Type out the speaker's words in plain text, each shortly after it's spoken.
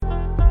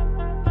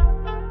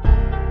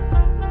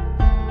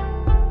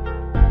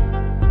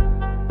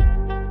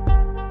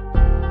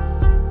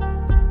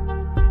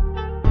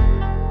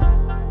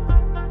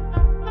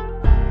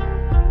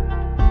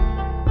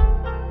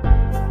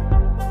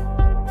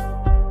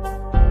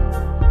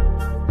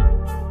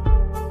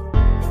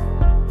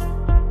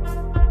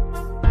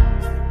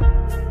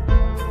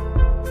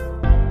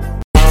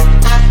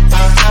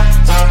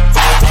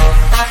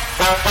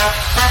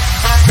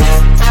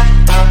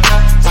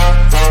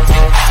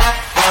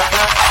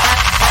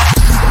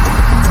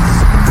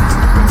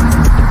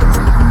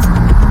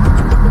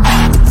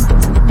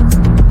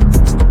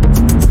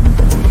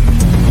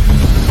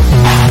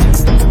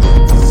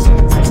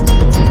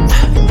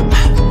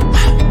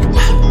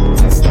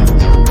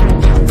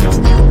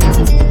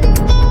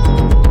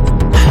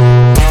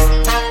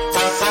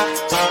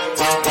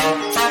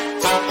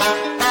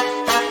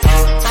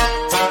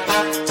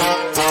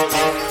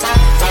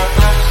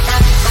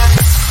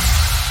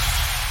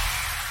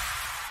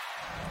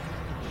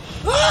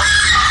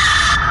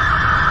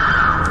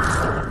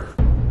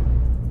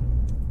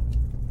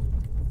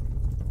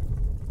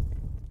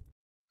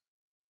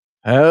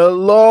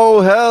Hello,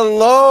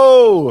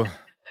 hello.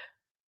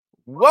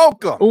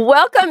 Welcome.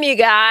 Welcome, you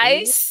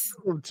guys.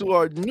 Welcome to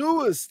our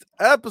newest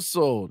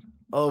episode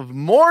of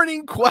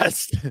Morning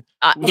Quest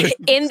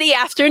In the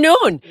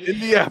afternoon. in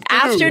the afternoon.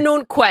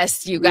 Afternoon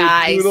quest, you With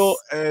guys. Doodle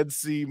and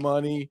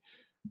CMoney.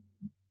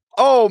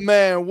 Oh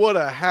man, what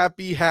a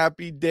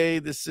happy day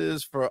this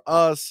is for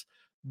us.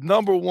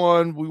 Number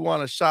one, we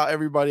want to shout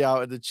everybody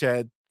out in the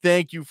chat.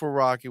 Thank you for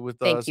rocking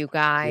with us. Thank you, We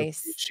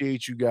guys.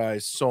 appreciate you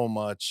guys so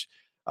much.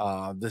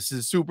 This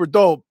is super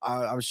dope.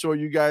 I'm sure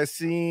you guys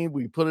seen.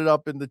 We put it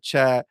up in the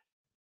chat.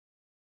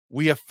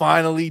 We have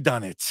finally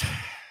done it.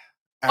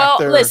 Well,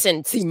 After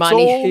listen,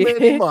 CMoney. so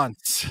many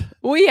months.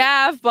 We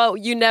have, but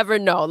you never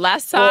know.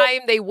 Last time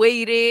they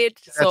waited.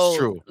 So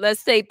true. let's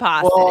stay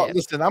positive. Well,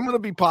 listen, I'm going to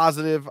be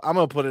positive. I'm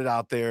going to put it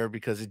out there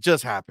because it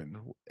just happened.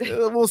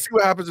 We'll see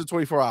what happens in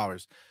 24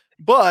 hours.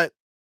 But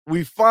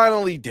we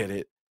finally did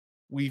it.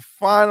 We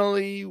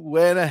finally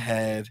went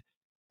ahead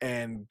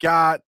and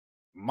got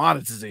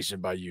monetization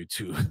by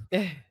YouTube.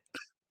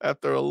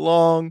 After a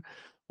long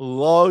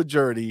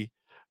journey,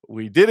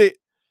 we did it.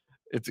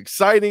 It's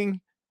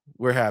exciting.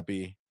 We're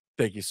happy.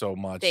 Thank you so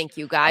much. Thank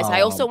you, guys. I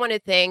also want to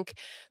thank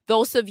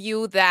those of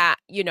you that,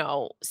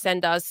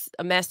 send us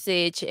a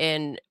message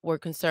and we're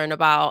concerned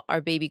about our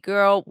baby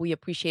girl. We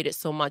appreciate it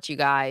so much, you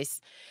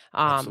guys.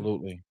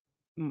 Absolutely.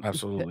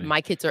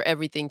 My kids are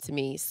everything to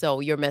me.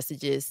 So your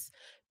messages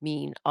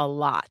mean a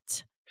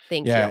lot.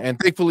 Thank you. Yeah, and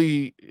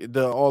thankfully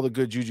all the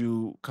good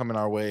juju coming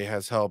our way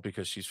has helped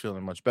because she's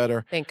feeling much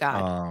better. Thank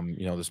God.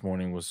 This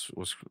morning was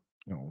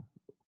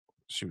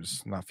she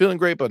was not feeling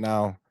great, but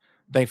now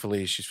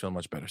thankfully she's feeling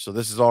much better. So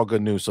this is all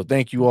good news. So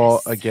thank you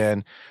all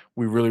again.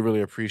 We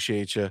really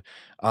appreciate you.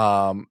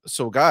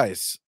 So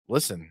guys,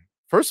 listen,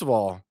 first of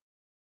all,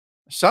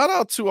 shout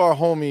out to our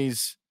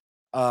homies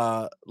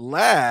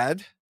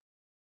Lad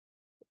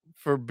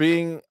for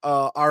being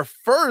our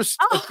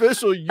first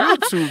official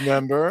YouTube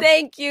member.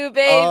 Thank you,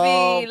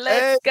 baby.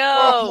 Let's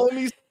go.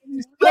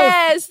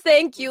 Yes,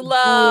 thank you,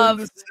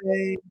 love.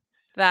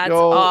 That's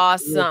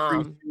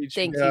awesome.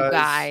 Thank you,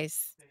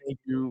 guys. Thank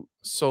you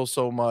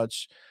so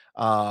much.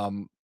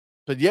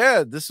 But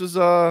yeah, this is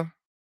a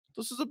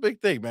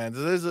big thing, man.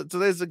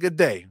 Today's a good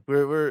day.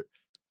 We're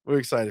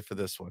excited for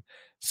this one.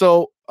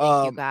 So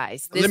thank you,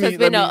 guys. This has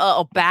been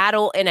a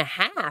battle and a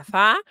half,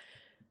 huh?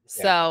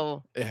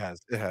 So it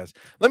has.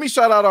 Let me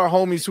shout out our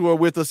homies who are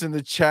with us in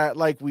the chat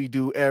like we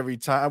do every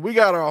time. We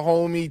got our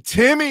homie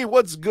Timmy.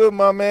 What's good,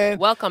 my man?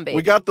 Welcome, baby.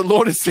 We got the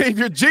Lord and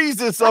Savior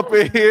Jesus up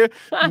in here.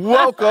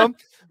 Welcome.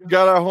 We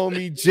got our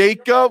homie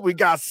Jacob. We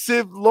got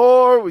Civ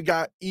Lore. We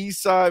got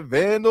Eastside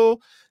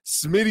Vandal,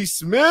 Smitty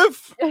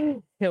Smith,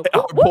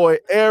 our boy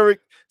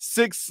Eric,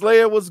 Six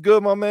Slayer. What's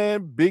good, my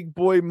man? Big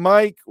boy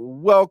Mike.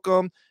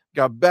 Welcome.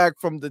 Got back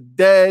from the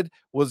dead.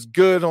 Was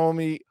good,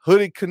 homie.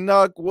 Hoodie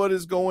Canuck, what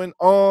is going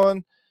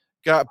on?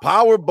 Got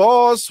Power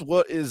Boss.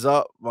 What is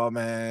up, my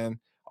man?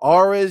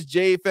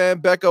 RSJ fan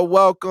Becca,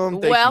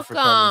 welcome. Thank you for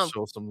coming.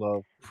 Show some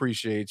love.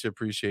 Appreciate you.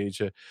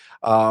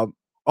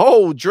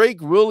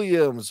 Drake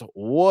Williams.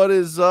 What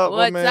is up,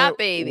 my man? What's up,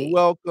 baby?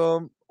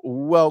 Welcome.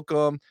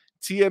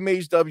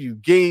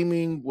 TMHW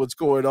Gaming, what's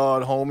going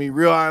on, homie?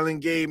 Real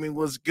Island Gaming,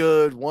 what's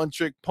good? One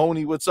Trick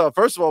Pony, what's up?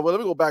 First of all, let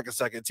me go back a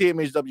second.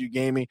 TMHW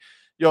Gaming.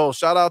 Yo,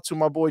 shout out to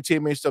my boy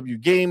TMHW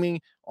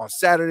Gaming. On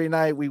Saturday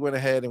night, we went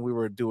ahead and we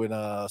were doing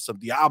some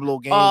Diablo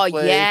gameplay.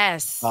 Oh,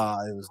 yes.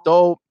 It was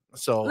dope.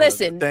 So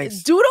listen,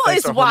 Doodle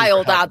is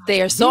wild out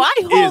there. So I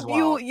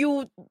hope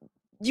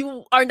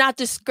you are not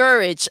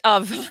discouraged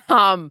of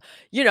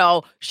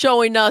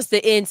showing us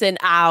the ins and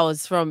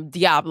outs from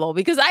Diablo,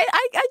 because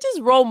I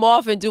just roam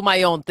off and do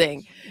my own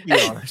thing.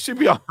 She'd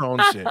be on her own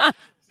shit.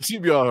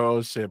 She'd be on her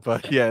own shit,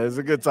 but yeah, it's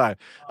a good time.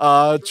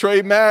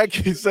 Trey Mack,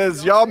 he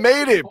says, y'all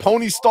made it.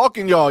 Pony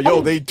stalking y'all.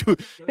 Yo, they do.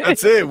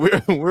 That's it.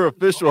 We're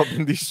official up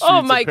in these streets.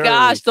 Oh my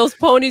gosh, those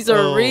ponies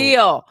are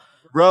real.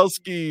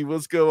 Brelsky,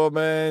 what's good,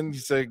 man? He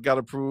said, got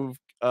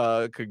approved.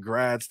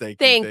 Congrats. Thank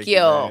you.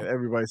 Man.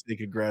 Everybody say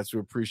congrats.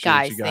 We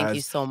appreciate you guys. Thank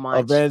you so much.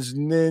 Avenged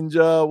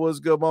Ninja, what's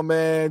good, my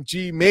man?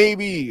 G,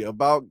 maybe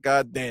about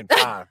goddamn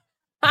time.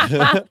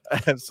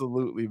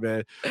 Absolutely,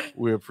 man.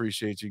 We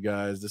appreciate you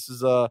guys. This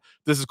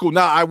is cool.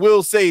 Now I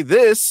will say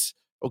this,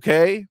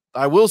 okay?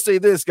 I will say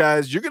this,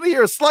 guys. You're gonna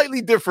hear a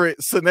slightly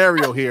different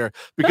scenario here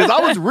because I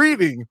was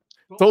reading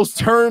those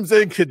terms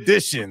and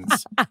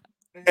conditions,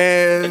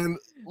 and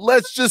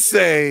let's just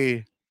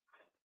say,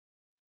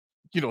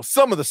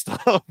 some of the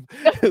stuff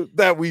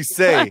that we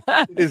say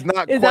is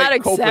not quite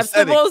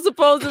acceptable,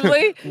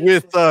 supposedly,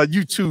 with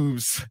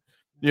YouTube's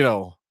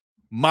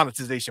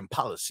monetization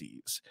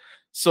policies.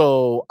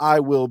 So I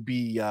will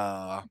be,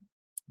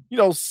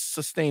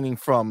 sustaining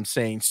from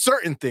saying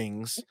certain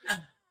things.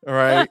 All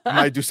right. I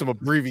might do some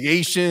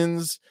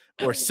abbreviations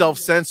or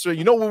self-censor.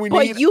 You know what we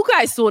need? But you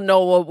guys will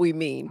know what we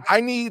mean.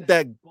 I need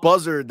that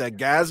buzzer that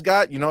Gaz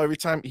got. Every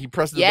time he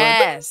presses the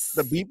button,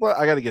 the beeper.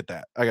 I got to get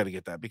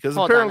that because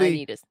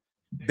apparently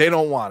they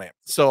don't want it.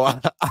 So,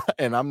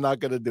 and I'm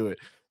not going to do it.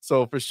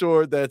 So for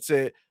sure, that's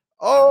it.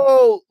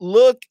 Oh,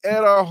 look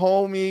at our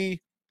homie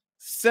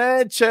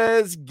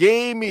Sanchez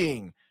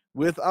Gaming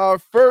with our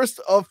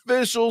first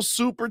official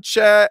super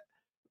chat.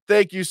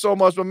 Thank you so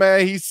much, my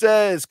man. He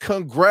says,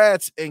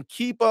 congrats and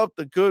keep up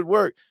the good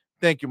work.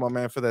 Thank you, my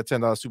man, for that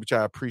 $10 super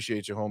chat. I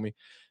appreciate you, homie.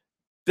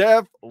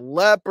 Def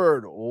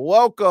Leopard,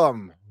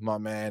 welcome, my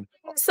man.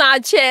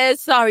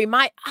 Sanchez, sorry,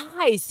 my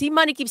eyes.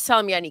 CMoney keeps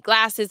telling me I need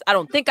glasses. I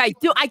don't think I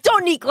do. I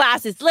don't need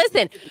glasses.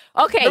 Listen,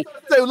 okay.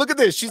 Look at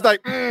this. She's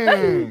like,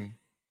 bring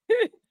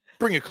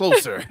it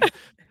closer.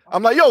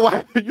 I'm like, yo,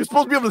 why? You're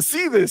supposed to be able to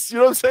see this. You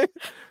know what I'm saying?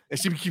 And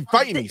she keep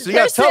fighting me. So you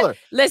got to tell her,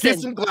 get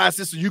some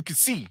glasses so you can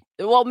see.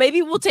 Well,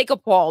 maybe we'll take a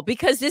poll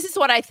because this is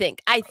what I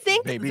think. I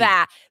think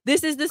that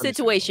this is the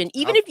situation.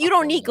 Even if you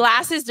don't need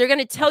glasses, they're going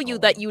to tell you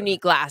that you need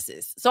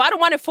glasses. So I don't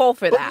want to fall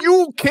for that.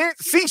 You can't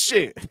see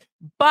shit.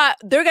 But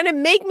they're going to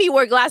make me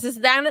wear glasses.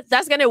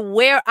 That's going to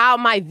wear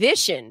out my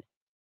vision.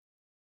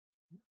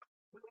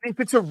 If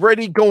it's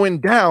already going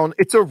down,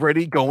 it's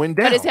already going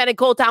down. But it's going to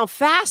go down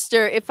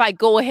faster if I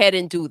go ahead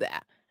and do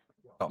that.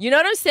 You know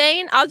what I'm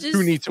saying? I'll just...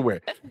 You need to wear.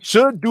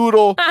 Should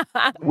Doodle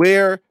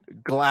wear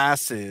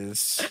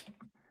glasses?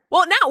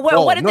 Well, now,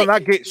 what did they...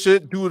 not get.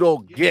 Should Doodle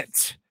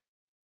get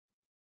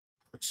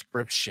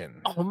prescription?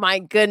 Oh, my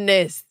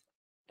goodness.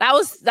 That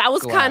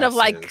was kind of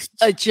like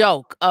a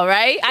joke, all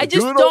right? I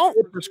just don't...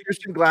 Get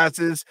prescription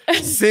glasses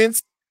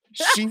since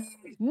she...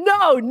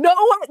 No,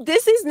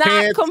 this is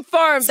not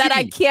confirmed that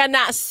I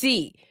cannot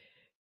see.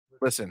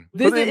 Listen,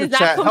 this put it in is the not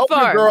chat. confirmed.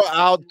 Help your girl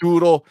out,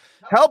 Doodle.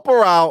 Help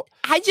her out.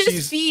 I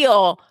just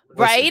feel,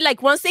 right?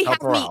 Like once they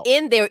have me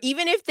in there,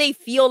 even if they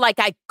feel like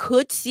I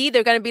could see,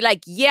 they're going to be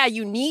like, yeah,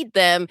 you need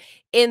them.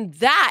 And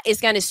that is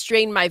going to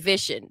strain my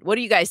vision. What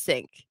do you guys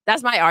think?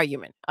 That's my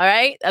argument. All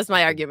right. That's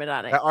my argument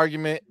on it. That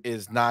argument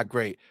is not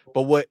great.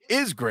 But what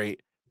is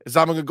great is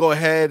I'm going to go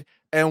ahead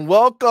and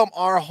welcome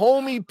our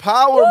homie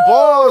Power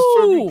Boss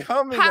for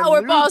becoming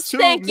Power Boss.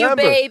 Thank you,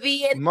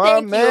 baby. And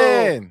my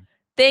man.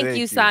 Thank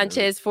you,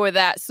 Sanchez, for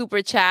that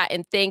super chat.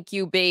 And thank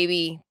you,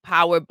 baby,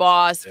 Power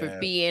Boss, for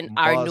being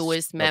our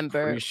newest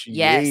member.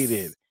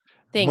 Yes.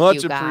 Thank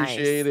you, guys. Much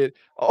appreciated.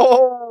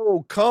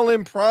 Oh,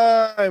 Cullen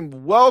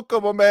Prime.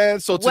 Welcome, my man.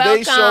 So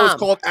today's show is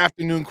called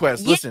Afternoon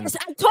Quest. Listen. Yes,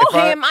 I told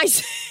him, I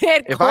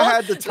said, if I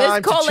had the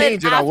time to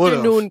change it, I would have.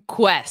 Afternoon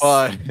Quest.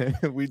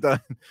 But we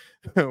done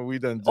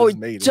just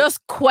made it.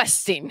 Just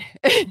questing.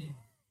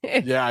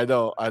 Yeah, I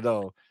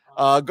know.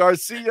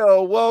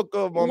 Garcia,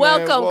 welcome, my man.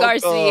 Welcome,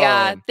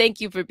 Garcia.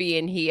 Thank you for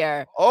being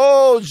here.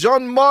 Oh,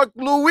 Jean-Marc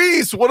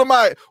Luis, one of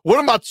my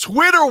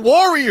Twitter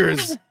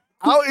warriors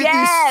out in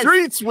these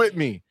streets with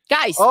me.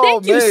 Guys,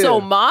 thank you so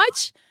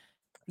much.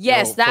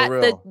 Yes,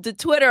 the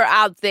Twitter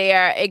out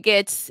there, it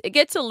gets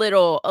a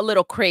little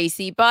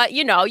crazy, but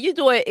you know, you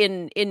do it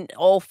in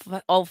all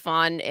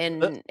fun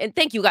and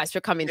thank you guys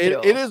for coming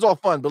through. It is all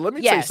fun, but let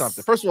me tell you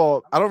something. First of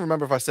all, I don't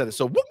remember if I said it.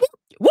 So whoop, whoop.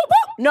 Whoop,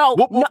 whoop. No,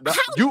 whoop, whoop.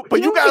 No,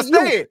 you gotta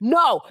say it.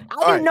 No,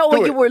 I didn't know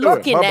what you were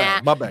looking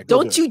at. My bad.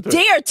 Don't you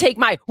dare take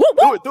my whoop,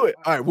 whoop. Do it.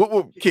 All right, whoop,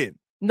 whoop, kid.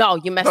 No,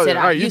 you messed it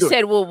up. Right, you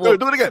said whoop, whoop.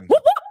 Do it again. Whoop,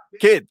 whoop.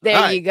 Kid.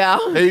 There you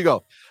go. There you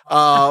go.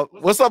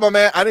 What's up, my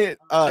man? I didn't.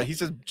 He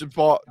says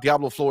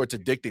Diablo 4. It's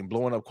addicting,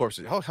 blowing up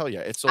corpses. Oh hell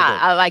yeah, it's so good.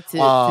 I like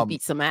to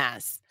beat some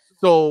ass.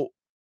 So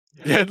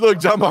yeah, look,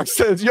 John Mark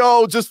says,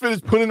 "Yo, just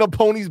finished putting up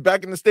ponies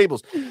back in the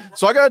stables."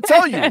 So I gotta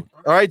tell you, all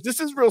right, this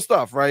is real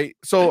stuff, right?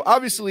 So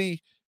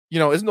obviously, you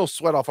know, there's no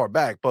sweat off our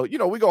back, but you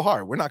know, we go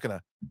hard. We're not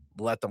gonna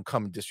let them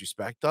come and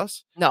disrespect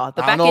us. No,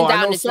 the backing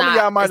down is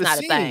not a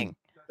thing.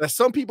 That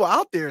some people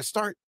out there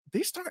starting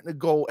to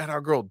go at our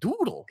girl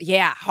Doodle.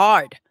 Yeah,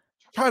 hard.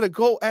 Try to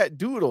go at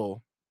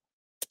Doodle,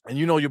 and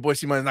you know your boy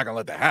CMoney is not gonna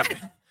let that happen.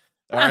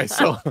 All right,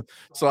 so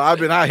I've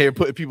been out here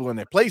putting people in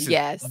their places.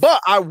 Yes,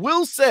 but I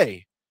will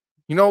say,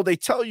 you know, they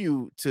tell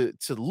you to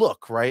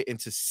look right and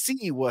to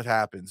see what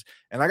happens,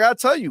 and I gotta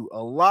tell you,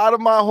 a lot of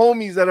my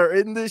homies that are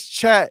in this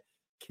chat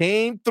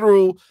came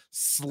through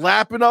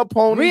slapping up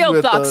ponies real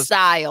with thug us,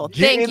 style.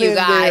 Thank you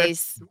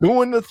guys,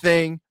 doing the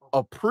thing.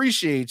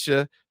 Appreciate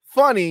you.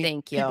 Funny,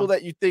 thank you. People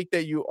that you think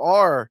that you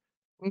are,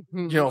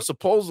 you know,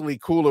 supposedly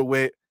cooler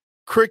with.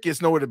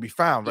 Cricket's nowhere to be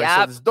found,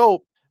 right? So it's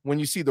dope when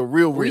you see the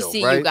real. We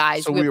see right? You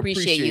guys. So we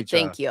appreciate you.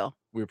 Thank you.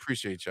 We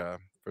appreciate y'all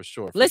for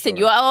sure. Listen,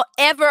 you're all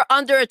ever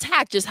under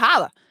attack, just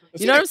holla.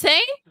 You know what I'm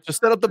saying? Just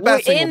set up the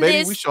bat signal,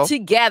 baby. We show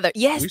together.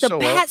 Yes, the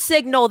bat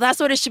signal. That's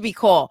what it should be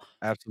called.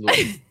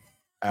 Absolutely.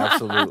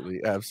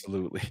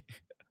 Absolutely.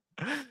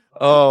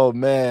 Oh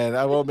man,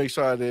 I will make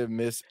sure I didn't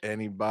miss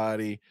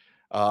anybody.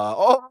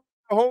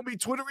 Homie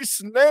Twittery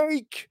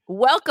Snake.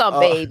 Welcome,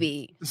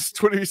 baby.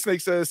 Twittery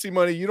Snake says,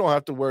 CMoney, you don't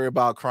have to worry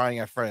about crying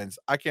at friends.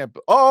 I can't.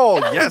 Oh,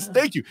 yes.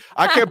 Thank you.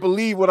 I can't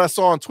believe what I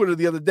saw on Twitter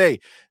the other day.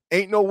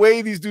 Ain't no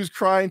way these dudes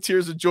crying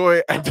tears of joy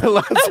at the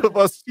Last of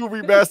Us 2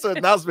 remaster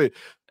announcement.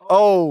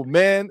 Oh,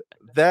 man.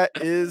 That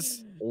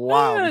is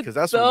wow. Because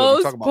that's what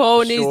we're talking about.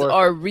 Those ponies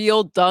are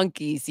real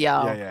donkeys,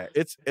 y'all. Yeah.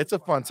 It's a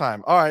fun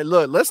time. All right,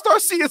 look. Let's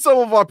start seeing some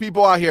of our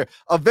people out here.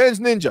 Avenge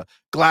Ninja.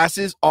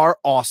 Glasses are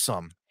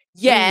awesome.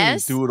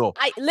 Yes. Doodle.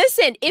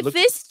 Listen, if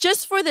it's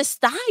just for the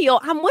style,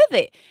 I'm with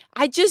it.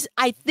 I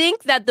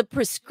think that the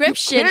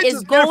prescription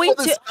is going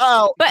to,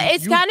 style, but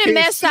it's gonna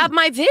mess up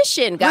my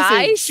vision,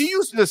 guys.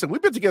 Listen,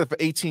 we've been together for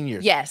 18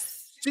 years. Yes.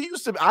 She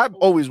used to, I've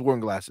always worn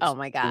glasses. Oh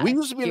my God. We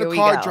used to be in the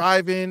car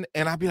driving,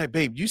 and I'd be like,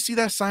 babe, you see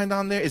that sign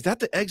down there? Is that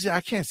the exit?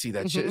 I can't see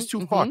that shit. It's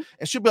too far.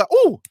 And she'll be like,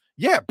 oh,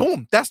 yeah,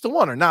 boom, that's the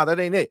one. Or nah, that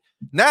ain't it.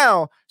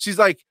 Now she's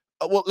like,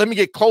 well, let me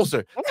get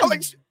closer. I'm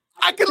like,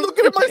 I can look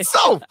at it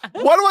myself.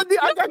 What do I need?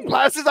 I got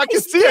glasses. I can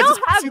see it.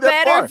 I have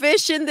better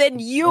vision than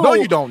you. No,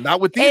 you don't.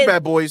 Not with these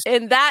bad boys.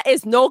 And that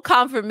is no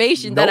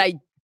confirmation that I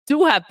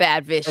do have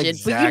bad vision.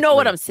 Exactly. But you know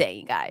what I'm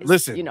saying, guys.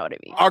 Listen, you know what I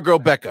mean. Our girl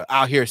Becca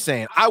out here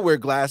saying, I wear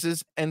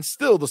glasses and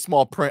still the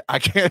small print I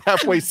can't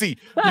halfway see.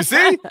 You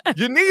see?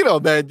 You need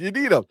them, man. You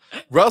need them.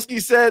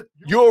 Rusky said,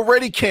 you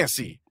already can't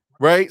see.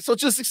 Right? So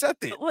just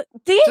accept it.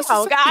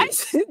 Damn,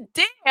 guys.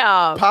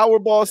 Damn.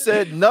 Powerball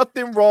said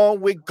nothing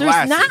wrong with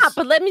glasses. There's not,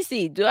 but let me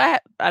see.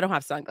 I don't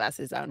have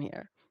sunglasses down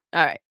here.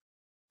 All right.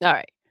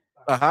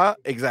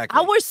 Exactly.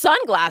 I wear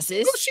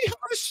sunglasses. No,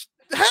 she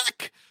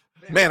heck.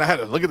 Man, I had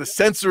to look at the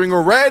censoring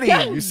already.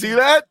 You see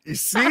that? You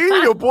see?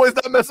 Your boy's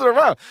not messing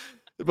around.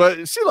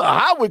 But she look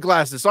hot with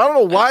glasses. So I don't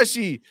know why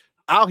she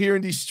out here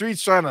in these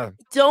streets trying to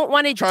don't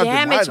want to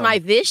damage my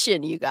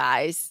vision, you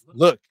guys.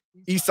 Look.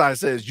 Eastside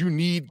says you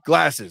need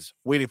glasses.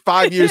 Waited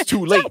 5 years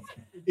too late.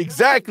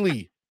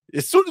 Exactly.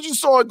 As soon as you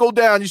saw it go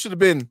down, you should have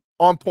been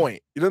on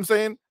point. You know what I'm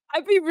saying?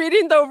 I'd be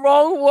reading the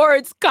wrong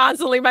words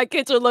constantly. My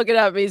kids are looking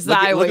at me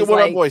sideways. Look at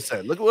what our boy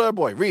said. Look at what our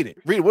boy. Read it.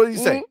 What did he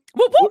say?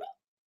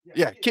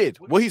 Yeah, kid.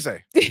 What he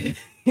say?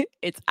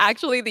 It's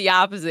actually the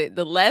opposite.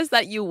 The less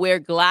that you wear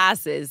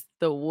glasses,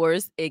 the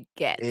worse it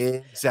gets.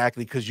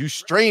 Exactly, because you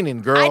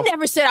straining, girl. I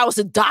never said I was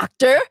a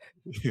doctor.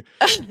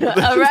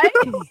 All right?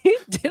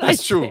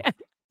 That's true.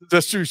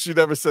 That's true. She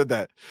never said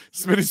that.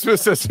 Smitty Smith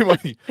says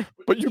CMoney,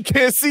 but you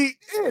can't see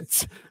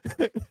it.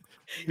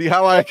 See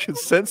how I can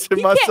censor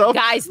myself?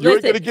 Guys, you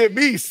ain't gonna get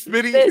me,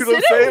 Smitty. You know what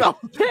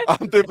I'm saying?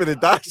 I'm dipping in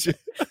that shit.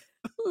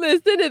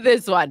 Listen to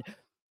this one.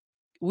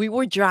 We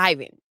were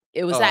driving.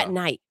 It was at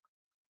night.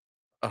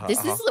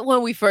 This is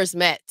when we first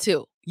met,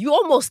 too. You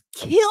almost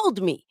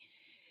killed me.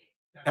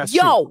 That's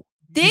true.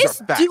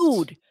 This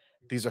dude.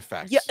 These are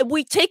facts. Yeah,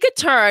 we take a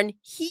turn.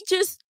 He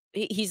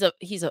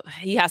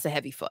has a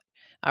heavy foot.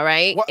 All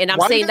right. And I'm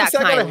saying that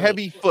kind of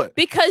heavy foot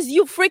because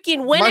you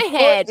freaking went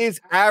ahead. Foot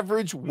is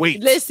average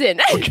weight. Listen,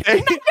 okay?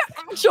 Not your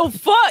actual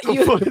foot.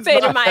 You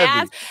fit in my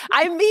ass.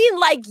 I mean,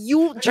 like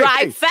you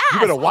drive fast. You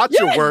better watch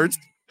your words.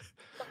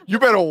 You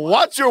better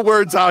watch your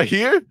words out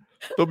here.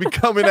 Don't be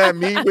coming at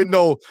me with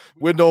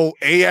no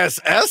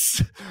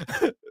ASS.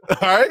 All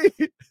right.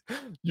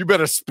 You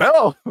better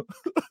spell.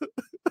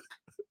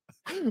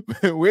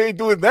 We ain't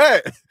doing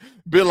that.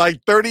 Been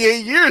like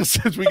 38 years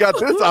since we got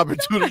this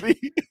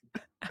opportunity.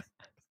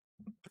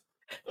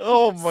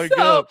 Oh my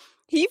God.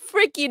 He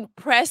freaking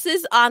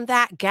presses on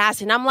that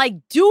gas. And I'm like,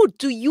 dude,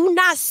 do you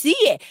not see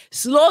it?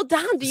 Slow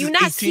down. Do you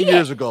not see it? 18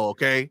 years ago,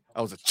 okay?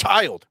 I was a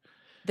child.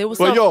 There was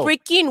a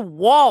freaking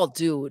wall,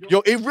 dude.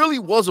 Yo, it really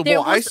was a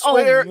wall. I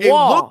swear it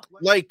looked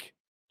like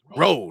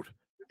road.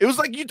 It was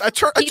like I just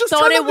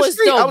turned it was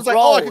I was like,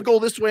 oh, I could go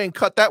this way and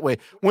cut that way.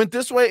 Went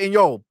this way and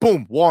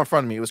boom, wall in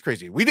front of me. It was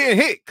crazy. We didn't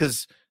hit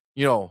because,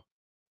 the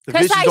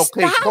vision don't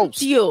play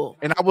close. You.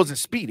 And I wasn't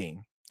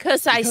speeding.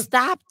 Because I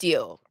stopped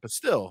you. But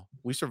still,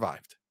 we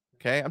survived.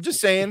 Okay? I'm just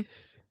saying,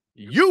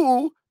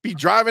 you be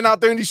driving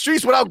out there in these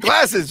streets without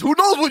glasses. Who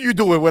knows what you're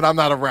doing when I'm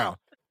not around?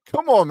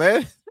 Come on,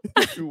 man.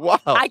 Wow.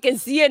 I can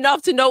see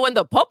enough to know when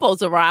the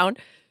popo's around.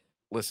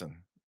 Listen.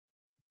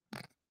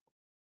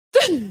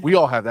 We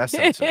all have that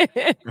sensor.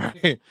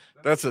 Right?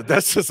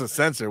 That's just a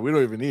sensor. We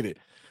don't even need it.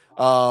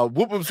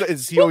 Whoop Whoop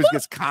says he always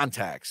gets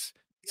contacts.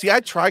 See,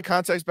 I tried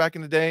contacts back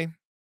in the day.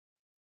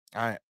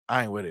 I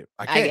ain't with it.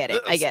 I can't.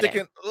 I get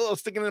it.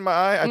 Sticking in my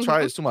eye. I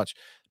try it too much.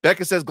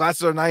 Becca says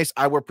glasses are nice.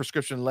 I wear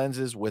prescription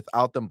lenses.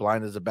 Without them,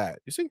 blind as a bat.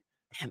 You see?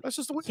 That's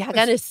just the way. Y'all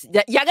gonna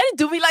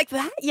do me like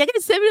that? Y'all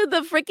gonna send me to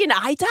the freaking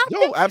eye doctor?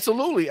 No,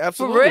 absolutely.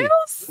 For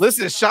reals?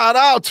 Listen, shout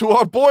out to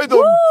our boy, the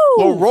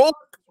Robot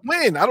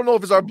Win. I don't know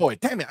if it's our boy.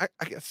 Damn it. I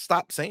gotta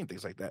stop saying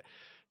things like that.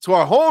 To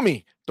our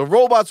homie, the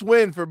Robots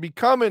Win, for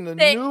becoming the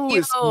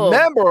newest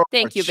member.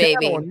 Thank you,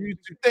 baby. On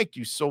YouTube. Thank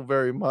you so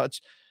very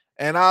much.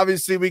 And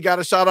obviously, we got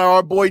to shout out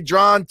our boy,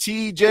 John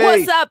TJ.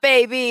 What's up,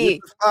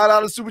 baby? Shout out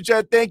to Super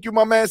Chat. Thank you,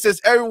 my man.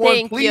 Says,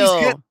 everyone, please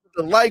hit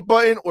the like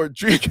button or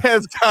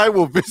Dreamcast Guy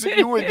will visit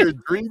you in your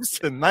dreams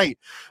tonight.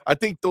 I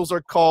think those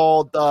are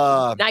called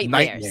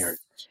nightmares.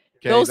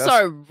 Okay, those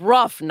are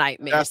rough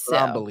nightmares. That's what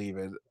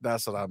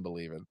I'm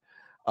believing.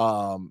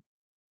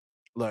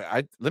 Look,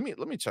 let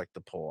me check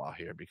the poll out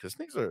here because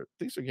things are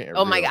getting.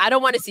 Oh my God, I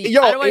don't want to see.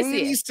 Yo, I don't want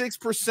to see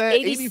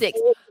 86%,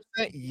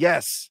 84%,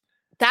 yes.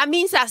 That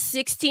means that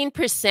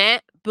 16%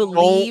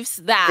 believes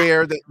that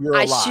you're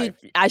alive.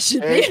 I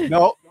should be.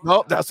 No,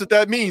 that's what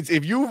that means.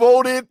 If you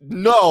voted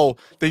no,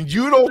 then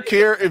you don't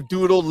care if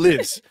Doodle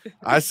lives.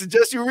 I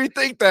suggest you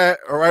rethink that.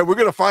 All right, we're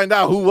gonna find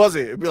out who was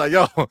it. And be like,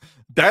 yo,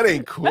 that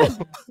ain't cool.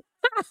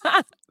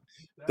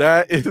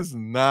 That is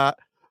not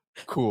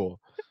Cool.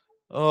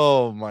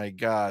 Oh my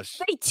gosh.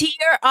 They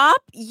tear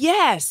up?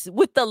 Yes.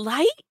 With the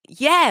light?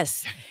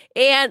 Yes.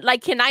 And,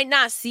 like, can I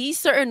not see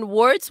certain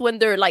words when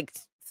they're, like,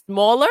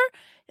 smaller?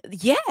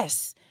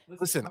 Yes.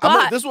 Listen,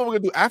 But this is what we're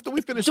gonna do after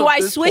we finish do up I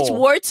this switch poll.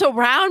 words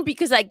around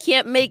because I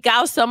can't make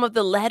out some of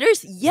the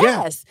letters?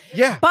 Yes.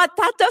 Yeah. But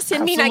that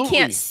doesn't mean I Absolutely.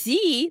 can't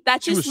see.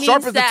 That She just was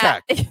sharp means as a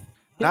that tack.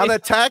 Now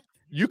that tack,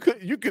 you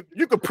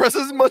could press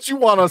as much you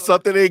want on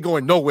something, it ain't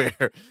going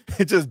nowhere.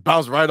 It just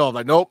bounced right off.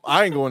 Like, nope,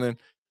 I ain't going in.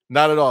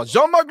 Not at all.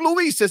 Jean-Marc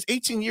Louis says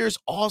 18 years,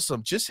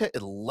 awesome. Just hit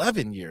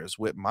 11 years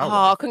with my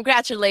wife.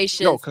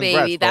 Congratulations, Yo,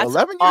 congrats, baby. bro. That's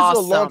 11 years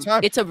awesome. is a long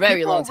time. It's a very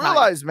People long don't time.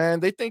 realize,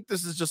 man, they think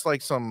this is just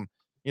like some,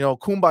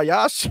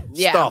 kumbaya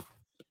stuff.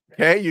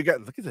 Okay,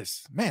 look at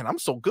this. Man, I'm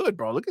so good,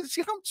 bro.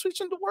 See how I'm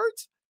switching the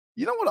words?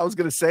 You know what I was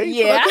gonna say?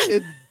 Yeah.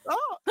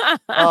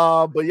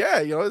 But yeah,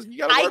 you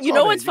gotta work you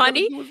know on what's it.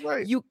 funny?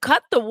 Right. You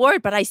cut the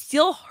word, but I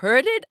still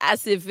heard it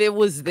as if it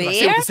was there. I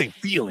say with the same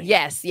feeling.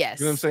 Yes. You know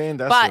what I'm saying?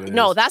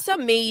 That's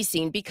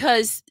amazing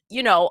because,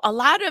 a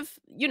lot of,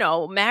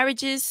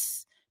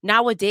 marriages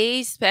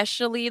nowadays,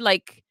 especially,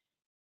 like,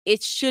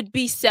 it should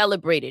be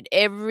celebrated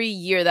every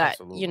year that,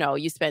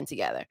 you spend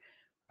together.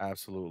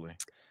 Absolutely.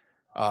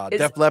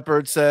 Def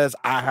Leppard says,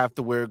 I have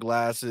to wear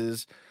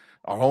glasses.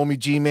 Our homie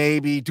G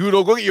maybe.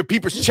 Doodle, go get your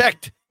peepers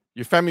checked.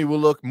 Your family will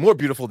look more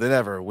beautiful than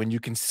ever when you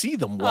can see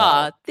them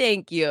well. Oh,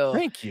 thank you.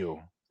 Thank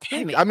you.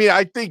 Damn it. I mean,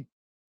 I think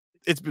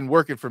it's been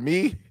working for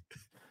me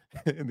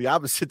in the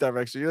opposite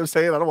direction. You know what I'm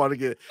saying? I don't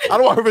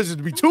want her vision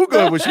to be too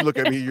good when she look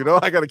at me,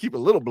 I got to keep a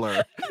little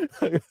blur.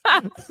 You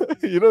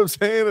know what I'm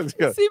saying?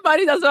 See,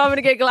 buddy, that's why I'm going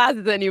to get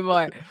glasses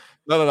anymore.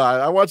 No.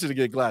 I want you to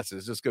get glasses.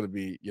 It's just going to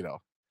be,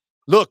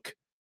 look,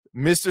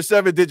 Mr.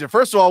 7 Digit.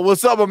 First of all,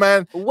 what's up, my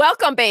man?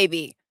 Welcome,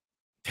 baby.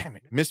 Damn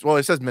it. Well,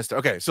 it says Mr.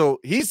 Okay, so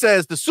he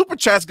says the super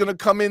chat's going to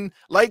come in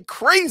like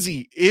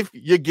crazy if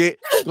you get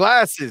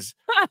glasses.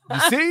 You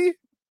see?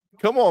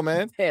 Come on,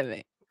 man. Damn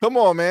it. Come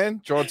on,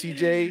 man. John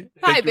TJ.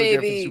 Hi, thank you again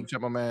for the baby. super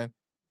chat, my man.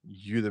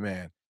 You the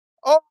man.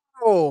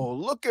 Oh,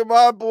 look at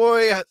my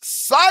boy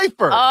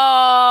Cypher.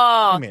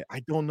 Oh. Man, I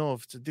don't know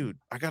if it's a dude.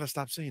 I got to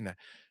stop saying that.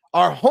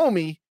 Our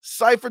homie,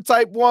 Cypher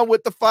Type 1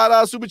 with the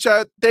 $5 super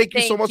chat. Thank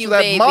you so much for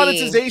that. Baby.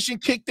 Monetization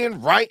kicked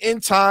in right in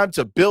time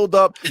to build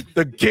up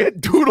the Get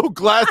Doodle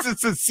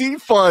Glasses to See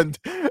Fund.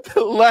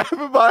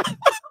 Laughing by...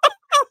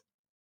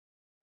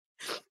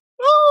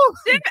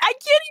 I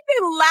can't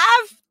even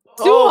laugh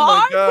too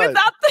hard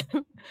without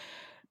them.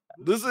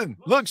 Listen,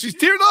 look, she's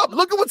tearing up.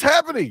 Look at what's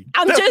happening.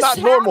 I'm That's just not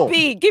happy. Normal.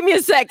 Give me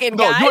a second,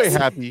 guys. No, you ain't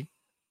happy.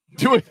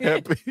 You ain't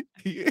happy.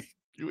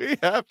 You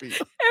ain't happy. Every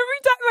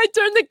time I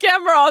turn the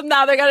camera on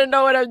now, they're going to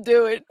know what I'm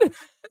doing.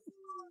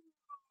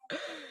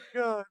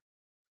 God.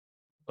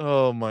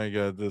 Oh, my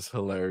God. This is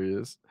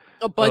hilarious.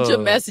 A bunch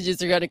of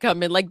messages are going to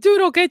come in like,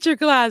 Doodle, get your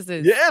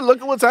glasses. Yeah, look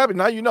at what's happening.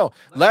 Now you know.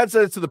 Lad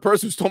says to the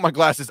person who stole my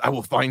glasses, I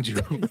will find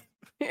you.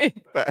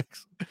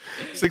 Facts.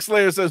 Six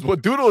Slayer says,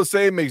 what Doodle is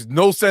saying makes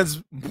no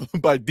sense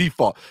by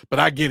default, but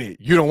I get it.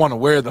 You don't want to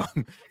wear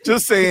them.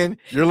 Just saying,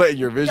 you're letting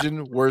your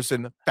vision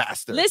worsen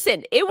faster.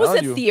 Listen, it was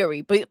a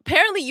theory, but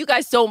apparently you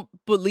guys don't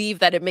believe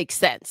that it makes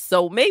sense.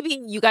 So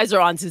maybe you guys are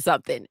onto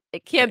something.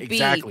 It can't be.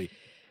 Exactly.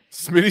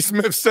 Smitty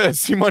Smith says,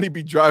 CMoney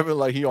be driving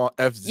like he on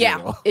F0.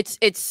 Yeah,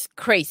 it's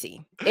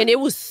crazy. And it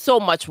was so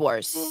much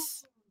worse.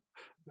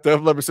 Def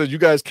Leppard says, you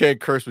guys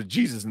can't curse with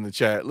Jesus in the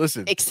chat.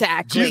 Listen.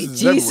 Exactly.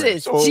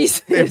 Jesus. So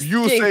Jesus. if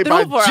you say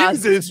by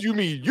Jesus, you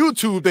mean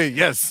YouTube, then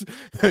yes,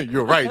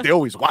 you're right. They're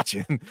always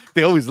watching.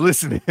 They're always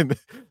listening.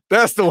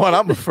 That's the one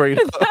I'm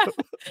afraid of.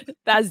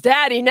 That's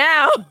daddy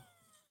now.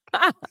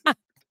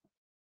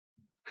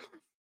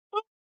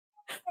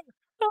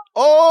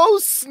 Oh,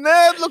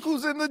 snap. Look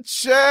who's in the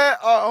chat.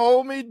 Our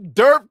homie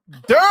Derp.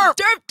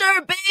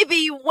 Derp,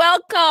 baby.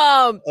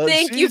 Welcome.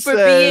 Thank you for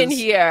being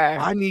here.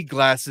 I need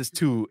glasses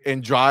too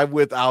and drive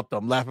without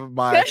them. Laughing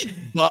my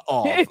butt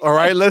off. All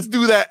right, let's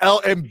do that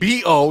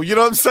LMBO. You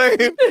know what I'm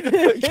saying?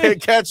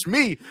 Can't catch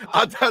me.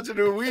 I'm touching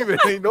the weaving.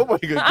 Ain't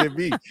nobody gonna get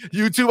me.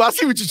 YouTube, I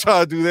see what you're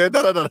trying to do there.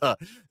 No.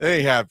 It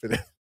ain't happening.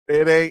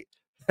 It ain't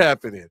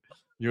happening.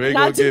 You ain't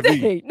gonna get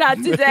me. Not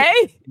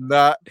today.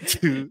 Not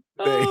today.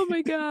 Oh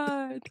my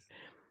God.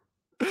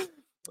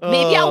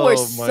 Maybe I'll wear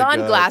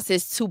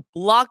sunglasses to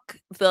block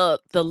the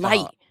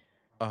light.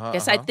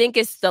 Yes, I think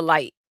it's the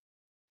light.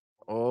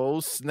 Oh,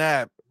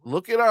 snap.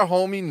 Look at our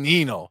homie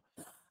Nino.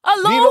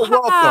 Aloha. Nino,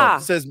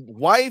 welcome. Says,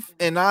 wife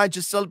and I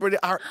just celebrated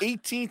our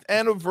 18th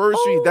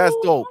anniversary. Ooh, that's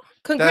dope.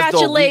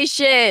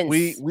 Congratulations.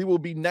 We will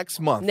be next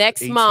month.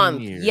 Next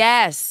month. Years.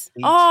 Yes.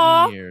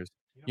 18 years.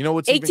 You know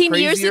what's 18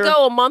 years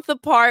ago, a month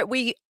apart,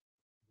 we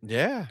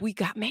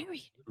got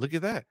married. Look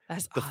at that.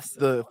 That's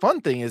awesome. The fun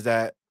thing is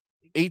that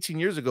 18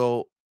 years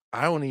ago,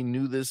 I only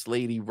knew this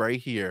lady right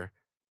here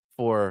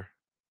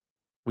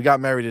we got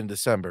married in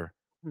December.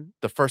 Mm-hmm.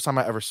 The first time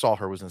I ever saw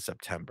her was in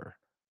September.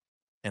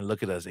 And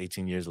look at us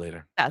 18 years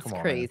later. That's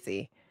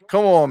crazy.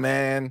 Come on,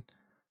 man.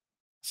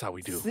 That's how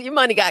we do.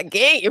 CMoney got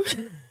game.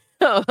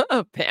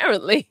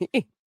 Apparently.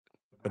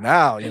 But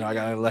now, you know, I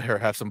gotta let her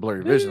have some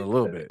blurry vision a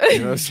little bit. You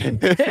know what I'm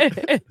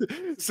saying?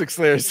 Six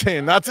Layers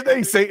saying, not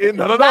today, Satan.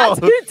 No.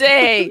 Not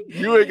today.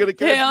 You ain't gonna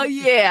catch Hell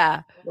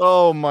yeah.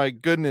 Oh my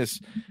goodness.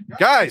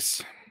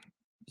 Guys.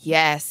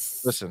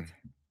 Yes. Listen,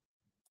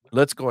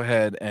 let's go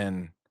ahead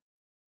and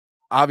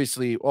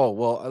obviously,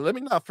 let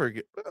me not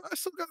forget.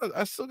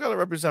 I still gotta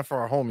represent for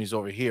our homies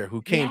over here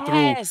who came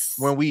through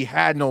when we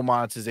had no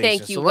monetization.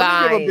 Thank you, so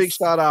let me give a big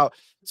shout out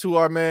to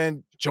our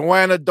man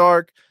Joanna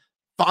Dark,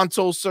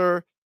 Fonto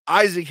Sir,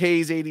 Isaac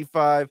Hayes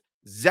 85,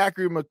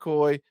 Zachary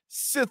McCoy,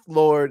 Sith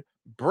Lord,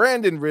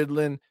 Brandon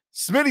Ridlin,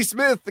 Smitty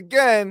Smith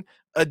again,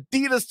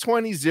 Adidas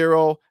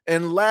 20,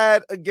 and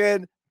Lad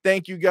again.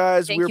 Thank you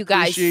guys. Thank you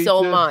guys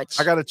so much.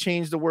 I gotta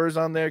change the words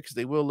on there because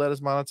they will let us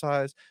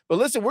monetize. But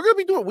listen, we're gonna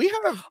be doing. We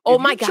have. Oh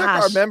my gosh! Check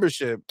our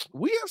membership.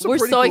 We have some. We're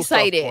pretty so cool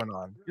excited. Stuff going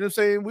on. You know what I'm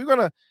saying?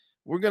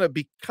 We're gonna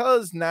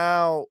because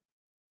now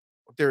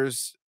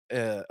there's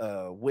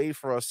a way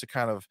for us to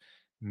kind of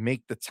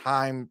make the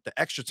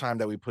extra time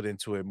that we put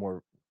into it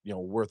more,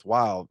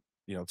 worthwhile.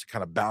 To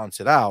kind of balance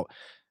it out.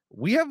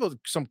 We have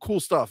some cool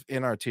stuff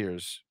in our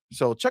tiers,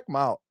 so check them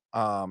out.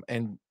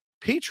 And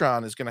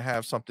Patreon is going to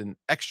have something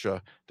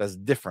extra that's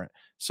different.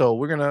 So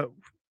we're going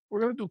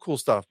to do cool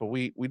stuff, but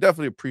we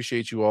definitely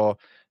appreciate you all.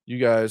 You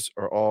guys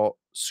are all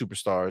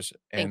superstars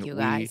and thank you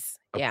guys.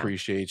 We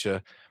appreciate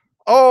you.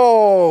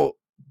 Oh,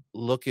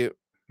 look at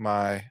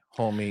my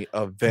homie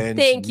Avenge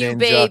Thank Ninja. You,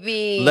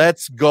 baby.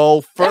 Let's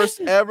go. First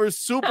ever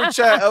super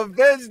chat.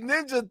 Avenge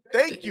Ninja.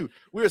 Thank you.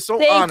 We are so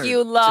honored. Thank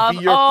you, love. To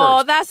be your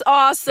first. That's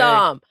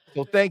awesome. Okay?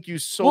 So thank you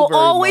so we'll very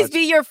much. We'll always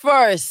be your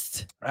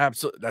first.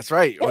 Absolutely. That's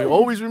right. We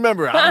always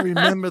remember. I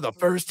remember the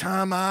first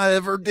time I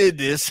ever did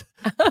this.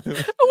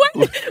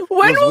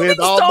 when will these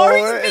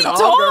stories be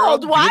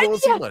told? Why?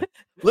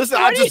 Listen,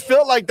 I just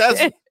feel like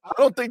that's. I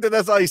don't think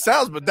that's how he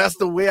sounds, but that's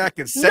the way I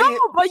can say it. No,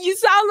 but you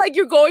sound like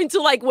you're going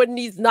to when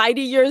he's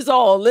 90 years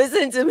old.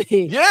 Listen to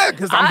me. Yeah,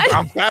 because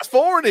I'm fast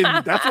forwarding.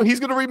 That's when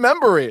he's gonna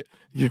remember it.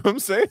 You know what I'm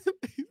saying?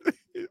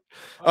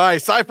 All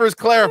right, Cypher's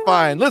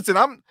clarifying. Listen,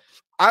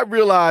 I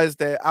realize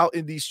that out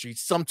in these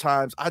streets,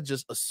 sometimes I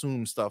just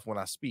assume stuff when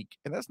I speak,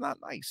 and that's not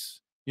nice.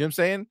 You know what I'm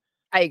saying?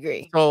 I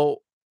agree.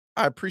 So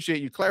I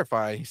appreciate you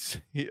clarifying.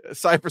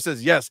 Cypher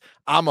says, yes,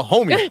 I'm a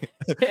homie.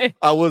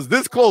 I was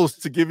this close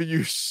to giving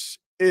you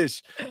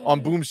ish on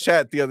Boom's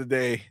chat the other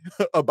day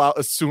about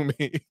assuming.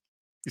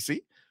 You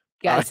see?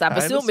 Gotta stop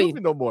assuming.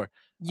 No more.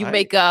 You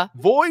make a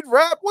Void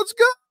Rap. What's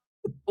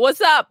good?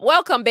 What's up?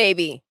 Welcome,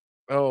 baby.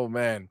 Oh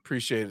man,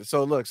 appreciate it.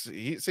 So look,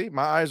 see,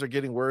 my eyes are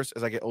getting worse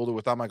as I get older.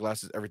 Without my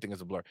glasses, everything is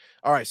a blur.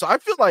 All right, so I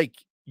feel like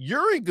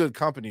you're in good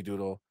company,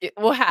 Doodle. It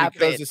will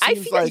happen. I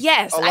feel like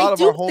yes, a lot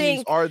of our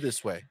homies are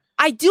this way.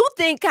 I do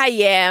think I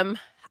am.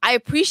 I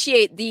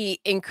appreciate the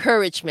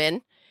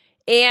encouragement,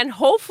 and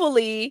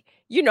hopefully,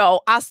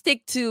 I'll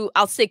stick to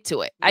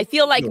it. I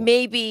feel like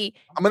maybe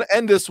I'm gonna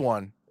end this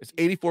one. It's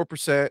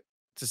 84%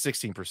 to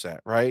 16%,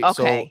 right?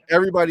 Okay. So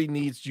everybody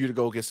needs you to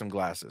go get some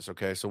glasses.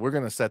 Okay, so we're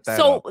gonna set that.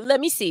 So up. Let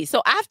me see.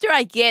 So after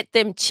I get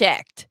them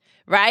checked,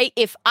 right?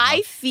 If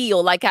I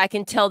feel like I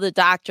can tell the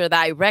doctor that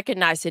I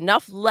recognize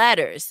enough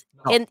letters,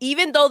 and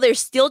even though they're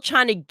still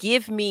trying to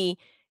give me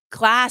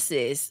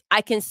classes,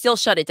 I can still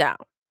shut it down.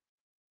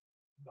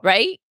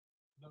 Right?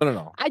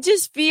 No. I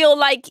just feel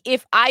like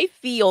if I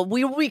feel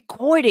we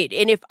recorded,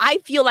 and if I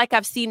feel like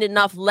I've seen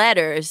enough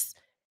letters,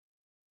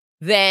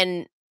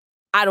 then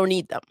I don't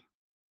need them.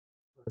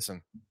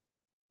 Listen.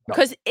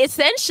 Because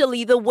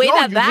essentially the way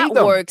that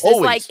works is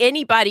like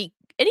anybody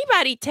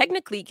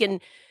technically can,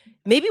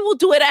 maybe we'll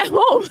do it at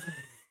home.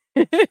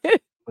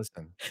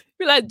 Listen.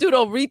 Be like,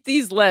 Doodle, read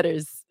these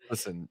letters.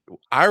 Listen,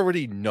 I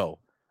already know.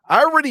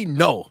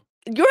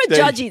 You're a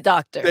judgy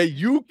doctor. That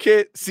you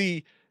can't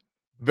see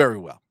very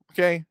well.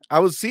 Okay. I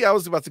was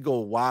about to go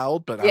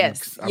wild, but I'm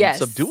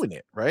subduing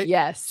it, right?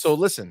 Yes. So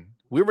listen,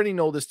 we already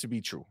know this to be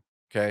true.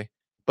 Okay.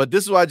 But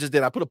this is what I just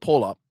did. I put a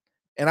poll up,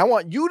 and I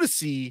want you to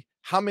see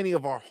how many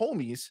of our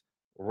homies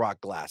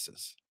rock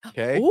glasses.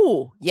 Okay.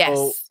 Ooh, yes.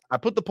 So I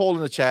put the poll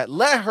in the chat.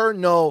 Let her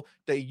know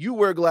that you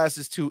wear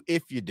glasses too,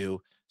 if you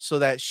do, so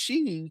that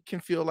she can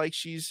feel like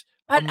she's.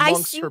 But I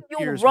see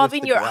you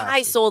rubbing your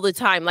eyes all the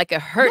time, like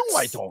it hurts. No,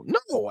 I don't.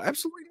 No,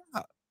 absolutely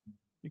not.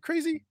 You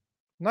crazy?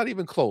 Not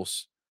even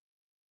close.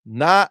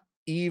 Not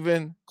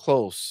even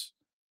close.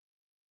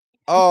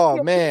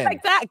 Oh man,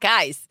 like that,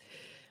 guys.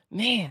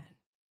 Man.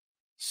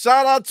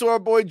 Shout out to our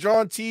boy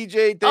John TJ.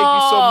 Thank you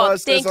so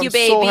much. Thank you, I'm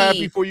baby. so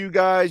happy for you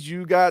guys.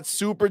 You got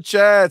super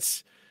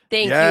chats.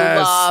 Thank you,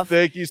 love.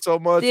 Thank you so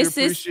much. This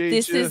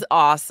is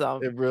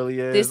awesome. It really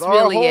is. This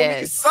really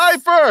is.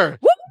 Cypher,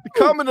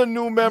 becoming a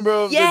new member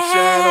of the channel.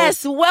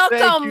 Yes, welcome,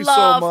 thank you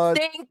love. So much.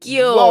 Thank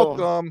you.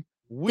 Welcome.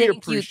 We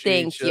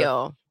appreciate Thank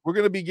you. We're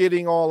gonna be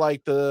getting all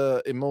like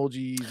the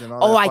emojis and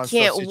all. Oh, that fun I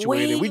can't stuff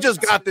wait. We just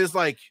got this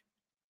like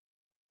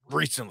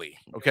recently.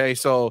 Okay,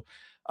 so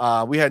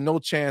we had no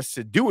chance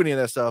to do any of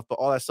that stuff, but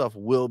all that stuff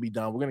will be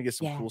done. We're gonna get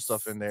some cool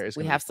stuff in there.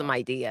 We have some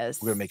ideas.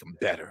 We're gonna make them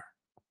better.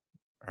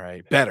 All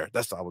right, better.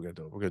 That's all we're gonna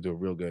do. We're gonna do it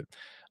real good.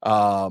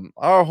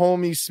 Our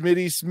homie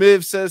Smitty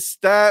Smith says,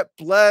 "Stat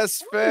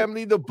bless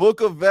family, the Book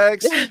of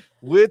X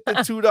with the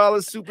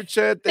 $2 super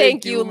chat.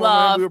 Thank you, my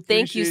man. We love.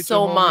 Thank you appreciate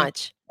so you, homie.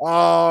 much.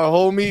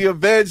 Homie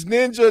Avenged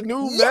Ninja,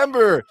 new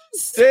member.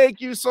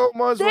 Thank you so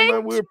much, my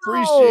man. We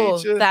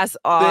appreciate you. That's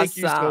awesome. Thank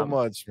you so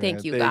much, man.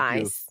 Thank you,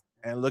 guys.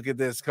 And look at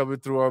this coming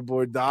through our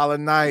boy Dollar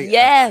Night.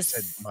 Yes,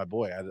 I said my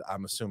boy.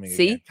 I'm assuming.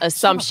 See, again.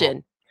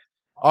 assumption.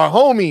 Our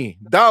homie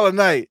Dollar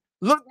Night.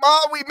 Look,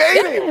 Mom, we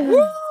made it.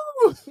 Woo!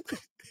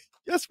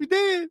 Yes, we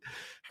did.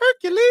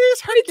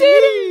 Hercules. We did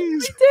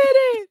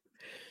it.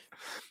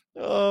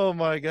 Oh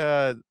my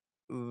God.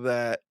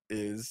 That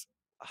is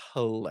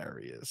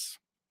hilarious.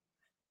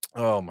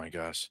 Oh my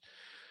gosh.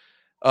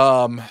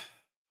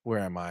 Where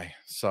am I?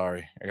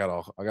 Sorry. I got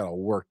all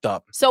worked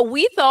up. So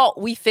we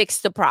thought we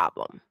fixed the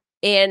problem.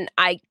 And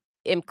I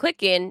am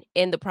clicking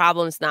and the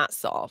problem's not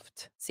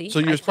solved. See? So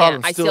your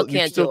problem still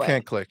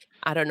can't click.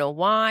 I don't know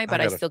why, but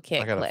I still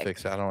can't click. I gotta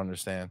fix it. I don't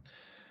understand.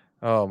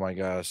 Oh my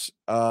gosh.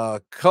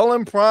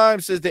 Cullen Prime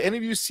says, did any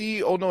of you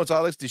see, oh no, it's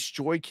Alex,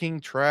 destroy King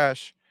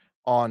Trash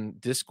on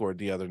Discord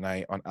the other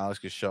night on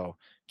Alex's show?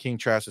 King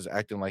Trash is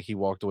acting like he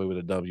walked away with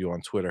a W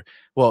on Twitter.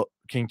 Well,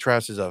 King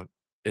Trash is a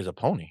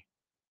pony.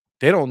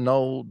 They don't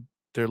know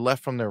their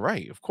left from their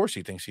right. Of course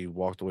he thinks he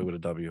walked away with a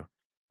W.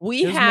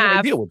 We have no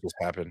idea what just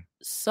happened.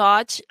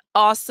 Such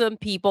awesome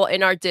people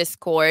in our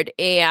Discord,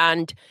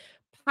 and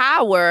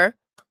Power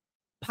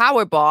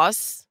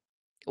Boss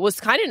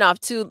was kind enough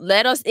to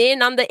let us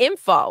in on the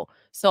info.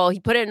 So he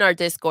put it in our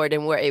Discord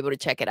and we're able to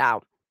check it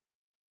out.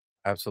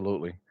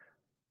 Absolutely.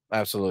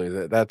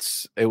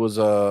 It was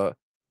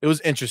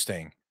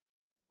interesting.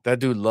 That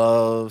dude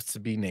loves to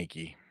be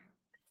naked.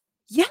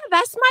 Yeah,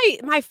 that's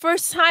my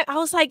first time. I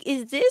was like,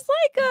 is this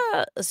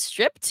like a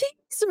strip tease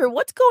or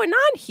what's going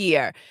on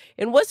here?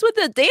 And what's with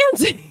the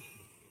dancing?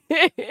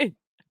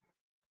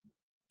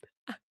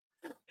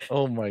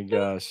 Oh my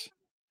gosh.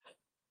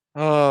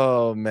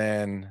 Oh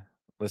man.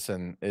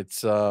 Listen,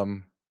 it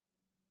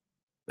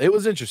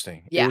was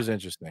interesting. Yeah. It was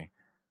interesting.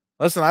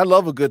 Listen, I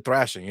love a good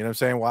thrashing. You know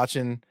what I'm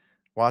saying?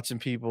 Watching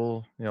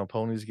people,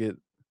 ponies get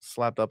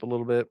slapped up a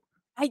little bit.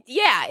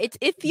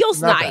 It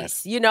feels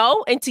nice,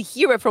 and to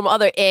hear it from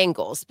other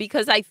angles,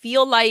 because I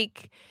feel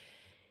like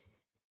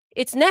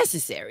it's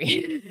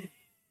necessary.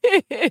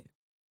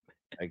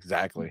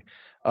 Exactly.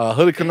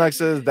 Hooded Connect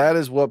says that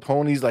is what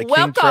ponies like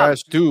King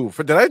Trash do.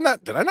 Did I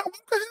not welcome him?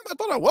 I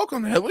thought I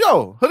welcomed him.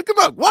 Yo, Hooded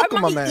Connect,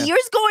 welcome, my man.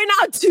 Ears going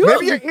out too.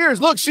 Maybe your ears.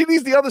 Look, she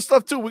needs the other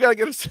stuff too. We gotta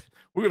get us.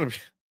 We're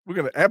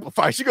gonna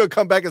amplify. She's gonna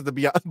come back as the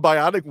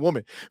bionic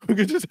woman. We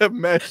can just have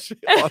mad shit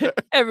on her.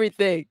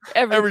 Everything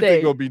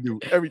gonna be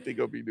new. Everything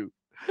gonna be new.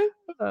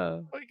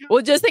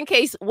 Well, just in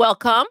case,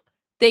 welcome.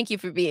 Thank you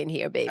for being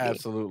here, baby.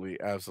 Absolutely.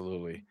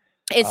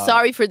 And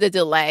sorry for the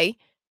delay.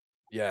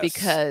 Yes.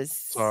 Because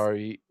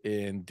sorry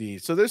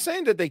indeed. So they're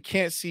saying that they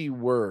can't see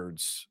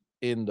words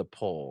in the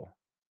poll.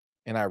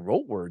 And I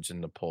wrote words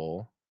in the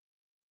poll,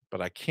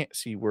 but I can't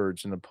see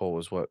words in the poll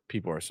is what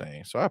people are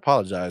saying. So I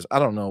apologize. I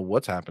don't know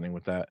what's happening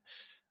with that.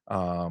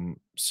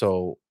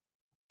 So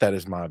that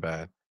is my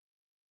bad.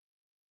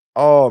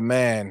 Oh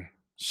man.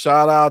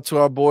 Shout out to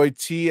our boy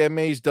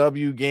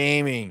TMHW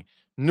Gaming,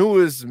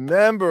 newest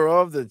member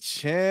of the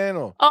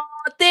channel. Oh,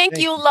 thank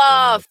you,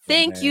 love.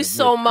 Thank you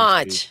so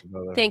much.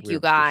 Thank you,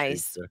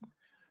 guys.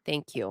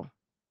 Thank you.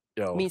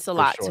 Yo, means a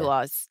lot to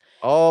us.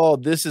 Oh,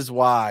 this is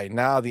why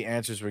now the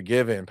answers were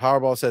given.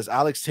 Powerball says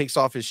Alex takes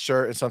off his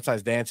shirt and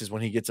sometimes dances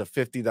when he gets a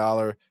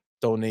 $50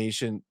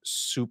 donation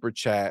super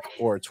chat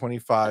or a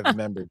 25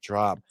 member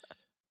drop.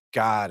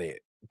 Got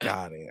it.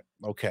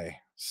 Okay.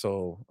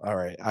 So, all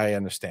right, I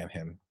understand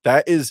him.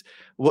 That is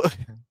what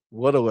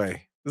a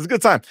way. This is a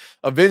good time.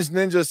 Avenged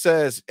Ninja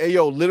says, hey,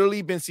 yo,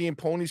 literally been seeing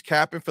ponies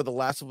capping for The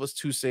Last of Us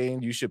 2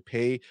 saying you should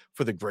pay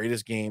for the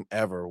greatest game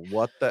ever.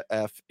 What the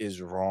F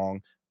is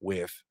wrong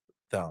with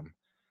them?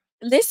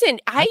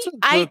 Listen, That's a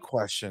good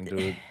question,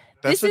 dude.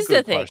 This is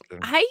the thing.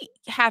 I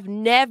have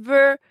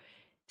never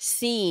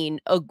seen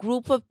a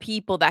group of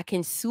people that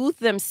can soothe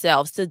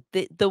themselves to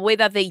the way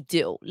that they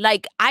do.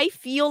 Like, I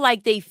feel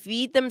like they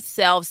feed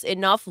themselves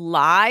enough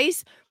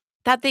lies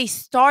that they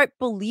start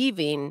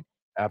believing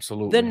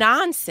the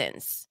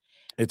nonsense.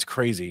 It's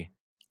crazy.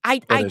 I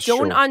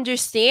don't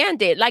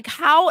understand it. Like,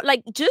 how,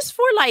 like, just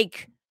for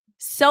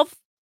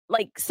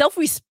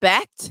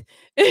self-respect,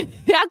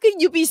 how can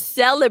you be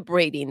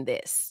celebrating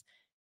this?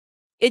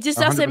 It just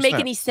doesn't 100%. make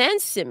any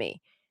sense to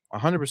me.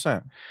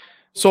 100%.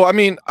 So, I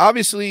mean,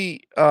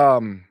 obviously,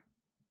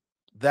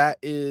 that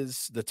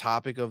is the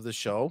topic of the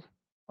show.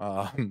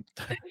 The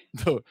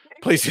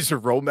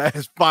PlayStation roadmap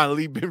has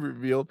finally been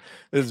revealed.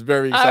 It's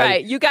very exciting. All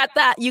right,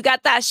 you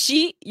got that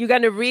sheet. You're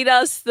gonna read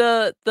us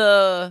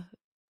the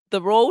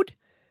road.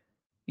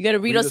 You're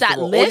gonna read us that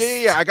list.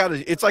 Oh, yeah, I got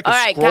it. It's like all a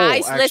right, scroll,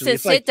 guys. actually. Listen,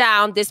 sit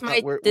down. This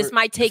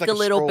might take a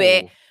little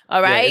bit.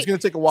 All right, it's gonna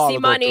take a while to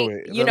go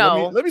through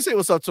it. Let me say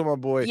what's up to my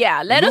boy.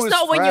 Yeah, let us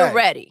know when you're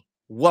ready.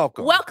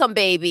 Welcome,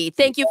 baby.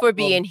 Thank you for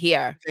being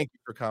here. Thank you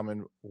for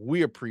coming.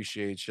 We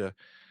appreciate you.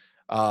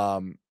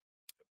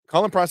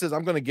 Colin Prime says,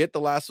 I'm going to get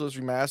The Last of Us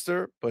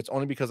remaster, but it's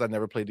only because I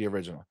never played the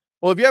original.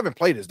 Well, if you haven't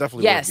played it, it's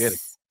definitely worth getting.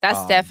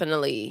 That's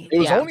definitely. It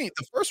was only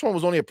the first one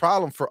was only a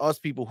problem for us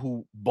people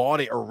who bought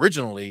it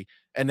originally,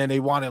 and then they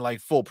wanted like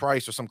full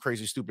price or some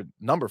crazy stupid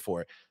number for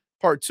it.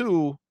 Part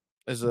 2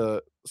 is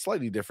a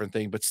slightly different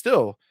thing, but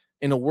still,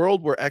 in a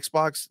world where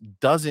Xbox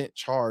doesn't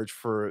charge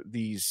for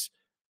these,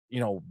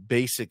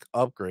 basic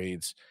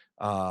upgrades,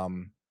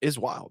 is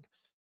wild.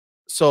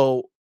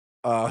 So,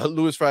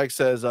 Louis Frag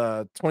says,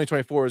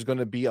 2024 is going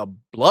to be a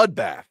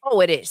bloodbath.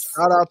 Oh, it is.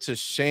 Shout out to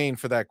Shane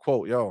for that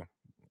quote, yo.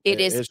 It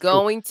is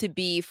going to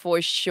be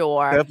for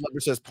sure. Steph Lever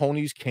says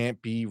ponies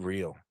can't be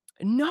real.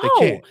 No,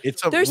 they're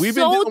we've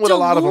been dealing with a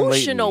lot of them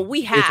lately.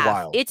 We have. It's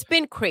wild. It's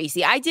been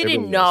crazy. I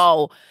didn't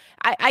know.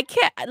 I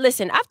can't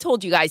listen. I've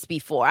told you guys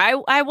before.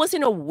 I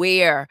wasn't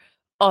aware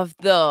of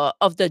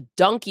the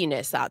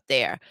dunkiness out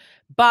there,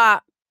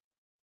 but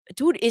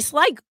dude, it's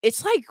like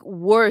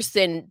worse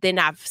than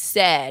I've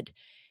said.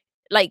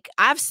 Like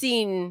I've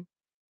seen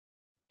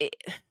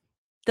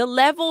the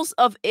levels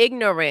of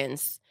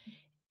ignorance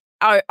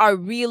are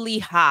really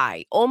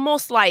high,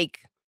 almost like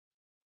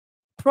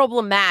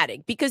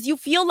problematic, because you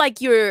feel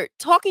like you're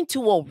talking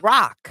to a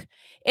rock,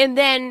 and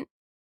then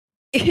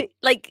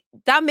like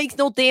that makes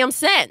no damn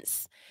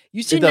sense.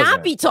 You should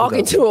not be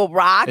talking to a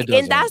rock,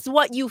 and that's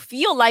what you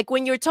feel like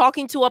when you're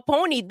talking to a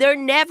pony. They're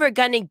never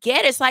gonna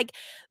get it. It's like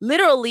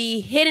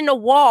literally hitting a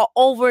wall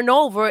over and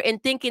over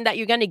and thinking that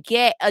you're gonna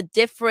get a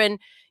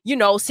different,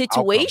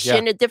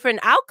 situation, a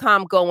different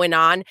outcome going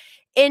on,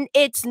 and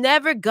it's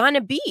never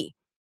gonna be.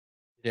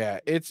 Yeah,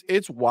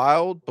 it's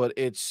wild, but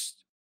it's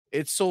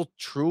so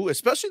true,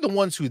 especially the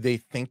ones who they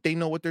think they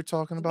know what they're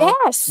talking about.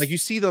 Yes. Like you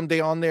see them, they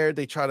on there,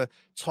 they try to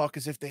talk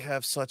as if they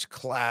have such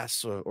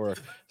class or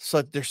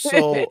such, they're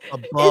so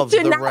above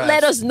the rest.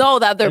 Let us know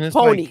that they're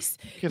ponies.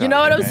 Like, you know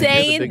what I'm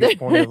saying?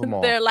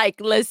 They're like,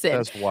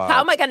 listen,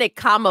 how am I going to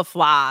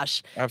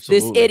camouflage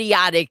this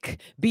idiotic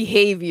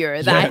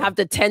behavior that I have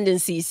the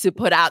tendencies to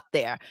put out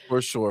there?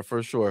 For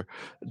sure.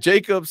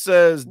 Jacob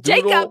says,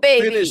 Doodle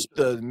finished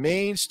the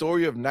main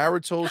story of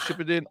Naruto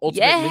Shippuden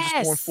Ultimate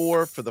Ninja Storm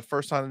 4 for the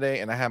first time today,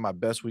 and I had my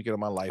best weekend of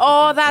my life.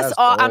 Oh, that's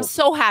all. I'm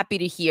so happy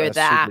to hear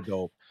that. Super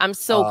dope. I'm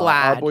so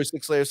glad. Our boy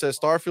Six Layer says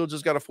Starfield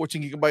just got a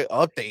 14 gigabyte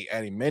update,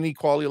 adding many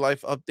quality of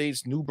life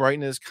updates, new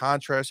brightness,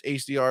 contrast,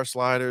 HDR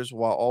sliders,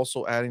 while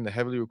also adding the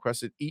heavily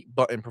requested eat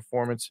button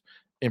performance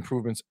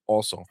improvements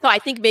also. So I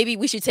think maybe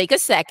we should take a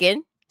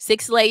second.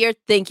 Six Layer,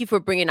 thank you for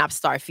bringing up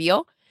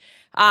Starfield.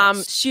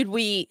 Yes. Should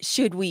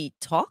we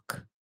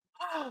talk?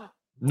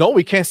 No,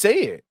 we can't say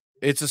it.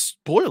 It's a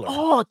spoiler.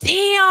 Oh,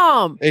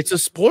 damn. It's a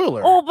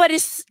spoiler. Oh, but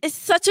it's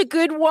such a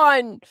good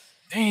one.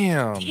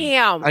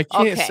 Damn. I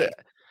can't say.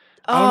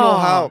 I don't know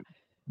how.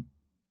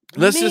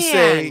 Let's just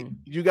say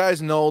you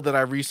guys know that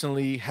I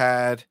recently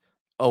had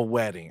a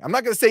wedding. I'm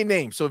not going to say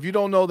names. So if you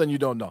don't know, then you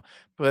don't know.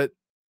 But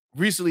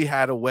recently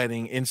had a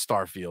wedding in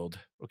Starfield.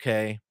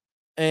 Okay.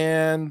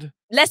 And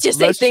let's just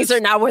say things are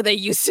not where they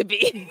used to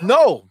be.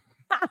 No,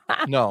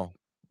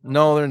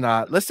 they're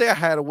not. Let's say I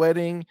had a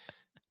wedding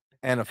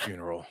and a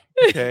funeral.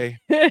 Okay.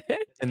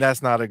 And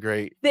that's not a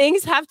great.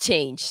 Things have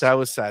changed. That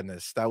was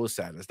sadness. That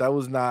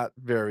was not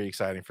very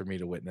exciting for me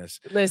to witness.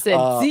 Listen,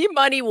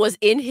 CMoney was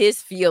in his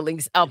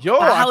feelings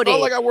about I felt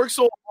like I worked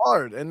so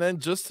hard, and then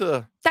just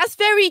to. That's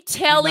very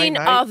telling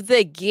of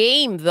the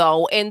game,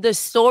 though, and the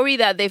story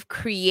that they've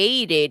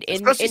created.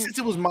 Especially since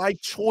it was my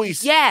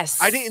choice.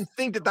 Yes. I didn't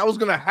think that was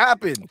going to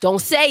happen.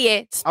 Don't say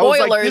it. Spoilers.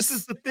 I was like, this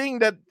is the thing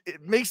that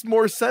it makes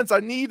more sense.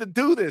 I need to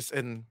do this.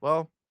 And,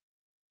 well,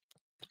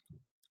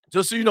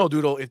 just so you know,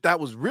 Doodle, if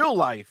that was real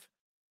life,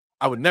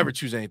 I would never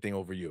choose anything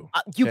over you.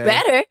 You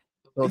better.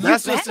 So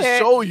that's just to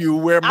show you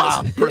where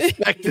my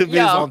perspective is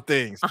on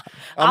things.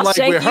 I'm like,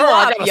 with her,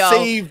 I gotta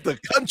save the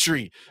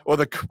country or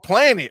the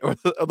planet or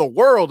the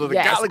world or the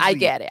galaxy. I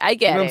get it.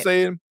 You know what I'm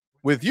saying?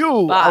 With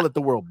you, I'll let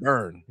the world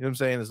burn. You know what I'm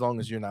saying? As long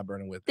as you're not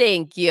burning with me.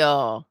 Thank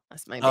you.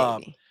 That's my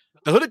baby.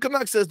 The Hooded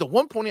Canuck says the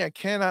one pony I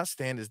cannot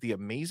stand is the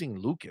amazing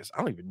Lucas. I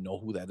don't even know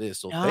who that is.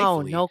 So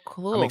thankfully, no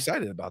clue. I'm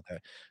excited about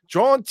that.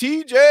 Drawn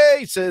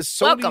TJ says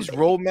Sony's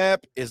roadmap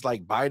is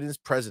like Biden's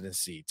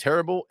presidency,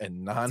 terrible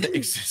and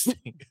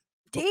non-existing.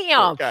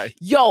 Damn.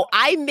 Yo,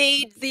 I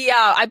made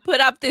I put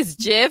up this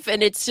GIF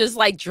and it's just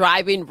like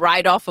driving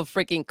right off a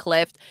freaking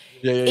cliff.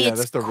 Yeah.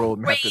 That's the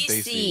roadmap that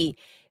they see.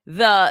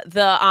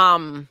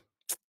 The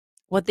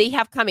what they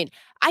have coming.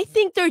 I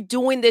think they're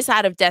doing this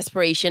out of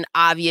desperation.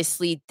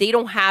 Obviously, they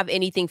don't have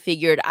anything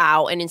figured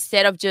out. And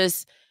instead of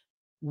just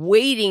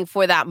waiting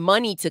for that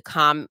money to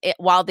come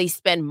while they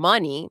spend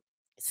money,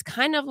 it's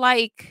kind of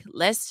like,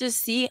 let's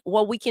just see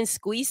what we can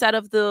squeeze out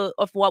of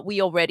what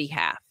we already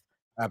have.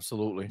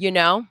 Absolutely.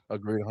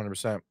 Agreed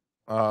 100%.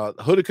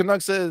 Hooded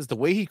Canuck says the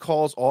way he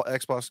calls all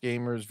Xbox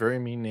gamers very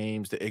mean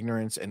names, the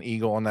ignorance and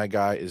ego on that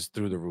guy is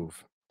through the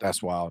roof.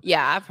 That's wild.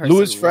 Yeah, I've heard.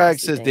 Louis Frag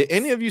says, did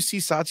any of you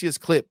see Satya's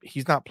clip?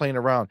 He's not playing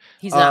around.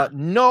 He's not.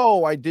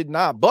 No, I did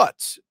not.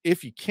 But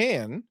if you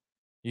can,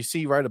 you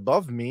see right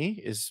above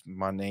me is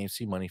my name,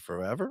 CMoney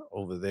Forever.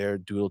 Over there,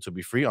 Doodle to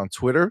be free on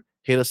Twitter.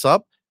 Hit us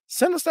up.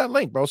 send us that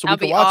link, bro, so we That'd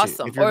can be watch it.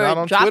 awesome. If you're Or not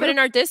on drop it Twitter, in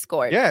our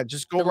Discord. yeah,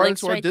 just go The right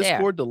link's into our right there.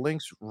 Discord. The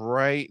link's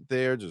right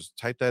there. Just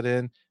type that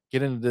in,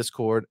 get into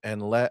Discord,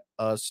 and let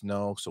us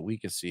know so we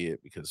can see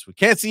it because we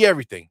can't see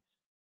everything.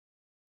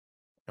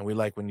 And we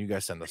like when you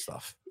guys send us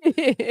stuff.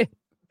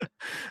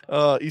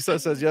 Issa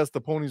says, yes,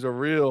 the ponies are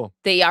real.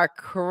 They are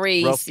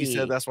Ralphie said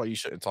crazy. that's why you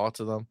shouldn't talk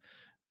to them.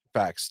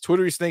 Facts.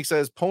 Twittery Snake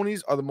says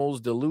ponies are the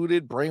most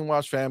deluded,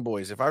 brainwashed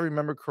fanboys. If I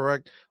remember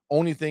correct,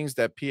 only things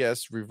that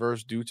PS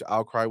reversed due to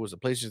outcry was the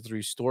PlayStation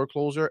 3 store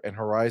closure and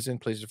Horizon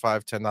PlayStation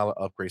 5 $10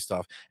 upgrade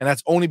stuff. And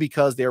that's only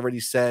because they already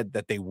said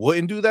that they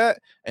wouldn't do that,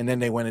 and then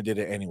they went and did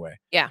it anyway.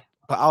 Yeah.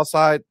 But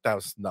outside, that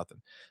was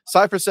nothing.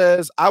 Cypher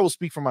says, I will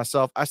speak for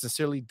myself. I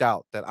sincerely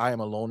doubt that I am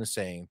alone in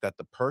saying that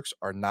the perks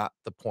are not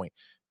the point.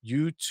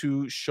 You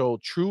two show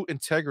true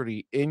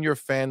integrity in your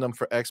fandom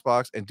for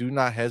Xbox and do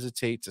not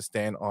hesitate to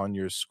stand on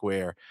your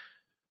square.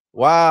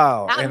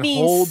 Wow. And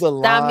hold the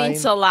line. That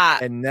means a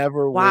lot. And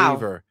never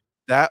waver.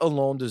 That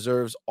alone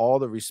deserves all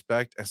the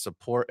respect and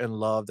support and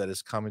love that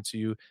is coming to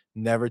you.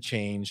 Never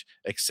change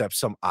except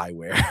some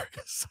eyewear. Why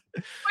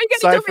you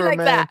gonna do me like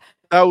that?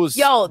 That was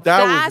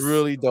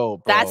really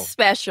dope, bro. That's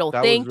special.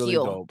 Thank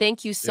you. Dope.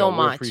 Thank you so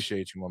much. We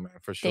appreciate you, my man,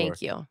 for sure.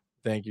 Thank you.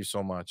 Thank you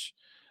so much.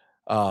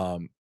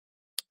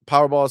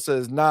 Powerball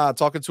says, nah,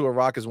 talking to a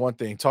rock is one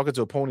thing. Talking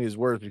to a pony is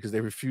worse because they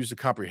refuse to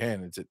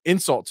comprehend. It's an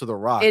insult to the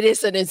rock. It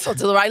is an insult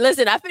to the rock.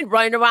 Listen, I've been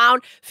running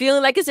around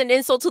feeling like it's an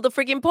insult to the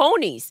freaking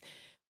ponies.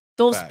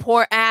 Those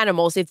poor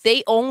animals. If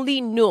they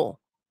only knew.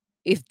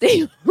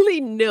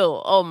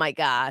 Oh my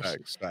gosh.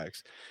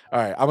 Facts. All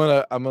right.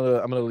 I'm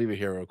gonna leave it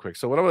here real quick.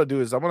 So what I'm gonna do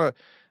is I'm gonna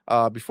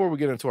before we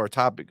get into our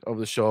topic of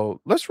the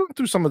show, let's run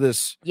through some of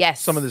this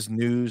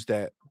news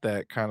that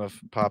kind of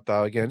popped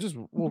out again. Just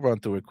we'll run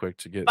through it quick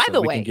to get. By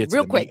the way,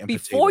 real quick,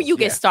 before you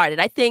get started,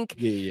 I think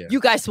you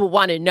guys will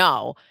want to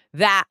know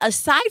that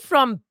aside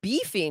from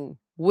beefing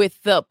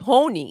with the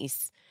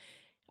ponies,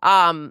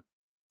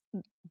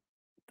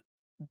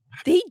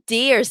 they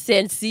dare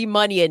send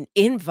CMoney an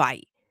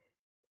invite.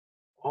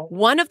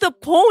 One of the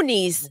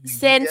ponies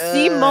sent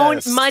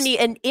CMoney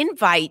an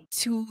invite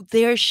to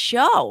their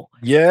show.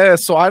 Yeah,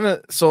 so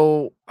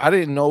I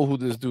didn't know who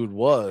this dude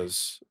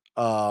was.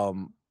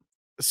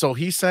 So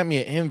he sent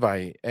me an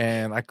invite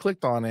and I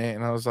clicked on it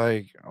and I was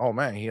like, oh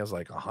man, he has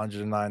like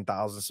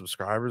 109,000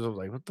 subscribers. I was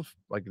like, what the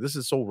like this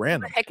is so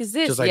random. What the heck is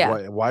this? Just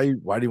like why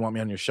do you want me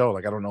on your show?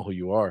 Like I don't know who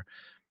you are.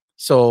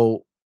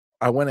 So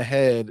I went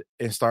ahead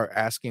and started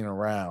asking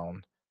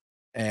around,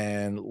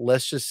 and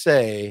let's just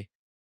say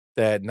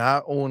that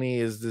not only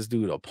is this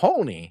dude a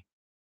pony,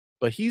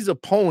 but he's a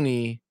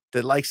pony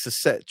that likes to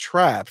set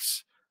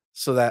traps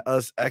so that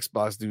us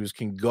Xbox dudes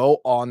can go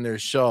on their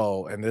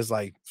show, and there's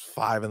like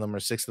 5 of them or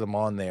 6 of them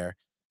on there,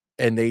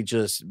 and they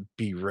just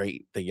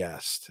berate the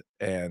guest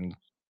and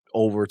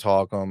over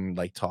talk them,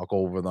 like talk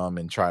over them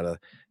and try to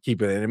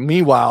keep it. And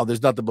meanwhile,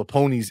 there's nothing but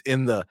ponies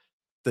in the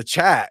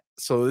chat,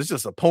 so it's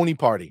just a pony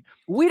party.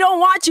 We don't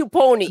want you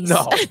ponies.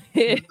 No,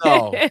 you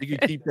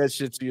can keep that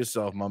shit to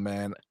yourself, my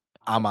man.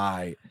 I'm all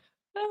right.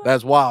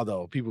 That's wild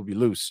though. People be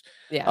loose.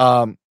 Yeah.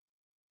 All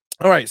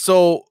right.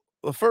 So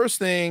the first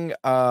thing,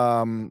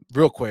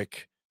 real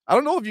quick, I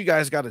don't know if you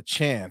guys got a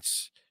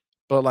chance,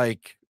 but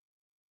like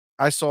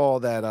I saw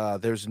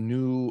that there's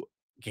new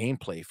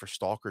gameplay for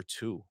Stalker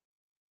 2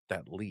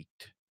 that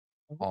leaked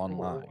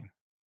online.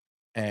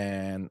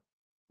 And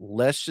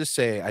let's just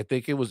say I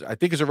think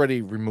it's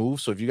already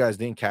removed. So if you guys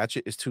didn't catch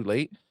it, it's too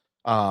late.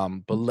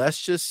 But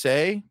let's just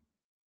say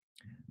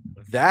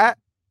that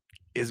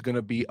is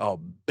gonna be a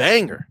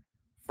banger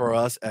for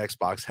us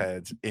Xbox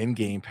heads in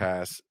Game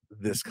Pass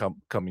this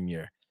coming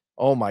year.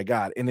 Oh my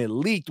god. And it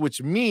leaked,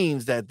 which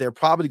means that they're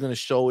probably going to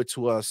show it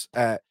to us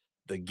at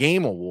the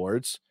Game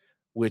Awards,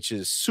 which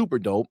is super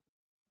dope.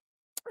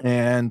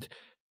 And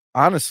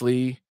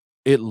honestly,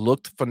 it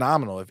looked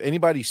phenomenal. If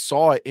anybody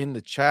saw it in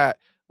the chat,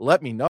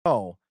 let me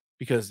know,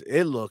 because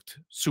it looked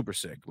super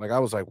sick. Like I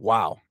was like,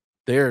 wow,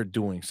 they're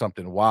doing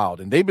something wild.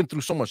 And they've been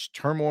through so much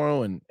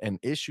turmoil and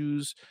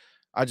issues.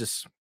 I'm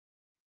just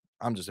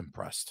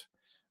impressed.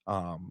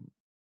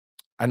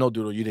 I know,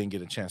 Doodle, you didn't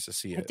get a chance to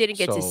see it. I didn't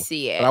get to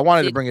see it. But I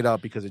wanted to bring it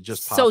up because it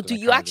just popped. So do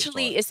you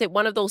actually, is it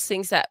one of those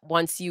things that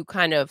once you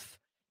kind of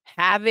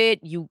have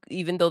it,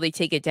 even though they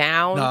take it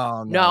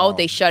down? No,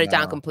 they shut it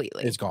down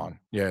completely. It's gone.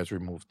 Yeah, it's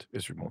removed.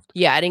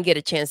 Yeah, I didn't get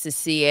a chance to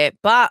see it,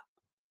 but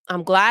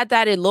I'm glad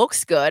that it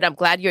looks good. I'm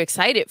glad you're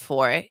excited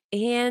for it.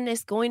 And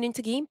it's going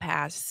into Game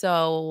Pass.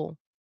 So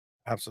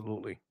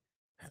absolutely.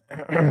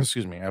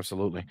 Excuse me.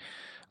 Absolutely.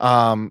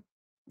 The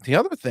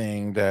other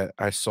thing that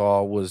I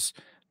saw was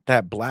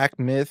that Black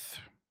Myth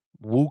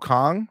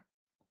Wukong,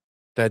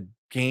 that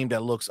game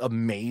that looks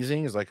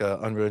amazing. Is like a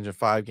Unreal Engine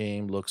 5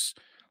 game. Looks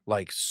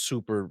like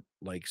super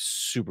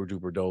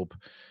duper dope.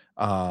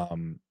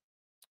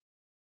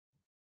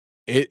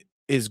 It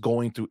is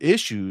going through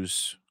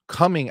issues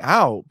coming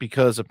out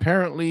because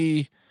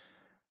apparently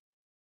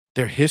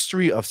their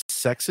history of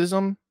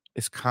sexism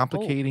is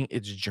complicating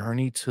its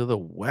journey to the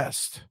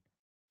West.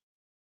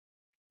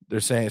 They're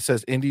saying it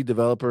says indie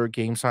developer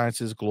Game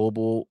Science's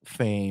global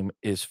fame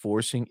is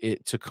forcing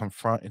it to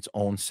confront its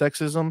own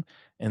sexism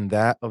and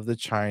that of the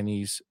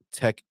Chinese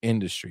tech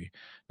industry.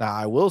 Now,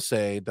 I will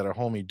say that our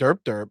homie Derp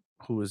Derp,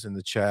 who is in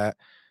the chat,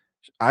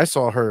 I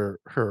saw her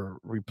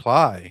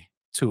reply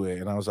to it,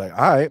 and I was like,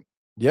 all right,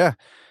 yeah.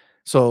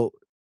 So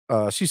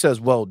she says,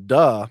 well,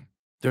 duh.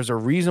 There's a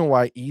reason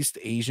why East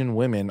Asian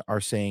women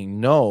are saying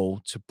no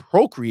to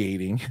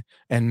procreating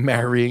and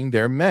marrying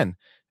their men.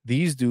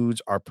 These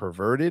dudes are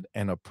perverted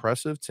and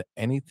oppressive to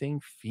anything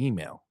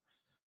female.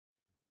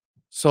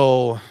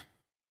 So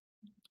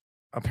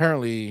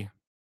apparently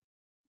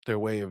their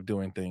way of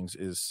doing things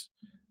is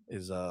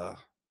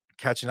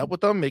catching up with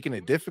them, making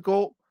it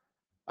difficult.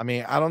 I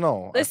mean, I don't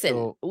know. I Listen,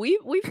 feel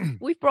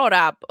we've brought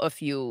up a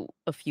few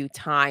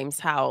times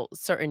how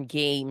certain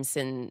games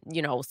and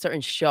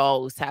certain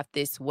shows have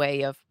this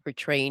way of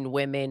portraying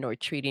women or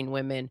treating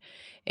women,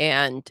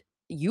 and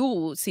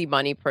you see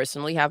money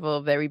personally have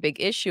a very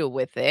big issue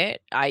with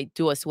it. I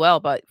do as well,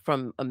 but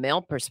from a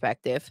male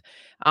perspective,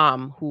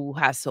 who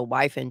has a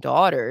wife and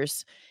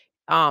daughters,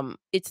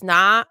 it's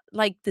not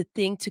like the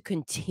thing to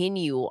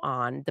continue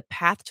on, the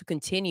path to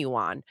continue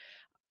on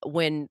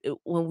when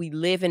we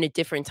live in a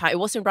different time. It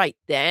wasn't right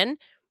then,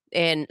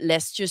 and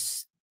let's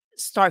just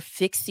start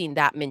fixing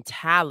that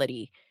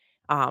mentality,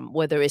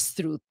 whether it's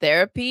through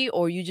therapy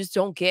or you just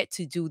don't get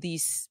to do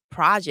these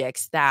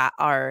projects that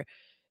are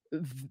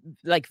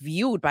like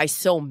viewed by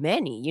so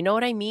many, you know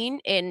what I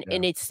mean? And yeah,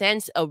 it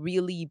sends a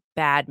really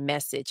bad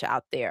message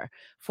out there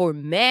for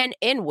men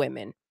and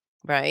women,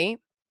 right?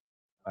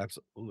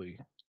 absolutely.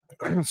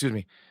 Excuse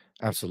me.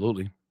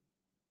 Absolutely.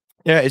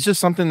 Yeah, it's just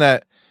something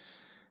that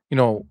you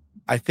know,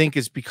 I think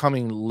is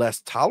becoming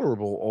less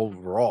tolerable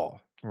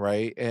overall,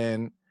 right?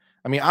 And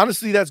I mean,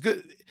 honestly, that's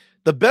good.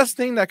 The best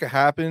thing that could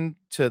happen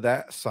to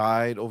that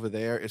side over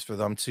there is for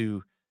them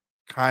to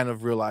kind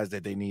of realize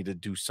that they need to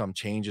do some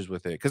changes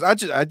with it. Cause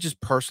I just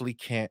personally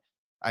can't.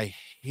 I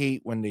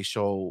hate when they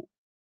show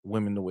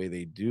women the way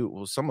they do.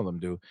 Well, some of them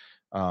do.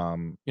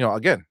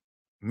 Again,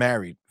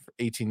 married for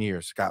 18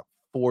 years, got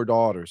 4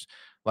 daughters.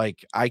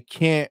 Like I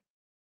can't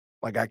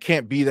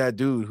be that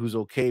dude who's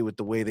okay with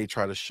the way they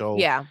try to show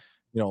Yeah.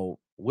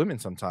 women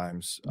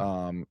sometimes.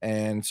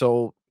 And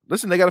so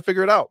listen, they got to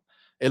figure it out.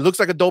 It looks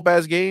like a dope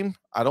ass game.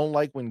 I don't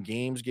like when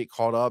games get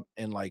caught up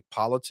in like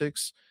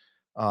politics.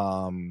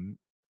 Um,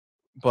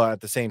 but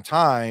at the same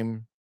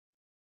time,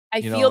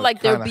 I feel it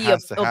like there'd kind of be a,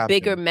 has to a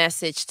bigger happen.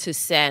 message to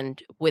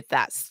send with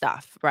that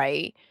stuff,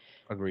 right?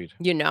 Agreed.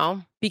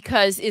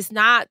 Because it's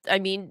not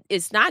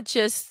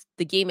just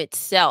the game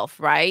itself,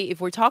 right? If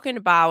we're talking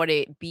about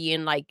it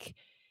being like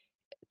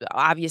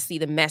obviously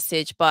the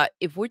message, but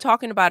if we're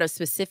talking about a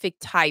specific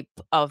type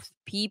of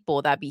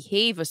people that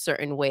behave a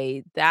certain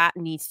way, that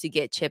needs to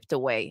get chipped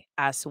away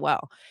as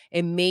well.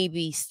 And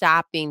maybe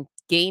stopping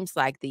games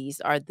like these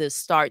are the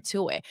start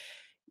to it.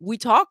 We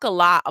talk a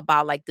lot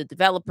about like the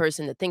developers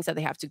and the things that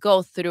they have to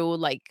go through.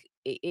 Like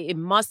it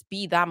must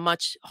be that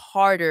much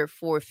harder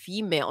for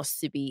females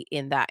to be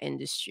in that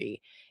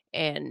industry,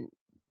 and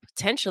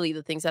potentially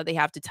the things that they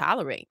have to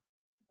tolerate,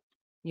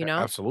 you know?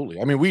 Absolutely.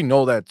 I mean, we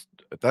know that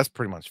that's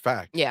pretty much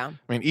fact. Yeah.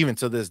 I mean, even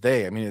to this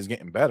day, I mean, it's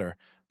getting better,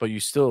 but you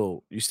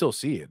still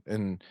see it,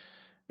 and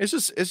it's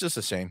just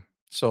a shame.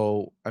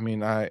 So, I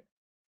mean, I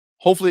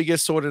hopefully it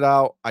gets sorted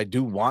out. I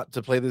do want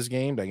to play this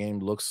game. That game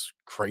looks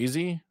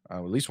crazy. I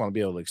at least want to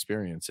be able to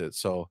experience it.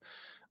 So,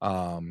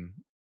 um,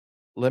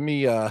 let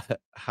me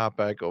hop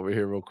back over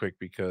here real quick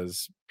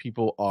because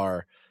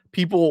I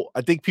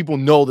think people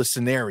know the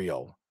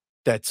scenario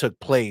that took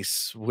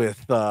place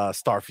with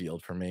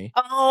Starfield for me.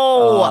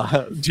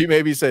 Oh, G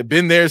maybe said,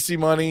 been there, see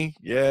money.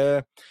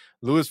 Yeah.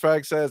 Louis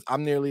Frag says,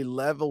 I'm nearly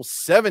level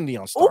 70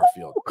 on ooh,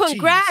 Starfield. Jeez.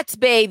 congrats,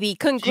 baby. Keep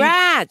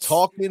Congrats.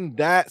 talking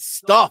that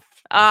stuff.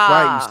 That's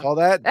right. You Ah. saw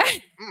that?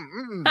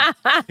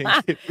 Mm-mm.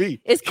 Can't get me.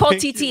 It's called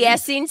Can't get me.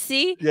 TTSing,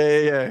 see?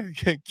 Yeah.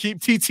 Keep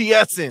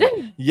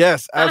TTSing.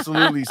 Yes,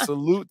 absolutely.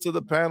 Salute to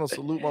the panel.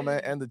 Salute, my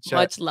man, and the chat.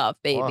 Much love,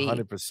 baby.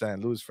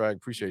 100%. Louis Frag,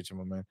 appreciate you,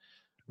 my man.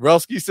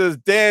 Relsky says,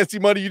 damn, see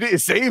money, you didn't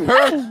save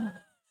her?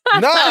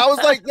 Nah, I was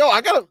like, yo,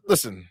 I gotta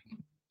listen.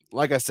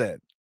 Like I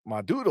said,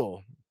 my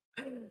Doodle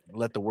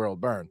let the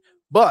world burn.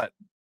 But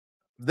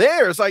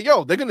it's like,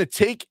 yo, they're gonna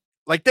take,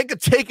 like, they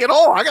could take it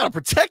all. I gotta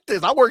protect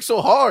this. I worked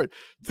so hard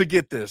to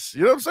get this.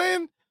 You know what I'm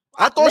saying?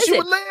 I thought she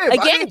would live.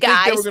 Again,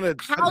 guys, I didn't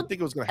think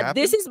it was gonna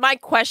happen. This is my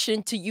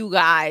question to you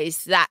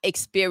guys that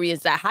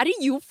experience that. How do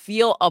you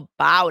feel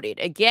about it?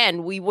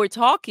 Again, we were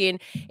talking,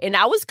 and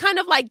I was kind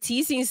of like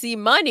teasing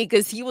CMoney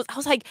because I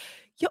was like,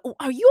 yo,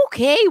 are you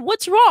okay?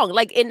 What's wrong?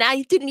 Like, and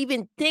I didn't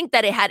even think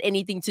that it had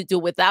anything to do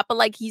with that, but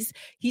like he's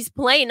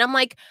playing. I'm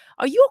like,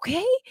 are you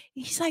okay?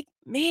 He's like,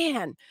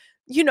 man,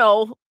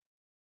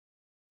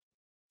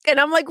 and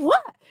I'm like,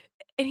 what?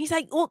 And he's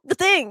like, well, the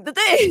thing.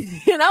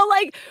 And I'm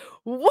like,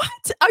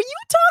 what? Are you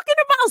talking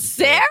about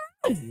Sarah?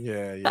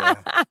 Yeah.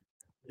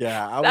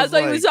 Yeah. I That's was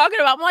what he was talking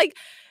about. I'm like,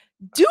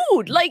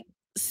 dude, like,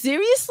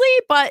 seriously?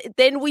 But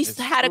then we It's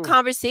had a true.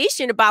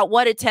 conversation about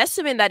what a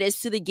testament that is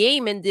to the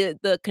game and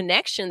the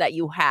connection that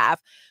you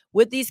have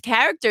with these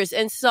characters.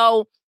 And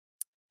so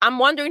I'm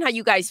wondering how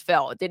you guys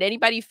felt. Did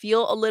anybody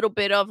feel a little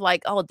bit of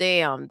like, oh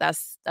damn,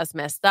 that's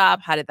messed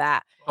up? How did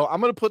that? Oh,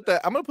 I'm gonna put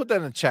that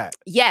in the chat.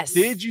 Yes.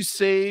 Did you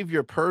save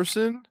your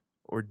person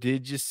or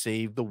did you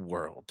save the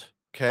world?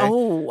 Okay.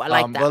 Oh, I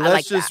like that. But I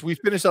like that. We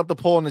finished up the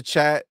poll in the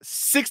chat.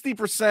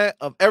 60%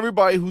 of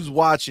everybody who's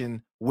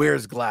watching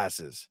wears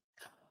glasses.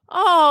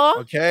 Oh.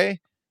 Okay.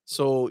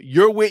 So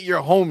you're with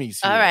your homies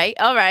here. All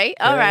right.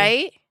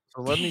 Okay?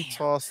 So let me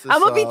toss this.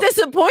 I'm gonna be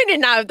disappointed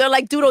now if they're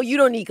like, Doodle, you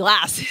don't need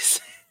glasses.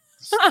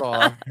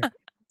 Star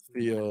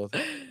field.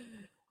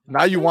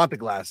 Now you want the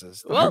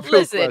glasses. Well,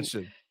 listen.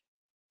 Question.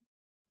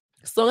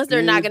 As long as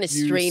they're not going to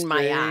strain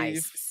my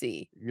eyes.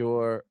 See.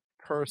 Your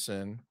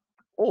person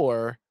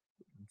or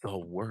the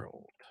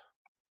world.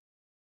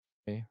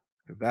 Okay.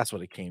 That's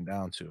what it came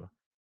down to.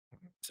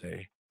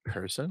 Say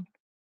person,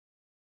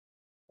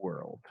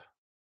 world.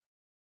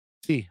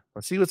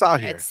 Let's see what's out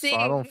here. Let's see. So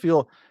I don't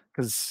feel,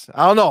 because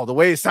I don't know, the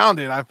way it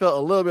sounded, I felt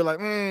a little bit like,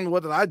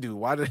 what did I do?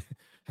 Why did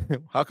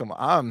how come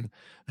I'm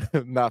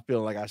not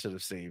feeling like I should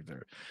have saved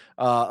her?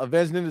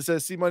 Avenged Ninja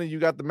says, CMoney, you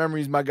got the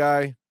memories, my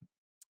guy.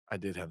 I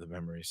did have the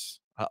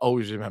memories. I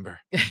always remember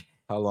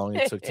how long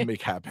it took to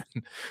make happen.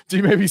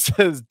 G maybe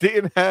says,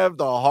 didn't have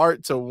the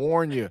heart to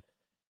warn you.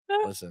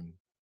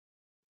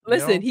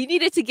 Listen, he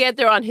needed to get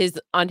there on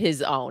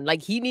his own.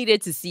 Like, he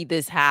needed to see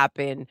this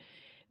happen.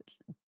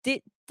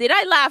 Did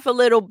I laugh a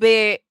little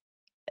bit?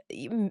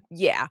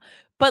 Yeah.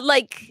 But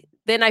like,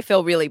 then I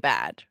felt really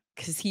bad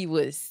because he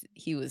was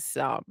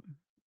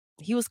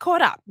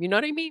caught up. You know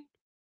what I mean?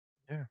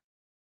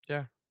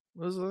 Yeah.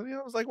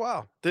 It was like,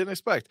 wow, didn't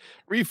expect.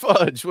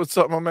 Refudge, what's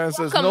up, my man?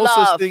 Says, no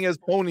love. such thing as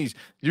ponies.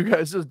 You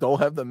guys just don't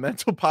have the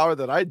mental power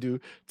that I do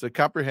to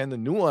comprehend the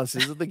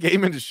nuances of the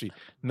game industry.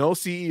 No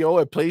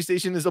CEO at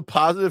PlayStation is a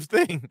positive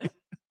thing.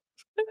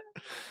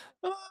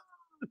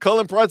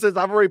 Cullen Pratt says,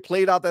 I've already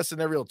played out that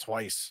scenario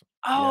twice.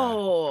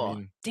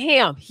 Oh,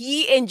 damn.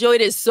 He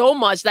enjoyed it so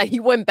much that he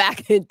went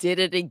back and did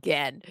it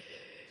again.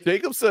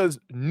 Jacob says,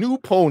 new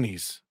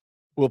ponies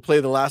will play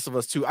The Last of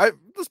Us 2.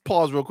 Let's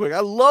pause real quick. I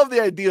love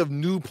the idea of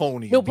new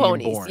ponies. New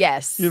ponies, born.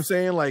 yes. You know what I'm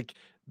saying? Like,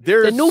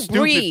 they're the new stupid,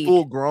 breed.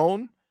 full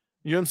grown.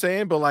 You know what I'm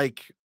saying? But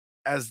like,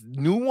 as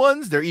new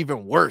ones, they're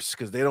even worse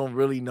because they don't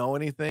really know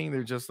anything.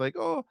 They're just like,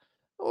 oh,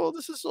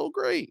 this is so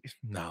great.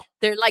 No.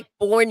 They're like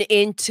born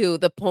into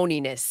the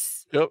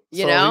poniness. Yep.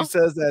 You know? He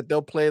says that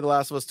they'll play The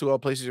Last of Us 2 on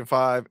PlayStation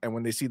 5, and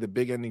when they see the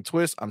big ending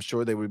twist, I'm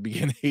sure they would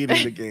begin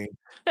hating the game.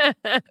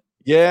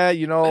 Yeah,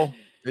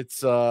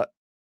 it's a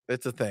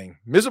thing.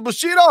 Mr.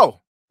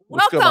 Bushido,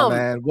 what's good, my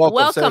man?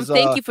 Welcome. Says,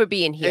 thank you for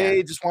being here.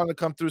 Hey, just wanted to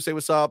come through, say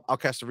what's up. I'll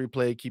catch the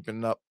replay,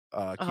 keeping up,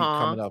 keep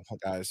coming up,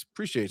 guys.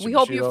 Appreciate you. We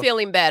hope you're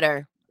feeling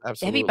better.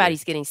 Absolutely.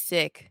 Everybody's getting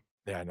sick.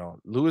 Yeah, I know.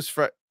 Louis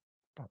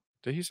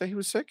did he say he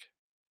was sick?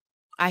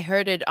 I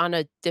heard it on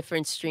a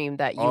different stream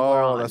that you were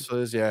on. Oh, that's what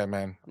it is. Yeah,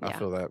 man. Yeah. I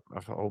feel that.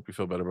 I hope you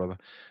feel better, brother.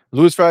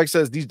 Louis Frag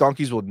says these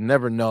donkeys will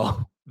never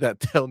know that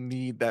they'll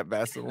need that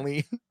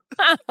Vaseline.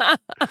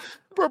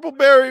 Purple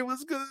Berry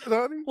was good,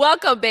 honey.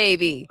 Welcome,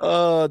 baby.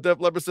 Def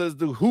Leopard says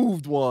the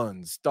hooved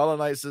ones. Dollar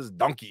Knight says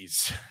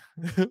donkeys.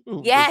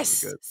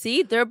 Yes.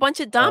 See, they're a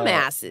bunch of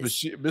dumbasses.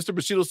 Mr.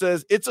 Bushido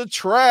says it's a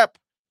trap.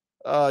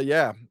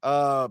 Yeah.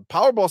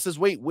 Powerball says,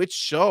 wait, which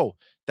show?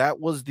 That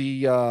was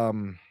the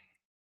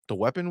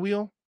weapon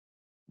wheel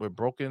with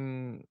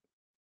Broken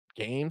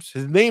Games.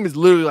 His name is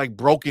literally like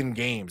Broken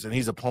Games, and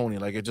he's a pony.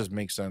 Like, it just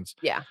makes sense.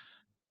 Yeah.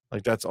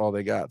 Like, that's all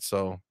they got.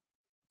 So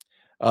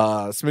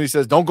Smitty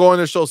says, don't go on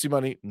their show,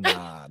 CMoney.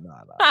 Nah.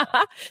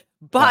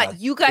 But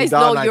you guys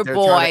know your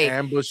boy. Trying to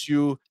ambush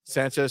you,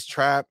 Sanchez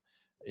trap.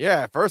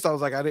 Yeah, at first I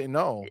was like, I didn't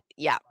know.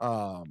 Yeah.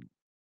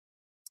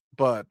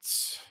 But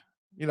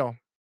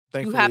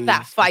thankfully you have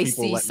that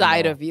feisty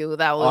side of you.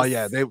 That was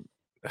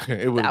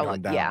it would have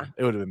gone down. Yeah.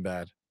 It would have been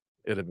bad.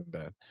 It'd have been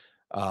bad.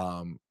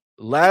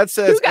 Lad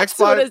says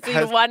Xbox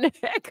has one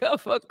heck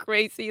of a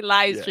crazy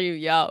live stream,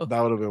 yo. That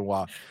would have been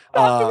wild.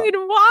 That would have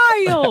been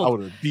wild. I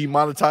would have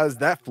demonetized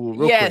that fool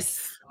real quick.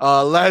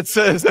 Lad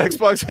says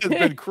Xbox has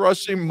been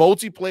crushing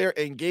multiplayer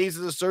and games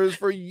as a service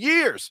for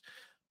years.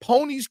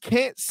 Ponies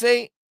can't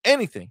say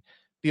anything.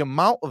 The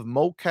amount of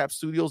mocap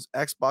studios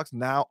Xbox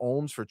now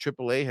owns for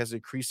AAA has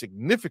increased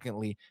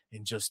significantly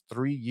in just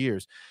 3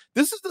 years.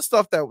 This is the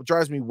stuff that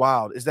drives me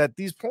wild, is that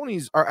these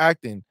ponies are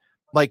acting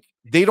like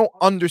they don't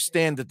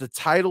understand that the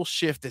title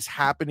shift is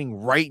happening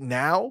right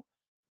now.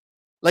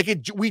 Like,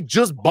 we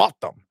just bought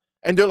them.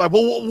 And they're like,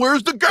 well,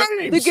 where's the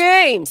games? The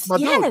games.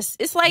 Yes.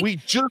 It's like, we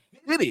just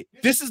did it.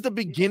 This is the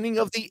beginning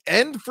of the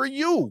end for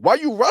you. Why are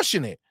you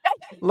rushing it?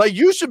 Like,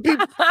 you should be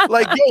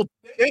like, yo,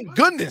 thank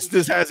goodness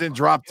this hasn't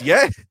dropped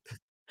yet.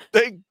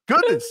 Thank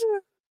goodness.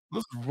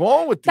 What's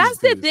wrong with these? That's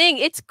the thing.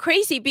 It's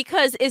crazy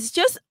because it's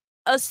just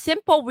a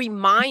simple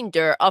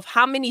reminder of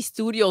how many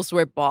studios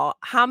were bought,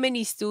 how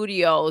many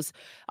studios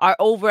are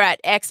over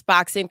at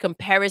Xbox in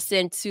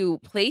comparison to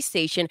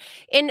PlayStation.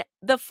 And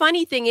the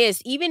funny thing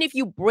is, even if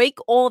you break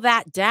all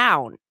that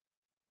down,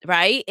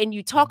 right? And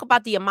you talk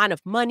about the amount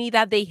of money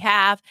that they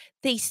have,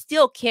 they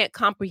still can't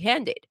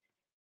comprehend it.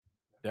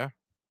 Yeah,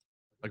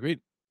 agreed.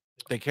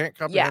 They can't Yeah.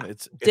 comprehend it.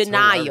 It's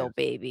Denial, hilarious.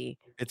 baby.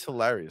 It's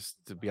hilarious,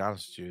 to be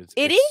honest with you.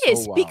 It It's so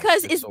is wild.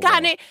 because It's it's so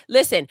kind wild. of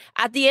listen,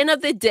 at the end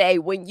of the day,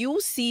 when you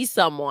see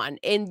someone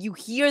and you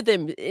hear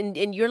them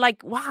and you're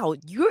like, wow,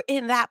 you're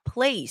in that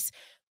place.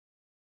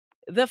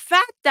 The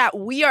fact that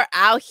we are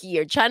out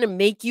here trying to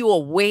make you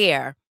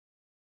aware,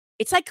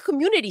 it's like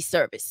community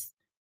service.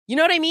 You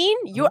know what I mean?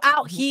 You're Mhm,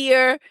 out mhm.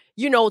 here,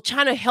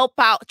 trying to help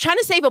out, trying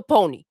to save a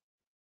pony.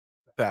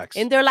 Facts.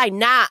 And they're like,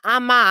 nah,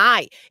 I'm my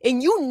eye.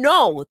 And you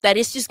know that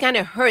it's just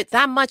gonna hurt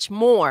that much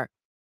more.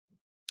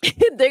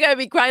 They're gonna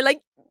be crying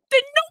like,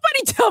 did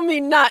nobody tell me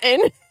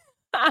nothing?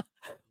 Did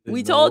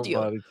We told you.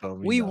 nobody tell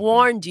me We nothing.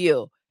 warned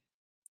you.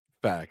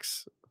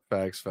 Facts.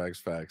 Facts, facts,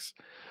 facts.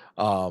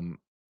 Um,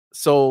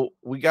 so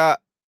we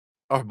got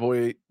our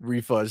boy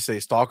Refudge say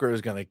Stalker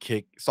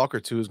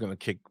 2 is gonna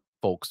kick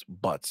folks'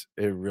 butts.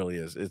 It really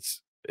is.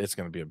 It's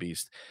gonna be a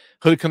beast.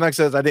 Hooded Connect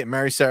says I didn't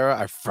marry Sarah,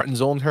 I friend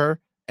zoned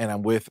her, and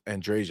I'm with You're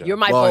Andreja.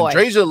 my Well, boy.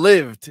 Andreja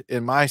lived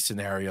in my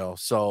scenario,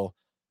 so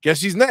guess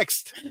she's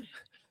next.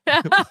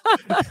 I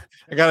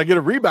gotta get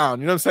a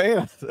rebound, you know what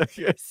I'm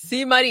saying?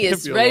 CMoney Can't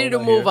is be ready alone to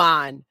out move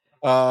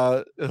here.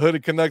 on.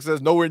 Hooded Connect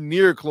says nowhere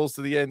near close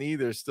to the end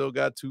either. Still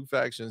got 2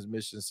 factions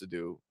missions to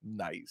do.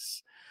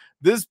 Nice.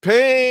 This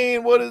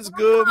pain, what is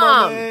good,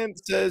 my man?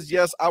 Says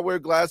yes, I wear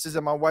glasses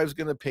and my wife's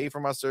gonna pay for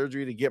my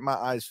surgery to get my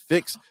eyes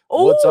fixed.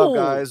 What's up, Ooh.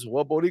 guys?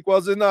 What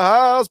Boricua's in the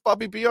house?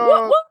 Poppy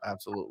PR.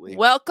 Absolutely.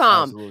 Welcome.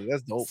 Absolutely.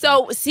 That's dope.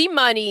 So,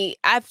 CMoney,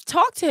 I've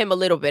talked to him a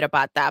little bit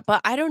about that,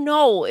 but I don't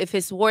know if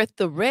it's worth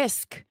the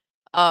risk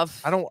of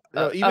I don't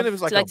even if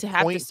it's like a to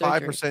have the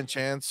surgery. 0.5%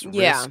 chance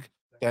Yeah. risk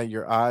that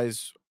your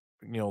eyes,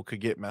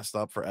 could get messed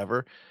up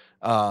forever.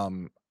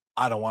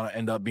 I don't want to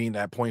end up being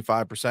that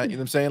 0.5%. You know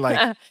what I'm saying?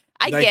 Like,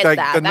 I like, get like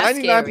that. the That's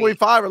scary.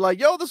 99.5 are like,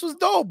 yo, this was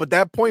dope. But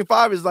that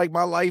 0.5 is like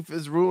my life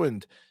is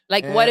ruined.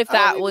 Like, what And if I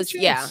don't that need the was,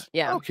 yeah, chance. I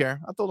yeah. don't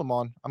care. I told them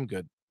on. I'm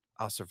good.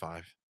 I'll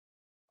survive.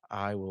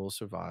 I will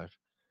survive.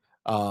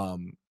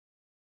 Um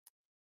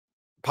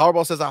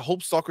Powerball says, I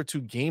hope Stalker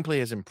 2 gameplay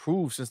has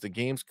improved since the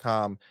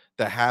Gamescom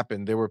that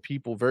happened. There were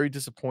people very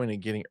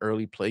disappointed getting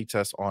early play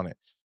tests on it.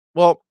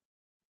 Well,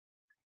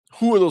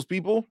 who are those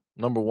people?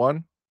 Number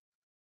one,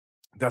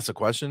 that's a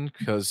question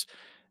because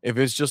if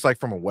it's just like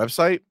from a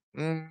website,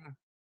 I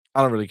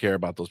don't really care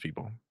about those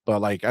people. But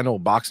like I know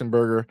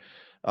Boxenberger,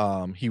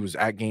 he was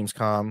at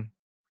Gamescom,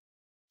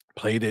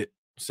 played it,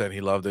 said he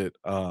loved it.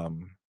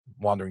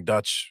 Wandering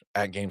Dutch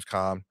at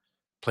Gamescom,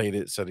 played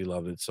it, said he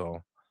loved it.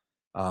 So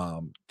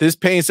this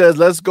pain says,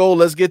 let's go,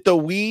 let's get the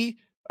Wii.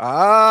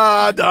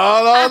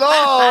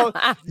 No.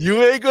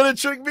 You ain't gonna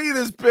trick me,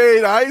 this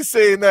pain. I ain't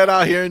saying that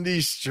out here in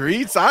these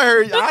streets.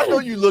 I know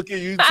you look at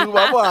YouTube.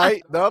 I'm all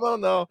right.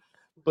 No.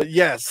 But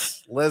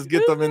yes, let's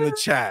get them in the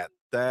chat.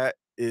 That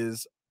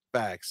is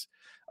facts.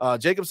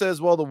 Jacob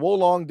says, well, the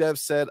Wolong dev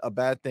said a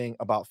bad thing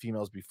about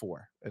females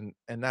before, and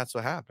that's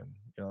what happened.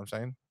 You know what I'm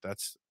saying?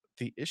 That's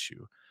the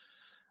issue.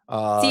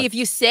 See, if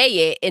you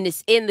say it and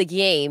it's in the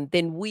game,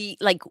 then we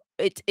like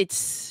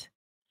it's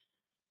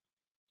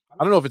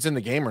I don't know if it's in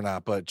the game or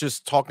not, but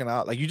just talking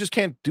out, like you just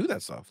can't do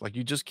that stuff. Like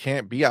you just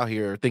can't be out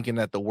here thinking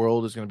that the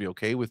world is going to be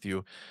okay with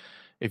you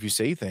if you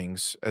say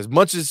things. As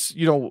much as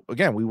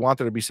again, we want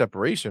there to be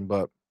separation,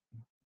 but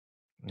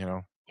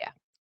yeah.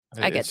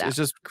 I get that. It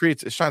just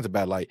it shines a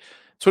bad light.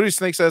 Twitter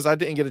Snake says, I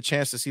didn't get a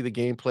chance to see the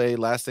gameplay.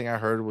 Last thing I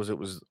heard was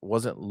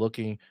wasn't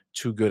looking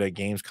too good at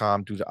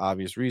Gamescom due to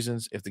obvious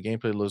reasons. If the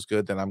gameplay looks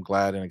good, then I'm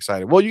glad and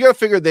excited. Well, you got to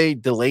figure they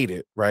delayed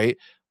it, right?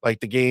 Like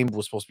the game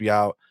was supposed to be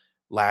out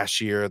last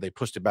year. They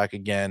pushed it back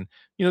again.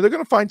 They're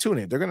going to fine tune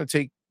it. They're going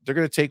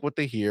to take what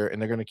they hear and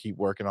they're going to keep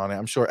working on it.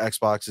 I'm sure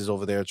Xbox is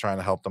over there trying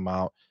to help them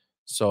out.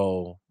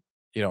 So,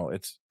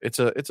 it's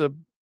a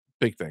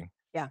big thing.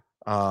 Yeah.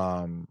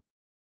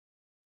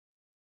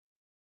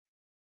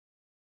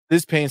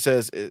 This pain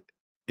says,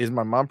 is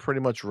my mom pretty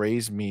much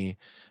raised me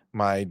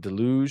my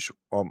deluge.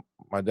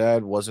 My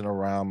dad wasn't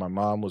around. My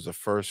mom was the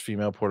first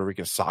female Puerto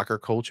Rican soccer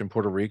coach in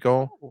Puerto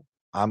Rico. Ooh.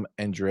 I'm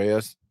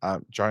Andreas.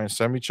 I'm Giant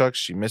Semi-Chuck.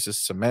 She misses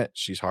cement.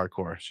 She's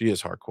hardcore. She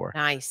is hardcore.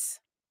 Nice.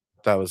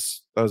 That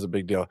was a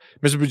big deal.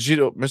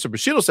 Mr.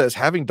 Bushido says,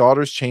 having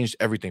daughters changed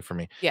everything for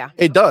me. Yeah.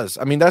 It does.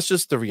 I mean, that's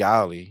just the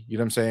reality. You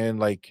know what I'm saying?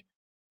 Like,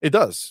 it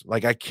does.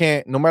 Like, I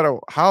can't, no matter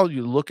how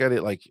you look at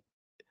it, like,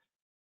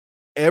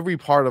 every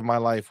part of my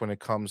life when it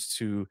comes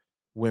to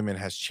women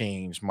has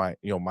changed my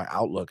my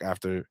outlook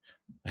after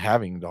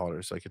having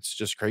daughters. Like it's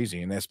just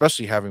crazy, and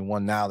especially having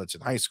one now that's in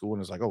high school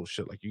and it's like, oh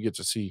shit, like you get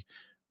to see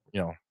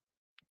like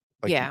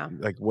yeah,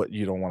 like what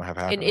you don't want to have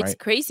happen. And it's right?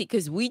 crazy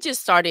because we just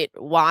started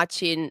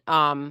watching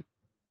a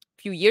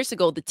few years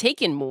ago the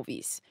Taken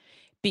movies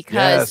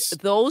because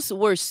those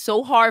were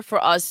so hard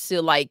for us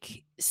to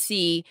like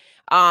see.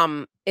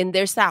 And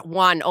there's that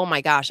one, oh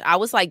my gosh, I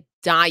was like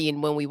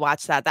dying when we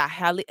watched that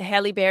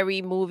Halle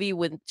Berry movie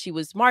when she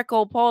was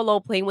Marco Polo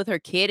playing with her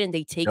kid and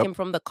they take him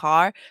from the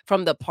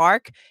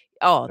park.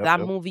 Oh, that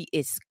movie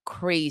is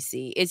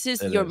crazy. It's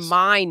just your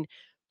mind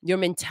your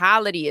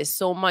mentality is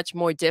so much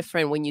more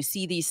different when you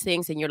see these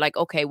things and you're like,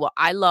 okay, well,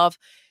 I love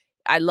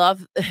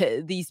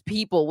these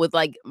people with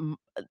like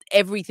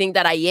everything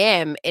that I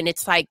am. And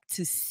it's like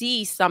to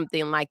see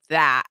something like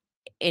that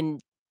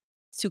and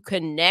to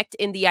connect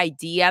in the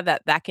idea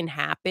that that can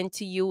happen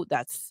to you.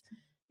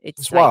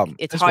 It's like, wild.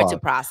 it's It's hard to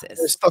wild. process.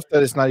 There's stuff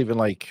that it's not even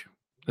like,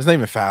 it's not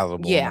even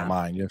fathomable in my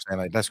mind. You know what I'm saying?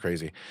 Like, that's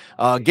crazy.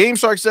 Game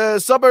Shark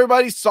says, "Sup,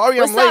 everybody? Sorry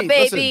I'm late. What's up,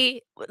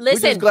 baby? We're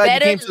just Listen, glad you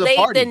better came to the late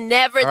party. than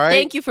never. All right?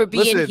 Thank you for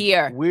being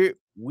here.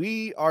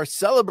 We are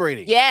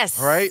celebrating. Yes.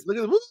 All right. Look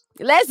at this.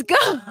 Let's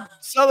go.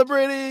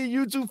 Celebrating.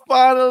 YouTube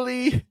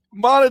finally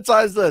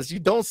monetized us. You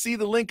don't see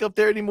the link up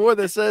there anymore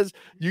that says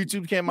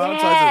YouTube can't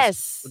monetize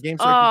us. Game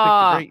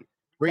Shark, you picked a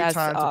great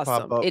time to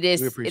pop up. It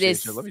is. We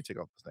appreciate you. Let me take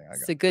off this thing.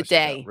 It's a good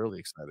day. Really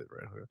excited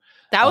right here.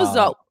 That was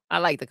dope. I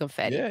like the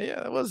confetti.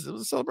 Yeah, it was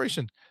a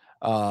celebration.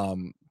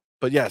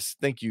 But yes,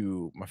 thank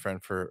you, my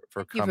friend, for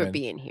coming. Thank you for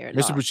being here.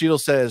 Mr. Bushido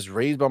says,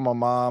 raised by my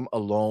mom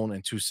alone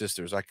and 2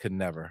 sisters. I could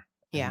never.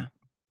 Yeah. And,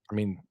 I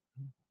mean,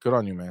 good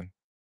on you, man.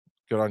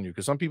 Good on you.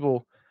 Because some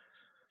people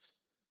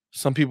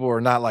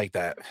are not like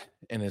that,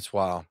 and it's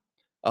wild.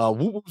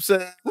 Whoop Whoop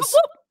says,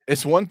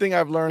 it's one thing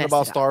I've learned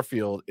about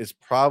Starfield is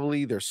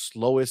probably their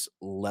slowest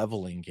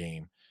leveling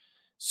game.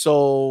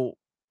 So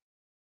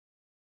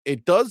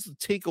it does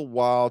take a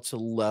while to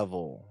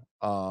level.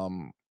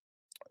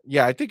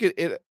 Yeah, I think it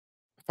if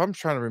I'm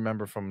trying to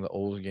remember from the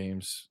old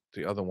games,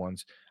 the other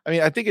ones, I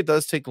mean, I think it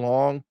does take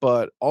long,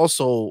 but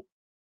also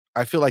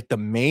I feel like the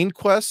main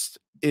quest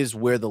is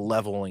where the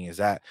leveling is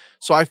at.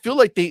 So I feel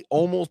like they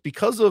almost,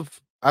 because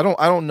of, I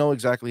don't know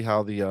exactly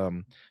how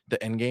the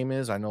end game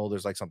is. I know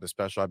there's like something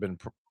special. I've been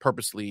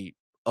purposely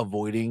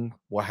avoiding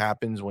what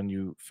happens when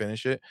you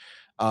finish it.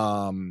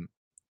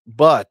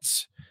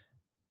 But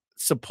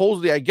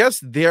supposedly, I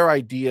guess their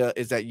idea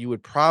is that you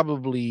would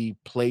probably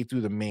play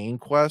through the main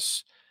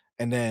quests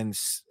and then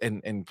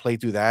and play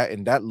through that,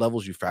 and that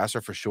levels you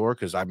faster for sure,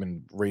 because I've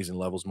been raising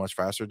levels much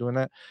faster doing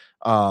that.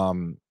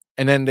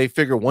 And then they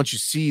figure once you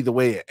see the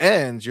way it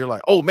ends, you're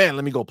like, oh man,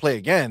 let me go play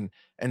again,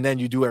 and then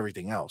you do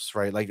everything else,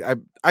 right? Like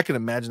I can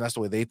imagine that's the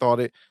way they thought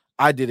it.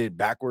 I did it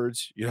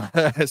backwards, you know.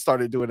 I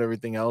started doing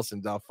everything else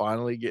and now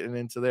finally getting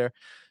into there.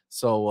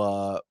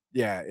 So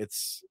yeah,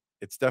 it's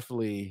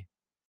definitely,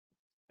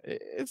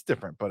 it's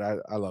different, but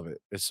I love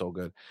it. It's so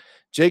good.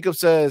 Jacob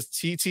says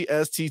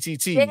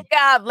TTS.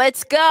 Jacob,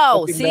 let's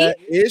go. See?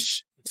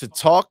 Ish to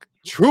talk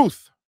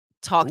truth.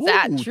 Talk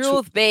that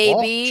truth,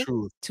 baby.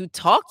 To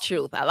talk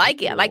truth. I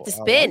like it. I like the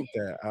spin.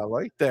 I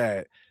like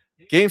that.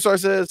 GameStar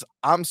says,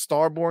 I'm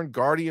Starborn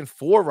Guardian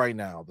 4 right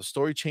now. The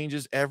story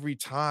changes every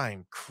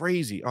time.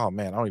 Crazy. Oh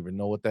man, I don't even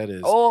know what that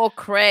is. Oh,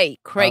 cray.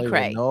 I don't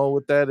even know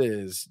what that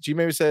is. G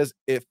Maybe says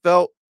it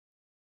felt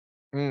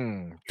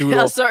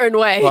a certain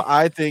way. But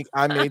I think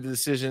I made the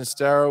decision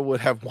Sarah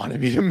would have wanted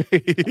me to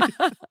make.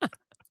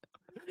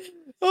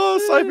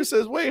 Oh, Cypher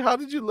says, wait, how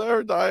did you let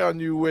her die on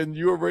you when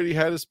you already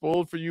had it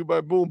spoiled for you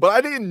by Boom? But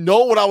I didn't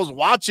know what I was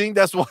watching.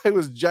 That's why it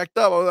was jacked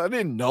up. I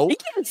didn't know. He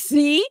can't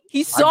see.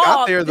 He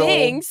saw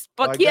things,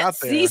 but can't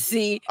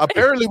see.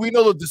 Apparently, we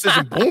know the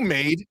decision Boom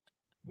made.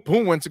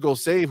 Boom went to go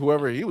save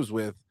whoever he was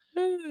with.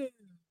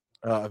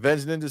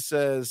 Avenged Ninja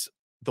says,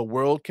 the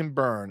world can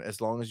burn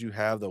as long as you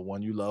have the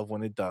one you love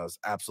when it does.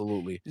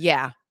 Absolutely.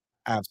 Yeah.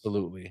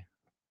 Absolutely.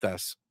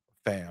 That's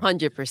fam.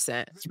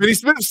 100%. Smitty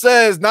Smith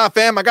says, nah,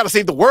 fam, I got to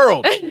save the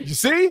world. You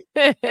see?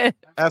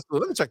 Absolutely.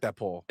 Let me check that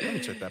poll.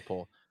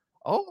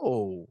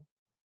 Oh,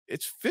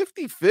 it's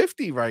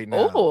 50-50 right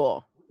now.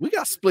 Oh. We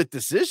got split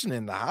decision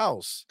in the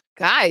house.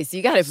 Guys,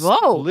 you got to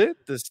vote.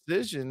 Split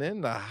decision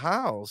in the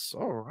house.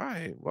 All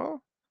right.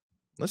 Well,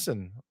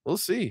 listen, we'll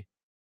see.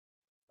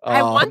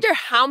 I wonder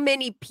how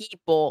many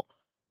people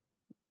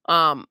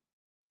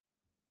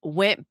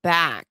went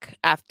back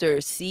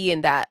after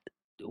seeing that,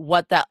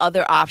 what that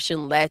other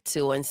option led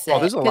to, and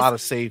said, there's a lot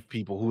of saved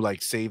people who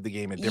like save the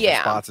game in different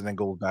spots and then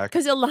go back.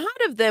 Because a lot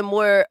of them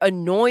were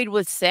annoyed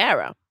with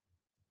Sarah.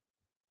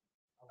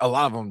 A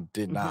lot of them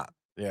did not.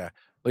 Yeah.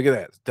 Look at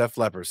that. Def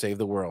Leppard, Save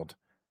the World.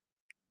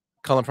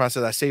 Cullen Prime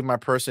says, I saved my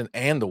person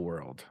and the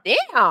world.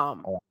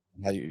 Damn.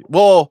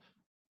 Well,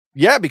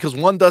 yeah, because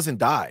one doesn't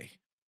die.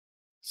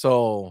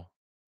 So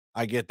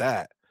I get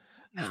that.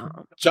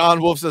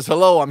 John Wolf says,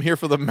 hello, I'm here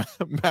for the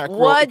macro.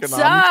 What's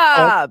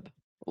up?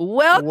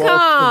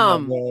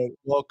 Welcome,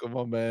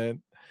 my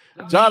man.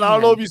 John, I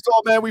don't know if you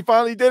saw, man, we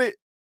finally did it.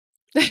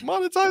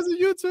 Monetizing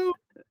YouTube.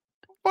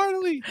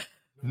 Finally.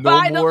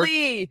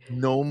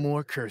 No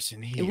more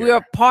cursing here. We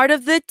are part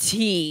of the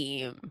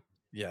team.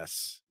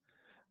 Yes.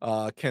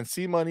 Can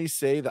CMoney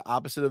say the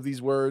opposite of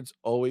these words?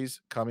 Always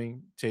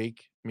coming,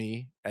 take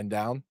me, and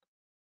down.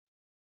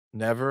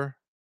 Never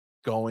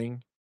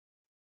going,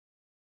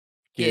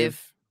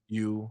 give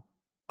you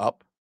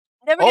up.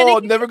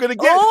 Never gonna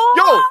get.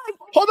 Yo,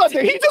 hold on.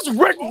 Did he just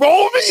Rick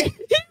roll me?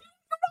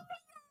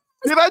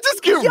 Did I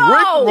just get Rick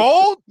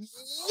rolled?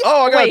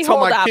 Oh, I gotta tell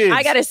my kids.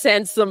 I gotta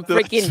send some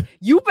freaking.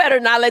 You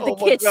better not let the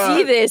kids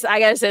see this. I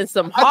gotta send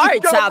some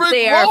hearts out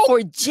there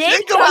for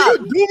Jacob.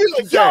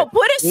 Yo,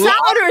 put a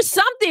sound or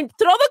something.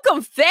 Throw the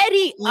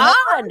confetti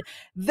on.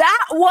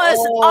 That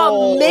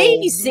was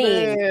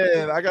amazing.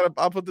 Man,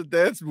 I'll put the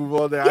dance move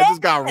on there. Yes. I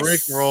just got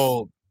Rick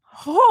rolled.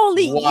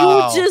 Holy,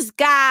 you just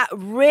got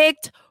Rick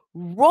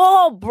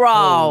rolled, bro.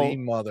 Holy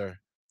mother.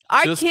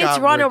 Our kids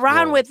run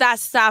around with that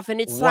stuff, and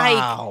it's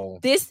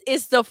like, this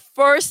is the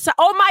first time.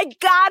 Oh my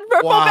God,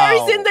 Purple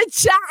Berry's in the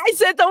chat. I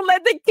said, don't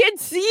let the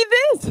kids see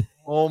this.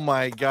 Oh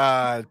my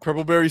God.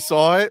 Purple Berry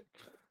saw it?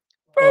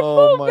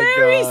 Purple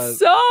Berry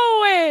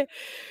saw it.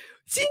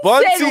 She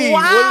said,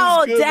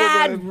 wow,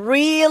 Dad,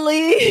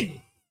 really?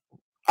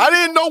 I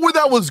didn't know where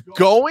that was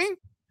going.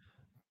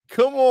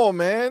 Come on,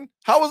 man.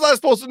 How was I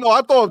supposed to know?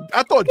 I thought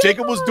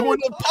Jacob was doing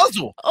the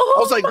puzzle. I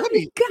was like, let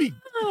me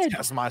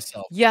test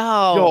myself.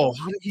 Yo,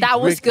 that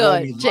was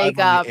good,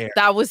 Jacob.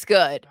 That was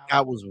good.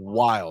 That was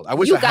wild. I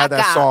wish I had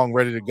that song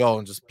ready to go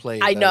and just play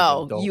it. I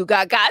know. You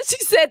got.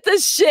 She said the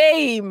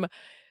shame.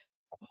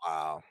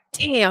 Wow.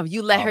 Damn,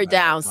 you let her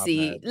down.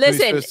 See,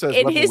 listen,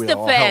 in his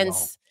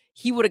defense,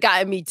 he would have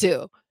gotten me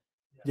too.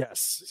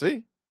 Yes.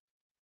 See?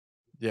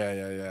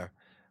 Yeah.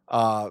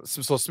 So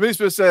Smitty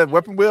Smith said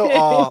weapon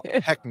wheel.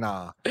 Heck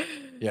nah.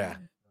 Yeah.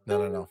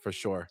 No, for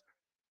sure.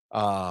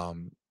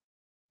 Powerball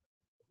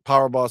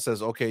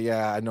says, okay,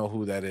 yeah, I know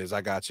who that is.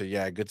 I got you.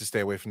 Yeah, good to stay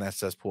away from that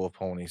cesspool of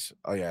ponies.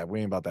 Oh yeah, we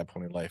ain't about that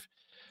pony life.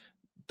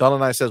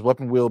 Donald says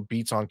weapon wheel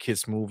beats on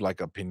kids move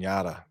like a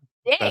piñata.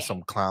 Yeah. That's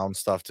some clown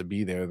stuff to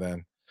be there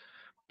then.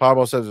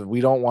 Powerball says we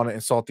don't want to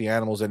insult the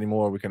animals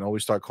anymore. We can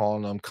always start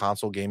calling them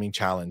console gaming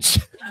challenge.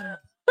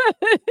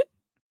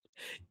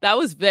 That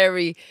was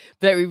very,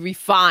 very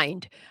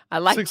refined. I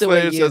like the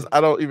way you says,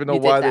 I don't even know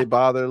why they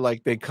bother.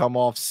 Like, they come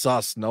off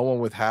sus. No one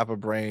with half a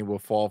brain will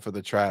fall for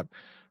the trap.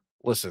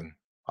 Listen,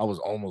 I was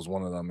almost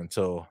one of them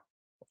until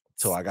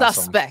I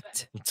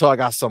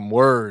got some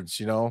words,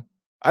 you know.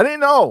 I didn't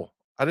know.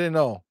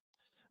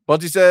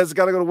 Bunty says,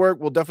 gotta go to work.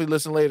 We'll definitely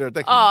listen later.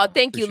 Thank you. Oh,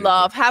 thank you,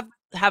 love.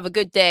 Have a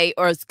good day,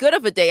 or as good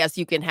of a day as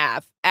you can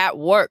have at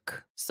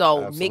work.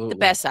 So make the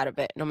best out of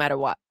it, no matter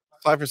what.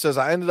 Cypher says,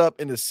 I ended up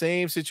in the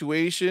same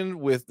situation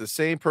with the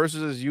same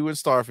person as you in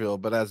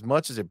Starfield, but as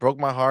much as it broke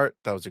my heart,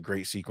 that was a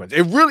great sequence.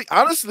 It really,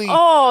 honestly,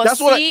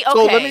 that's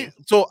okay.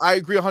 So I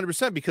agree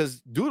 100%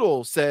 because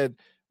Doodle said,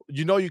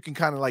 you can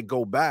kind of like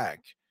go back,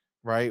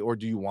 right? Or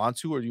do you want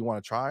to, or do you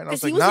want to try? And I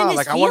was like, nah,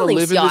 like I want to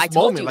live in this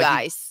moment.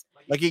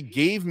 Like it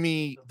gave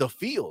me the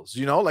feels,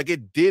 like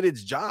it did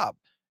its job.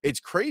 It's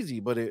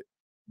crazy, but it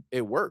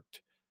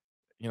worked.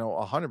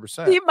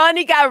 100%.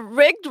 CMoney got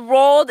rigged,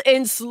 rolled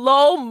in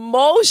slow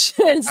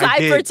motion.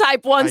 Cypher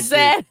Type 1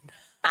 said.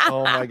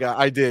 Oh my God,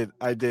 I did.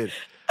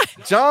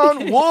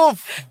 John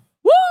Wolf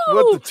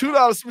with the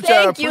 $2 super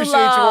chat. I appreciate you,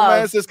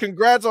 man. Says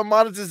congrats on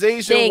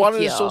monetization. Wanted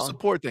to show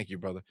support. Thank you,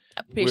 brother.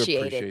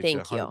 Appreciate it.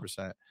 Thank you.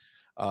 100%.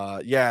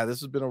 Yeah, this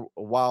has been a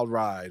wild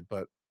ride,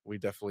 but we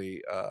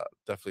definitely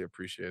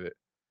appreciate it.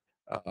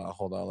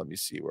 Hold on, let me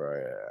see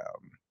where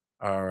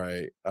I am. All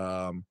right.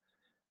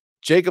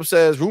 Jacob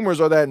says rumors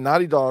are that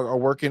Naughty Dog are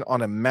working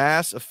on a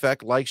Mass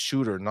Effect-like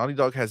shooter. Naughty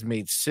Dog has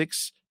made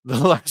 6 The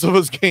Last of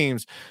Us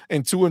games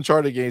and 2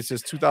 Uncharted games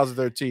since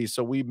 2013,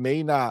 so we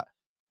may not.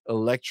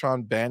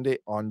 Electron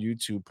Bandit on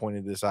YouTube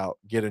pointed this out.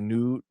 Get a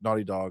new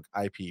Naughty Dog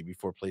IP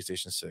before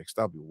PlayStation 6.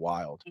 That'd be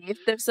wild. If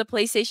there's a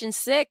PlayStation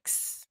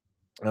 6.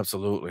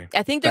 Absolutely.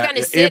 I think they're going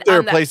to sit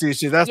on that.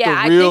 PlayStation. That's the real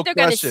I think they're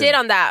going to sit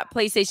on that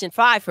PlayStation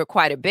 5 for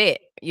quite a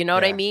bit. You know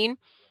what I mean?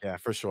 Yeah,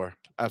 for sure.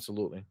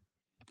 Absolutely.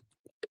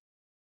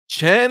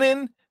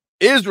 Shannon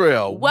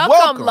Israel.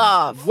 Welcome,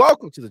 love.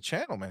 Welcome to the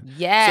channel, man.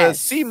 Yes.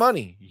 Says,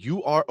 CMoney,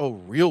 you are a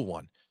real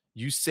one.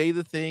 You say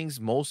the things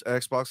most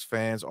Xbox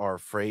fans are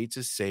afraid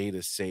to say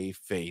to save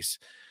face.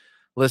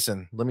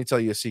 Listen, let me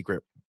tell you a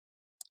secret.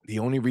 The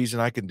only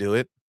reason I can do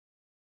it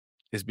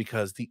is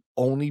because the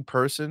only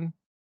person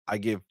I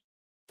give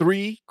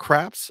 3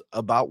 craps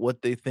about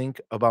what they think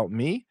about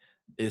me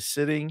is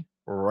sitting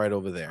right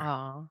over there.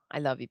 Oh, I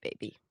love you,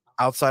 baby.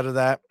 Outside of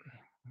that,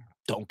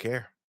 don't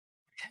care.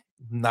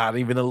 Not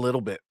even a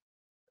little bit.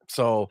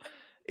 So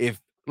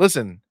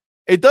listen,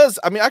 it does.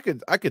 I mean, I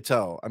could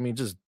tell. I mean,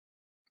 just,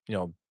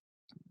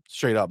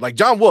 straight up like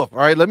John Wolf. All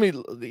right.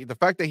 The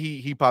fact that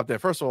he popped there.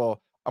 First of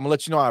all, I'm gonna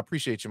let you know I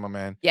appreciate you, my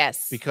man.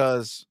 Yes.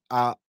 Because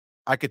I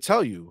could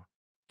tell you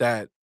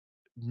that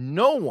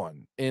no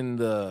one in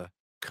the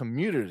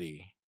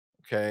community,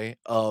 okay,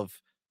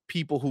 of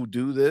people who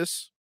do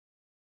this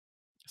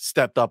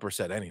stepped up or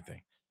said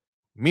anything.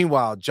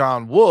 Meanwhile,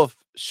 John Wolf,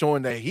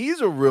 showing that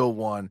he's a real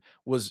one,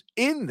 was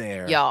in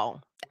there. Yo,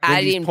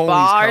 adding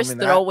bars,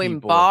 throwing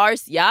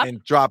bars,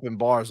 and dropping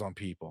bars on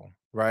people,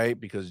 right?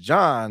 Because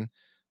John,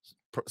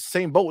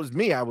 same boat as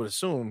me, I would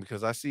assume,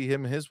 because I see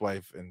him and his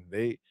wife, and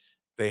they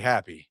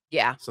happy.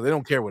 Yeah. So they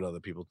don't care what other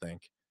people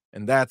think,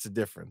 and that's the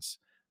difference.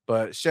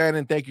 But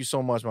Shannon, thank you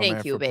so much, my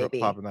man, for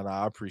popping that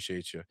out. I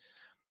appreciate you.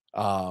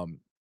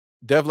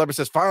 Dev Leopard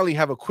says, finally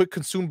have a quick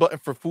consume button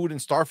for food in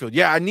Starfield.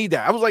 Yeah, I need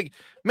that. I was like,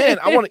 man,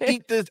 I want to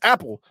eat this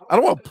apple. I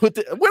don't want to put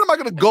it. When am I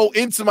going to go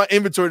into my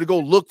inventory to go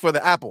look for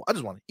the apple? I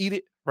just want to eat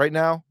it right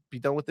now. Be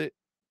done with it.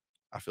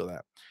 I feel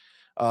that.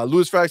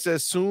 Louis Frack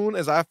says, soon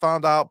as I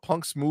found out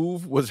Punk's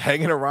move was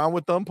hanging around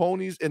with them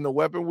ponies in the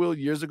weapon wheel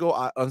years ago,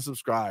 I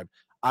unsubscribed.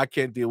 I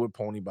can't deal with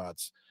pony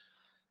bots.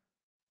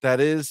 That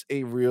is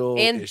a real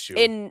issue.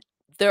 And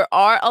there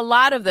are a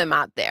lot of them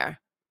out there.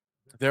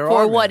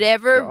 For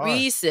whatever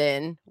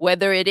reason,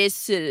 whether it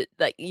is to,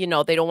 like, you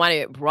know, they don't want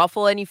to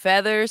ruffle any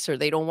feathers or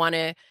they don't want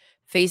to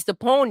face the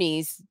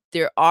ponies,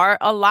 there are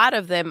a lot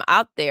of them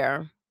out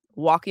there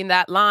walking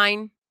that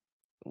line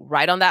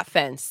right on that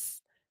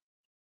fence.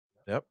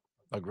 Yep.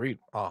 Agreed.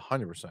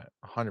 100%.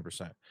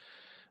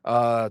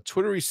 100%.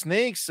 Twittery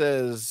Snake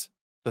says,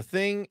 the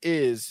thing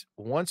is,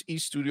 once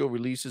each studio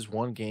releases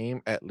one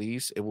game, at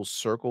least it will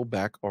circle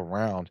back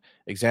around.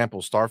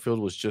 Example,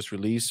 Starfield was just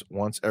released.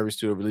 Once every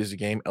studio releases a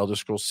game, Elder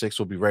Scrolls 6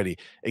 will be ready.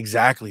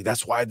 Exactly.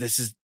 That's why this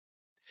is,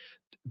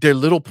 their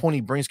little pony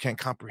brains can't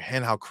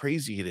comprehend how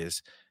crazy it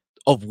is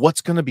of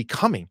what's going to be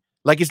coming.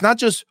 Like, it's not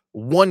just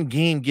one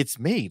game gets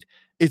made.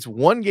 It's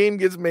one game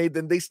gets made,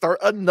 then they start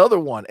another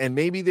one, and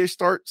maybe they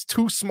start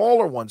two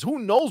smaller ones. Who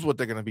knows what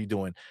they're going to be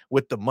doing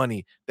with the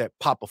money that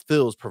Papa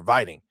Phil is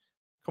providing?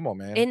 Come on,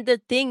 man. And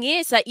the thing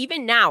is that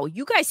even now,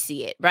 you guys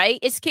see it, right?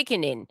 It's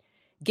kicking in.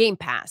 Game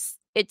Pass.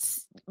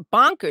 It's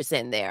bonkers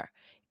in there.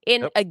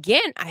 And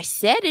again, I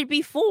said it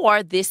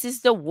before, this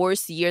is the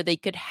worst year they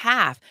could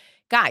have.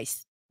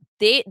 Guys,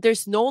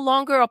 there's no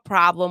longer a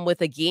problem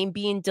with a game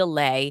being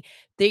delayed.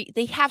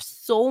 They have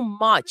so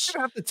much. They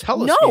don't have to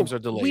tell us games are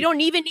delayed. We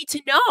don't even need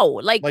to know.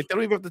 Like they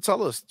don't even have to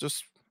tell us.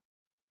 Just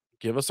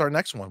give us our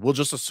next one. We'll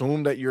just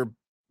assume that you're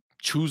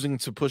choosing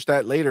to push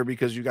that later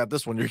because you got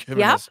this one you're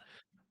giving us.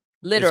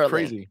 Literally. It's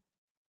crazy.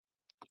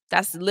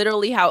 That's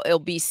literally how it'll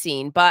be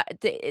seen.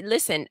 But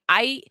listen,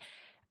 I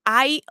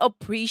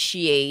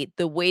appreciate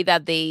the way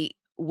that they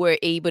were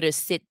able to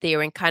sit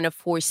there and kind of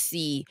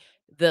foresee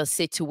the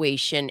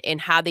situation and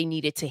how they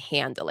needed to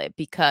handle it,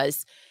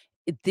 because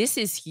this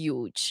is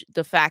huge.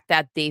 The fact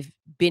that they've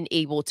been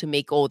able to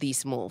make all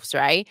these moves,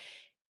 right?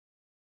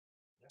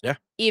 Yeah,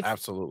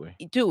 absolutely.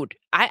 Dude,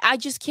 I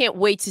just can't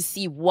wait to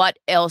see what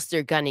else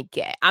they're going to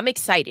get. I'm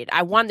excited.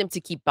 I want them to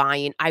keep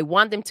buying. I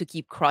want them to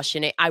keep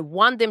crushing it. I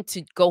want them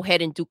to go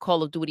ahead and do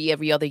Call of Duty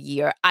every other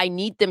year. I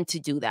need them to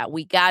do that.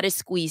 We got to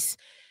squeeze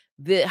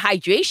the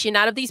hydration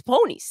out of these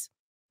ponies.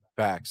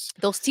 Facts.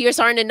 Those tears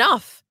aren't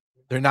enough.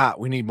 They're not.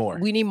 We need more.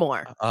 We need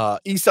more.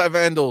 Eastside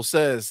Vandal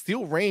says,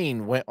 Steel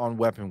Rain went on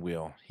Weapon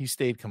Wheel. He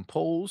stayed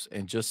composed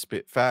and just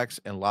spit facts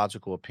and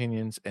logical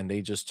opinions, and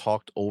they just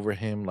talked over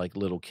him like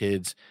little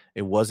kids.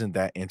 It wasn't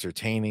that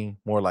entertaining,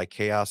 more like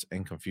chaos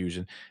and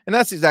confusion. And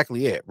that's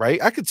exactly it,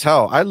 right? I could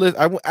tell.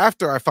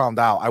 After I found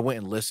out, I went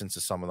and listened to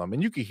some of them,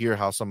 and you could hear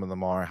how some of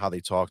them are, how they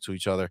talk to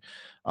each other.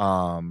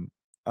 I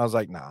was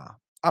like, nah,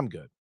 I'm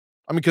good.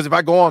 I mean, because if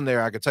I go on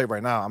there, I can tell you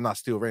right now, I'm not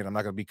Steel Rain. I'm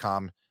not going to be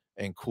calm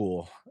and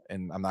cool,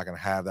 and I'm not going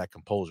to have that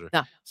composure.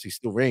 No. See,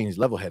 Steel Rain, he's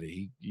level-headed.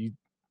 He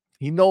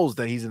knows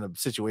that he's in a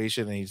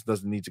situation and he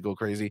doesn't need to go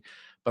crazy.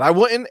 But I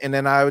wouldn't, and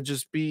then I would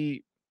just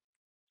be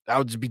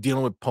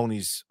dealing with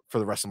ponies for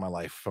the rest of my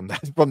life from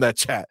that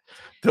chat.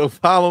 They'll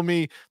follow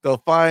me, they'll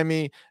find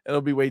me.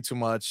 It'll be way too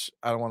much.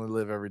 I don't want to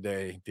live every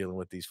day dealing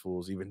with these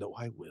fools, even though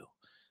I will.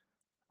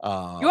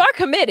 You are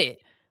committed.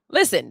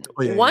 Listen,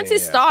 once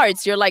it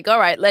starts, you're like, all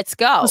right, let's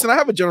go. Listen, I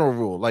have a general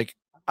rule. Like,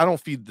 I don't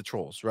feed the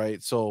trolls,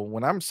 right? So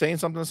when I'm saying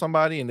something to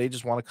somebody and they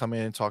just want to come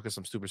in and talk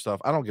some stupid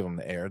stuff, I don't give them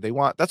the air.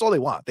 That's all they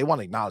want. They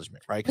want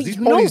acknowledgement, right? Because these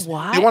ponies, they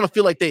want to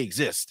feel like they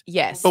exist.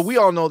 Yes. But we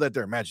all know that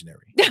they're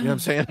imaginary. You know what I'm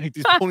saying? Like,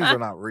 these ponies are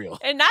not real.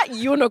 And not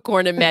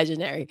unicorn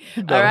imaginary.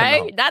 No, all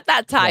right? No. Not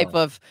that type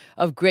of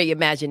great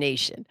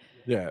imagination.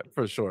 Yeah,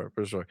 for sure.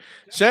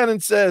 Shannon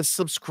says,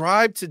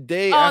 subscribe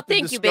today after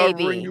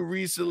discovering you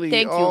recently.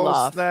 Thank you,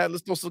 love. Snap.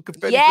 Let's throw some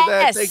confetti for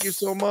that. Thank you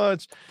so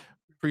much.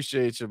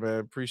 Appreciate you, man.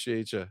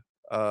 Appreciate you.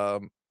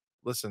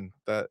 Listen,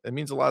 that it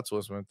means a lot to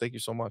us, man. Thank you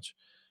so much.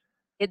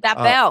 Hit that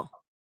bell.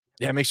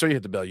 Yeah, make sure you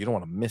hit the bell. You don't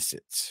want to miss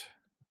it.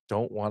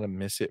 Don't want to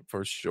miss it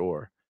for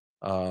sure.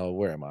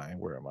 Where am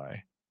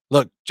I?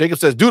 Look, Jacob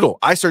says, Doodle,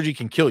 eye surgery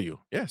can kill you.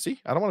 Yeah, see,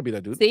 I don't want to be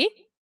that dude. See?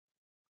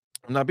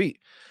 I'm not beat.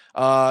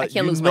 I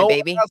can't lose my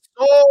baby.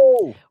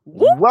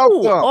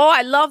 Welcome. Oh,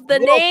 I love the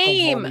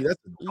name.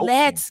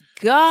 Let's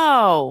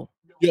go.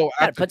 Yo,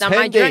 after put down 10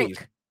 my days,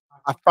 drink.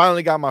 I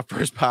finally got my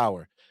first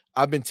power.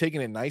 I've been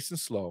taking it nice and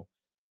slow.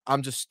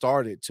 I'm just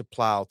started to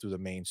plow through the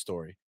main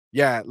story.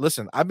 Yeah,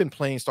 listen, I've been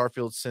playing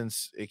Starfield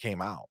since it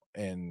came out.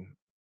 And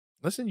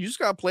listen, you just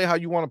got to play how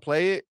you want to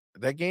play it.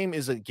 That game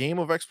is a game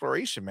of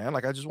exploration, man.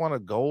 Like, I just want to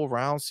go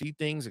around, see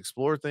things,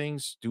 explore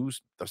things, do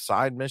the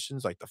side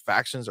missions. Like, the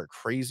factions are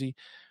crazy.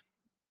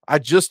 I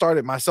just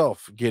started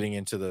myself getting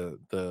into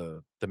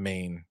the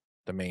main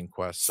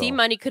quest. So.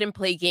 CMoney couldn't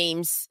play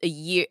games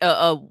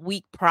a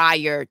week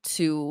prior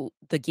to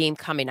the game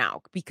coming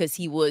out because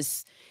he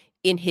was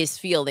in his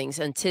feelings,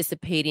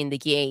 anticipating the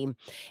game.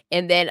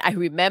 And then I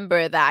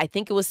remember that I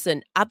think it was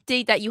an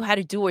update that you had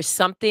to do or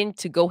something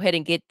to go ahead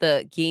and get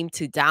the game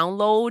to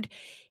download.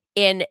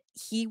 And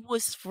he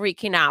was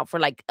freaking out for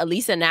like at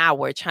least an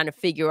hour trying to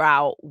figure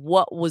out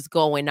what was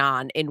going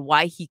on and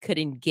why he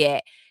couldn't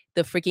get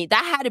the freaking.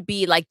 That had to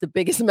be like the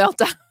biggest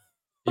meltdown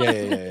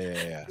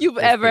you've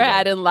ever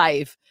had in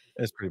life.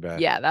 It's pretty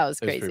bad. Yeah, that was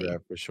crazy. It's pretty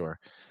bad for sure.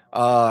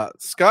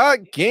 Scott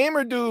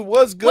Gamer Dude,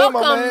 what's good,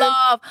 Welcome, my man?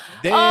 love.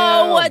 Damn.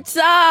 Oh, what's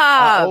up?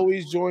 I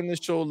always join the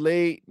show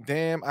late.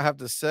 Damn, I have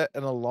to set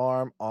an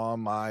alarm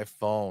on my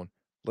phone.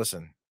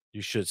 Listen,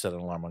 you should set an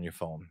alarm on your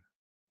phone.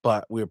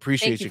 But we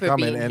appreciate you you for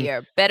coming. Being and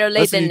here. Better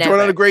late than you never.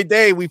 joined on a great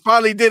day. We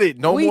finally did it.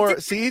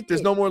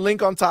 There's no more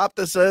link on top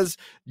that says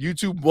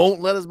YouTube won't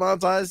let us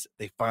monetize.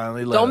 They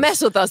finally let us. Don't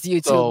mess with us,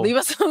 YouTube. So, leave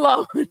us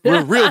alone.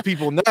 We're real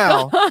people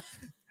now.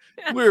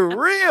 We're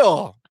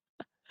real.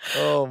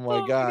 Oh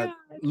my God.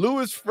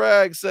 Louis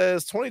Frag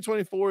says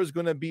 2024 is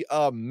going to be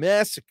a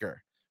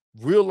massacre.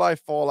 Real life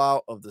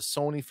fallout of the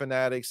Sony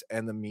fanatics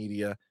and the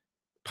media.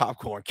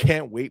 Popcorn.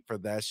 Can't wait for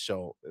that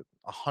show.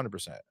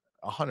 100%.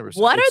 100%.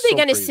 What are they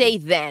going to say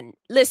then?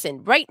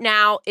 Listen, right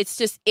now, it's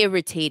just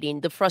irritating,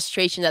 the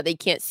frustration that they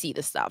can't see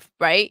the stuff,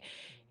 right?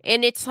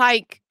 And it's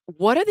like,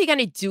 what are they going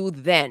to do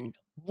then?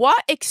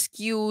 What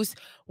excuse,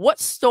 what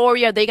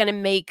story are they going to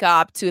make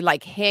up to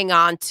like hang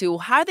on to?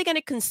 How are they going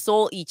to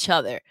console each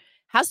other?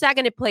 How's that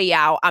going to play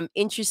out? I'm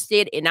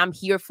interested and I'm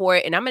here for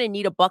it. And I'm going to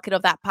need a bucket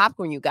of that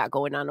popcorn you got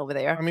going on over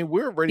there. I mean,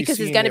 we're already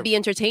because it's going to be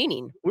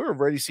entertaining. We're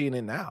already seeing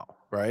it now,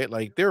 right?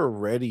 Like they're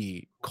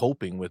already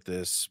coping with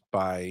this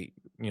by,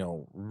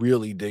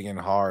 really digging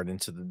hard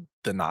into the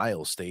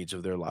denial stage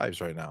of their lives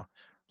right now.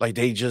 Like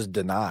they just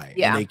deny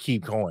and they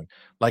keep going.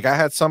 Like I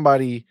had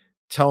somebody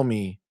tell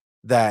me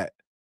that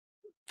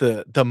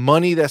the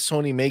money that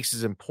Sony makes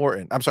is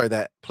important. I'm sorry,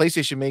 that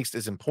PlayStation makes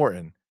is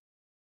important,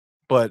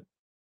 but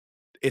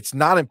it's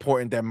not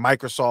important that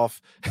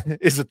Microsoft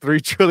is a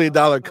 $3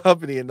 trillion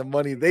company and the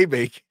money they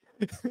make.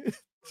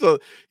 So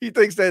he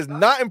thinks that's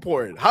not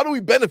important. How do we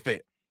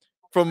benefit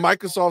from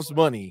Microsoft's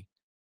money?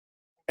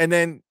 And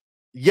then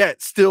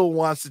yet still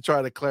wants to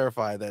try to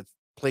clarify that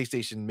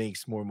PlayStation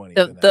makes more money.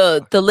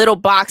 The little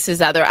boxes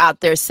that they're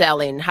out there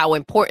selling, how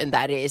important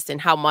that is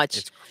and how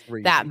much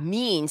that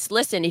means.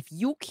 Listen, if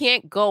you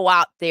can't go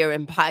out there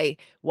and buy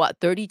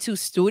 32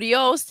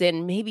 studios,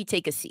 then maybe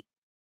take a seat.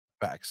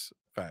 Facts.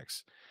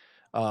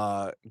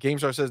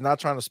 GameStar says, not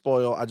trying to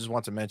spoil. I just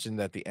want to mention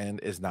that the end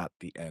is not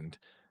the end.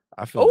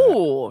 I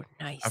feel that.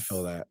 Nice. I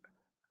feel that.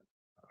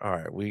 All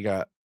right, we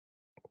got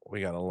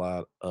a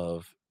lot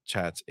of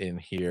chats in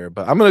here,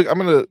 but I'm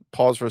gonna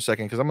pause for a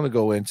second because I'm gonna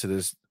go into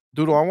this.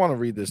 Doodle, I want to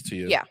read this to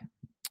you. Yeah.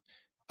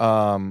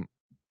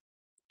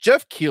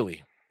 Jeff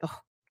Keighley.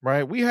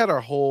 Right. We had our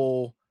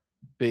whole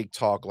big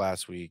talk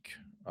last week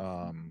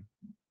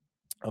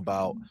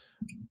about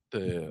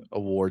the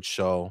award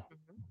show,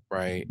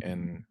 right?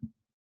 And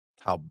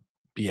how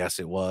BS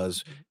it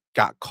was,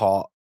 got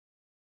caught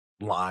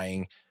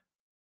lying,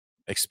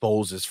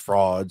 exposed as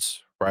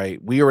frauds,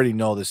 right? We already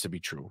know this to be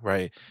true,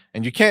 right?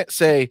 And you can't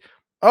say,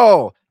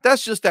 oh,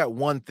 that's just that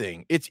one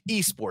thing. It's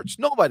esports.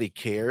 Nobody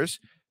cares.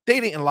 They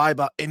didn't lie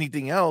about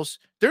anything else.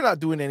 They're not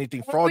doing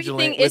anything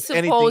fraudulent with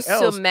anything else. It's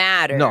supposed to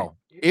matter. No.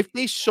 If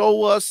they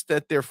show us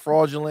that they're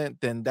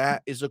fraudulent, then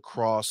that is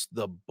across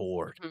the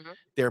board.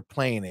 They're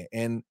playing it.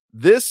 And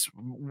this,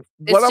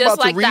 what I'm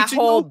about to read to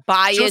you, whole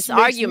bias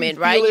argument,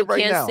 right? You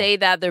can't say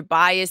that they're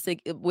biased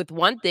with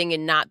one thing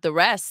and not the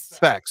rest.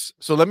 Facts.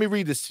 So let me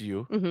read this to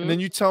you, and then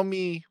you tell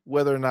me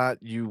whether or not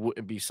you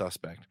wouldn't be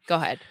suspect. Go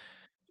ahead.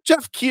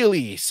 Jeff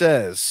Keighley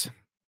says,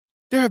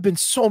 there have been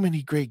so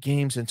many great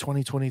games in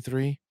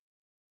 2023.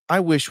 I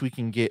wish we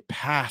can get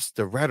past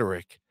the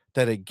rhetoric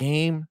that a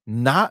game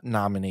not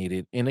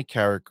nominated in a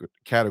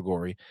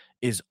category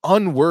is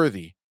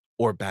unworthy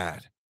or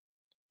bad.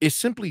 It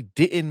simply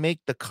didn't make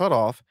the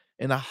cutoff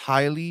in a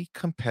highly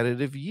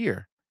competitive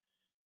year.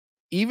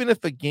 Even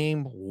if a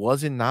game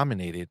wasn't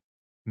nominated,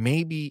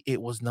 maybe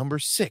it was number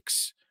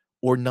 6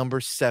 or number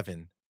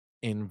 7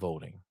 in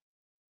voting.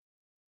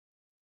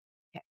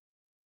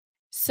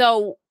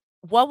 So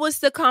what was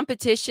the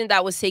competition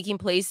that was taking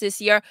place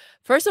this year?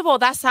 First of all,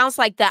 that sounds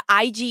like the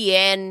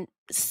IGN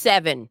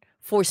 7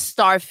 for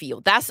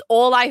Starfield. That's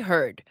all I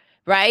heard,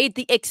 right?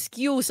 The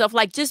excuse of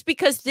like, just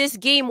because this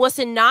game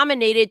wasn't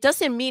nominated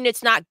doesn't mean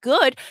it's not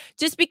good.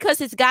 Just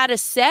because it's got a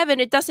 7,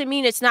 it doesn't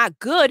mean it's not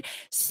good.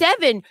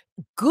 7,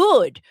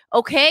 good,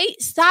 okay?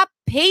 Stop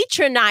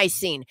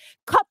patronizing.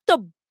 Cut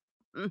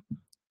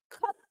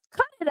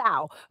it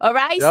out, all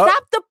right? Yep.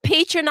 Stop the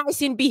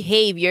patronizing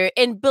behavior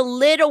and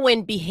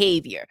belittling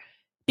behavior,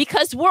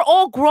 because we're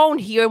all grown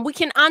here and we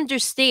can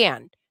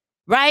understand,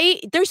 right?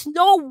 There's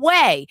no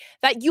way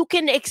that you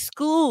can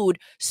exclude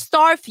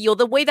Starfield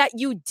the way that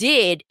you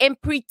did and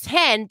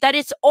pretend that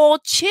it's all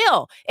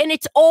chill and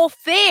it's all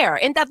fair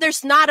and that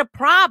there's not a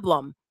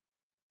problem.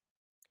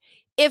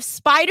 If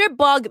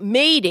Spider-Bug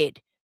made it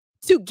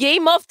to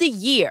Game of the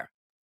Year,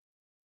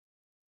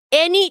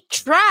 any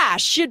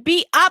trash should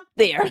be up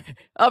there,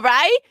 all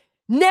right?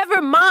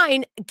 Never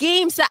mind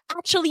games that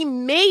actually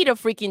made a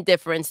freaking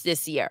difference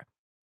this year.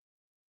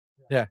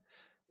 Yeah.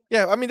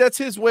 Yeah, I mean, that's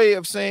his way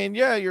of saying,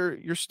 yeah, your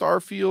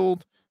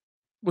Starfield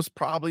was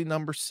probably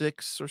number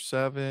 6 or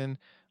 7.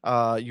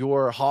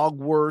 Your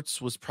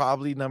Hogwarts was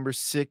probably number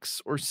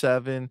 6 or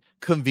 7,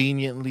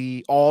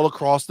 conveniently all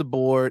across the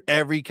board,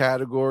 every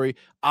category.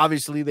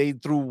 Obviously, they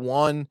threw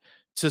one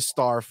to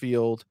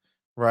Starfield,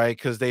 right?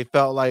 Because they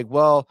felt like,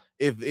 well,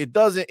 if it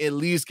doesn't at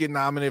least get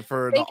nominated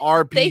for an They felt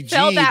RPG,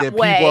 that then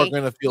people are way.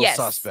 going to feel Yes,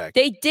 suspect.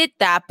 they did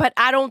that, but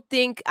I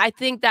think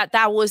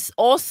that was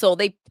also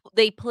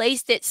they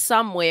placed it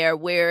somewhere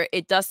where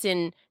it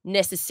doesn't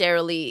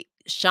necessarily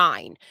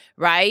shine,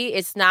 right?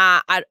 It's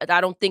not. I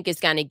don't think it's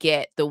gonna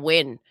get the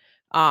win,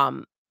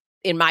 um,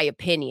 in my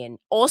opinion.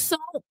 Also,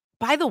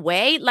 by the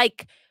way,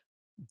 like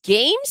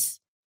games,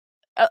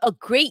 a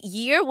great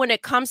year when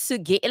it comes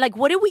to like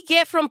what did we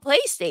get from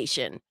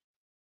PlayStation?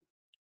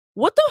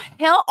 What the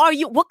hell are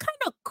you? What kind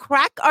of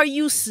crack are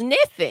you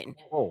sniffing?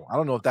 Oh, I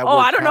don't know if that Oh,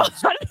 word I don't know.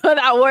 counts. I don't know what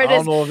that word I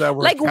is. don't know if that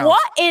word Like counts.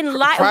 what in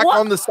life? Crack What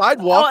on the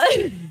sidewalk.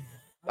 Oh,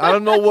 I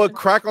don't know what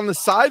crack on the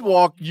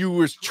sidewalk you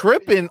was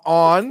tripping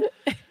on.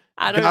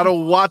 I don't Gotta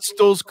watch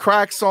those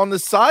cracks on the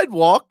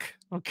sidewalk.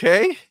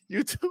 Okay,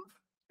 YouTube.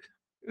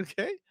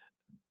 Okay,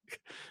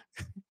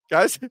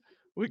 guys,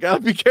 we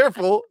gotta be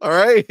careful. All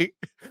right,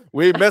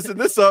 we ain't messing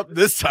this up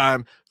this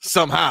time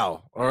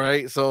somehow. All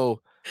right,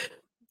 so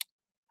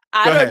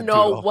I go don't ahead,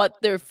 know Doodle.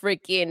 what they're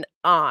freaking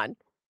on.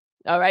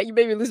 All right, you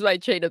made me lose my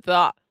train of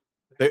thought.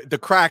 The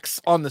cracks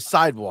on the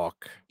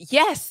sidewalk.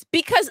 Yes,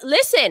 because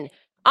listen,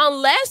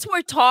 unless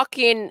we're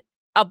talking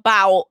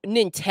about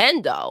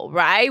Nintendo,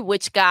 right,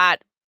 which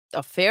got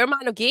a fair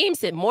amount of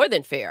games and more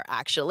than fair,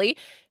 actually,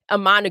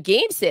 amount of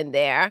games in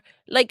there.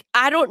 Like,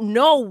 I don't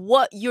know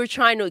what you're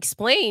trying to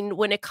explain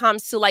when it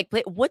comes to like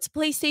what's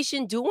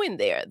PlayStation doing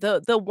there.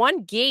 The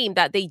one game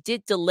that they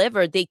did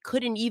deliver, they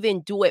couldn't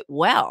even do it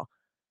well.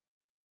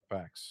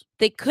 Facts.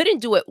 They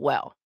couldn't do it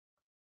well.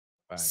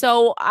 Facts.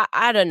 So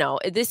I don't know.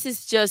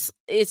 It's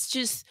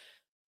just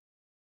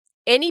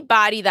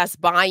anybody that's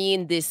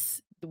buying this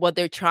what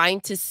they're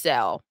trying to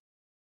sell,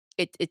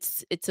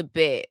 it's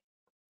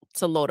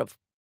a load of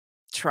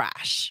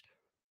trash.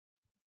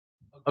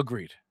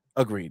 Agreed.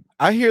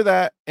 I hear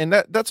that, and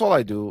that's all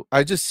I do.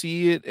 I just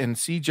see it and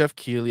see Jeff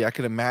Keighley. I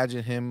could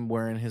imagine him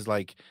wearing his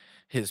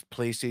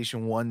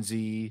PlayStation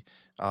onesie,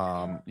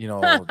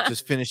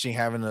 just finishing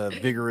having a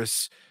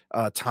vigorous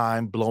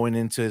time blowing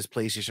into his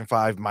PlayStation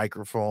 5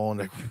 microphone.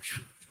 Like,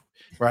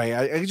 right.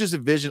 I can just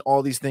envision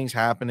all these things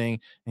happening,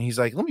 and he's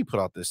like, let me put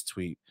out this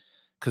tweet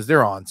because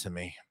they're on to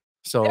me.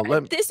 So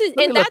let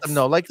me let them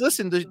know. Like,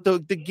 listen,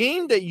 the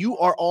game that you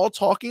are all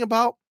talking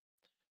about,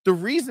 the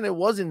reason it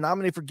wasn't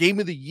nominated for Game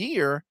of the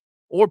Year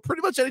or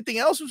pretty much anything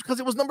else was because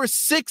it was number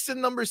 6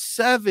 and number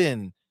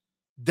 7.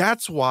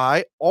 That's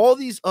why all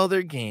these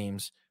other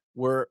games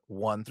were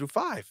 1 through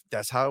 5.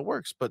 That's how it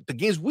works. But the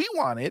games we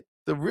wanted,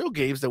 the real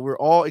games that we're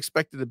all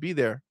expected to be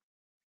there,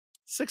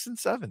 6 and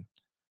 7.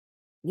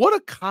 What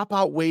a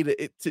cop-out way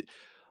to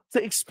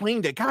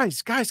explain that.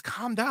 Guys,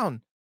 calm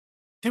down.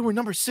 They were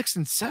number 6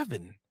 and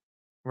 7.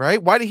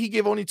 Right? Why did he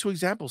give only 2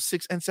 examples,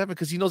 6 and 7?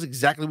 Because he knows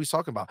exactly what he's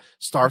talking about.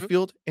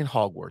 Starfield and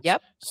Hogwarts.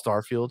 Yep.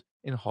 Starfield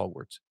and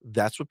Hogwarts.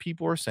 That's what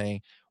people are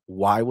saying.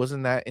 Why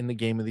wasn't that in the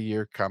Game of the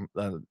Year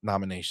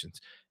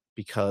nominations?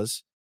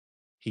 Because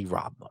he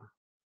robbed them.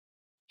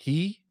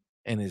 He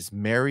and his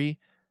merry,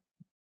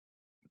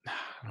 I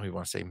don't even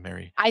want to say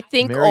merry. I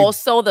think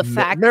also the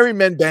fact merry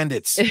men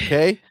bandits.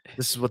 Okay,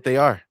 this is what they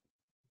are.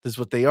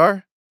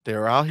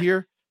 They're out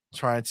here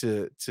trying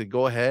to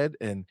go ahead,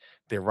 and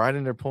they're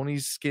riding their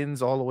ponies'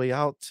 skins all the way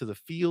out to the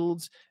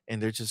fields,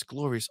 and they're just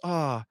glorious.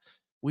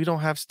 We don't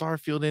have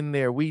Starfield in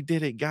there. We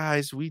did it,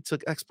 guys. We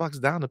took Xbox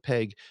down a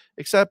peg.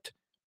 Except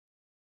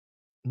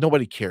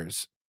nobody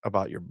cares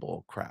about your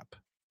bull crap.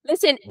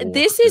 Listen,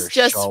 this is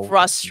just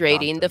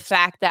frustrating. The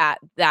fact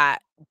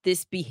that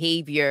this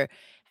behavior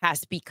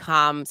has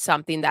become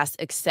something that's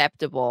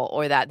acceptable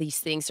or that these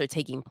things are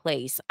taking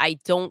place. I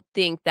don't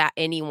think that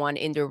anyone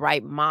in their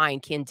right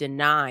mind can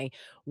deny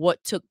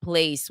what took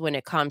place when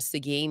it comes to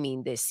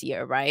gaming this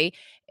year, right?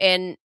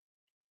 And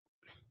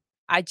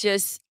I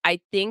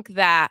think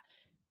that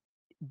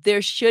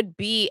there should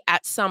be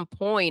at some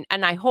point,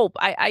 and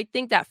I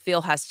think that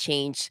Phil has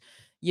changed,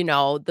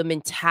 the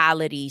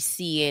mentality,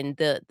 seeing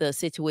the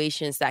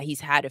situations that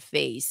he's had to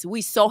face.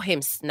 We saw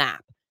him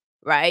snap,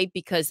 right?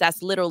 Because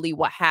that's literally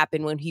what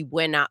happened when he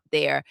went out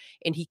there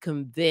and he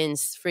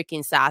convinced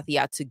freaking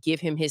Satya to give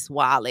him his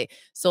wallet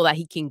so that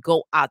he can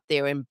go out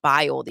there and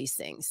buy all these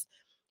things.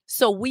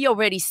 So we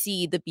already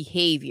see the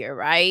behavior,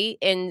 right?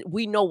 And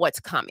we know what's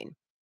coming.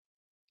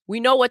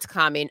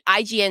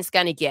 IGN's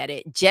going to get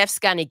it. Jeff's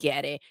going to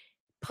get it.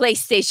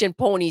 PlayStation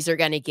ponies are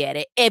going to get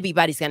it.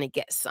 Everybody's going to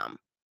get some.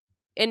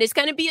 And it's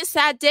going to be a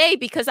sad day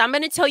because I'm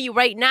going to tell you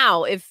right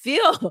now, if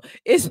Phil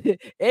is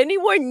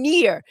anywhere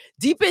near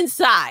deep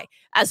inside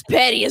as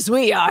petty as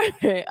we are,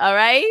 all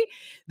right,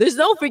 there's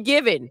no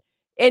forgiving.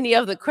 any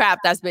of the crap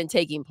that's been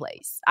taking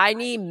place. I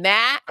need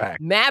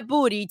Matt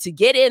Booty to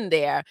get in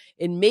there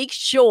and make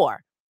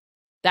sure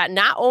that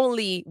not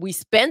only we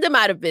spend them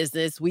out of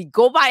business, we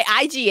go by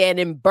IGN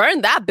and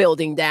burn that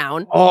building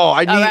down. Oh,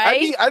 I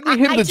need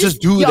him to just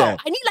do that.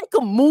 I need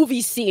like a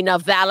movie scene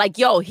of that. Like,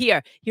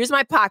 here's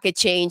my pocket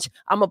change.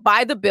 I'm gonna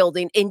buy the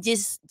building and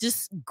just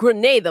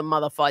grenade the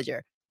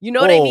motherfucker. You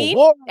know what I mean?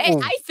 Hey,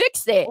 I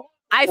fixed it.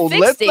 I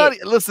fixed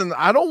it. Listen,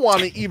 I don't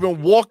want to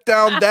even walk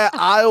down that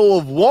aisle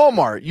of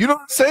Walmart. You know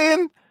what I'm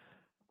saying?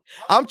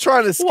 I'm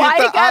trying to skip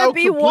the aisle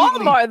completely.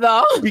 Walmart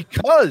though?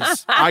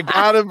 Because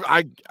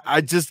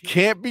I just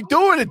can't be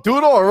doing it,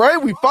 Doodle. All right,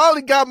 we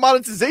finally got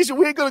monetization.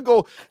 We ain't gonna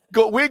go.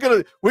 We're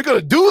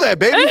gonna do that,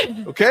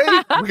 baby. Okay,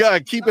 we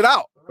gotta keep it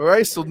out. All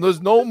right, so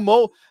there's no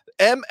more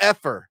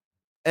MFer.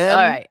 All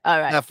right.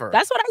 That's what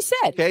I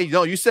said. Okay,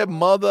 you said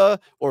mother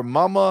or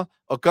mama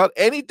or God,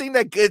 anything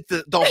that gets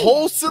the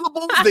whole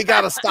syllables, they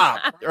gotta stop.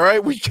 All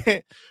right, we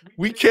can't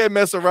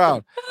mess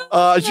around.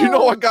 You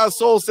know what God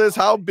Soul says?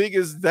 How big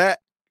is that?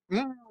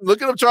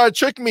 Look at him trying to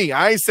trick me.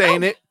 I ain't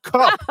saying it.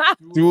 Cup,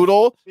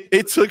 Doodle.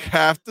 It took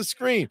half the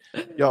screen.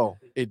 Yo,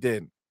 it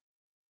did.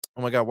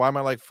 Oh my God, why am I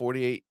like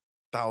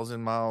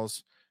 48,000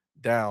 miles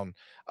down?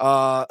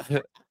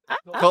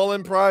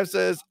 Cullen Prime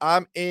says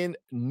I'm in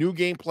New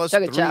Game Plus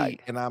 3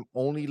 and I'm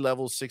only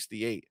level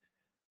 68.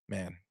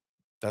 Man,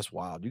 that's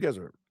wild. You guys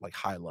are like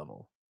high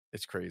level.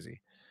 It's crazy.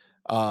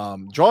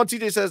 Drawn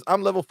TJ says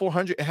I'm level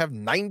 400 and have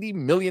 $90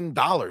 million.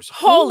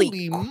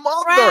 Holy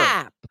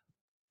mother!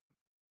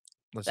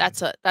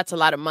 Listen, that's a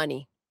lot of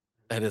money.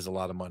 That is a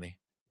lot of money.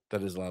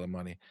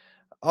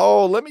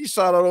 Oh, let me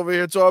shout out over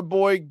here to our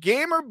boy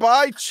Gamer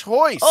by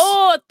Choice.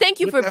 Oh, thank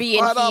you for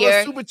being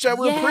here. Super chat.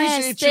 We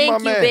appreciate you, my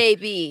man.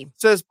 Baby.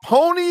 Says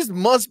ponies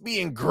must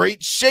be in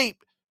great shape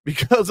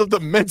because of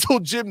the mental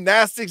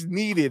gymnastics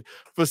needed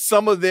for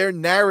some of their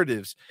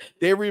narratives.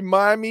 They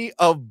remind me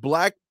of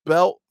Black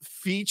Belt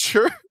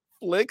feature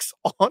flicks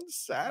on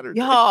Saturday.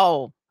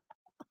 Yo,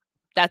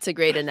 that's a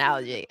great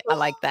analogy. I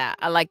like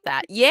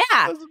that. Yeah.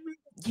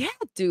 Yeah,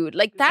 dude.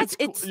 Like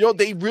it's yo,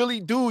 they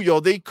really do. Yo,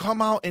 they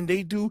come out and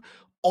they do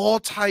all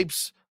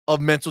types of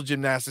mental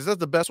gymnastics. That's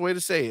the best way to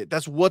say it.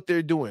 That's what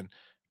they're doing.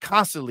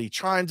 Constantly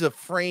trying to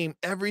frame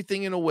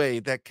everything in a way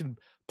that can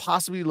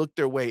possibly look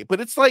their way. But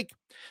it's like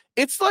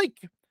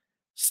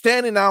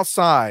standing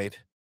outside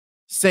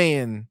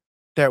saying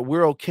that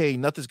we're okay,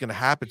 nothing's gonna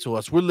happen to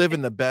us. We're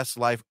living the best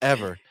life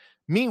ever.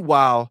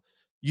 Meanwhile,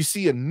 you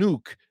see a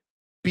nuke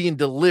being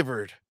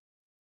delivered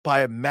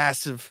by a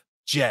massive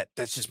jet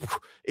that's just,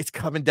 it's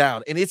coming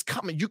down and it's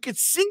coming. You can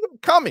see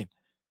it coming,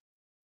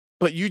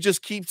 but you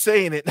just keep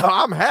saying it. No,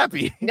 I'm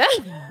happy.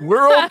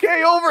 We're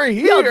okay over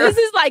here. Yo, this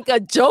is like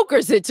a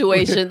Joker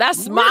situation. That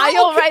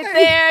smile right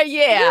there.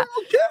 Yeah.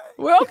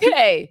 We're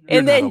okay.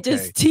 And then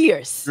just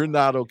tears. You're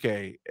not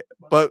okay.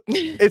 But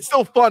it's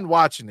still fun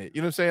watching it.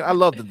 You know what I'm saying? I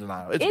love the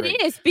denial.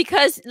 It is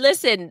because,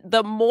 listen,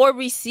 the more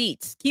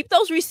receipts. Keep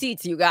those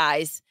receipts, you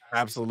guys.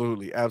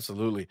 Absolutely.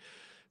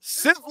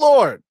 Sith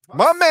Lord,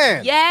 my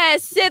man.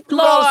 Yes, Sith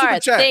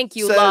Lord. Thank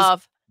you,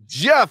 love.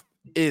 Jeff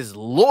is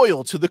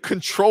loyal to the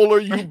controller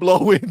you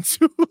blow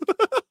into.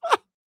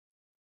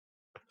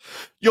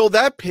 Yo,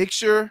 that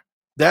picture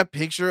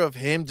of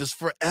him just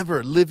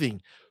forever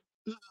living,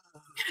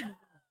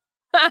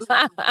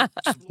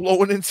 just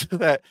blowing into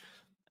that.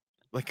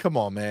 Like, come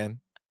on,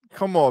 man.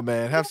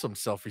 Have some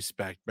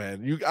self-respect,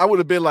 man. I would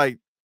have been like,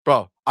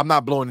 bro, I'm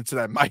not blowing into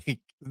that mic. It's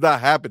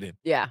not happening.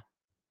 Yeah.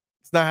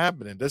 It's not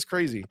happening. That's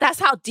crazy. That's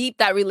how deep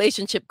that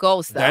relationship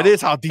goes, though. That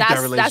is how deep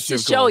that relationship goes.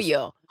 That's to show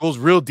you. It goes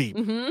real deep.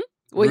 Mm-hmm.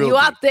 When you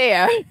out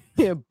there,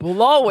 you're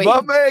blowing.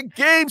 My man,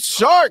 Game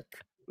Shark,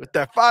 with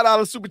that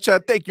 $5 super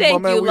chat. Thank you, my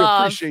man. We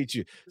appreciate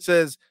you.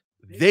 Says,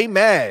 they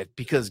mad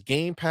because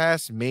Game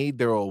Pass made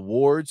their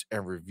awards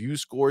and review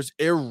scores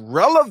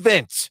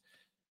irrelevant.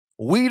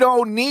 We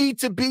don't need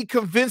to be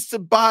convinced to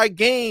buy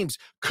games.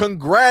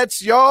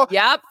 Congrats, y'all.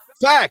 Yep.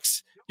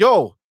 Facts.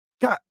 Yo,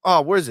 God,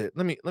 where is it?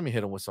 Let me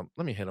hit him with some.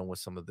 Let me hit him with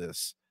some of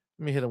this.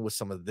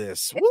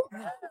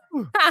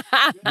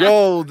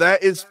 Yo,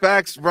 that is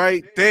facts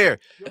right there.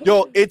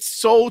 Yo, it's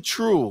so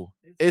true.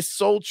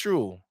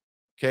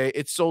 Okay,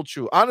 it's so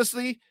true.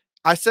 Honestly,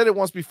 I said it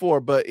once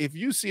before, but if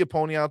you see a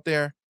pony out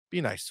there,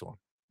 be nice to him.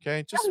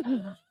 Okay,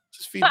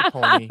 just feed the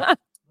pony.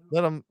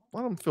 Let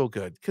them feel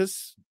good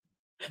because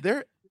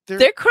they're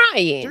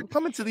crying. They're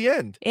coming to the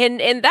end, and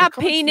that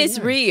pain is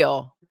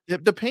real.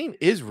 The pain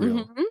is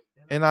real,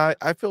 and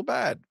I feel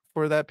bad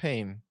for that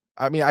pain.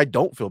 I mean, I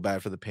don't feel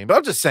bad for the pain, but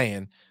I'm just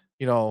saying,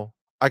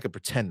 I could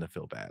pretend to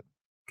feel bad.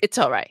 It's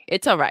all right.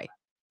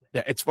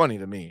 Yeah, it's funny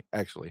to me,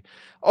 actually.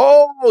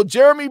 Oh,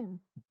 Jeremy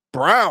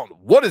Brown,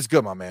 what is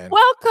good, my man?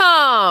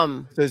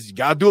 Welcome. Says you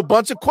gotta do a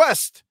bunch of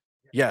quests.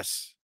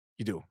 Yes,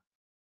 you do.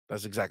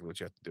 That's exactly what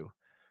you have to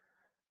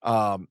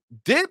do.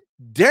 Dip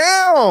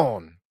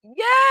down.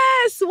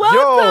 Yes,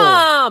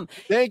 welcome.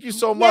 Yo, thank you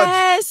so much.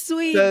 Yes,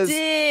 we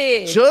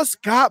did.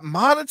 Just got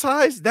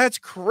monetized. That's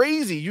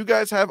crazy. You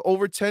guys have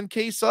over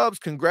 10K subs.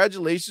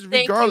 Congratulations,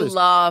 regardless. Thank you,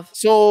 love.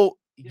 So,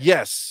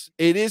 yes,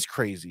 it is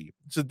crazy.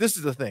 So this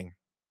is the thing.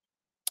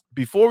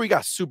 before we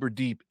got super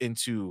deep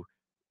into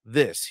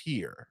this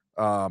here,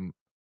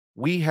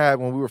 we had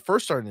when we were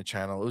first starting the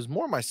channel, it was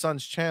more my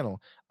son's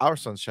channel, our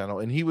son's channel,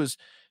 and he was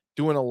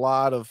doing a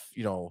lot of,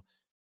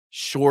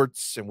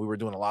 shorts, and we were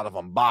doing a lot of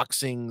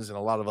unboxings and a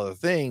lot of other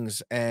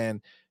things.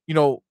 And, you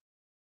know,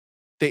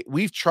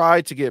 we've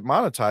tried to get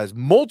monetized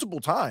multiple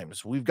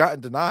times. We've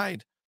gotten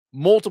denied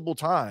multiple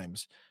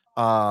times.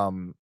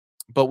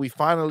 But we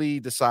finally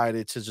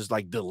decided to just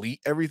like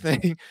delete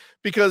everything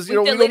because we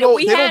don't know.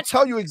 They don't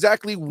tell you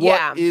exactly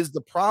what is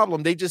the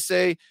problem. They just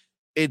say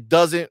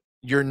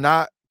you're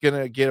not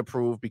gonna get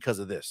approved because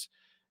of this.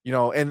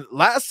 And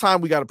last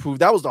time we got approved,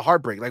 that was the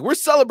heartbreak. Like, we're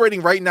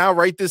celebrating right now,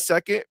 right this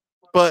second,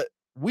 but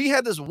we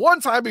had this one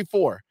time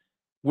before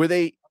where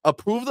they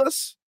approved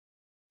us,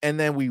 and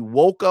then we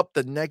woke up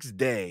the next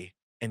day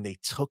and they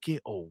took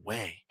it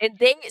away. And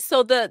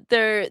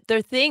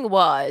their thing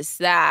was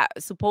that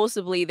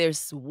supposedly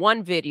there's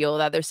one video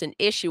that there's an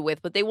issue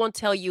with, but they won't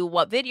tell you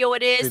what video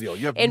it is. You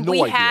have and no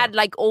we idea. Had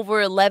like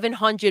over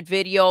 1,100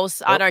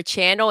 videos on our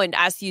channel, and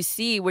as you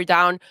see, we're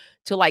down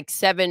to like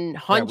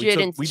 700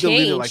 and we change.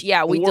 Deleted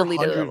like we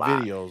deleted a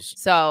lot. Videos.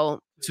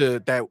 So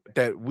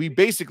that we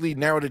basically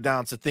narrowed it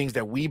down to things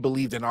that we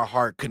believed in our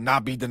heart could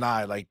not be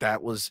denied. Like,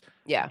 that was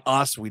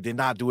us. We did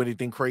not do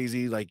anything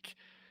crazy. Like,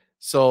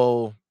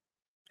 so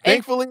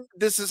thankfully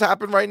this has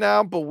happened right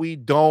now, but we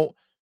don't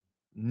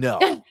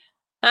know.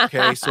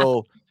 Okay,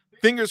 so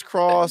fingers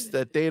crossed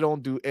that they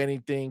don't do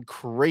anything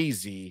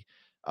crazy,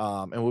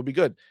 and we'll be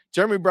good.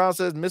 Jeremy Brown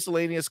says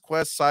miscellaneous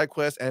quests, side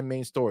quests, and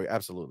main story.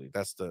 Absolutely,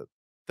 that's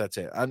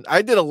it.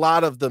 I did a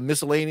lot of the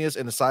miscellaneous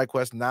and the side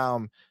quests. Now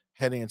I'm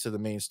heading into the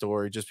main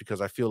story just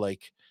because I feel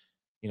like,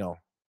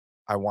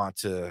 I want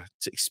to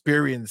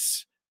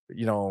experience,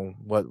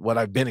 what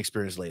I've been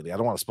experiencing lately. I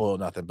don't want to spoil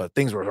nothing, but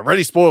things were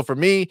already spoiled for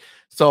me.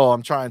 So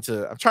I'm trying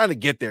to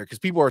get there, because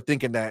people are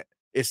thinking that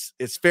it's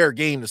fair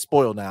game to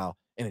spoil now,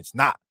 and it's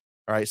not.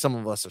 All right. Some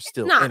of us are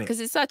still in it because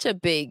it's such a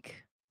big,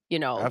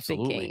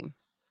 Absolutely. big game.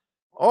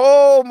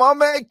 Oh, my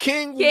man,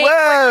 King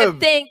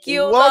Webb. Thank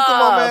you. Welcome,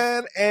 my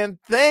man. And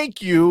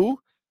thank you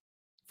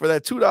for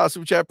that $2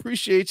 super chat.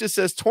 Appreciate you. It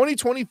says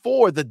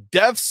 2024, the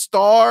Death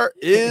Star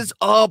is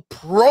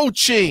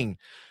approaching.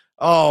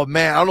 Oh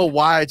man, I don't know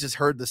why I just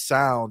heard the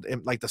sound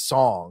and like the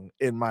song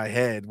in my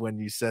head when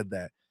you said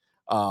that.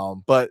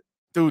 But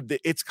dude,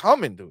 it's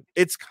coming, dude.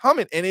 It's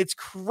coming. And it's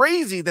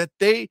crazy that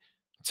I'm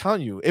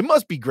telling you, it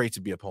must be great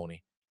to be a pony.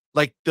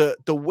 Like, the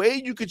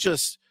way you could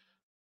just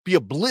be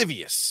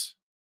oblivious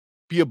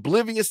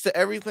to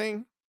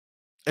everything.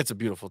 It's a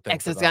beautiful thing.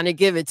 X is gonna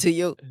give it to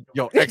you.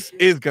 Yo, X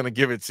is gonna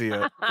give it to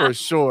you for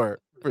sure.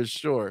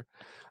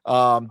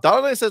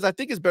 Donald says, I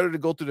think it's better to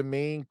go through the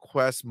main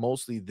quest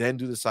mostly, then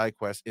do the side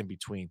quest in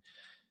between.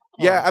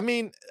 Yeah, I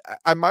mean,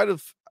 I might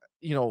have,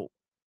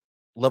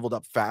 leveled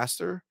up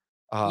faster.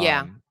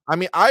 I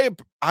mean,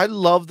 I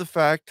love the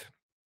fact,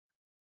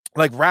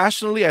 like,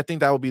 rationally, I think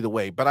that would be the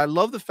way, but I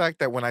love the fact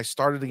that when I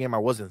started the game, I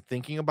wasn't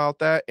thinking about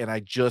that, and I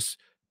just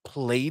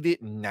played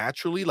it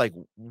naturally, like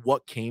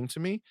what came to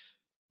me.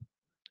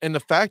 And the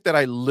fact that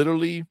I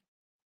literally,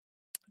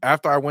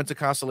 after I went to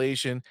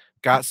Constellation,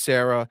 got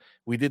Sarah,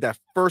 we did that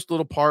first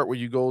little part where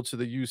you go to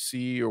the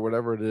UC or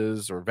whatever it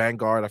is, or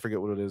Vanguard, I forget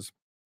what it is.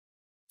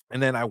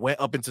 And then I went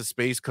up into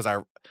space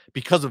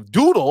because of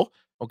Doodle,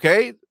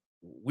 okay?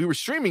 We were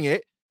streaming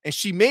it, and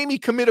she made me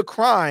commit a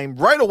crime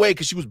right away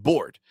because she was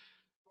bored.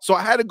 So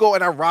I had to go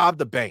and I robbed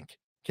the bank.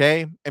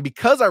 Okay. And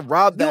because I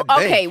robbed that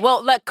bank. Okay.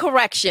 Well,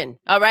 correction.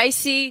 All right.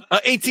 See?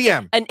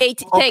 ATM. An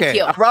ATM. Thank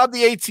you. I robbed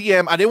the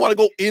ATM. I didn't want to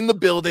go in the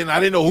building.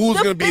 I didn't know who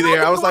was going to be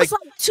there. I was like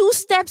 2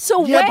 steps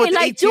away. Yeah, but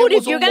like, dude,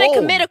 if you're going to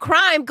commit a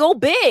crime, go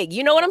big.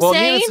 You know what I'm saying?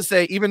 Well, needless to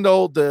say, even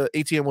though the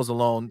ATM was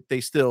alone,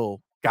 they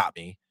still got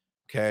me.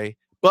 Okay.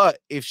 But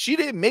if she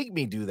didn't make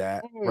me do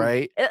that,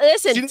 right?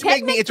 Listen, she didn't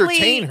make me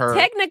entertain her.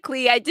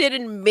 Technically, I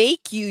didn't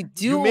make you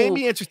do. You made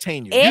me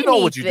entertain you. Anything. You know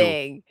what you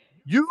do.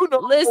 You know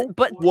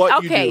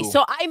what you do. Okay,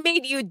 so I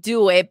made you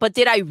do it, but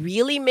did I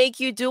really make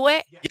you do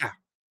it? Yeah.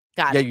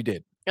 Got it. Yeah, you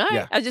did. All right.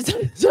 Yeah. I just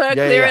want to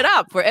clear it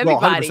up for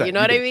everybody. No, you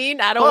know what I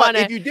mean? I don't want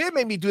to. If you did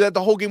make me do that,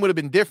 the whole game would have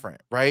been different,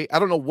 right? I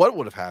don't know what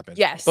would have happened.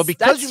 Yes. But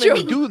because you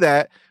made me do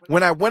that,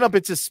 when I went up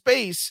into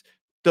space,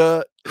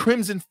 the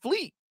Crimson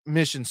Fleet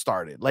mission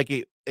started. Like,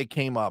 it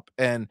came up,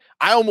 and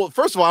I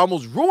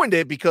almost ruined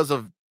it because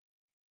of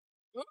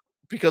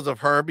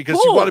her,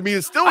 because she wanted me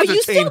to still entertain her. Are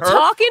you still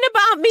talking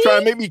about me? Trying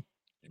to make me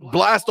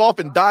blast off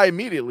and die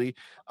immediately.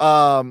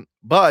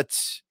 But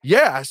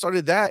yeah, I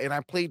started that, and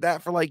I played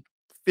that for like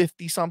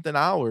 50 something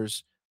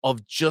hours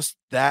of just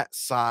that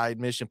side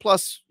mission.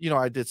 Plus,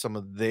 I did some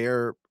of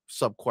their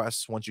sub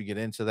quests once you get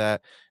into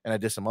that, and I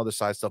did some other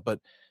side stuff. But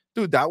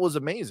dude, that was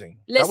amazing.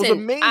 Listen, that was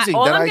amazing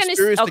that I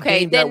experienced the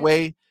game that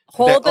way.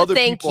 Hold the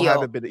thank you.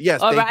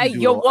 Yes, all right.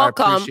 You're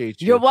welcome.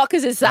 You're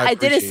welcome. It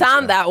didn't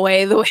sound that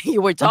way the way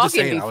you were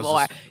talking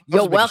before.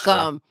 You're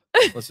welcome.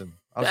 Sure. Listen,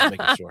 I was just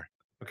making sure.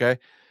 Okay.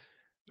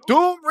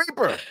 Doom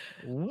Reaper,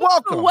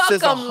 welcome.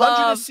 Says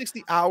 160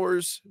 love.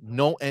 Hours,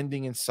 no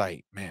ending in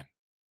sight. Man,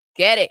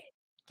 get it.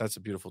 That's a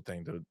beautiful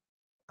thing, dude.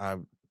 I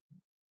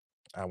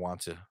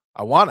want to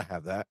I want to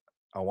have that.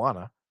 I want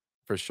to,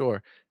 for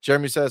sure.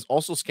 Jeremy says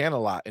also scan a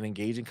lot and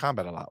engage in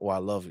combat a lot. Well, I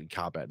love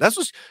combat. That's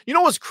what's, you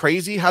know what's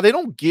crazy? How they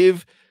don't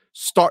give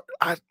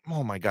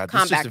oh my God,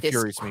 this just Combat is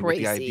infuriates me with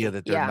the idea crazy.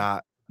 that they're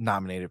not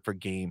nominated for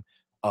game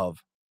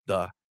of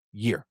the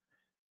year.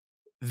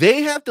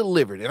 They have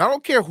delivered, and I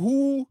don't care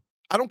who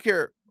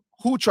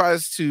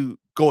tries to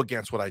go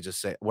against what I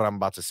just said, what I'm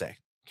about to say.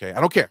 Okay, I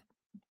don't care.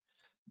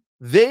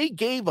 They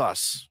gave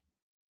us,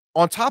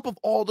 on top of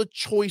all the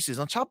choices,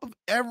 on top of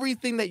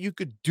everything that you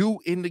could do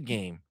in the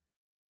game,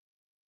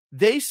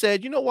 they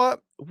said, you know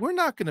what? We're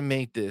not going to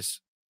make this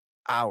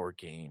our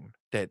game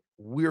that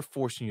we're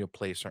forcing you to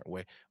play a certain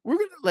way. We're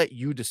going to let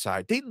you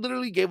decide. They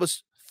literally gave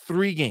us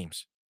 3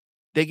 games.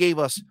 They gave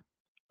us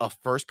a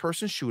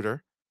first-person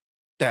shooter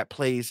that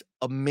plays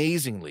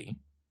amazingly.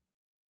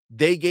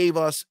 They gave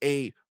us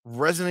a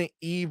Resident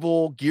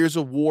Evil, Gears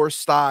of War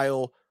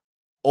style,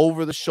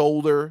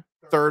 over-the-shoulder,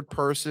 third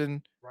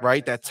person,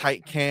 right? That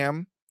tight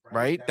cam,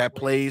 right? That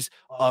plays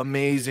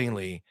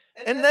amazingly.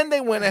 And then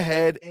they went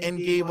ahead and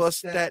gave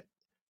us that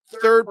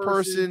third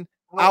person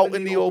out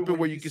in the open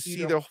where you can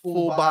see their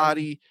full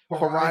body,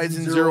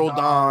 Horizon Zero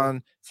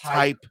Dawn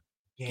type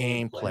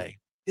gameplay.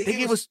 They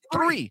gave us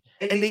 3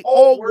 and they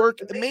all work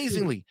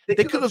amazingly.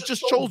 They could have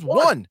just chose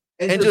one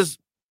and just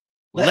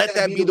let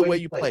that be the way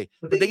you play.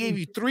 But they gave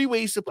you 3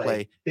 ways to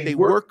play. They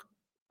work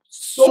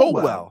so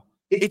well.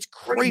 It's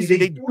crazy.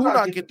 They do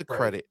not get the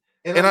credit.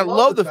 And I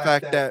love the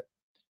fact that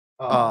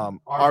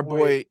our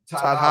boy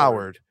Todd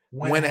Howard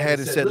went ahead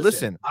and said,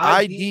 listen,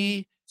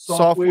 ID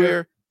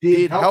software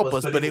did help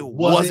us, but it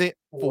wasn't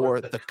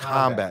for the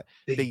combat.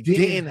 They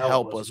didn't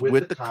help us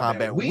with the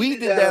combat. We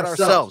did that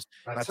ourselves.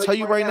 And I tell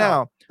you right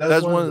now,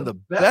 that's one of the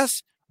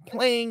best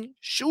playing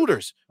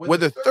shooters,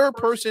 whether third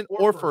person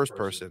or first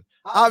person.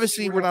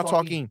 Obviously, we're not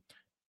talking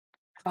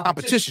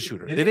competition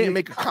shooter. They didn't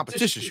make a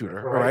competition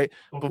shooter, all right?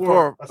 But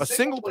for a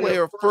single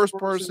player, first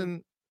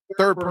person,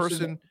 third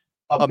person,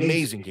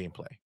 amazing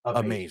gameplay.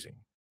 Amazing.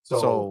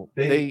 So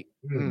they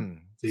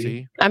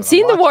see. I'm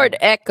seeing the word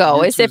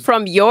echo. Is it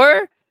from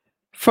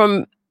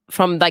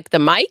like the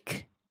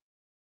mic?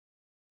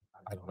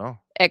 I don't know.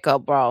 Echo,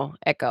 bro.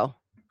 Echo.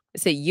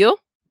 Is it you?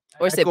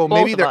 Or is it both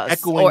maybe they're of us?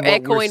 echoing or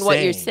echoing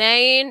what you're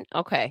saying?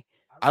 Okay.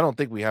 I don't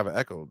think we have an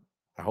echo.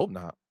 I hope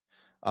not.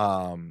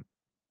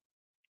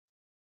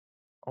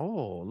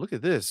 Oh, look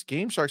at this.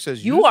 Game Shark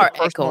says you are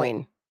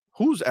echoing.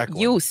 Who's echoing?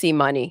 You,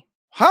 CMoney.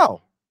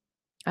 How?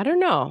 I don't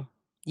know.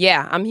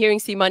 Yeah, I'm hearing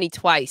CMoney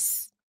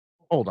twice.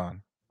 Hold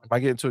on. Am I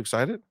getting too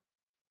excited?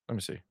 Let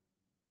me see.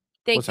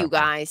 Thank you,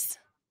 guys.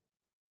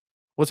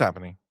 What's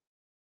happening?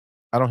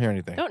 I don't hear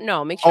anything. Don't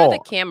know. Make sure the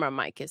camera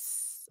mic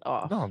is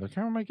off. No, the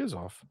camera mic is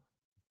off.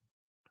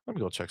 Let me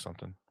go check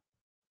something.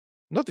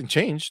 Nothing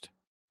changed.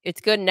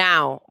 It's good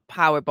now,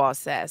 Powerball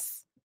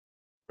says.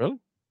 Really?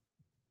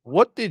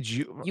 What did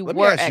you... You Let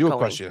were me ask echoing. you a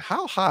question.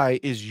 How high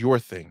is your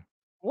thing?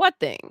 What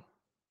thing?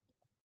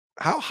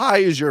 How high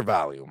is your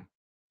volume?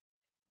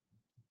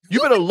 You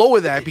better lower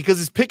that because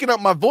it's picking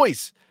up my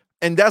voice.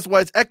 And that's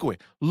why it's echoing.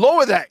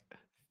 Lower that.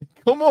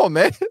 Come on,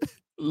 man.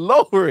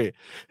 Lower it.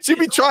 She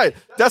be trying.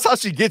 That's how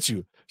she gets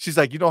you. She's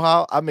like, you know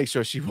how? I'll make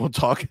sure she won't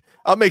talk.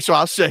 I'll make sure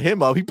I'll shut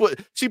him up.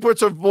 She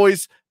puts her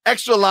voice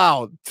extra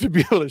loud to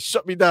be able to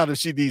shut me down if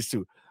she needs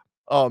to.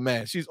 Oh,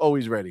 man. She's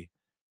always ready.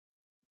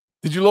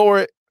 Did you lower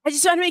it? I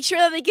just want to make sure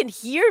that they can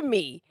hear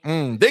me.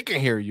 They can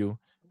hear you.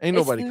 Ain't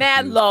nobody. It's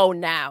mad low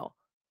now.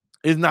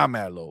 It's not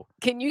mad low.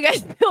 Can you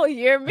guys still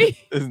hear me?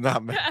 It's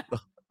not mad low.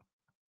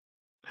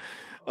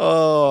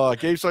 Oh,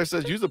 Gabe Shark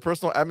says use the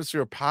personal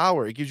atmosphere of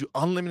power. It gives you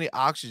unlimited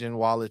oxygen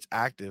while it's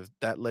active.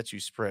 That lets you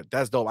sprint.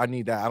 That's dope. I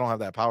need that. I don't have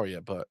that power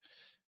yet, but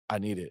I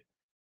need it.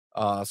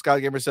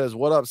 Scott Gamer says,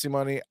 what up,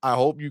 CMoney? I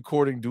hope you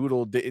courting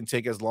Doodle didn't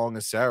take as long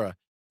as Sarah.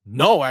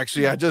 No,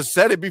 actually, I just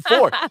said it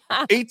before.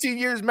 18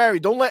 years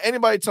married. Don't let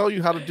anybody tell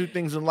you how to do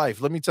things in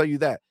life. Let me tell you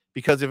that.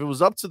 Because if it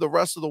was up to the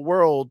rest of the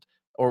world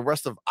or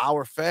rest of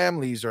our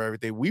families or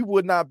everything, we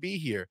would not be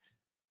here.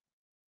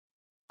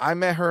 I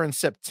met her in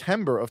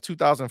September of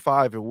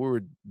 2005 and we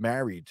were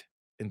married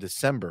in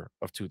December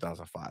of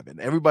 2005. And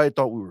everybody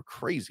thought we were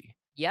crazy.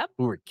 Yep.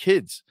 We were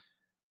kids.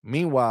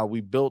 Meanwhile, we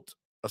built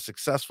a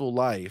successful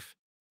life,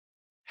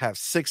 have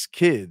 6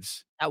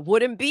 kids. That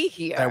wouldn't be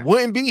here. That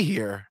wouldn't be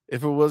here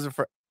if it wasn't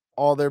for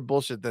all their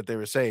bullshit that they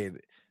were saying.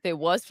 If it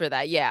was for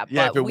that, yeah.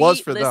 Yeah, but if it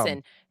was for listen,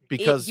 them.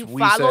 Because you we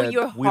follow said,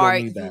 your we heart,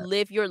 don't need you that.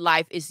 live your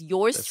life. It's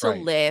yours That's to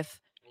right. live.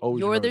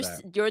 Always remember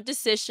that. Your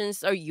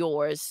decisions are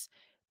yours.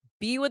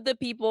 Be with the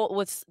people,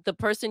 with the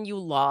person you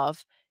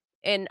love.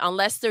 And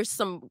unless there's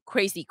some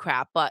crazy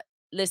crap, but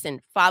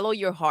listen, follow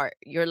your heart.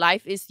 Your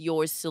life is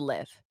yours to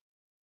live.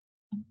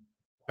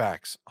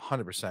 Facts,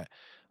 100%.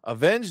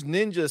 Avenged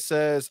Ninja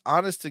says,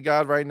 honest to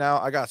God, right now,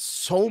 I got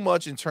so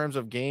much in terms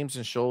of games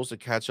and shows to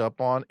catch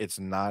up on. It's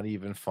not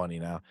even funny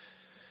now.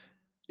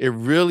 It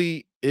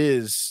really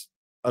is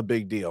a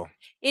big deal.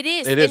 It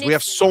is. It And is. We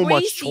have it's so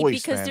much crazy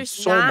choice, because man. there's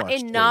So not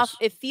much enough. choice.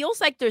 It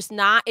feels like there's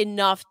not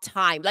enough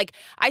time. Like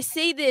I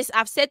say this,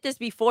 I've said this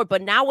before,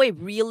 but now it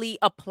really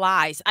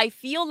applies. I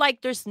feel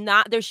like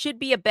there should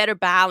be a better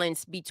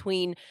balance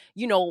between,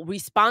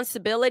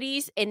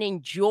 responsibilities and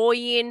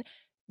enjoying,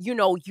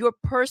 your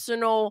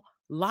personal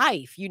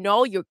life,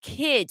 your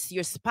kids,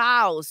 your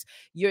spouse,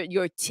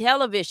 your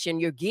television,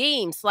 your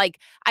games. Like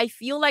I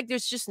feel like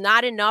there's just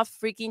not enough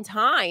freaking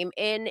time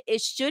and it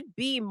should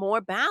be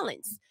more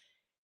balanced.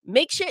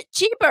 Make shit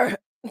cheaper.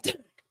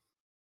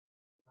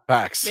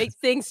 Facts. Make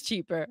things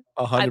cheaper.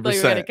 100%. I thought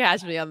you were gonna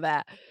catch me on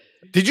that.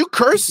 Did you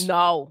curse?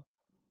 No.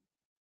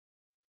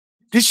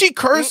 Did she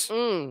curse?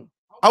 Mm-mm.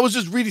 I was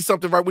just reading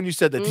something right when you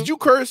said that. Did you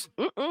curse?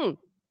 Mm-mm.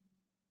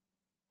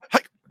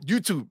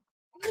 YouTube,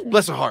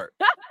 bless her heart.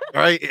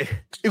 All right.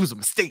 It was a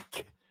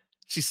mistake.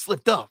 She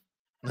slipped up.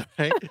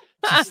 Right?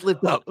 She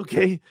slipped up.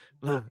 Okay.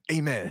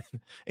 Amen.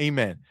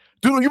 Amen.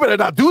 Doodle, you better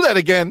not do that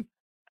again.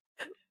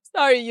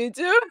 Sorry,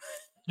 YouTube.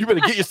 You better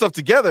get yourself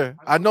together.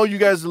 I know you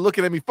guys are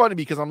looking at me funny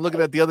because I'm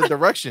looking at the other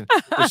direction.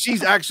 But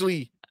she's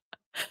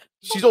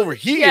over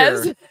here.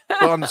 Yes.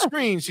 But on the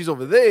screen, she's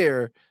over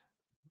there.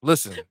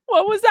 Listen.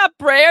 What was that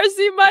prayer,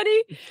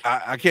 CMoney?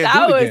 I can't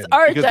do it again.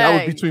 Because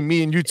that was between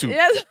me and YouTube.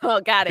 Yes. Oh,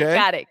 got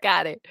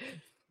it.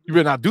 You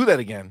better not do that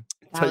again.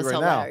 I'll tell you right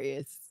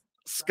hilarious.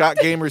 Now. Scott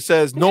Gamer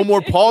says, no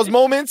more pause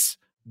moments.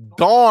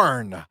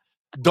 Darn.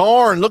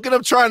 Look at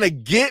him trying to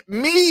get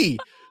me.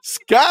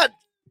 Scott,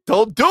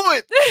 don't do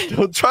it.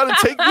 Don't try to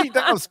take me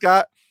down,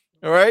 Scott.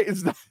 All right.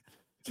 It's not.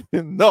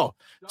 No.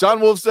 John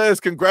Wolf says,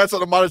 congrats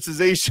on the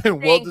monetization.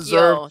 Well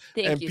deserved.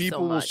 And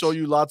people will show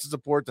you lots of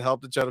support to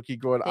help the channel keep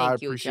growing. I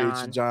appreciate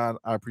you, John.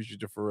 I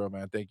appreciate you for real,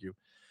 man. Thank you.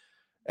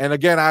 And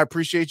again, I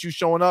appreciate you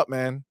showing up,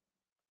 man.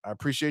 I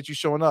appreciate you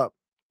showing up.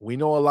 We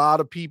know a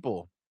lot of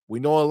people. We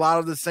know a lot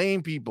of the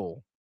same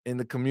people in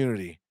the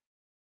community.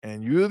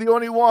 And you're the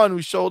only one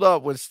who showed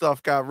up when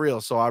stuff got real.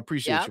 So I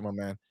appreciate you, my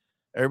man.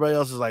 Everybody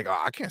else is like, oh,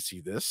 I can't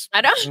see this.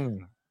 I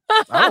don't.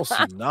 I don't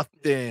see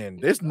nothing.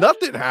 There's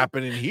nothing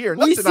happening here.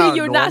 We Nothing see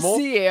you not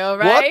see it, right?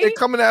 What? They're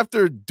coming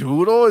after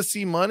Doodle and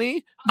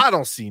CMoney? I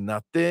don't see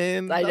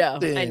nothing. I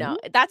know.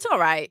 That's all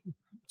right.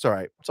 It's all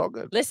right. It's all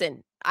good.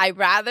 Listen, I'd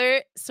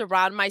rather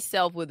surround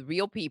myself with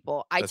real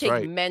people. I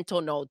take mental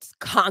notes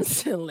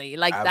constantly.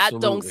 Like that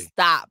don't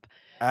stop.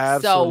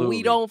 Absolutely. So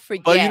we don't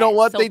forget. But you know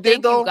what they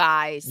did, though? You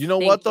guys. You know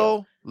what,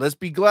 though? Let's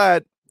be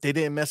glad they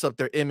didn't mess up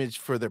their image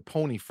for their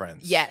pony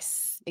friends.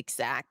 Yes,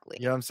 exactly.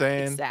 You know what I'm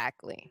saying?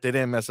 Exactly. They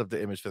didn't mess up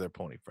the image for their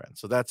pony friends.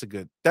 So that's a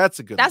good. That's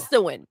the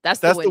win. That's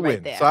the win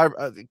right there.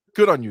 So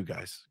good on you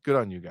guys. Good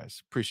on you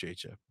guys.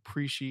 Appreciate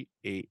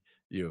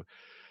you.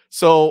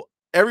 So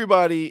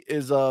everybody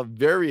is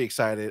very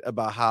excited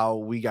about how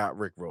we got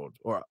rickrolled,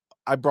 or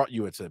I brought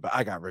you into it, but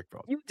I got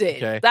rickrolled. You did.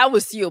 Okay? That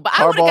was you, but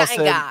I would have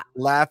gotten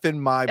laughing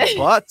my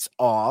butts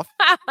off.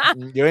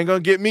 You ain't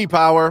gonna get me,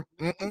 Power.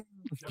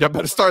 Y'all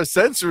better start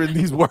censoring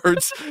these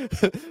words.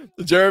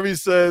 Jeremy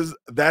says,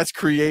 that's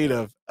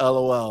creative.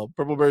 LOL.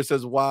 Purple Bear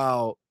says,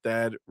 wow,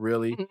 Dad,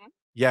 really?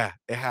 Yeah,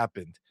 it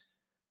happened.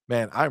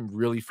 Man, I'm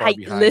really far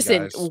behind.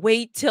 Listen, guys.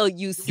 Wait till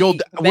you see. Yo,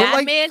 we're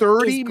like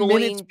 30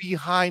 minutes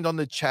behind on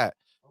the chat.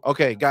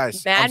 Okay,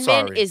 guys,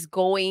 Batman is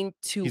going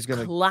to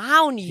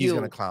clown you. He's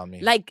gonna clown me.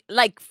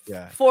 Like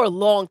for a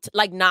long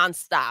like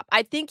nonstop.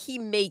 I think he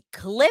may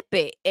clip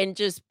it and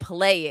just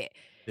play it.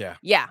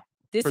 Yeah.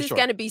 This is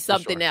gonna be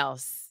something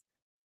else.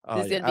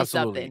 This is gonna be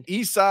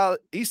something.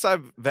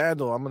 Eastside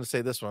Vandal, I'm gonna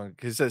say this one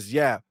because it says,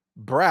 yeah,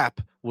 Brap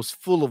was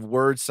full of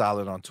word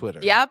salad on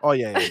Twitter. Yep. Oh,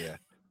 yeah.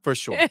 For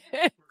sure.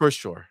 For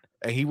sure.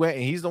 And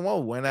he's the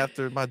one who went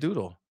after my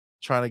Doodle,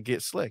 trying to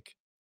get slick.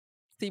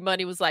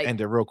 CMoney was like,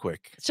 end it real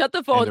quick. Shut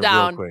the phone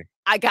down.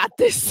 I got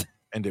this.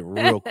 End it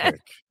real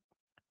quick.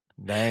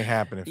 That ain't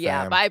happening, fam.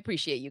 Yeah, but I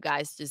appreciate you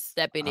guys just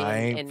stepping in. I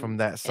ain't from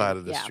that side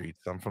of the streets.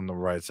 I'm from the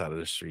right side of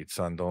the street,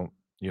 son.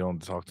 You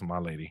don't talk to my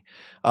lady.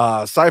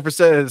 Cypher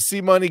says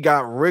CMoney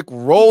got Rick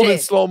rolled in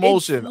slow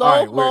motion.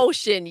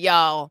 Motion,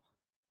 y'all.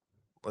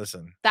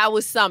 Listen. That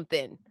was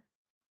something.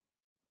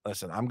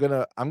 Listen, I'm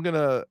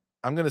gonna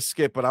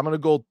skip, but I'm gonna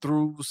go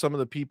through some of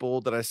the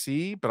people that I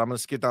see, but I'm gonna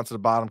skip down to the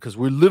bottom because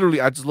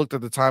I just looked at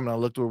the time and I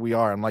looked where we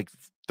are. I'm like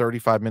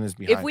 35 minutes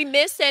behind. If we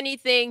miss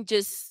anything,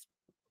 just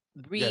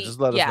just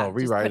let us know.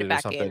 Rewrite it or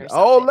something.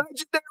 Oh,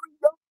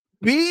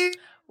 legendary.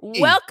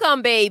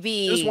 Welcome,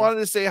 baby. Just wanted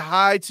to say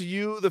hi to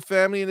you, the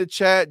family in the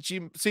chat.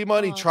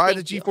 CMoney, try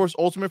the GeForce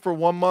Ultimate for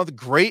 1 month.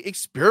 Great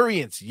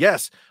experience.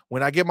 Yes.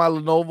 When I get my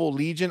Lenovo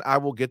Legion, I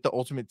will get the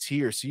Ultimate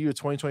tier. See you in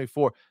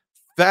 2024.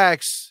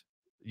 Facts,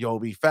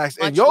 Yobi. Facts.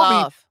 Much and Yobi,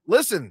 love.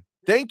 Listen,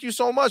 thank you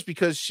so much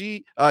because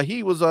he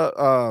was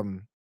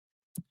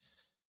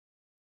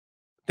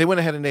they went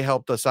ahead and they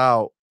helped us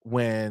out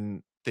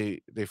when they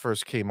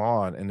first came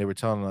on and they were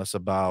telling us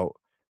about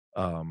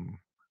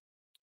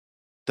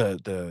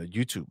the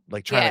YouTube,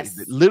 like trying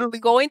to literally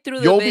going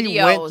through the Yobi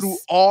videos. Went through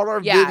all our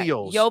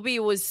videos. Yobi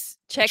was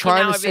checking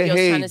trying out to say, videos,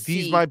 hey, trying to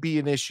these see. might be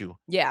an issue.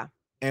 Yeah.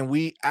 And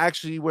we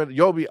actually went,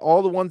 Yobi,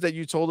 all the ones that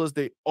you told us,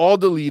 they all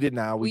deleted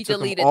now. We took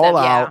deleted them all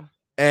them, out.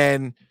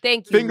 And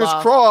thank you, fingers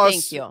love. Thank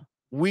crossed, you.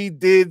 we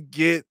did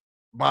get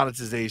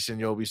monetization,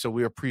 Yobi. So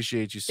we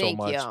appreciate you so Thank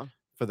much you.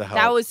 for the That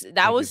help. was Thank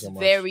you so much.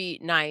 very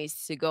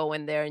nice to go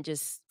in there and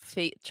just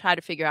try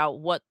to figure out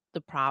what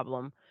the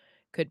problem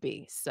could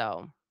be.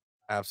 So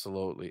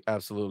Absolutely,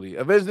 absolutely.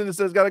 Avenged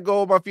says, "Gotta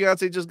go. My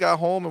fiance just got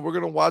home, and we're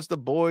gonna watch the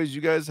boys. You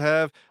guys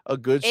have a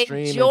good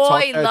stream and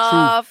talk enjoy, that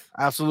truth." love.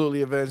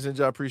 Absolutely, Avenged.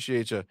 I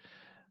appreciate you.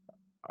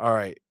 All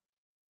right,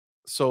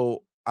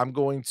 so I'm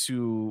gonna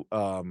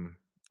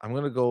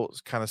go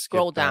kind of skip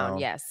Scroll down. down.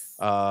 Yes.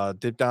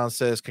 Dip down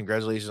says,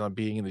 "Congratulations on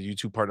being in the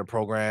YouTube partner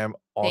program.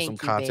 Awesome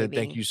Thank you, content.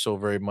 Thank baby. you so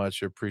very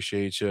much. I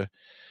appreciate you."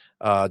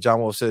 John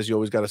Wolf says, "You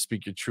always got to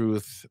speak your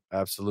truth."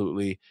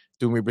 Absolutely.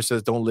 Doom Reaper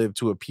says, "Don't live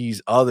to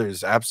appease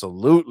others."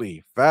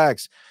 Absolutely.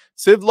 Facts.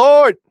 Civ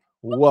Lord,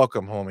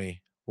 welcome, homie.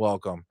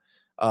 Welcome.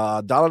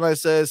 Dollar Knight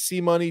says,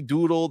 CMoney,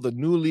 Doodle, the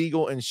new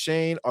legal, and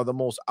Shane are the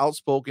most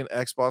outspoken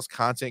Xbox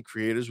content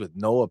creators with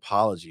no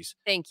apologies.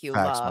 Thank you,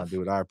 Facts, my love.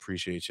 dude. I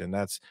appreciate you. And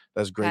that's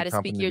great Gotta speak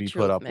company to your be put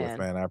truth, up with, man.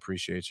 man. I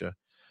appreciate you.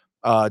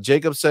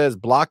 Jacob says,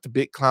 blocked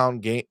Bit Clown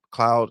game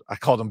cloud. I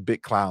called him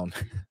Bit Clown.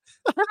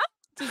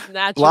 Just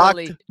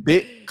naturally. Blocked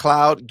Bit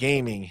Cloud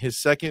Gaming. His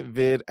second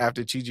vid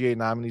after TGA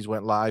nominees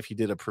went live, he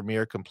did a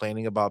premiere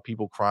complaining about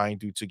people crying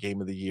due to Game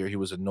of the Year. He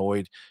was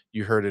annoyed.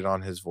 You heard it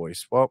on his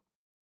voice. Well,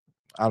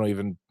 I don't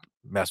even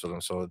mess with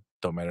him, so it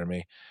don't matter to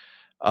me.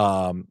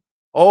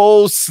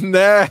 Oh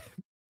snap!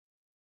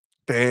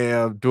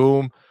 Damn,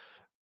 Doom.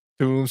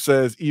 Doom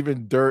says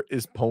even dirt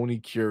is pony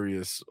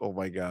curious. Oh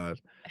my god.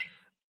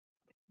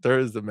 Dirt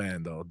is the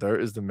man, though.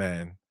 Dirt is the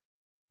man.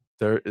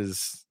 Dirt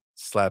is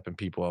slapping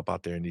people up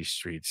out there in these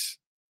streets.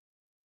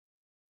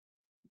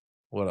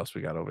 What else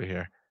we got over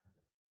here?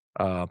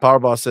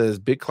 Powerball says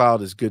Big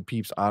Cloud is good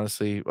peeps.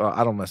 Honestly, well,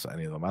 I don't mess with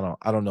any of them. I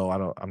don't know. I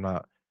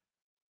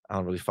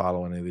don't really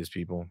follow any of these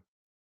people.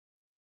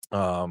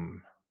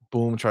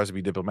 Boom tries to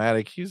be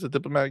diplomatic. He's a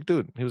diplomatic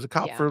dude. He was a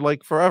cop Yeah. for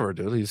like forever,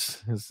 dude.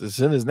 It's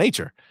in his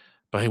nature.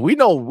 But we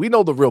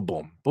know the real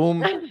Boom.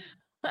 Boom.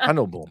 I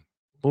know Boom.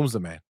 Boom's the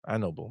man. I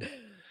know Boom.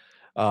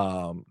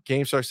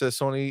 GameShark says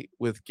Sony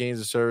with games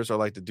and service are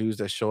like the dudes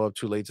that show up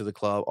too late to the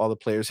club. All the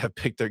players have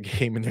picked their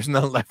game and there's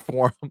none left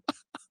for them.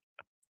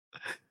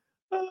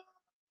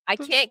 I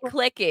can't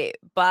click it,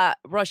 but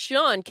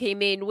Rashun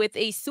came in with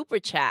a super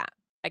chat.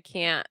 I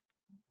can't.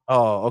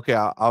 Oh, okay.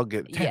 I'll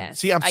get. Damn.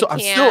 See, Yes, I I'm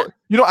still.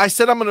 can't I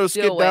said I'm gonna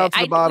skip do it. down to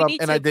the We bottom,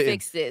 need and I to didn't.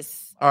 fix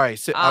this. All right,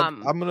 so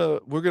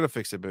we're gonna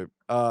fix it, babe.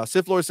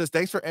 Sith Lord says,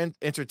 "Thanks for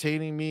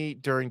entertaining me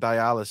during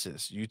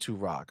dialysis. You two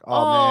rock."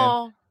 Oh man,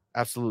 Oh,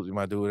 absolutely,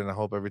 my dude, and I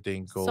hope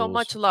everything so goes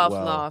much love,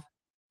 well.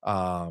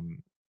 love.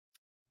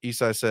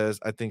 Esai says,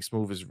 "I think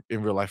Smooth is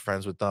in real life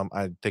friends with them.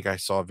 I think I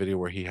saw a video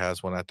where he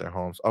has one at their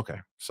homes." Okay,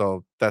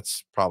 so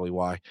that's probably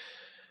why.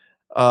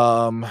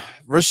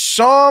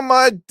 Rashawn,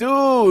 my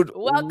dude,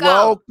 Welcome.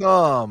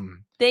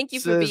 welcome. Thank you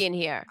for Says, being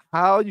here.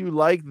 "How you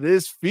like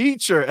this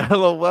feature?"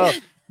 LOL.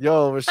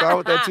 Yo, Rashawn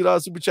with that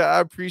 $2 super chat. I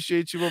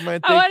appreciate you, my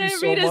man. I Thank want you to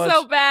so read it much.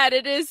 so bad.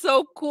 It is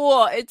so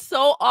cool. It's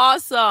so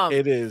awesome.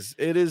 It is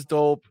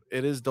dope.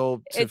 It is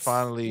dope to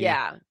finally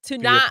to be a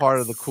not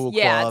part of the cool club. to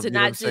You know what I'm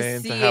not just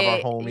saying? To see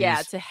have our it. Yeah,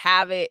 homies. to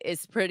have it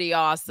is pretty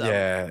awesome.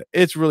 Yeah,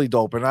 it's really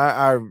dope. And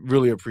I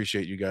really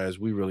appreciate you guys.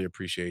 We really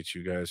appreciate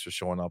you guys for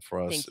showing up for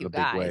us Thank in you a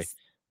big way. guys.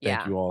 Thank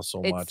Yeah. you all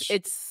so much.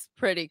 It's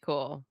pretty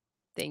cool.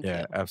 Thank you.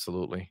 Yeah,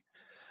 absolutely.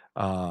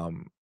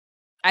 Um,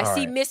 I all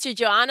see right. Mr.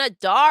 Joanna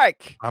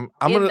Dark I'm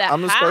in the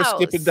gonna start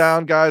skipping house.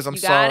 down, guys. I'm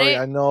You got sorry. it?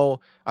 I know.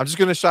 I'm just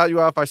gonna shout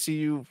you out if I see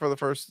you for the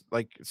first,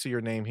 see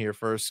your name here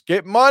first.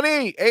 Skip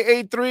Money.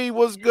 AA3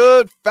 was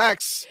good.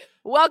 Facts.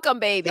 Welcome,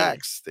 baby.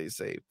 Facts. They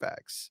say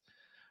facts.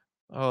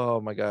 Oh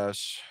my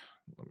gosh.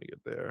 Let me get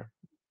there.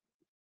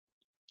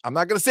 I'm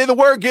not gonna say the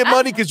word "get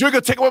money" because you're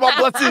gonna take away my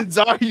blessings.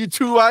 Are you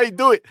too? I ain't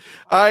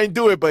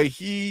do it. But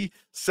he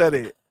said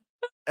it.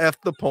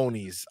 F the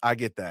ponies. I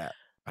get that.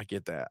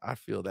 I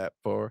feel that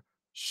for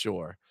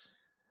sure.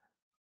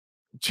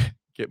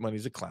 Get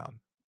money's a clown.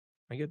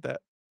 I get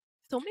that.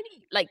 So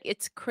many,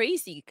 it's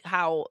crazy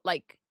how,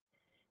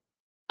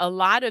 a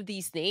lot of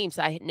these names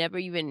I had never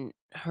even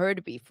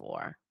heard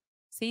before.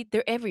 See,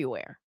 they're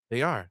everywhere.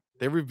 They are.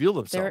 They reveal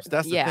themselves.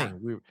 That's the yeah.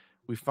 thing.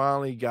 We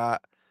finally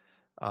got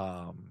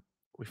the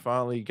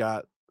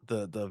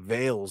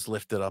veils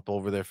lifted up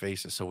over their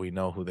faces so we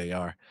know who they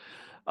are.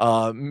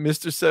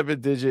 Mr. 7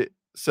 Digit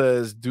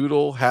says,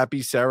 "Doodle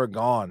happy Sarah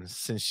gone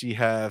since she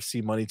have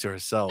CMoney to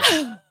herself."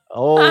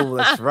 Oh,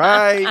 that's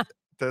right.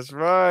 That's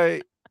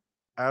right.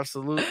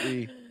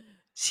 Absolutely.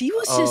 She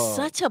was just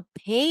such a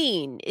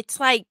pain. It's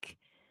like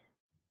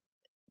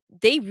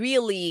they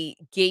really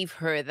gave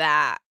her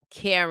that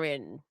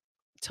Karen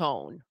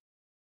tone.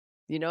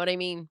 You know what I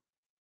mean?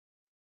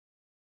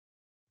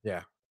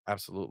 Yeah,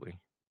 absolutely.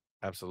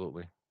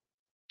 Absolutely.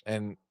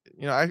 And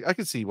I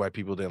can see why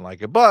people didn't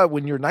like it. But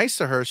when you're nice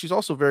to her, she's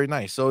also very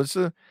nice. So it's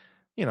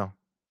you know,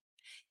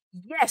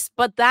 Yes,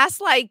 but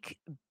that's like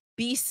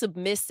be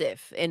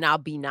submissive and I'll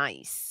be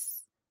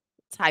nice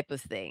type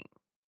of thing.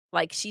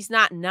 Like she's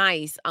not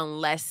nice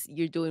unless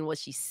you're doing what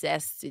she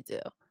says to do.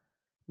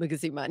 Look at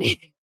see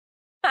money.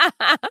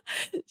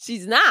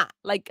 She's not.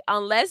 Like,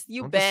 unless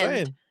you I'm just bend.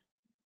 saying.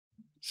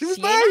 She was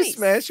nice,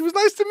 man. She was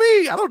nice to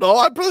me. I don't know.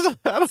 I don't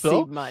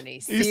know.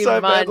 CMoney.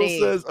 Eastside Vandal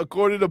says,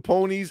 according to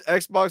ponies,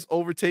 Xbox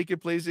overtaking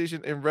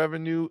PlayStation in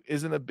revenue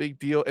isn't a big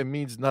deal and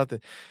means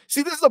nothing.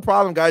 See, this is the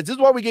problem, guys. This is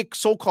why we get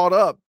so caught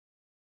up.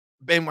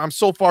 And I'm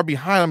so far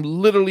behind. I'm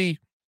literally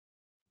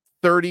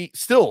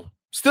 32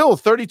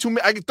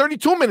 minutes. I get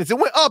 32 minutes. It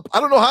went up.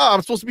 I don't know how.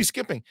 I'm supposed to be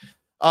skipping.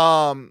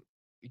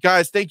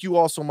 Guys, thank you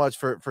all so much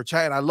for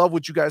chatting. I love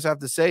what you guys have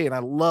to say, and I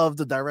love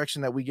the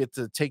direction that we get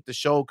to take the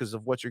show because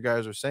of what you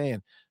guys are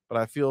saying. But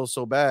I feel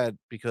so bad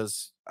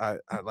because I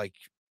like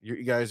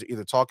you guys are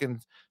either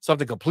talking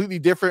something completely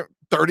different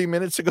 30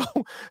 minutes ago.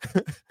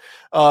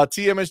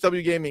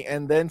 TMHW Gaming,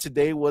 and then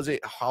today was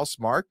it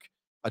Housemark,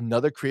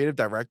 another creative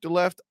director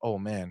left. Oh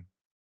man,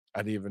 I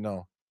didn't even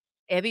know.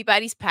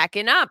 Everybody's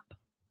packing up.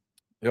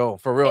 Yo,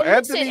 for real.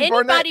 And listen,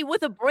 anybody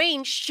with a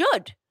brain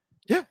should.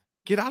 Yeah,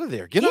 get out of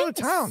there. Get out of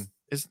town.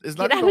 It's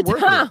not even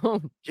worth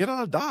it. Get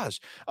out of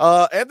Dodge.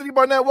 Anthony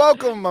Barnett,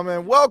 welcome, my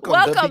man. Welcome.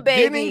 The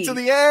beginning to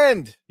the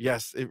end.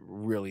 Yes, it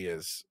really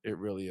is. It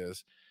really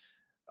is.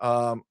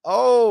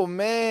 Oh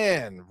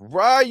man,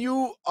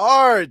 Ryu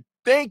Art.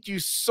 Thank you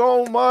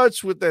so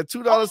much with that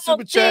 $2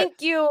 super chat.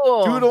 Thank you.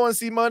 Doodle and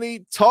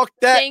CMoney. Talk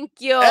that. Thank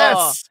you.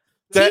 S.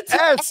 That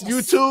S,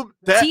 YouTube.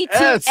 That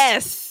TTS.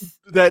 S.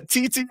 That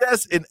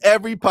TTS in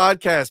every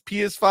podcast.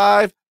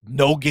 PS5,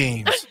 no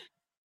games.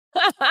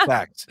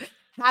 Facts.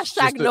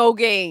 Hashtag no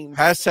games.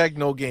 Hashtag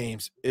no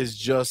games is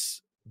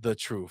just the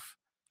truth.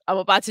 I'm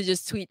about to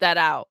just tweet that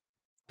out.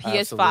 PS5,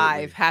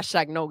 Absolutely.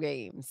 hashtag no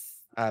games.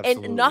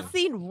 Absolutely. And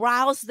nothing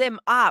riles them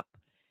up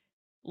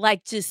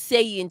like just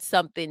saying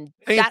something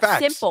that's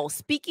simple.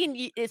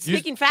 Speaking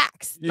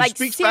facts. Like,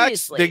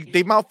 seriously. Facts,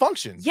 they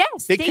malfunction.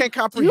 Yes. They can't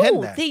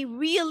comprehend that. They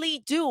really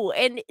do.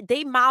 And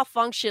they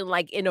malfunction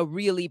like in a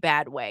really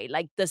bad way.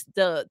 Like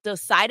the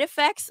side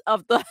effects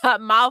of the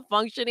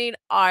malfunctioning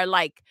are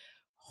like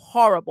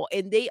horrible.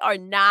 And they are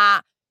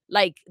not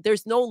like,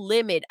 there's no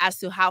limit as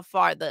to how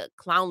far the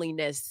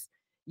clowniness,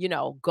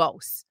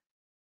 goes.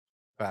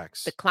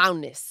 Facts. The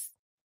clownness.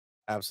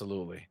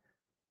 Absolutely.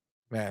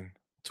 Man.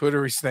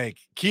 Twittery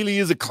Snake. Keely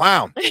is a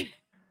clown.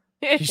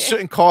 He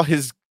shouldn't call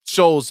his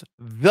shows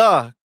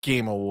the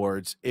Game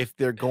Awards if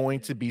they're going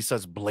to be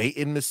such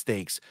blatant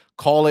mistakes.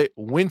 Call it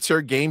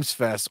Winter Games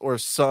Fest or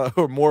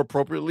more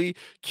appropriately,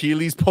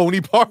 Keely's Pony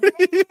Party.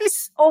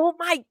 Oh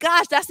my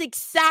gosh, that's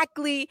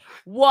exactly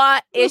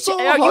what it should.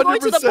 Are you going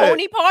to the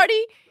pony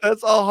party?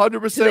 That's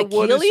 100%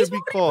 what it should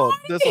be called.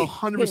 That's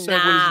 100% what it should be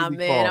called.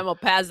 Man, I'm gonna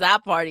pass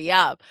that party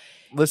up.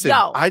 Listen,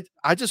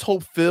 I just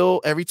hope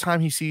Phil, every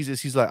time he sees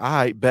this, he's like, all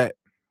right, bet.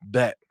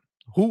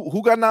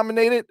 Who got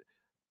nominated?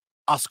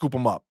 I'll scoop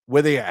them up.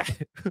 Where they at?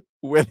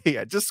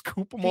 Just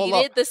scoop them all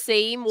up. Treat it the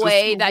same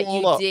way that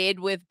you did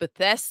with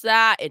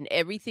Bethesda and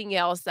everything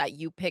else that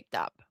you picked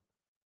up.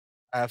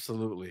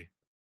 Absolutely.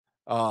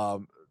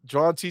 John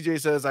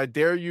TJ says, I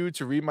dare you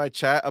to read my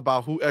chat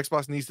about who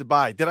Xbox needs to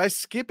buy. Did I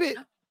skip it?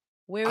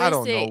 I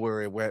don't know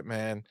where it went,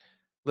 man.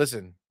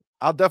 Listen,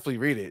 I'll definitely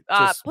read it.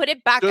 Put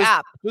it back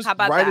up. Just How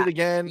about write that? it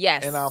again,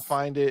 yes, and I'll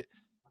find it.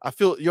 I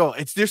feel,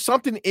 there's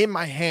something in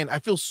my hand. I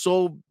feel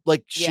so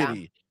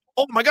shitty.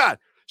 Oh my God.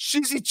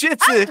 Shizzy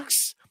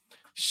Chitsix.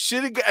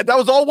 Shitty. That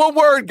was all one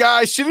word,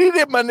 guys. Shitty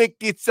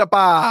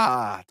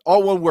manikitsapa.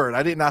 All one word.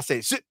 I did not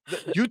say shit.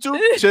 YouTube,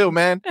 chill,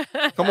 man.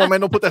 Come on,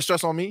 man. Don't put that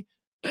stress on me.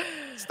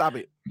 Stop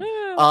it.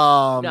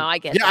 No, I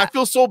get that. I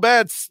feel so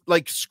bad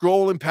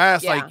scrolling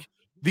past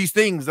these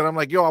things that I'm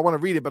like, yo, I want to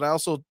read it, but I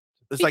also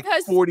it's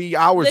because, like 40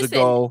 hours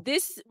ago.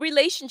 This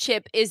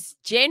relationship is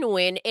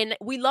genuine, and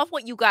we love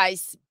what you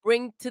guys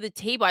bring to the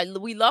table.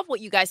 We love what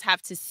you guys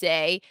have to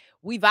say.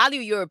 We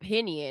value your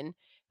opinion.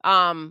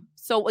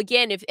 So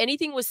again, if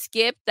anything was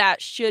skipped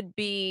that should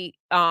be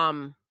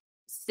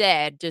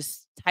said,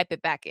 just type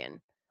it back in.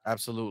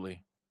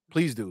 Absolutely.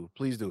 Please do.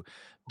 Please do.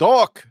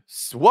 Doc,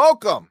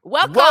 welcome.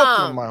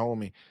 Welcome, my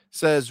homie.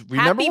 Says,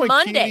 remember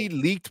when Keely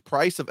leaked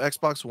price of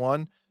Xbox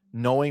One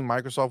knowing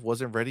Microsoft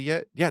wasn't ready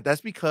yet? Yeah, that's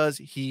because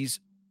he's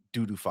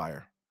doo-doo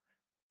fire.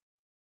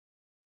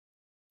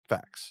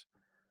 Facts.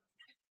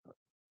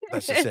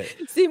 That's just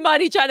it.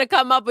 CMoney trying to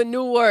come up with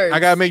new words. I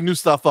gotta make new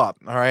stuff up.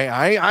 All right.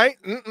 I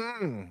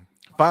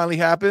finally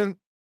happened.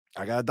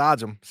 I gotta dodge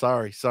them.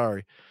 Sorry.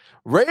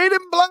 Raiden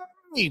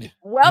Blind.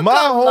 Welcome,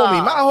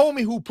 my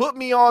homie who put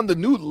me on the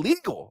new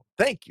legal.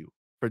 Thank you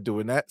for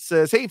doing that.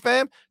 Says, hey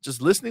fam,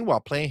 just listening while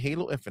playing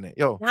Halo Infinite.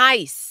 Yo,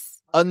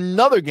 nice.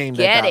 Another game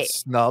that got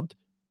snubbed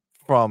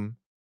from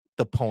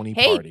the pony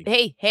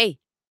party. Hey.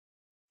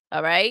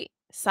 All right.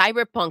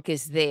 Cyberpunk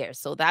is there.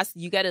 So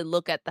you got to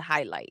look at the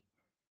highlight,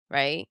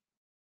 right?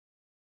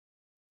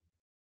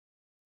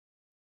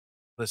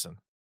 Listen.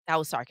 That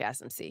was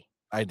sarcasm, see.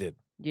 I did.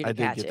 I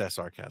did get that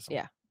sarcasm.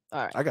 Yeah.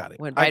 All right. I got it.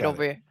 Went right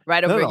over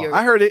your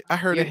I heard it.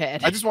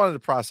 head. I just wanted to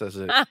process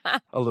it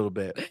a little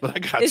bit. But I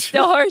got it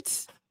still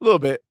hurts. A little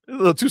bit. A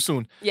little too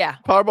soon. Yeah.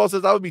 Powerball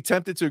says, I would be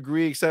tempted to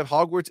agree, except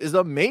Hogwarts is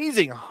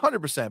amazing,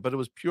 100%, but it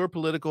was pure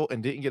political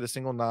and didn't get a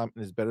single nom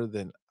and is better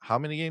than how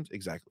many games?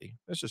 Exactly.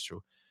 That's just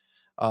true.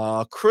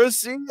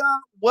 Chrissy,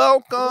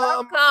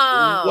 welcome.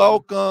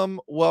 Welcome.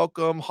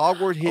 Welcome.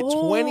 Hogwarts hit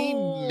 20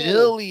 Oh,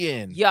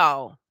 million.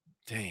 yo.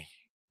 Dang.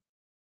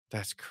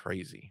 That's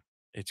crazy.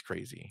 It's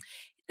crazy.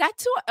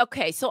 That's what,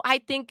 okay. So I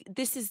think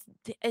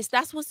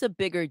that's what's a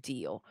bigger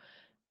deal.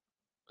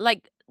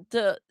 Like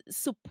the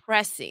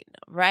suppressing,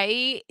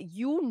 right?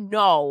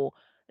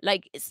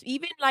 Like it's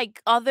even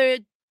like other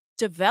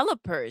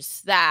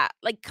developers that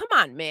like, come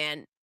on,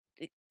 man.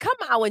 Come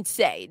out and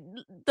say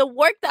the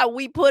work that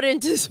we put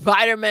into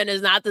Spider-Man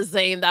is not the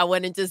same that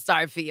went into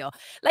Starfield.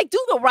 Like, do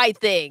the right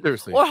thing.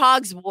 Seriously. Or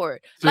Hogsworth.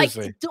 Like,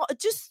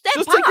 just step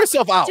just up. take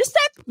yourself out. Just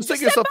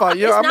take yourself up. out.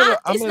 Yeah,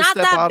 It's not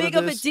that big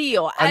of a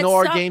deal. I know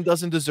our game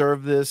doesn't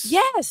deserve this.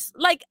 Yes,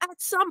 like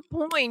at some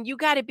point you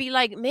got to be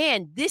like,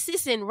 man, this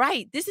isn't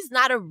right. This is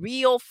not a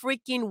real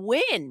freaking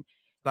win.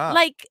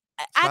 Like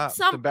at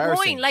some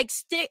point, like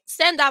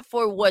stand up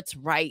for what's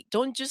right.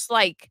 Don't just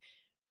like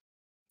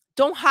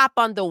don't hop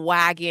on the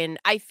wagon.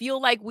 I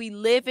feel like we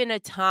live in a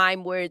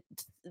time where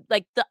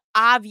like the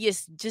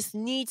obvious just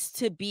needs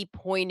to be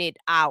pointed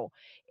out,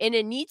 and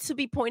it needs to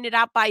be pointed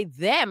out by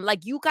them.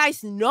 Like, you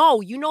guys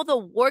know, the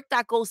work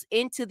that goes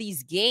into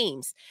these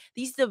games,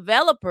 these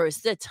developers,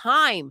 the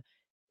time,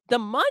 the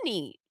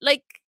money.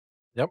 Like,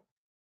 yep,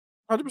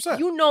 100%.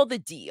 You know the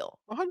deal.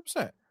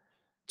 100%.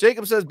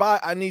 Jacob says,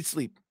 bye, I need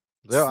sleep.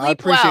 Sleep I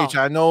appreciate well. you.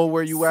 I know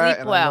where you at,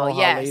 and I know how late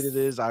yes. it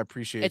is. I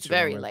appreciate It's you.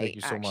 very man. late, Thank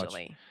you so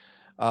actually. much.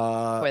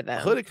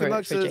 Hooded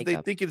Canuck says Jacob. they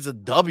think it is a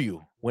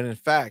W, when in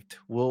fact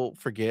we'll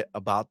forget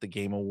about the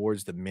Game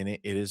Awards the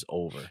minute it is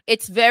over.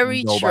 It's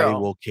very true. Nobody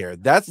will care.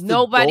 That's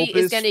nobody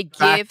is going to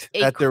give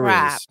a that there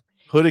crap. is.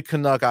 Hooded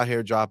Canuck out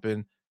here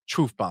dropping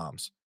truth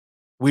bombs.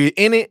 We're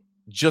in it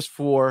just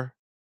for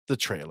the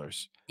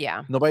trailers.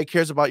 Yeah. Nobody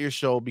cares about your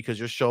show because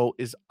your show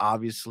is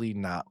obviously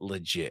not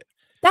legit.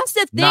 That's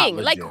the thing.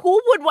 Like,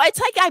 who would? It's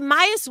like I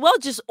might as well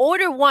just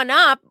order one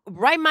up,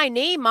 write my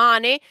name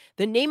on it,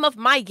 the name of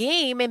my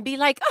game, and be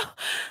like, oh,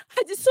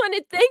 I just want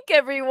to thank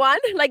everyone.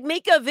 Like,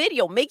 make a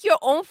video, make your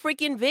own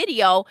freaking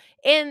video,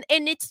 and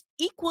it's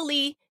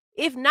equally,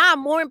 if not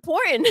more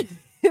important,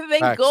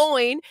 than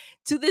going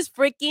to this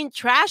freaking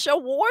trash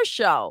award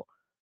show.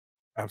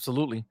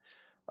 Absolutely,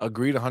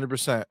 agreed,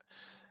 100%.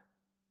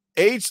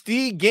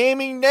 HD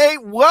Gaming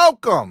Nate,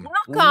 welcome,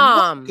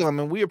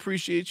 and we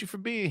appreciate you for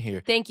being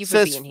here. Thank you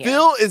for being here.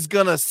 Phil is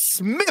gonna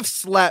Smith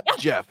slap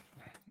Jeff.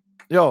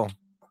 Yo,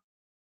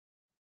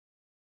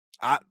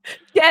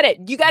 get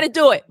it. You got to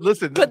do it.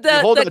 Listen,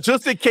 hold on,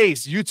 just in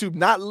case YouTube,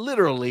 not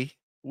literally.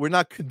 We're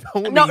not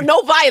condoning.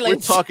 No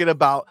violence. We're talking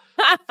about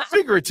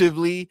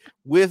figuratively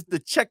with the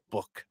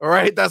checkbook. All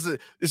right, this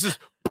is.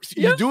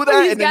 You do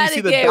that, and then you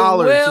see the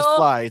dollars just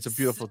fly. It's a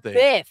beautiful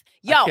thing.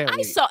 Yo,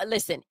 I saw.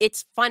 Listen,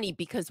 it's funny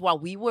because while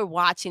we were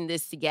watching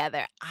this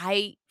together,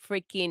 I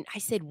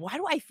said, why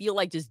do I feel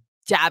like just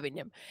jabbing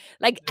him?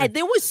 Like,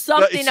 there was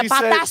something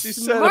about that smirk.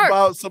 She said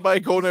about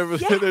somebody going over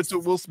there to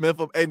Will Smith,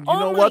 and you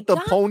know what? The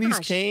ponies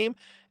came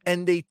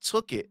and they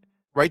took it.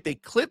 Right? They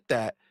clipped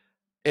that,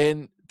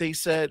 and they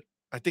said,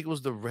 I think it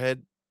was the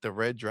red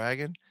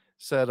dragon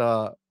said,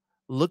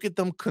 "Look at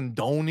them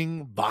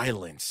condoning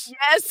violence."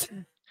 Yes.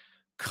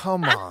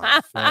 Come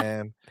on,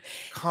 man.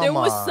 There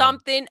was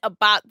something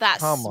about that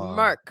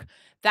smirk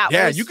that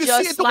was you could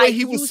just see it the way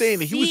he was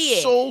saying it. He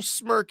was so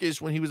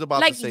smirkish when he was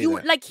about to say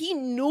that. Like he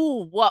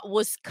knew what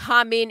was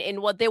coming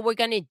and what they were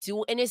gonna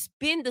do, and it's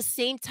been the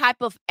same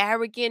type of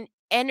arrogant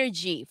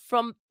energy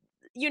from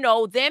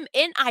them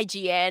in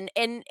IGN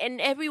and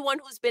everyone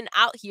who's been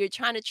out here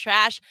trying to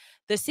trash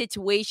the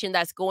situation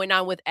that's going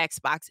on with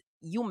Xbox.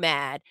 You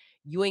mad?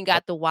 You ain't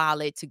got the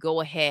wallet to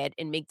go ahead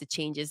and make the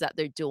changes that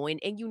they're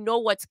doing, and you know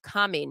what's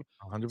coming.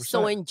 100%.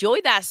 So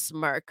enjoy that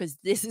smirk, because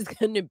this is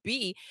going to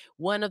be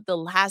one of the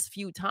last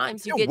few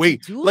times you get to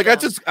do like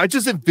them. I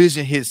just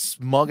envision his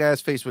smug ass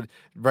face with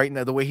right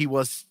now the way he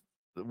was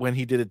when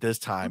he did it this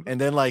time, and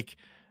then like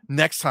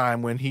next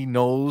time when he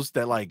knows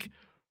that like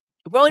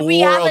when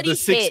four of the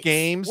six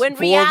games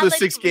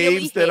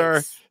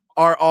that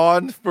are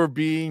on for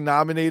being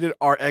nominated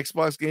are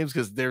Xbox games,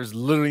 because there's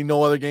literally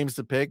no other games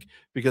to pick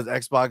because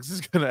Xbox is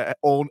gonna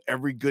own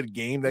every good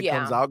game that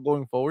comes out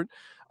going forward.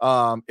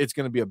 It's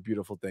gonna be a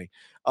beautiful thing.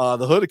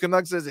 The Hooded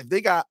Canuck says if they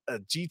got a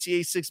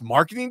GTA 6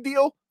 marketing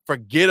deal,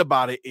 forget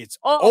about it. It's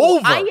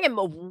over. I am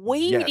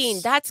waiting.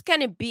 Yes. That's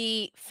gonna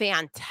be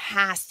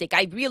fantastic.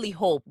 I really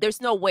hope.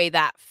 There's no way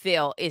that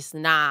Phil is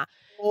not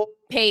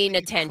paying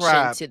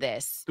attention to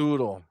this.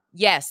 Doodle.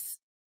 Yes.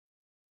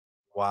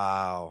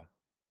 Wow.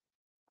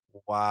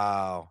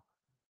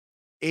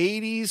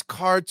 80s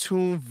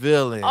cartoon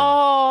villain.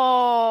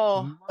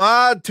 Oh,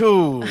 my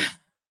dude.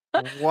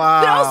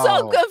 Wow. Throw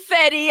some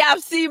confetti.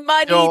 I've seen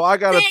money. Yo, I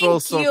gotta throw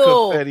some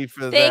confetti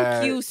for that.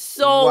 Thank you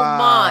so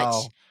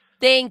much.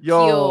 Thank you.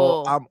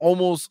 I'm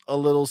almost a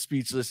little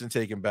speechless and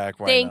taken back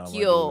right now. Thank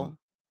you.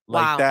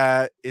 Like,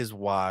 that is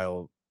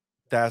wild.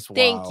 That's wild.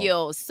 Thank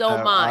you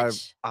so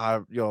much. I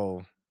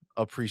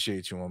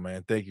appreciate you, my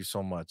man. Thank you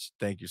so much.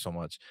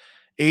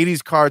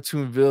 80s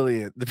cartoon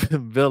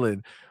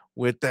villain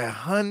with that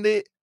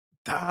 $100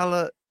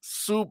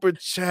 super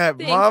chat.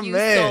 Thank My you so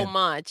man.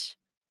 much.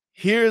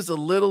 Here's a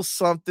little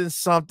something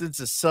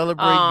to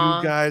celebrate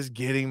you guys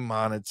getting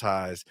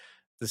monetized.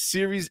 The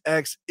Series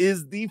X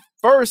is the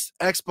first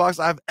Xbox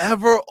I've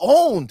ever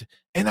owned,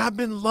 and I've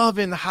been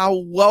loving how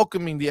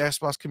welcoming the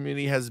Xbox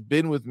community has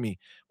been with me.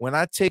 When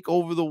I take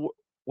over the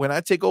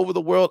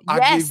world,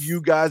 I give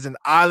you guys an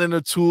island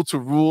or two to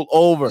rule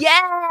over.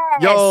 Yes.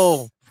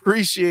 Yo,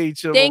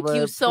 appreciate you. Thank man.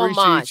 you so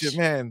appreciate much. you,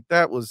 man.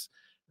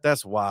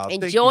 That's wild.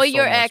 Enjoy Thank you so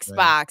your much,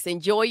 Xbox. Man.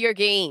 Enjoy your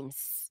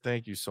games.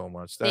 Thank you so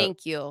much.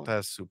 Thank you.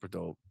 That's super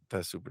dope.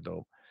 That's super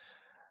dope.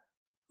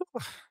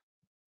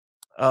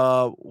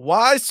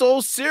 Why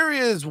so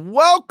serious?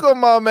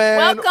 Welcome, my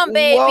man. Welcome,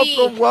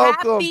 baby.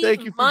 Welcome. Happy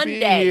Thank you for Monday.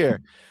 being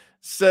here.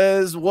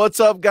 Says, what's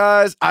up,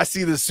 guys? I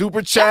see the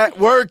super chat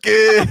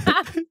working.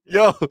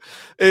 Yo,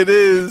 it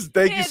is.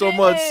 Thank you so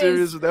much,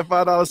 Serious, with that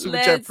 $5 super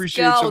chat.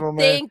 Appreciate you, my man.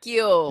 Thank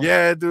you.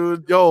 Yeah,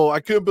 dude. Yo, I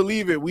couldn't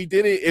believe it. We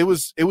did it. It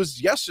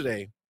was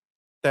yesterday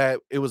that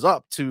it was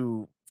up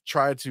to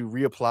try to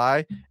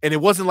reapply, and it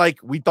wasn't like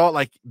we thought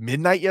like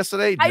midnight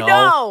yesterday. I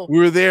know. We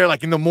were there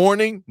like in the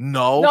morning.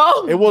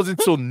 No. It wasn't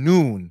until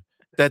noon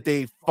that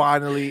they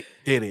finally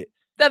did it.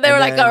 That they were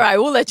like, all right,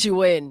 we'll let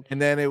you in. And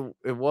then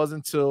it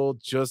wasn't until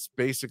just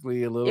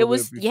basically a little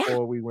bit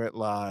before we went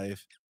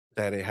live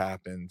that it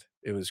happened.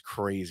 It was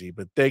crazy.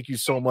 But thank you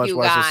so much,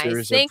 guys.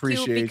 Serious. Thank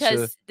you,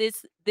 because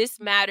this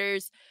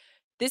matters.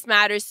 This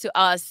matters to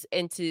us,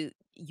 and to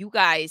you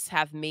guys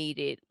have made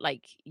it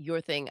like your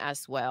thing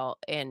as well.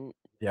 And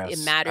it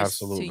matters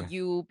to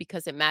you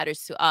because it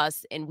matters to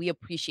us, and we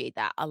appreciate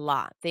that a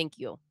lot. Thank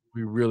you.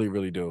 We really,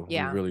 really do.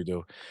 Yeah. We really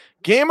do.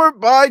 Gamer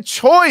by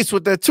Choice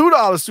with that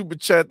 $2 super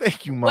chat.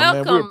 Thank you, my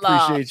man. We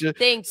appreciate you.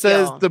 Thank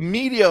Says you. the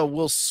media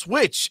will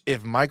switch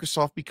if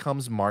Microsoft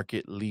becomes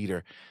market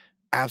leader.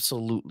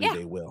 Absolutely,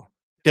 they will.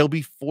 They'll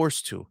be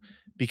forced to,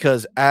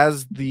 because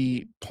as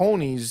the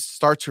ponies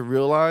start to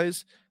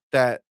realize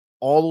that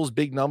all those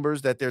big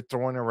numbers that they're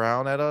throwing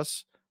around at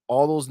us,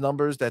 all those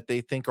numbers that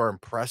they think are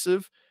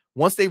impressive,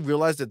 once they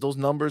realize that those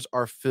numbers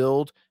are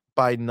filled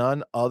by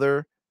none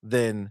other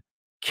than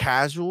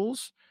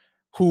casuals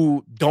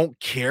who don't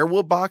care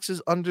what box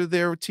is under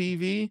their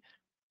TV,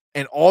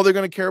 and all they're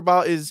going to care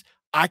about is,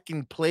 I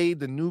can play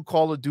the new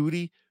Call of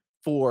Duty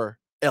for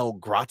El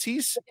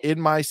Gratis in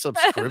my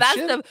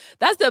subscription.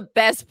 That's the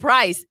best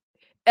price.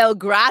 El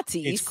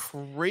Gratis. It's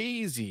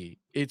crazy.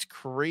 It's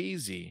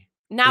crazy.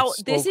 Now,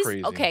 this is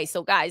crazy. Okay.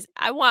 So, guys,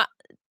 I want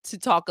to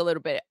talk a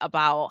little bit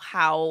about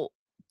how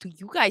do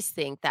you guys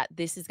think that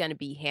this is going to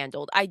be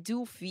handled? I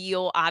do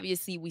feel,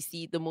 obviously, we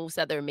see the moves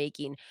that they're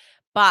making,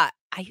 but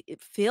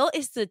Phil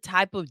is the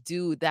type of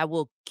dude that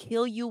will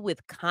kill you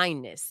with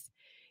kindness.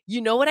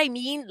 You know what I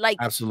mean? Like,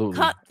 absolutely,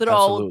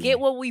 cutthroat, get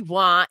what we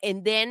want.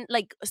 And then,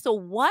 like, so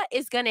what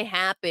is going to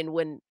happen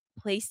when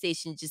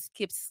PlayStation just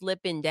keeps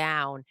slipping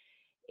down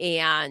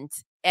and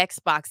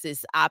Xbox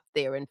is up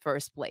there in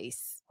first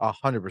place?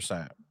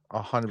 100%.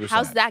 100%.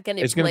 How's that going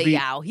to play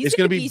out? He's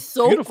going to be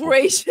so beautiful.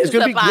 Gracious. It's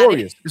going to be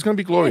glorious. It's going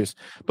to be glorious.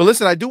 But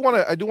listen, I do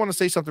want to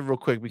say something real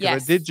quick,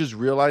 because I did just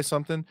realize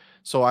something.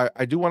 So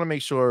I do want to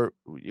make sure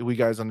we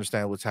guys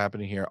understand what's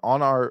happening here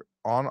on our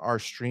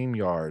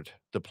StreamYard,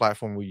 the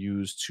platform we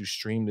use to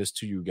stream this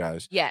to you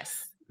guys.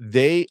 Yes.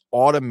 They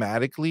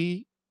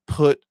automatically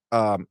put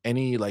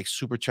any like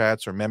super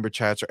chats or member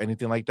chats or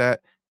anything like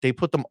that. They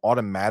put them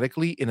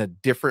automatically in a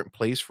different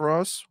place for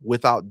us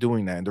without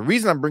doing that. And the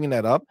reason I'm bringing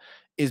that up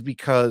is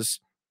because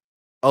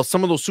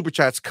some of those super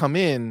chats come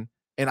in,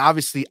 and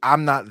obviously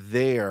I'm not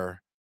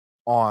there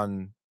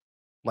on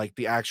like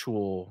the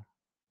actual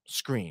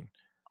screen.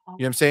 You know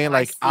what I'm saying?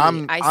 Like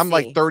I'm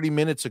like 30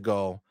 minutes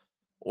ago,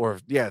 or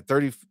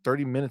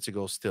 30 minutes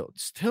ago still.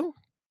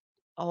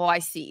 Oh, I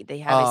see. They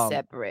have it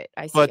separate.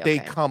 I see. But they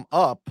come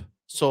up.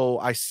 So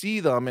I see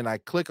them and I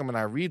click them and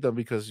I read them,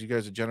 because you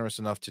guys are generous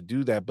enough to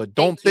do that. But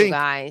don't think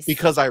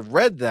because I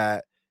read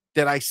that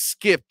I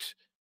skipped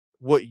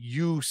what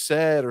you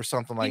said or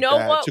something like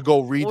that to go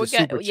read the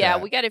super chat. Yeah,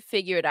 we got to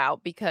figure it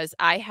out, because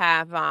I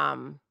have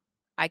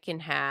I can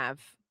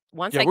have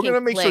once we're gonna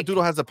make sure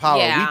Doodle has the power.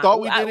 We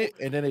thought we did it,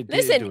 and then it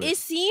didn't. Listen, it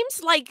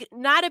seems like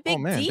not a big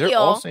deal. They're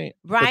all saying,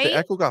 right? But the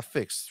echo got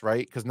fixed,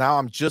 right? Because now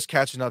I'm just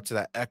catching up to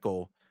that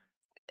echo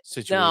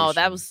situation. No,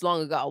 that was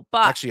long ago.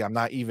 But actually,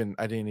 I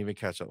didn't even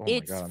catch up. Oh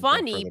it's my God,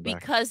 funny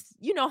because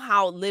you know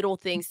how little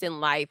things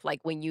in life, like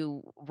when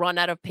you run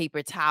out of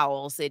paper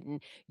towels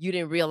and you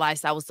didn't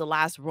realize that was the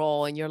last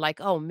roll, and you're like,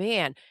 oh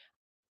man,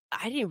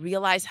 I didn't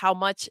realize how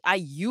much I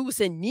use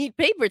and need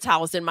paper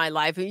towels in my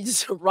life. And you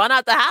just run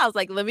out the house,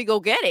 like, let me go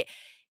get it.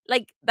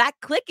 Like, that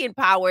clicking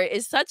power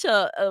is such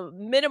a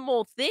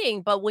minimal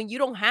thing. But when you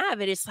don't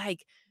have it, it's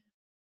like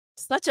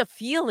such a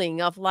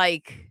feeling of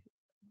like,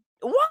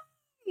 what?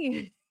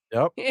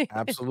 Yep,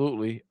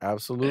 absolutely.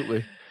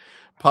 Absolutely.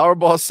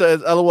 Powerball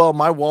says, LOL,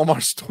 my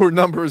Walmart store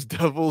number is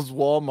Devil's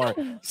Walmart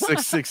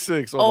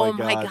 666. Oh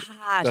my gosh.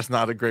 That's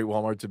not a great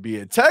Walmart to be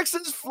in.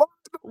 Texas, Florida.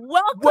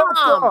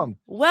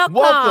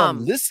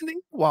 Welcome.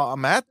 Listening while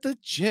I'm at the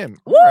gym.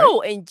 Woo!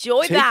 Right.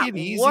 Enjoy Take that it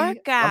easy.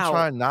 workout. I'm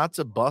trying not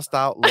to bust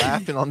out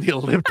laughing on the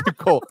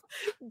elliptical.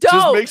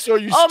 Just make sure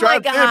you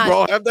strapped in,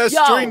 bro. Have that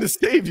string to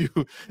save you.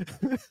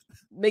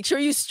 Make sure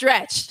you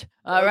stretched.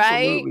 All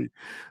right.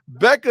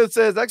 Becca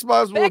says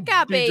Xbox will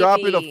be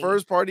dropping a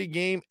first-party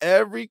game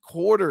every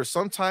quarter,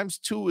 sometimes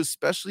two,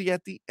 especially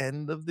at the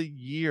end of the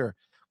year.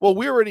 Well,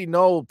 we already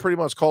know pretty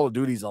much Call of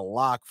Duty's a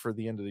lock for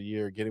the end of the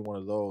year, getting one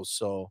of those.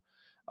 So,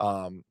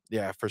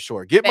 yeah, for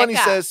sure. Get Money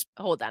says,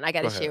 hold on, I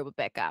got to share with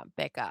Becca.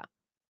 Becca,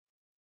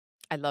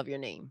 I love your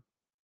name.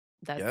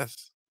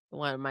 That's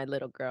one of my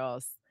little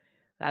girls.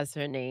 That's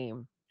her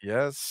name.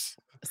 Yes.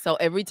 So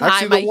every time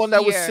actually the one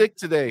that was sick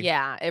today.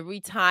 Yeah, every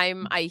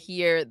time I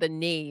hear the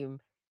name,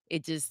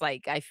 it just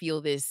like I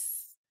feel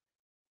this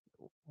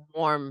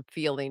warm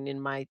feeling in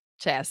my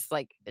chest.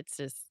 Like it's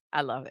just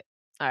I love it.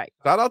 All right.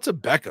 Shout out to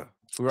Becca.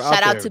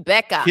 Shout out to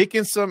Becca.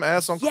 Kicking some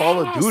ass on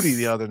Call of Duty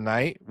the other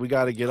night. We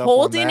got to get up on that.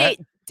 Holding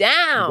it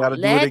down. We got to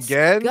do it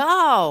again.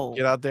 Go.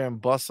 Get out there and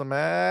bust some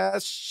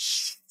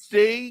ass.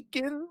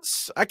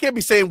 Shakins. I can't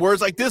be saying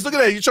words like this. Look at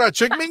that. You trying to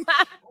trick me?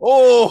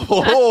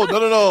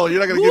 No. You're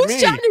not going to get me.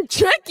 Who's trying to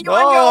trick you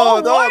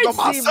on your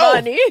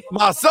own words,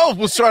 myself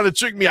was trying to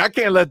trick me. I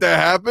can't let that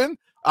happen.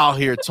 Out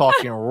here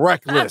talking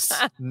reckless.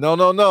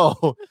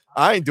 No.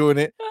 I ain't doing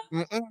it.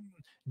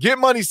 Get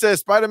Money says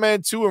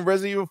Spider-Man 2 and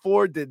Resident Evil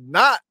 4 did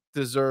not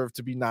deserve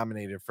to be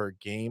nominated for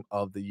Game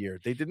of the Year.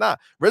 They did not.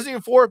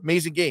 Resident Evil 4,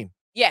 amazing game.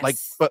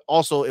 Yes. But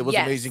also it was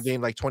an amazing game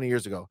like 20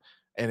 years ago.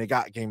 And it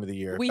got Game of the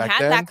Year. We had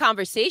that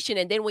conversation.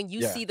 And then when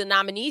you see the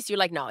nominees, you're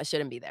like, no, it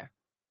shouldn't be there.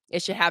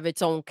 It should have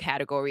its own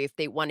category if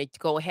they wanted to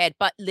go ahead.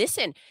 But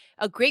listen,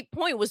 a great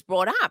point was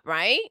brought up,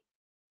 right?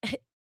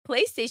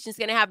 PlayStation's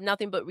going to have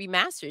nothing but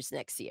remasters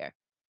next year.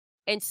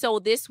 And so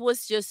this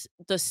was just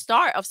the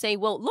start of saying,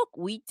 well, look,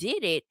 we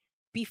did it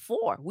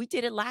before. We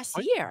did it last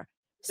year.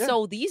 Yeah.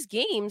 So these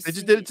games, they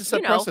just did it to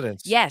set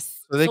precedence.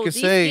 Yes. So they could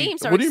say, these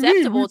games are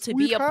acceptable to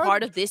be a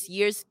part of this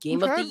year's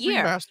Game of the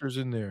Year. Remasters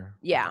in there.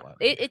 Yeah.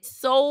 It's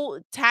so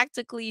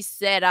tactically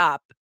set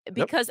up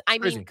because, I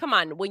mean, come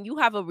on, when you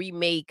have a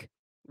remake,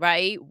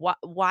 right?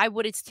 Why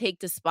would it take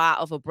the spot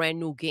of a brand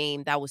new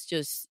game that was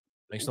just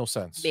makes no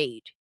sense.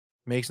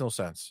 Makes no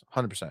sense.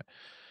 100%.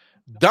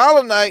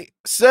 Dollar Knight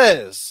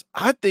says,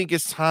 I think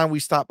it's time we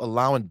stop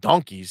allowing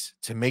donkeys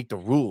to make the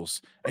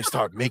rules and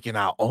start making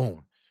our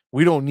own.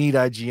 We don't need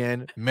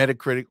IGN,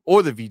 Metacritic,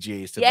 or the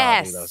VGAs to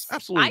validate us.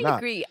 Absolutely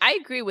not. I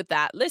agree with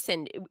that.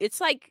 Listen, it's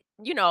like,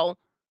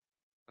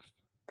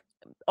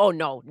 oh,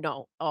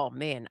 no. Oh,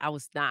 man, I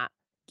was not.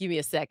 Give me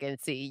a second.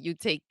 See, you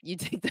take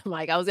the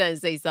mic. I was going to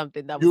say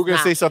something that was You were going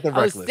to say something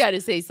reckless. I was going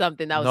to say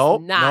something that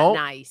was not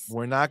nice.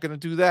 We're not going to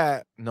do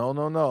that. No.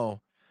 No.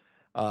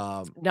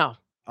 All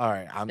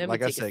right.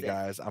 Like I said,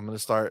 guys, I'm going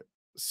to start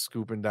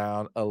scooping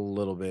down a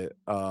little bit.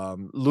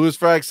 Louis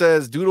Frag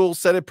says Doodle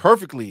said it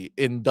perfectly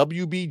in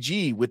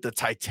WBG with the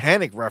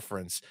Titanic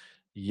reference.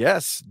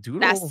 Yes, Doodle.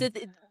 That's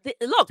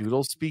look.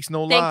 Doodle speaks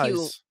no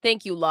lies.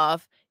 Thank you,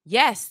 love.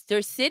 Yes,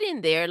 they're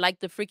sitting there like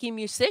the freaking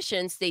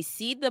musicians. They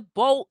see the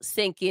boat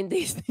sinking.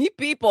 They see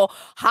people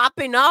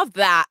hopping off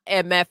that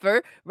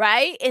MFer,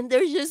 right? And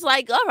they're just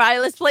like, all right,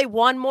 let's play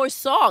one more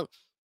song.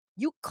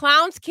 You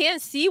clowns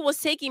can't see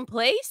what's taking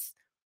place.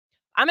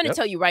 I'm going to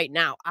tell you right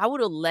now, I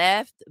would have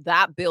left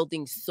that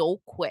building so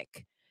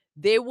quick.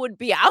 There would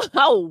be,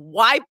 I'll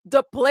wipe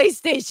the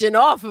PlayStation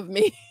off of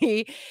me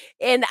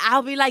and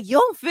I'll be like,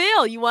 yo,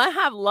 Phil, you want to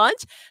have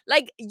lunch?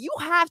 Like, you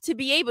have to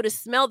be able to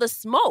smell the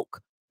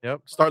smoke.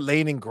 Yep. Start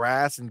laying in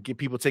grass and get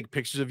people to take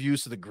pictures of you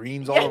so the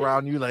green's all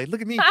around you. Like,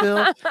 look at me,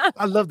 Phil.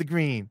 I love the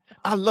green.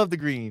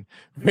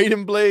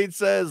 Raiden Blade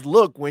says,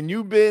 look, when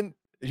you're been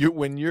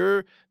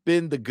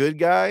the good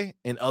guy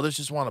and others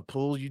just want to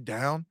pull you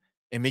down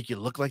and make you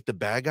look like the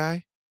bad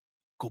guy,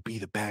 go be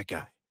the bad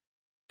guy.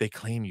 They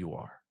claim you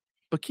are,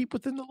 but keep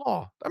within the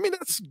law. I mean,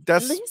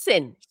 that's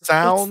listen.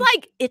 Sound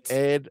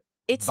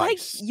it's like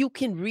you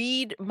can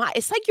read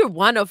it's like you're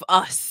one of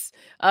us.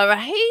 All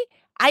right.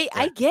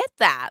 I get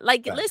that.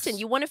 Like, listen,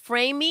 you want to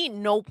frame me?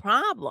 No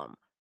problem.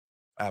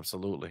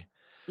 Absolutely.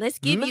 Let's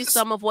give you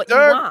some of what you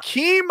want.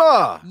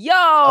 Kima.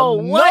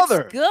 Yo,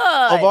 what's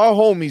good? Of our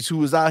homies who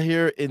was out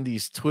here in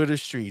these Twitter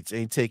streets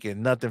ain't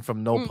taking nothing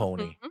from no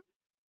pony.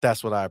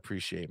 That's what I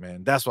appreciate,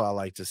 man. That's what I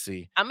like to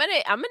see. I'm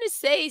gonna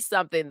say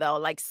something though.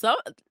 Like,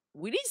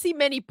 we didn't see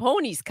many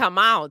ponies come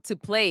out to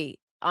play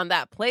on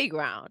that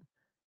playground.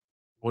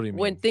 What do you mean?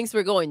 When things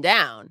were going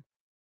down.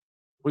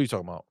 What are you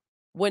talking about?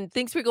 When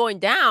things were going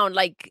down,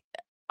 like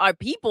our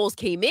peoples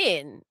came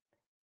in,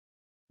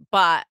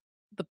 but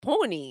the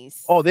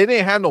ponies. Oh, they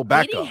didn't have no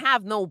backup. They didn't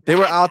have no backup. They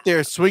were out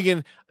there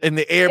swinging in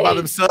the air by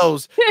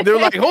themselves. They were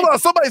like, hold on,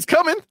 somebody's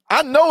coming.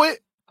 I know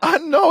it.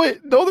 No,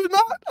 they're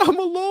not. I'm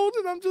alone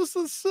and I'm just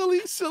a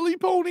silly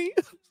pony.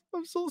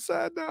 I'm so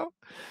sad now.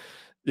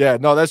 Yeah,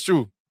 no, that's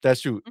true.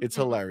 It's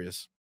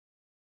hilarious.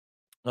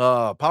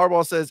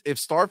 Powerball says, if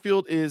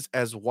Starfield is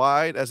as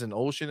wide as an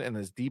ocean and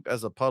as deep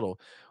as a puddle,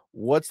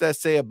 what's that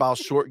say about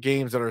short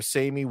games that are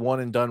samey one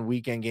and done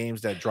weekend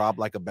games that drop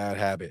like a bad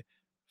habit?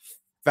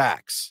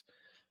 Facts.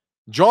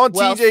 John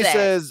Well TJ said.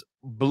 says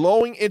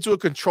blowing into a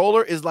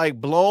controller is like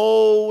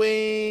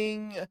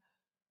blowing.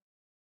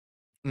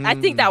 I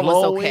think that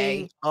was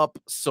okay. Up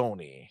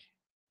Sony.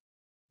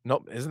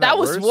 Nope, isn't that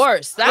was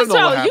worse. That's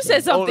how you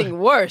said something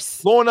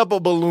worse. Blowing up a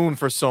balloon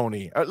for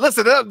Sony.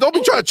 Listen, don't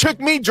be trying to trick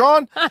me,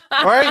 John.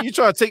 All right, you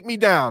trying to take me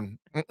down.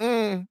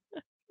 It's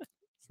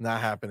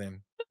not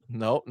happening.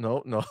 No.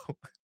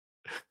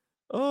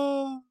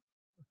 Oh.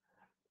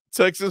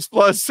 Texas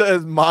Plus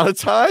says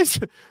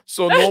monetize,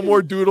 so no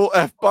more Doodle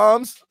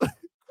F-bombs.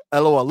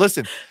 LOL.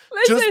 Listen,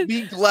 just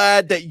be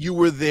glad that you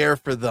were there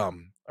for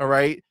them. All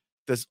right.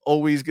 That's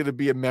always going to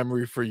be a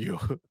memory for you.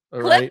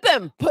 All Clip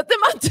them. Put them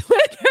on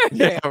Twitter.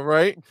 Yeah,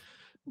 right.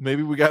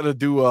 Maybe we got to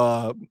do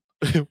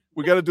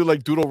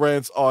like Doodle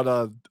rants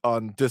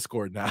on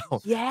Discord now.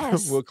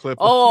 Yes. We'll clip.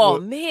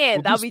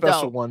 Man, that'll be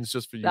special dope. ones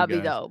just for you that'd guys.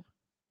 Be dope.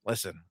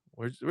 Listen,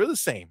 we're the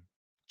same.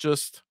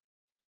 Just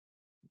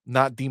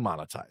not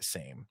demonetized.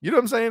 Same. You know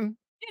what I'm saying?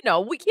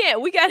 We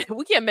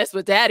can't mess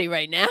with Daddy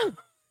right now.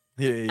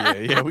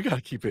 Yeah. We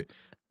gotta keep it.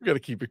 We gotta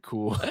keep it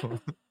cool.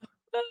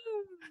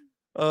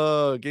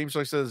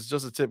 GameShark says,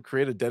 just a tip,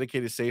 create a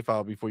dedicated save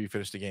file before you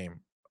finish the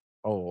game.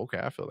 Oh, okay.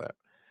 I feel that.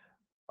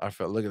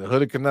 Look at the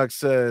Hooded Canuck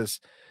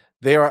says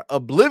they are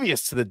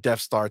oblivious to the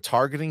Death Star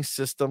targeting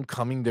system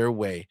coming their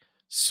way.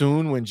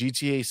 Soon when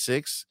GTA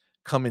 6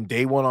 coming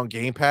day one on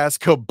Game Pass,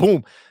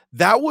 kaboom.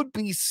 That would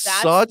be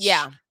such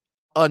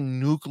a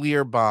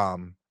nuclear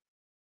bomb.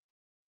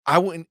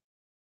 I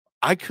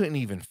couldn't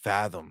even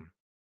fathom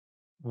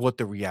what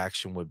the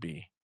reaction would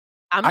be.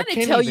 I'm going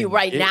to tell you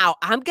right now.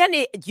 I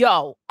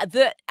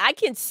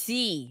can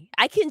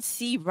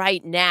see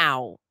right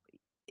now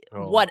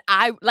what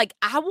I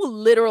will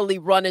literally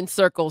run in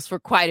circles for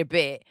quite a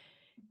bit.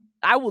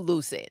 I will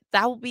lose it.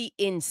 That would be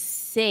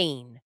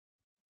insane.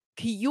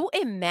 Can you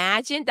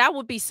imagine? That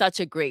would be such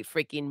a great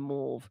freaking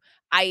move.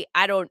 I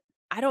don't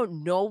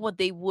know what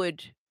they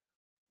would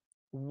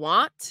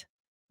want,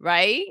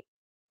 right?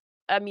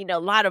 I mean, a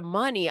lot of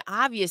money,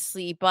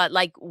 obviously, but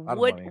like,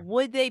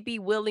 would they be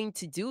willing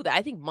to do that?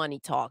 I think money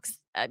talks.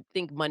 I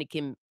think money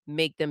can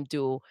make them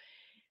do.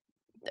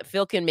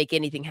 Phil can make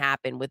anything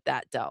happen with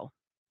that dough.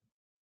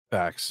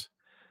 Facts.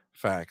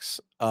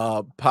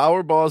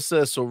 Powerball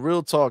says, so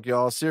real talk,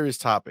 y'all, serious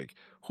topic.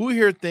 Who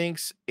here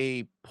thinks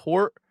a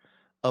port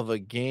of a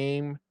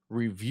game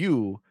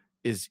review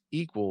is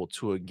equal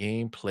to a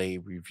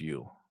gameplay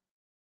review?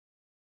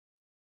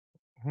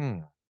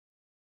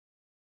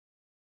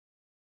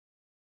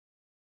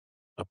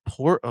 A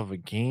port of a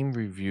game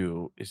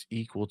review is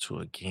equal to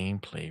a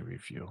gameplay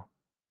review.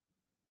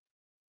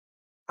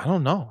 I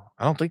don't know.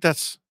 I don't think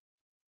that's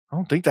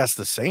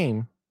the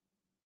same.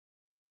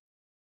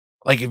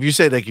 Like if you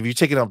say if you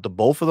take it up to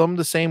both of them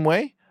the same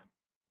way,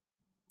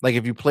 like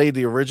if you played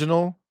the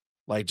original,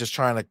 like just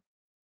trying to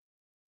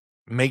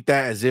make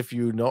that as if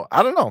you know.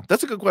 I don't know.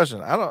 That's a good question.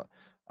 I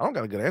don't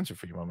got a good answer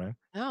for you, my man.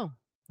 No.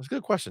 That's a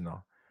good question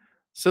though.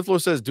 Sithlo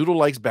says Doodle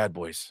likes bad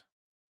boys.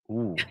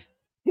 Ooh.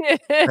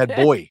 Bad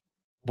boy.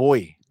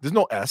 Boy. There's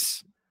no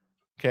S.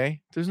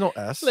 Okay? There's no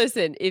S.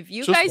 Listen, if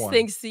you just guys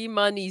think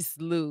CMoney's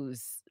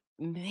lose,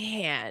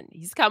 man,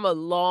 he's come a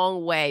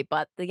long way,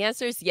 but the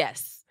answer is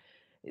yes.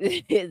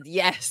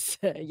 Yes.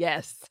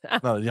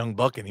 Not a young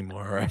buck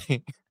anymore,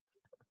 right?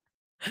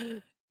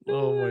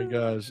 Oh my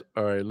gosh.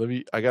 All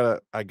right, I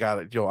got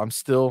it. Yo, I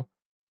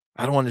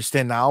don't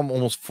understand now. I'm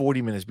almost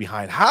 40 minutes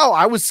behind. How?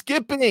 I was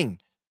skipping.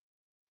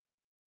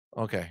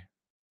 Okay.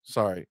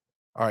 Sorry.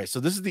 All right, so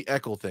this is the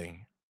echo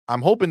thing.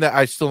 I'm hoping that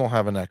I still don't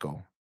have an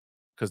echo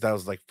because that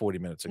was like 40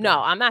 minutes ago. No,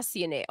 I'm not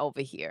seeing it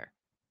over here.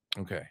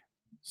 Okay.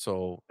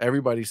 So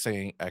everybody's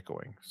saying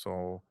echoing.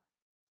 So,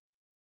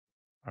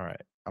 all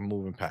right, I'm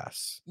moving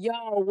past.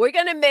 Yo, we're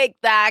going to make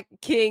that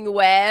King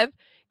Web.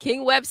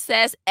 King Web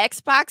says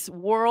Xbox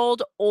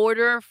World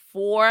Order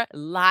for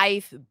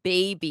Life,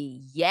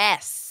 baby.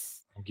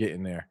 Yes. I'm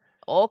getting there.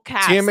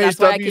 Okay, that's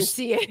why I can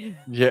see it.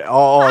 Yeah,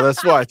 oh,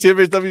 that's why.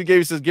 TMHW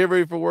Game says, get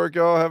ready for work,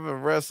 y'all. Have the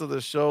rest of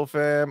the show,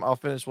 fam. I'll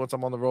finish once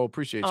I'm on the road.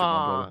 Appreciate you,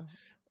 my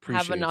brother.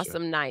 Have an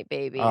awesome night,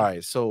 baby. All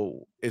right,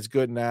 so it's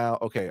good now.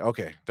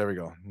 Okay, there we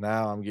go.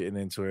 Now I'm getting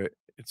into it.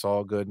 It's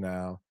all good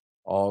now.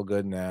 All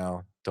good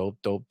now.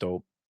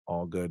 Dope.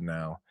 All good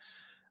now.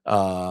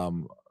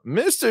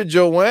 Mr.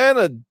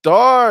 Joanna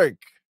Dark.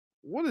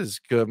 What is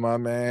good, my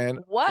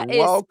man?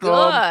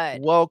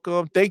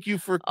 Welcome. Thank you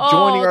for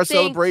joining our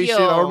celebration.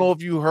 I don't know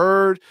if you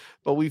heard,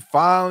 but we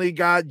finally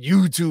got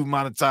YouTube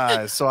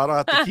monetized. So I don't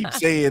have to keep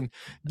saying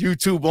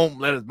YouTube won't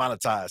let us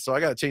monetize. So I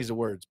got to change the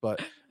words.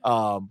 But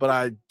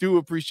I do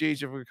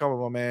appreciate you for coming,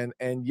 my man.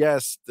 And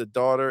yes, the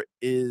daughter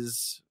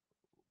is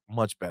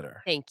much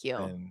better. Thank you.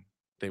 And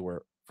they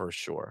were for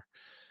sure.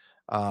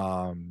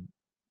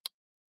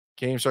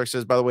 Game Shark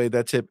says, by the way,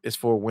 that tip is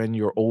for when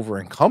you're over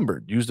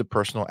encumbered. Use the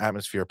personal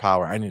atmosphere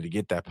power. I need to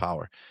get that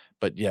power.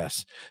 But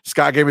yes,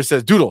 Scott Gamer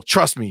says, Doodle,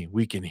 trust me,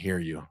 we can hear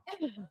you.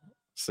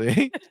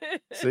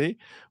 See?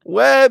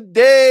 Web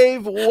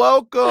Dave,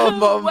 welcome,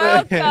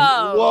 my man.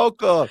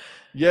 Welcome.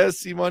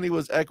 Yes, CMoney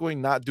was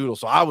echoing, not Doodle.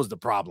 So I was the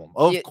problem.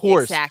 Of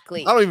course.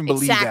 Exactly. I don't even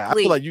believe that. I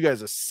feel like you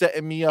guys are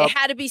setting me up. It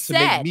had to be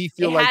said. Make me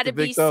feel like the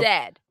victim.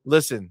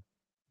 Listen,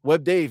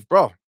 Web Dave,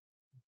 bro.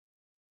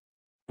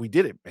 We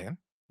did it, man.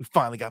 We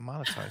finally got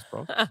monetized,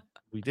 bro.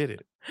 We did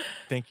it.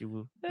 Thank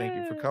you. Thank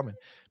you for coming.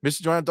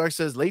 Mr. John Dark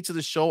says, late to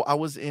the show, I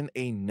was in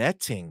a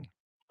netting.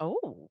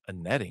 Oh. A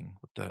netting?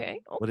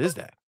 What is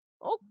that?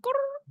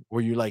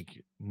 Were you like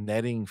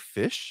netting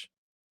fish?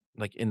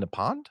 Like in the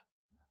pond?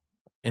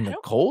 In the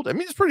cold? I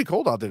mean, it's pretty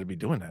cold out there to be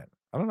doing that.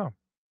 I don't know.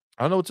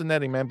 I don't know what's a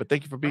netting, man, but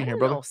thank you for being here,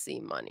 brother.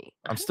 CMoney.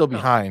 I'm still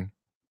behind.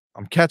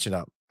 I'm catching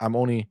up. I'm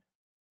only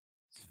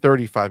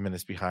 35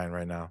 minutes behind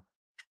right now.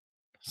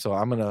 So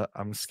I'm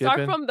skipping.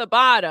 Start from the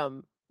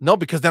bottom. No,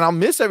 because then I'll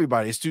miss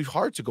everybody. It's too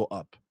hard to go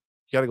up.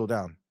 You gotta go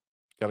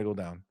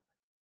down.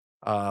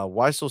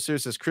 Why So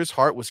Serious says Chris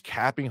Hart was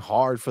capping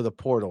hard for the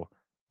portal.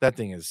 That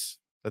thing is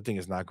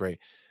not great.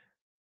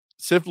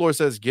 Sif Lord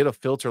says get a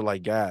filter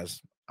like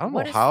Gaz. I don't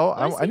know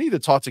how. I need to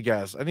talk to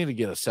Gaz. I need to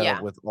get a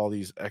setup with all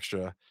these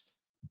extra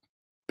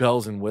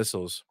bells and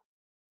whistles.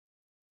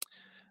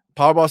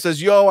 Powerball says,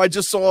 yo, I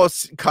just saw a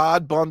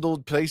COD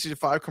bundled PlayStation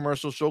 5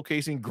 commercial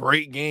showcasing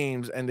great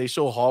games, and they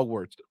show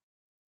Hogwarts.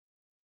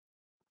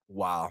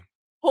 Wow.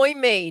 Point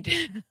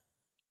made.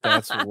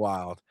 That's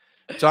wild.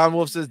 John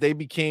Wolf says they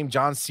became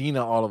John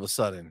Cena all of a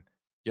sudden.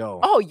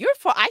 Yo. Oh, you're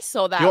far. I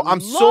saw that. Yo,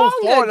 I'm so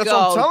far. That's what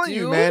I'm telling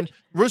you, man.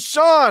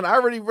 Rashawn, I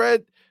already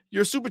read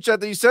your super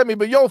chat that you sent me,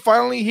 but yo,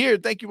 finally here.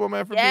 Thank you, my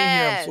man, for being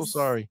here. I'm so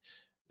sorry.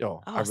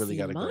 Yo, I really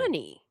got to go.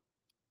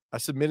 I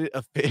submitted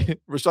a fake.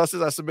 Rashad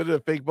says I submitted a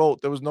fake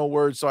vote. There was no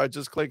word, so I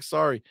just clicked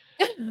sorry.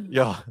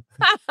 Yo.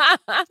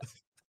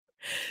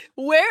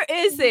 Where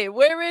is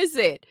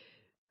it?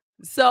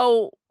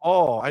 So,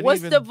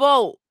 what's the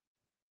vote?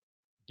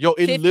 Yo,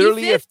 it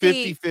literally at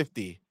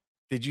 50-50.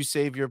 Did you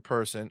save your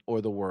person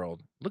or the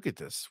world? Look at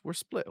this. We're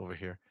split over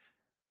here.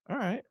 All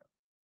right.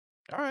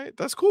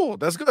 That's cool.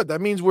 That's good. That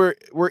means we're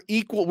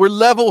equal. We're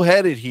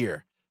level-headed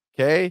here.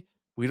 Okay.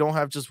 We don't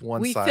have just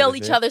one side. We fill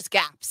each other's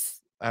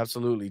gaps.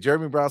 Absolutely.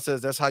 Jeremy Brown says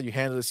that's how you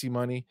handle the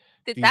CMoney.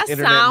 Did that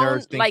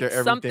sound like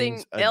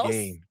something else?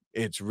 Game.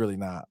 It's really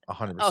not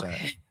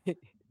 100%.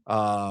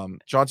 Okay.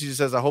 John T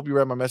says, I hope you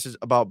read my message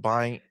about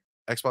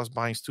Xbox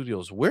buying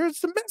studios. Where's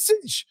the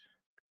message?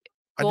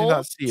 I did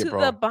not see it, bro.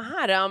 To the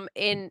bottom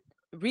and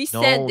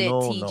resend it,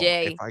 TJ.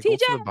 No. If I go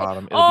to the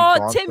bottom, it'll be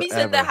gone Timmy's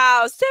forever. In the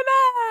house.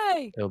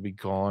 Timmy! It'll be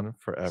gone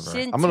forever.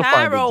 Shintaro, I'm gonna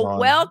find it, John.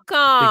 welcome.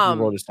 I think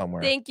you wrote it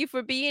somewhere. Thank you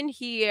for being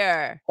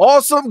here.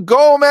 Awesome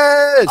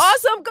Gomez.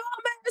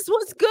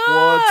 What's good?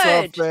 What's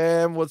up,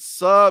 fam?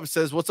 What's up?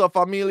 Says, what's up,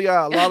 familia?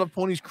 A lot of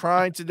ponies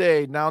crying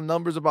today. Now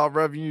numbers about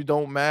revenue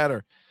don't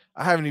matter.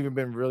 I haven't even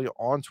been really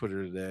on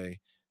Twitter today,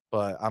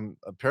 but I'm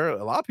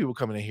apparently a lot of people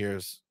coming in here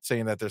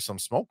saying that there's some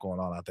smoke going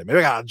on out there. Maybe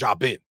I gotta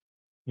drop it.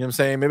 You know what I'm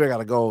saying? Maybe I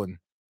gotta go and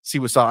see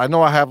what's up. I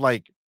know I have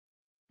on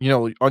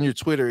your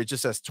Twitter, it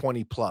just says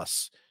 20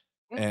 plus.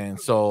 And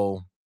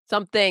so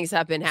some things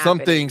have been happening.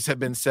 Some things have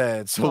been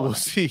said. So we'll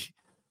see.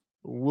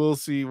 We'll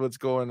see what's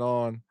going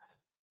on.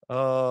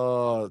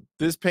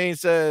 This Pain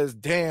says,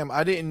 damn,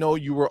 I didn't know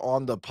you were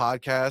on the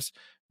podcast.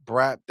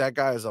 Brat, that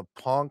guy is a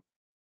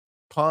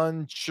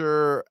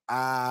puncher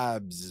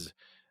abs.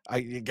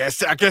 I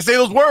guess I can't say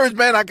those words,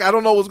 man. I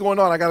don't know what's going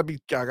on. I gotta be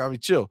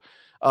chill.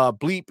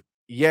 Bleep,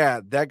 yeah,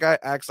 that guy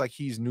acts like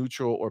he's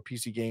neutral or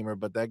PC gamer,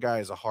 but that guy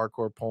is a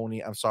hardcore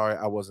pony. I'm sorry,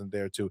 I wasn't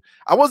there too.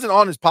 I wasn't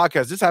on his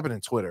podcast. This happened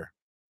in Twitter.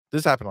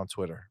 This happened on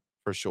Twitter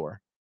for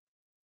sure.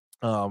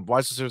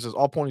 Wise says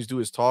all ponies do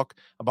is talk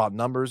about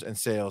numbers and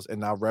sales,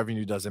 and now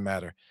revenue doesn't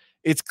matter.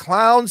 It's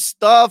clown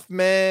stuff,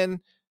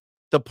 man.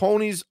 The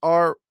ponies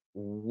are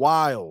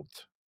wild.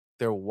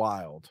 They're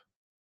wild.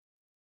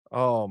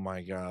 Oh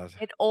my God.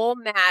 It all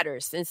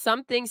matters, and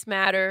some things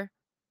matter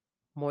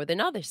more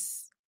than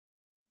others.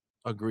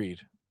 Agreed.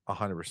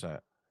 100%.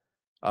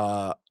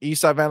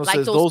 Eastside Vandal like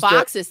says those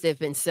boxes they've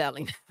been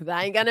selling.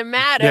 That ain't gonna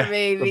matter,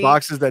 baby. The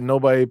boxes that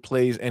nobody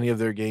plays any of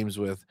their games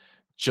with,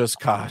 just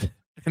COD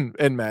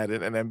and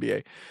Madden and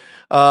NBA.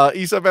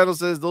 Eastside Vandal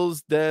says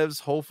those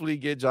devs hopefully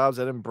get jobs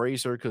at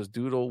Embracer because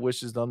Doodle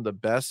wishes them the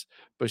best,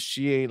 but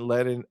she ain't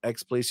letting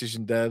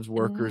ex-PlayStation devs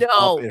workers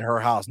up in her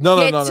house. No.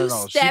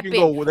 She can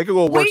go. They can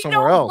go work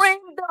somewhere else. Bring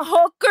the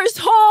hookers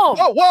home.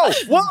 Whoa!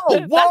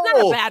 That's not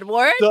a bad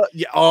word.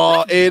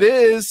 It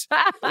is.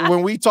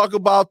 When we talk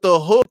about the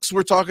hooks,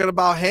 we're talking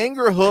about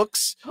hanger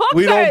hooks.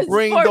 We don't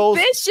bring those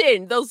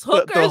fishing. Those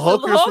hookers. The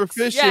hookers for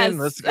fishing.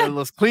 Yes.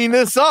 Let's clean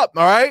this up.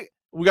 All right,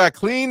 we gotta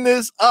clean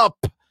this up.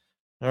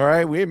 All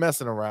right, we ain't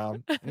messing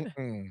around.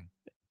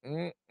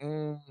 Oh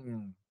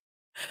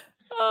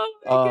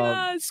my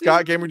God.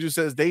 Scott Gamer Juice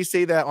says they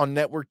say that on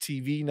network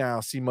TV now.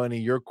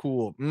 CMoney, you're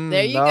cool.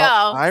 There you go.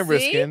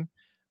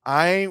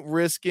 I ain't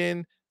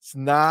risking. It's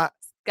not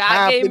Scott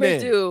happening. Gamer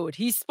dude.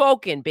 He's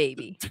spoken,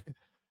 baby.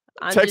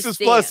 Texas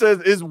Plus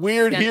says it's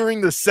weird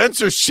hearing the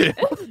censorship.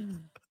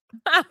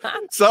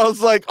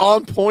 Sounds like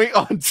On Point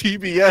on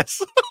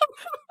TBS.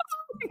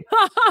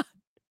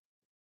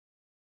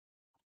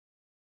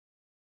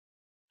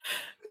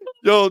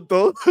 Yo,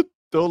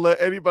 don't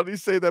let anybody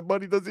say that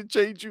money doesn't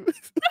change you.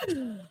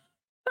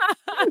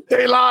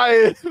 They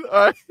lying.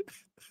 All right.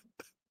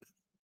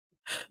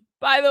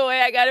 By the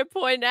way, I gotta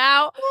point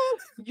out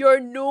your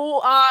new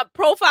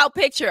profile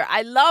picture.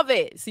 I love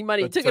it.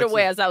 CMoney took it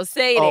away as I was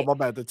saying Oh, it. my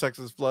bad. The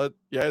Texas flood.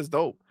 Yeah, it's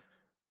dope.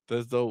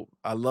 That's dope.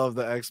 I love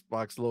the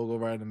Xbox logo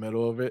right in the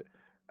middle of it.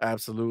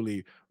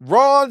 Absolutely.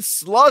 Ron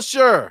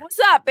Slusher. What's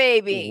up,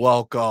 baby?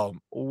 Welcome.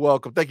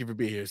 Welcome. Thank you for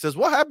being here. It says,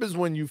 what happens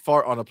when you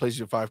fart on a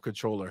PlayStation 5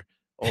 controller?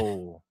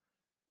 Oh,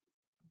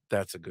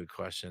 that's a good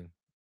question.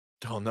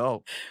 Don't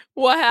know.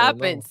 What Don't know.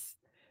 happens?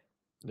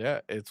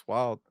 Yeah, it's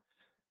wild.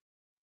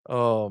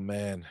 Oh,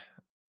 man.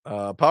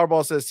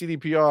 Powerball says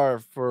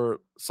CDPR for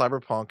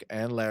Cyberpunk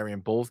and Larian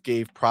both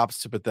gave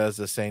props to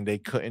Bethesda, saying they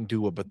couldn't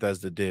do what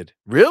Bethesda did.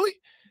 Really?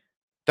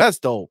 That's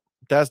dope.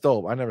 That's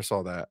dope. I never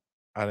saw that.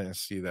 I didn't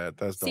see that.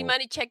 That's dope.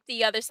 CMoney, check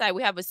the other side.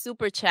 We have a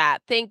super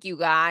chat. Thank you,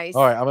 guys.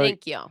 All right,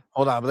 thank you.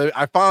 Hold on.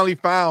 I finally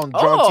found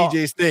Drawn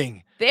TJ's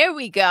thing. There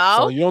we go.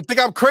 So you don't think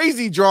I'm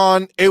crazy,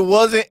 Drawn? It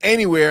wasn't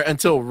anywhere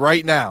until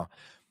right now.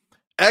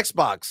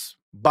 Xbox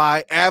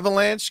by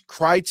Avalanche,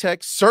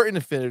 Crytek, Certain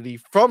Affinity,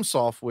 From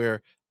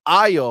Software,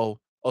 IO,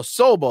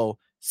 Osobo,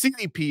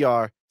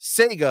 CDPR,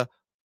 Sega,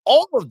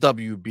 all of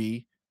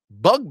WB,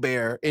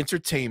 Bugbear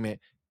Entertainment,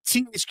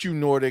 THQ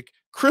Nordic,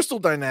 Crystal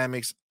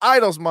Dynamics,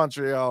 Eidos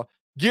Montreal,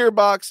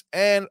 Gearbox,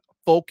 and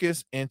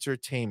Focus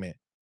Entertainment.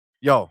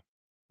 Yo.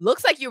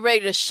 Looks like you're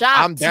ready to shop,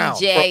 I'm down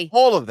TJ. for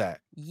all of that.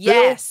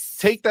 Yes.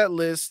 Phil, take that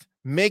list,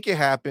 make it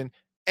happen,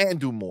 and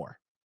do more.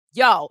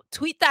 Yo,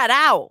 tweet that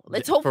out.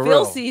 Let's hope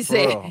Phil sees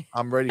it.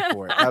 I'm ready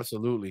for it.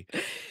 Absolutely.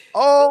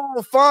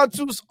 Oh,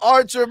 Fontus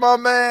Archer, my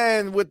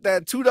man, with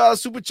that $2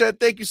 super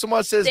chat. Thank you so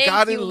much. Says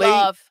got in late.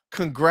 Love.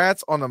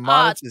 Congrats on the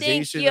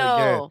monetization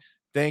again.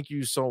 Thank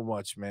you so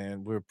much,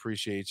 man. We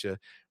appreciate you.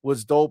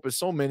 What's dope is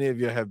so many of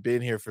you have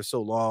been here for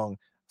so long,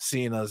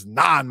 seeing us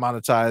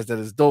non-monetized. That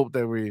is dope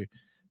that we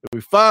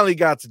finally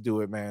got to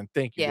do it, man.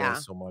 Thank you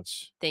guys so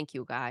much. Thank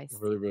you, guys.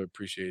 Really, really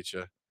appreciate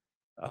you.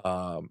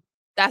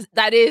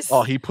 That is.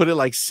 Oh, he put it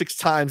like 6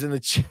 times in the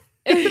chat.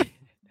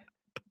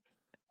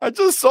 I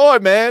just saw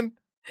it, man.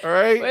 All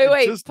right.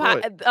 Wait.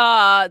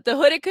 The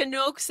Hooded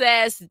Canuck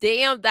says,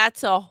 damn,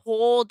 that's a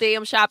whole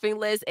damn shopping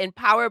list. And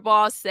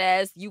Powerball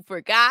says, you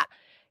forgot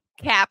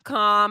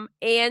Capcom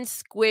and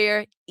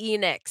Square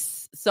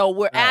Enix. So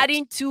we're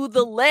adding to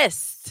the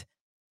list.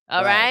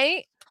 All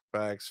right.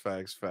 Facts.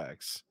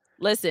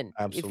 Listen,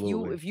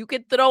 absolutely. if you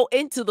could throw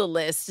into the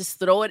list, just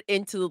throw it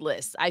into the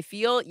list. I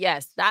feel,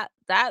 yes, that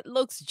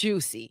looks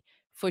juicy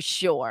for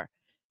sure.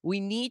 We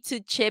need to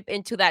chip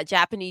into that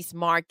Japanese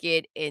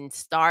market and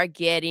start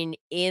getting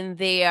in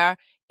there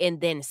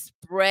and then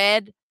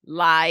spread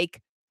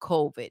like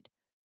COVID.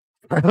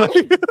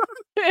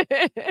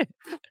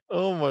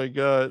 Oh my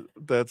God,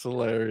 that's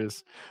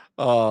hilarious.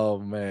 Oh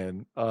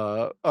man.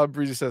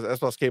 Breezy says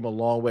Xbox came a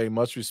long way.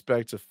 Much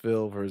respect to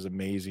Phil for his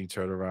amazing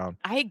turnaround.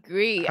 I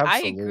agree.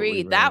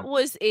 Absolutely, That man.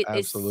 was it.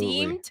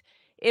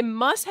 It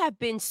must have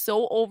been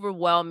so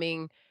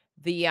overwhelming,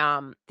 the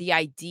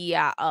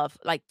idea of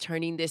like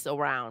turning this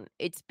around.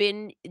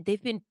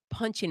 They've been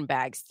punching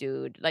bags,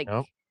 dude. Like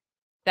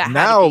that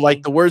now,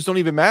 like the words don't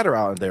even matter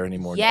out there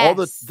anymore. Yes. All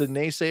the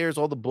naysayers,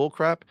 all the bull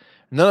crap,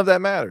 none of that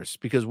matters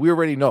because we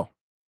already know.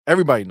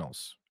 Everybody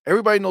knows.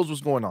 Everybody knows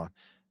what's going on.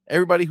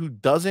 Everybody who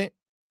doesn't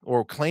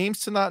or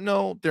claims to not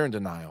know, they're in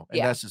denial. And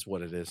that's just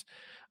what it is.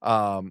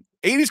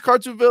 80s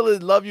Cartoon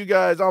Village, love you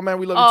guys. Oh man,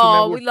 we love you too,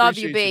 man. We love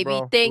you, baby.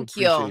 You, Thank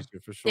you.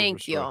 For sure,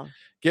 Thank you.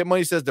 Get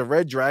Money says the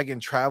Red Dragon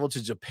traveled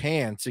to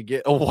Japan to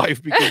get a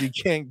wife because he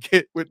can't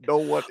get with no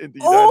one in the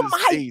United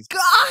States.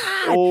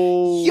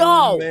 Oh my God.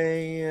 Yo,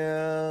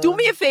 man. Do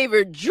me a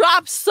favor.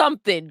 Drop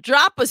something.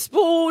 Drop a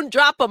spoon.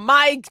 Drop a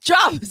mic.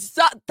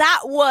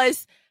 That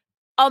was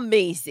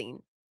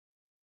amazing.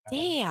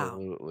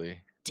 Damn.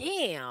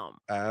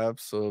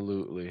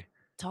 Absolutely.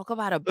 Talk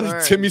about a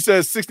burn. Timmy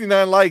says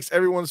 69 likes,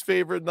 everyone's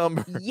favorite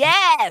number.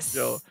 Yes.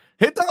 Yo,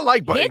 hit that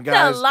like button, hit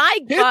guys. Hit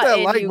that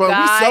like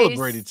button. We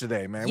celebrated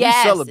today, man.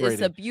 Yes, we celebrated.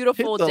 It's a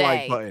beautiful day. Hit the day.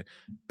 like button.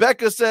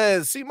 Becca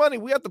says,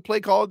 CMoney, we have to play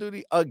Call of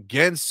Duty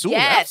again soon.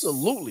 Yes.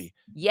 Absolutely.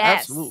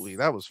 Yes. Absolutely.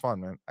 That was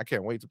fun, man. I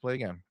can't wait to play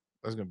again.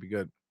 That's going to be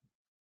good.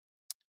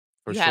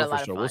 For sure.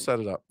 We'll set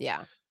it up.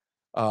 Yeah.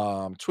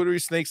 Twittery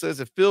Snake says,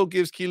 if Phil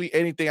gives Keely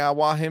anything, I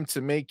want him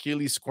to make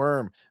Keely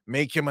squirm.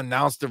 Make him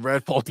announce the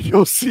Redfall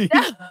DLC.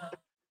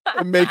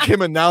 And make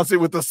him announce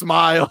it with a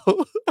smile.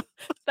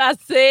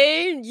 That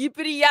same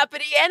yippity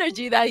yappity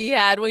energy that he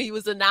had when he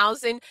was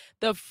announcing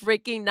the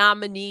freaking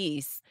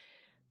nominees.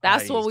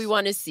 That's what we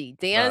want to see.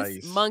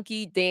 Dance,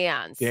 monkey,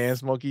 dance.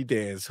 Dance, monkey,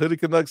 dance. Hoodie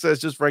Canuck says,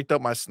 just ranked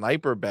up my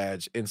sniper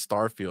badge in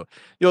Starfield.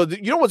 Yo,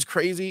 you know what's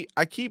crazy?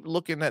 I keep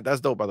looking at,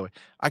 that's dope, by the way.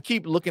 I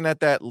keep looking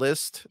at that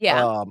list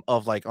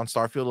of like on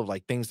Starfield of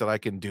like things that I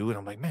can do. And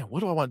I'm like, man,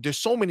 what do I want? There's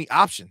so many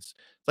options.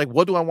 It's like,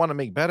 what do I want to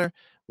make better?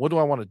 What do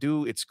I want to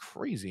do? It's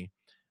crazy.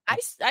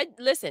 I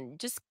listen,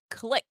 just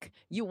click.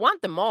 You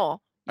want them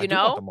all, you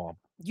know? Want them all.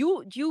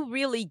 You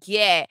really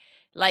get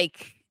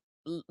like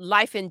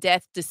life and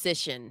death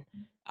decision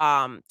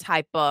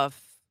type of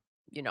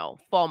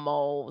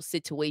FOMO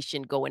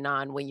situation going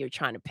on when you're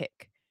trying to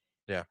pick.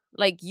 Yeah.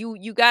 Like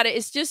you gotta,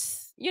 it's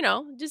just,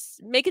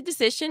 just make a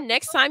decision.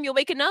 Next time you'll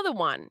make another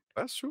one.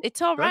 That's true.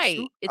 It's all That's right.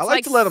 true. I It's like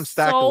like to let them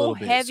stack a so little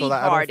bit so heavy that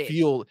I don't hearted.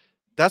 feel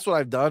that's what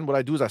I've done. What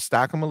I do is I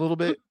stack them a little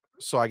bit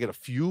so I get a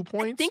few I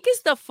points. think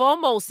it's the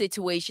FOMO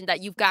situation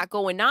that you've got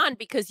going on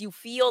because you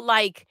feel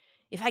like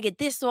if I get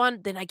this one,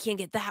 then I can't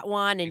get that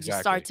one, and you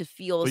start Exactly. to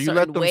feel a So you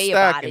let certain them way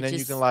stack, about and it. then you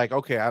can Just like,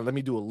 okay, let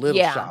me do a little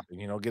yeah. shopping,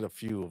 get a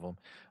few of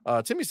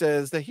them. Timmy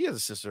says that he has a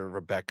sister,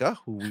 Rebecca,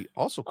 who we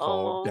also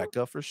call Oh,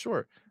 Becca for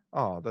short.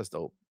 Oh, that's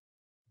dope.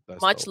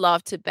 That's much dope.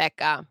 love to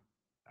Becca.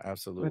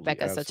 Absolutely.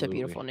 Rebecca's such a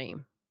beautiful Absolutely.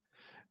 name.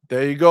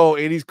 There you go.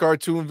 80s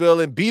cartoon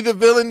villain. Be the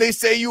villain they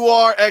say you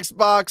are,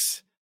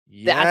 Xbox.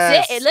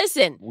 That's it. And Yes.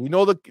 listen, We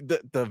know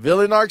the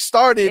villain arc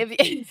started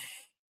if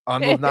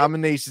on those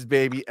nominations,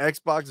 baby.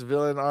 Xbox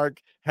villain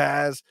arc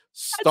has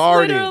that's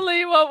started.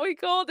 literally what we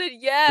called it.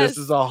 This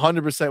is Yes.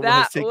 100% what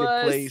has That taken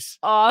was place,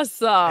 and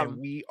awesome.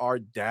 we are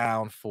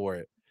down for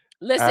it.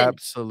 Listen, that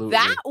Absolutely.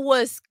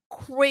 was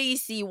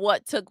crazy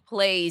what took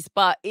place,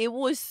 but it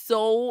was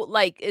so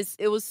like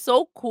it was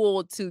so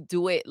cool to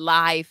do it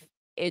live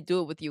and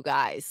do it with you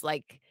guys.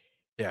 Like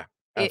Yeah,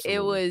 it, it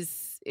absolutely.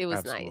 was it was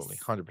Absolutely.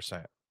 nice.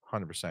 100%.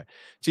 100%.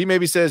 T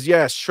maybe says,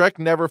 yes, Shrek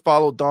never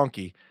followed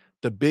Donkey.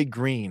 The big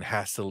green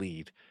has to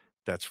lead.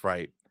 That's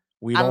right.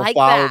 We I don't like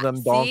follow that. them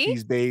See?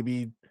 donkeys,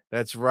 baby.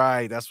 That's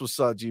right. That's what's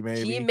up, G G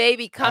maybe. may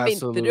be coming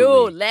through.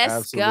 Absolutely. Let's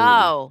Absolutely.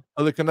 go.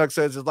 Other Canuck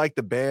says it's like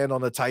the band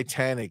on the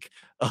Titanic.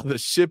 The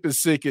ship is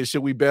sinking.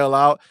 Should we bail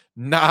out?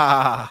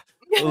 Nah.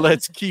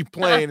 Let's keep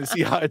playing and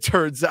see how it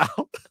turns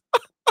out.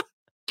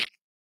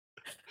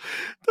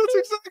 That's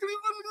exactly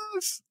what it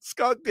is.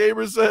 Scott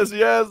Gamer says,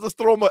 yes, let's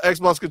throw him an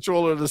Xbox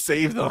controller to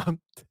save them.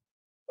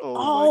 Oh my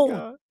Oh,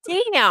 god.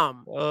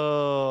 damn.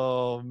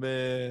 Oh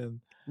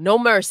man. No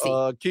mercy.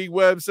 King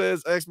Webb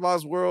says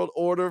Xbox World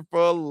Order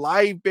for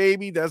life,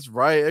 baby. That's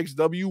right.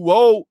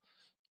 XWO.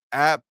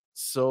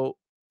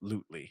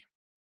 Absolutely.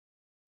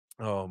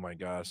 Oh my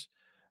gosh.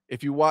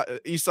 If you watch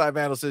Eastside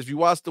Vandal says if you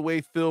watch the way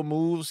Phil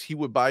moves, he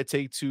would buy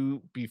Take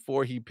Two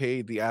before he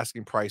paid the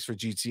asking price for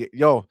GTA.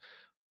 Yo,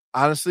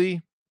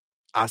 honestly,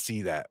 I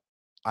see that.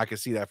 I can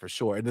see that for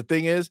sure. And the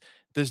thing is,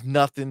 there's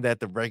nothing that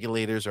the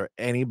regulators or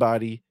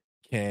anybody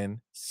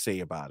can say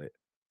about it.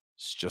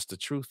 It's just the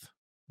truth.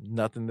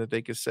 Nothing that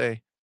they can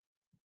say.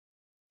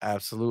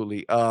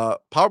 Absolutely.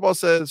 Powerball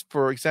says,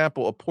 for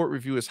example, a port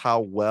review is how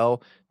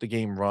well the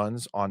game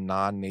runs on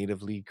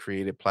non-natively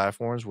created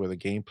platforms where the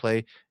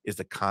gameplay is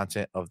the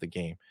content of the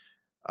game.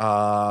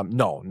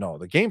 No,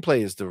 the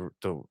gameplay is the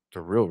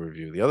real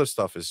review. The other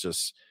stuff is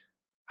just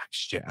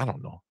shit. I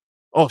don't know.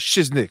 Oh,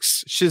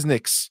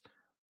 shiznix.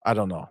 I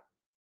don't know.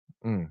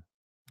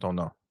 Don't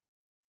know.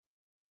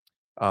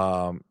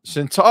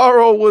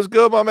 Shintaro was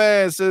good, my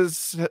man.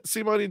 Says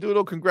CMoney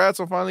Doodle, congrats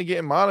on finally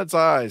getting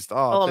monetized.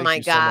 Oh, Oh thank my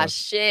you so gosh, much.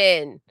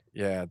 Shin.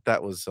 Yeah,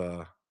 that was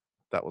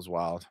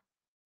wild.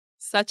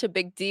 Such a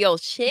big deal.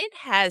 Shin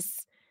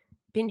has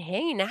been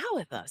hanging out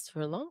with us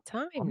for a long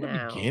time From the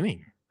now.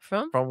 beginning.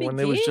 From From the when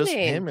it was just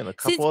beginning. him and a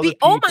Since couple other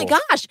oh my people.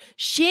 gosh,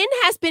 Shin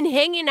has been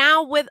hanging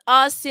out with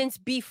us since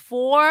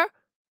before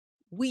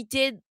we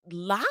did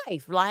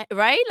live, right?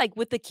 Like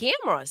with the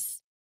cameras.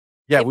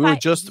 Yeah, If we were I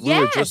just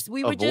yes,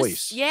 we a were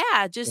just voice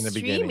in just the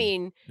beginning.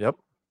 streaming. Yep,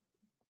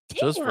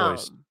 just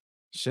voice. Damn.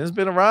 Shin's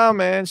been around,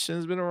 man.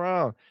 Shin's been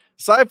around.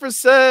 Cypher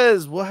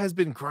says, what has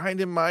been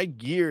grinding my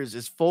gears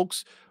is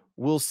folks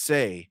will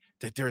say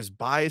that there's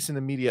bias in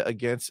the media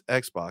against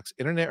Xbox,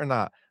 internet or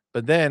not,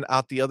 but then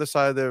out the other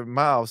side of their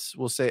mouths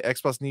will say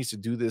Xbox needs to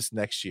do this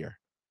next year.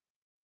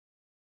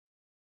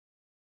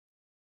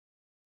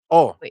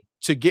 Oh, Wait.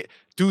 to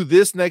do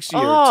this next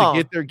year to Oh,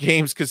 get their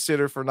games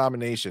considered for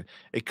nomination.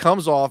 It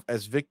comes off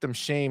as victim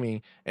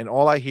shaming, and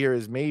all I hear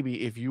is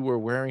maybe if you were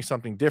wearing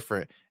something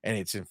different, and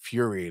it's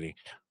infuriating.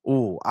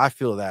 Ooh, I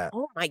feel that.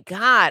 oh my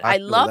god. I I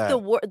feel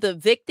love that. the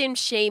victim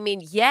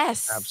shaming.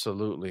 Yes.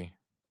 Absolutely.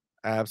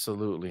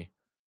 Absolutely.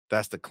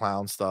 That's the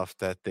clown stuff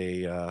that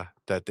they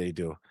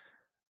do.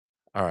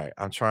 All right,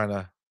 I'm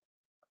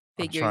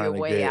Figure trying your to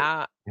way get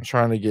out I'm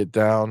trying to get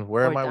down.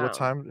 Where or am I? What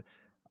down. time?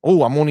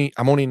 Oh, I'm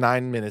only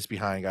 9 minutes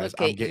behind, guys.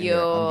 Look I'm at getting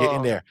there. I'm getting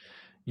you. there.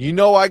 You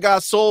know I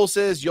got soul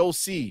says, "Yo,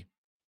 see,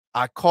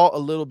 I caught a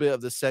little bit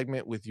of the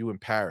segment with you in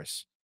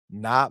Paris.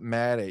 Not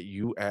mad at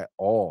you at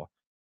all.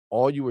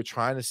 All you were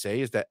trying to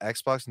say is that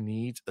Xbox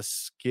needs a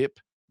Skip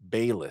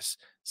Bayless,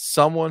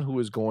 someone who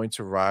is going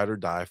to ride or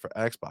die for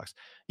Xbox.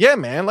 Yeah,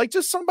 man, like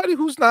just somebody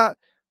who's not.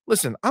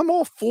 Listen, I'm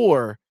all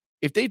for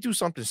if they do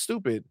something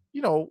stupid,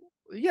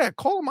 yeah,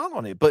 call them out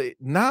on it, but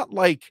not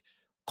like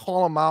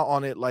call them out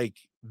on it like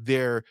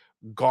they're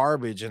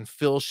garbage and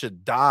Phil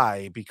should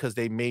die because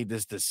they made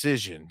this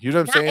decision. You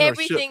know what I'm Not saying? Or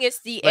should everything is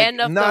the like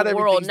end of the not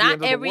world. everything's the Not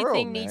end of the world,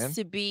 everything needs man.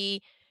 to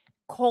be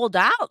called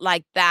out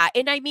like that.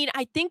 And I mean,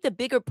 I think the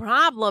bigger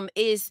problem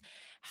is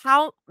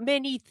how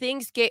many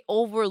things get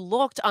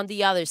overlooked on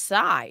the other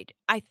side.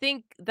 I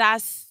think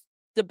that's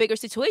the bigger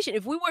situation.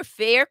 If we were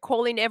fair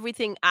calling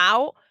everything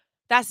out,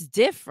 that's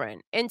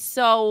different. And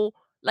so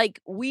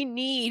Like, we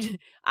need,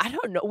 I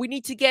don't know, we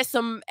need to get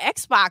some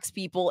Xbox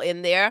people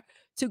in there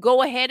to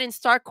go ahead and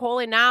start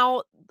calling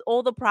out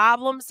all the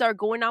problems that are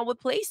going on with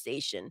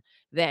PlayStation.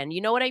 Then,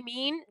 you know what I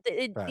mean?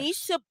 It needs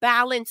Facts. to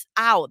balance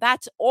out.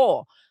 That's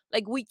all.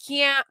 Like, we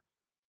can't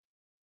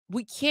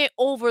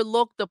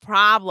overlook the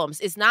problems.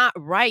 It's not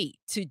right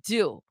to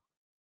do.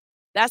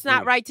 That's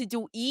not Agreed. right to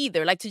do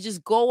either. Like, to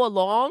just go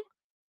along,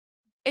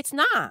 it's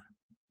not.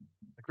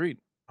 Agreed.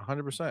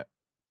 100%.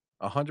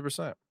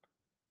 100%.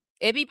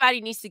 Everybody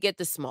needs to get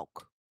the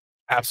smoke.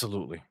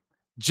 Absolutely.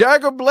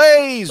 Jagger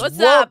Blaze, What's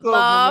up, welcome.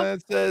 love?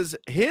 And says,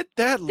 hit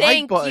that like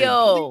Thank button.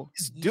 you.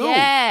 Please do.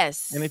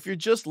 Yes. And if you're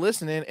just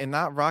listening and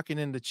not rocking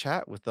in the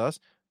chat with us,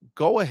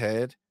 go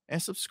ahead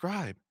and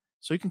subscribe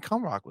so you can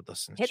come rock with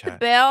us in the Hit the chat.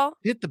 bell.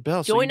 Hit the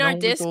bell. Join so our you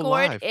know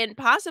Discord, and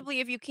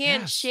possibly, if you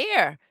can, Yes.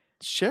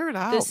 share it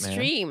out, the man.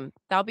 stream.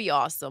 That'll be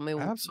awesome. We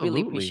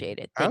really appreciate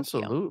it. Thank you.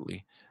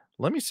 Absolutely.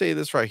 Let me say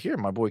this right here.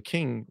 My boy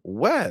King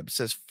Webb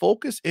says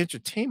Focus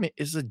Entertainment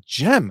is a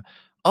gem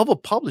of a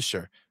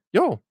publisher.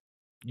 Yo,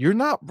 you're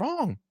not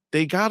wrong.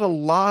 They got a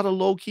lot of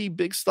low-key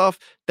big stuff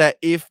that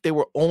if they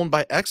were owned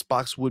by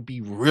Xbox would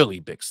be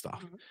really big stuff.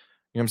 You know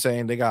what I'm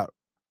saying? They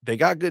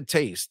got good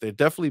taste. They're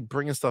definitely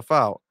bringing stuff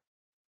out.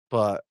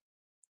 But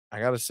I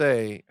got to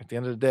say, at the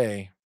end of the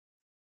day,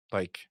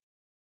 like,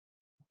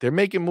 they're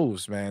making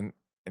moves, man.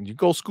 And you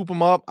go scoop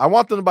them up. I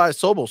want them to buy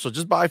Sobo, so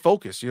just buy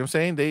Focus. You know what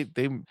I'm saying?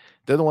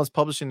 They're the ones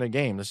publishing their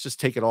game. Let's just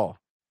take it all.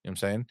 You know what I'm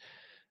saying?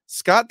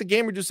 Scott the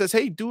Gamer just says,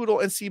 "Hey, Doodle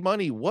and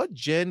CMoney, what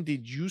gen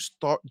did you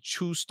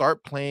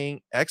start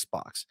playing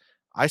Xbox?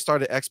 I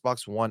started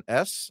Xbox One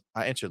S.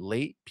 I entered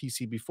late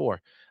PC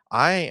before.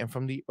 I am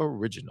from the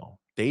original.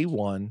 Day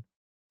one,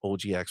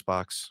 OG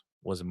Xbox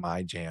was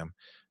my jam.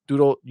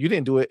 Doodle, you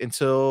didn't do it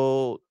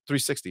until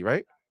 360,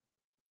 right?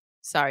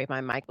 Sorry,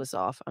 my mic was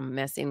off. I'm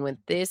messing with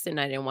this, and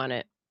I didn't want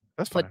to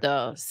put fine.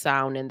 the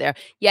sound in there.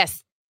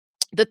 Yes,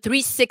 the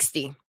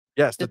 360.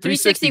 Yes, the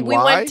 360. We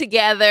Why? went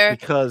together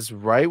Because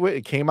when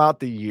it came out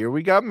the year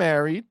we got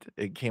married,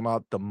 it came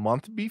out the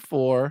month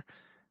before,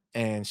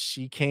 and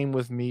she came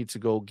with me to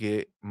go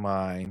get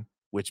mine,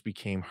 which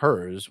became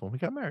hers when we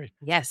got married.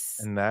 Yes.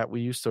 And that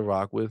we used to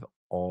rock with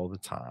all the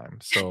time.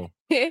 So,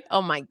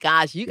 oh my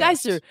gosh, you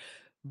guys are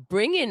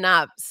bringing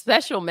up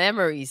special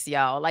memories,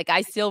 y'all. Like,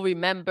 I still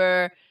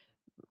remember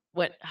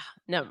when.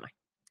 Never mind.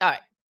 All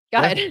right. Go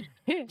ahead.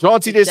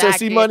 John T. Day says,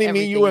 CMoney,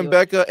 me, you, and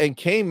Becca, and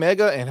K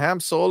Mega and Ham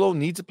Solo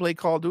need to play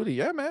Call of Duty.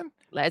 Yeah, man.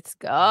 Let's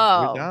go.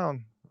 We're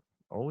down.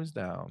 Always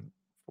down.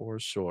 For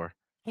sure.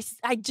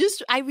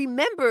 I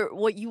remember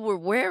what you were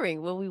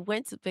wearing when we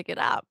went to pick it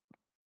up.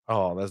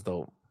 Oh, that's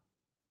dope.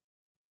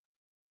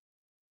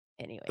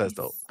 Anyway. That's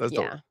dope. That's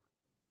dope.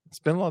 It's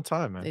been a long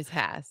time, man. It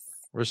has.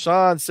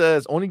 Rashawn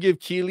says, only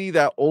give Keely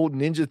that old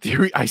Ninja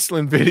Theory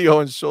Iceland video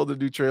and show the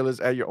new trailers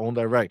at your own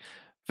direct.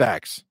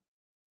 Facts.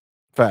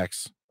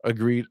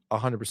 Agreed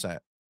 100%.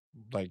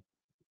 Like,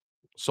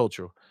 so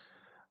true.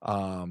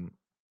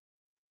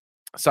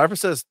 Cypher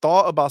says,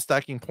 thought about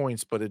stacking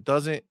points, but it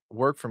doesn't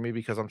work for me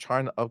because I'm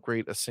trying to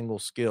upgrade a single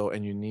skill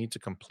and you need to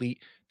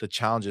complete the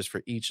challenges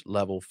for each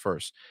level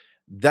first.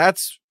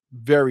 That's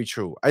very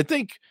true. I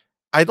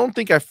don't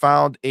think I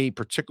found a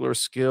particular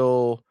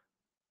skill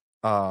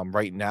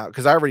right now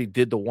because I already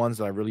did the ones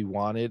that I really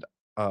wanted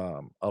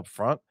up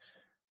front.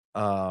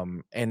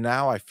 And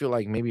now I feel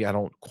like maybe I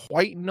don't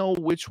quite know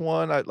which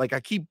one. I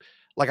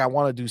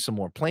want to do some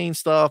more plane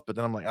stuff, but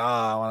then I'm like,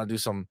 I want to do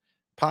some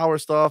power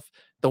stuff.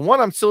 The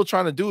one I'm still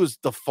trying to do is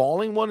the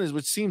falling one,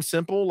 which seems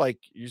simple. Like,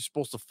 you're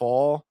supposed to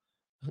fall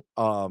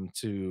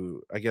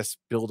to, I guess,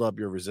 build up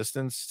your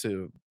resistance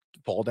to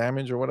fall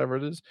damage or whatever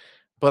it is.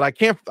 But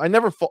I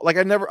never fall. Like,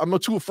 I'm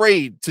too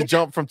afraid to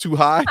jump from too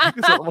high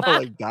because I don't want to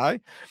like die.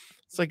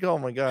 It's like, oh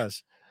my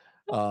gosh.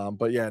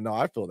 But yeah, no,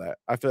 I feel that.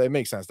 I feel it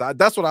makes sense.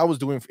 That's what I was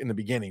doing in the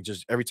beginning.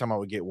 Just every time I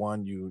would get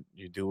one, you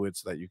do it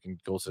so that you can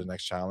go to the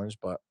next challenge.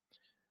 But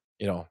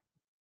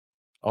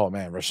oh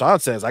man,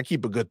 Rashawn says I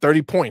keep a good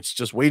 30 points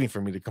just waiting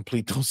for me to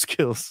complete those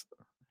skills.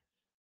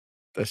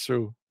 That's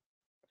true.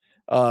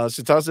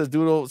 Chantal says,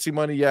 Doodle,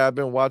 CMoney. Yeah, I've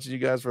been watching you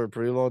guys for a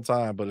pretty long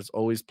time, but it's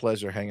always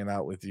pleasure hanging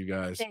out with you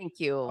guys. Thank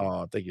you.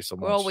 Oh, thank you so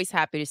much. We're always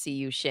happy to see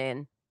you,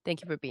 Shin.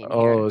 Thank you for being here.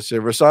 Oh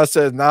shit. Rashawn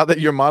says, now that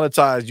you're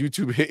monetized,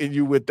 YouTube hitting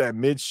you with that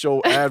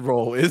mid-show ad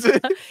roll. Is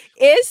it?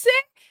 Is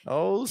it?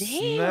 Oh,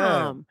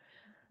 damn.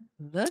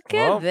 Snap. Look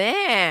at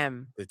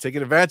them. They're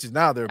taking advantage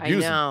now. They're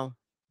abusing. I know.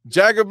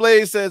 Jagger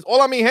Blaze says,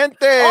 hola mi gente.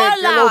 Hola.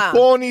 Que los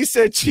pony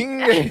se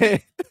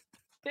chingue.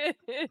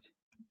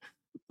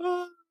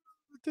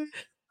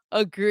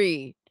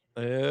 Agree.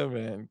 Yeah,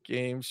 man.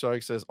 Game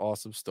Shark says,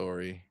 awesome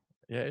story.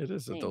 Yeah, it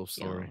is a dope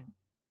story.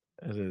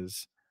 It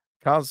is.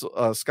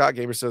 Console, Scott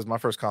Gamer says, my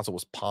first console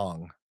was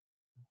Pong.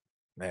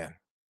 Man.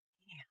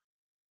 Yeah.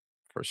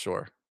 For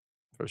sure.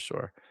 Let's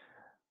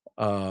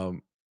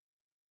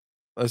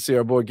see.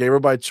 Our boy Gamer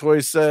by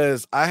Choice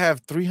says, I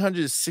have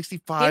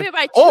 365. Gamer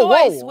by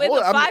Choice with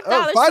a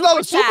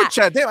 $5 super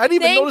chat. Damn, I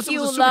didn't even notice it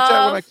was a super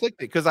chat when I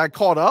clicked it because I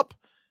caught up.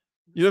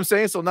 You know what I'm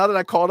saying? So now that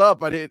I caught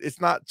up,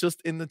 it's not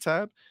just in the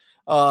tab.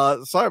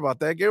 Sorry about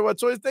that. Gary, what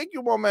choice? Thank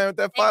you, my man, with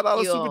that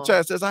 $5 super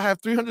chat. Says I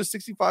have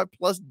 365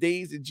 plus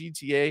days in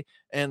GTA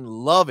and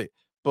love it.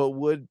 But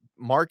would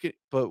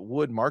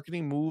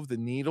marketing move the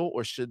needle,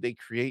 or should they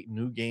create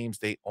new games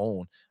they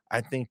own?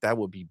 I think that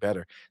would be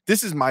better.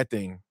 This is my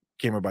thing,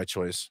 gamer by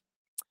choice.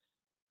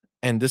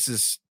 And this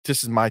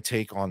is my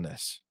take on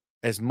this.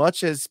 As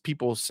much as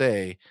people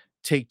say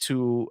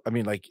Take-Two, I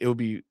mean, like, it would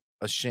be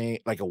a shame,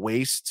 like a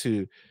waste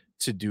to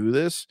do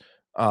this.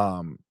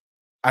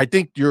 I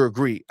think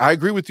I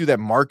agree with you that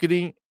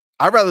marketing,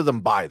 I'd rather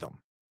them buy them,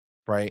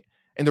 right?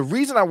 And the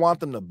reason I want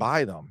them to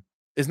buy them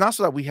is not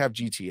so that we have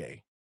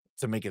GTA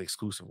to make it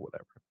exclusive or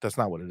whatever. That's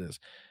not what it is.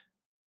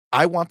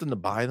 I want them to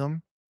buy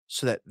them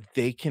so that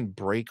they can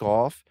break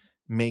off,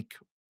 make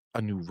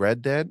a new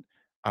Red Dead.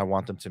 I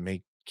want them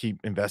to keep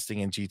investing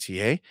in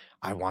GTA.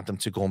 I want them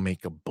to go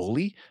make a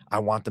Bully. I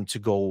want them to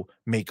go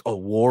make a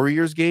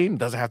Warriors game.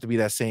 Doesn't have to be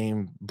that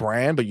same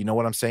brand, but you know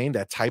what I'm saying?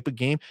 That type of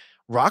game.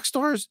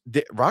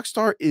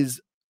 Rockstar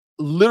is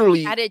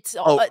literally at its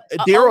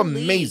they're league,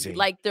 amazing.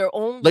 like their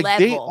own like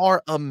level. They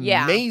are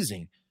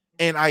amazing.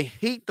 Yeah. And I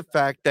hate the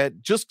fact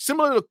that, just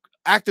similar to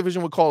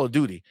Activision with Call of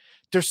Duty,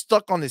 they're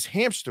stuck on this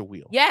hamster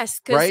wheel.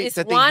 Yes, because right? it's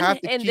that one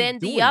and then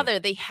the other.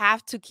 They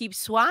have to keep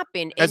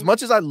swapping. As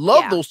much as I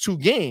love those two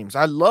games,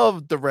 I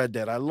love the Red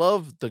Dead, I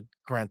love the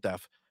Grand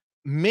Theft.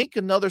 Make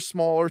another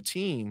smaller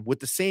team with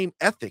the same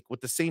ethic,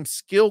 with the same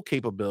skill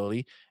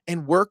capability,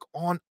 and work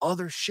on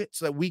other shit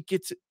so that we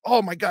get to.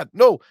 Oh my God,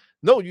 no,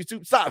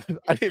 YouTube, stop!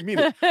 I didn't mean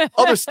it.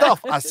 Other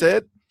stuff, I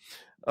said.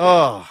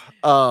 Yeah,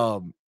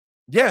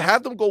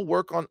 have them go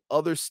work on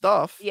other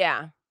stuff.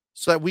 Yeah.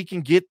 So that we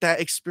can get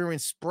that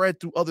experience spread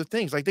through other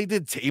things. Like they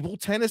did table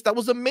tennis. That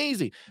was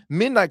amazing.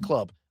 Midnight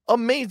Club,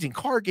 amazing.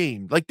 Card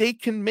game. Like they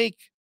can make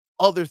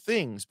other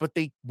things, but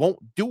they won't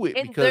do it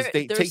because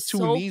they're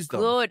Take-Two needs them.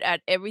 Good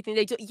at everything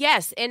they do.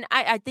 Yes. And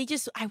I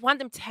want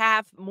them to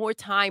have more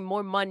time,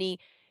 more money.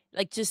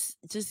 Like just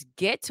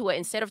get to it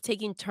instead of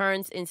taking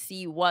turns and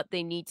see what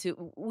they need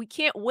to. We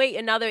can't wait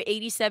another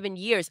 87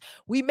 years.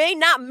 We may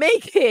not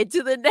make it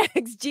to the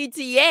next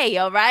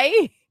GTA. All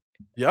right.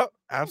 Yep,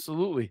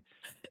 absolutely.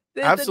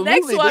 The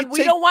next one,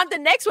 we don't want the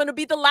next one to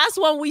be the last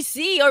one we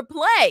see or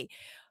play.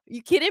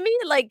 You kidding me?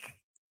 Like,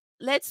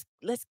 let's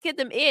get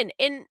them in.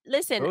 And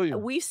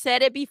listen, we've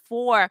said it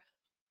before.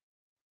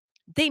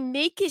 They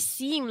make it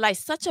seem like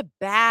such a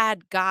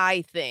bad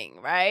guy thing,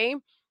 right?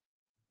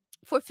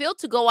 For Phil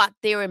to go out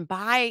there and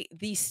buy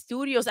these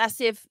studios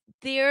as if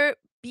they're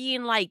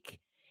being like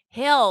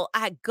hell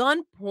at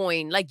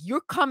gunpoint, like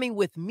you're coming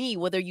with me,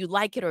 whether you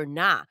like it or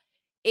not.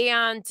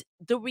 And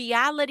the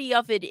reality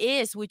of it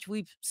is, which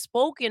we've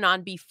spoken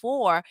on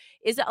before,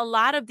 is that a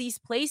lot of these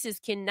places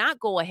cannot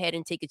go ahead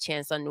and take a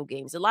chance on new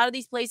games. A lot of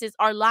these places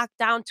are locked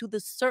down to a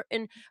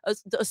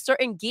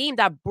certain game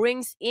that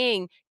brings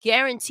in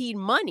guaranteed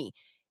money.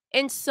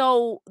 And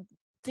so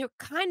they're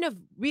kind of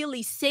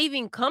really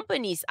saving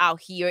companies out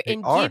here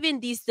and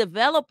giving these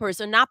developers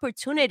an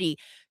opportunity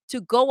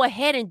to go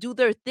ahead and do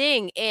their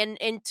thing and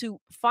to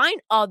find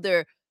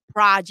other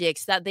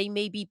projects that they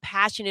may be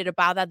passionate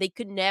about that they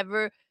could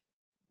never,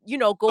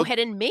 go ahead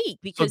and make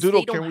because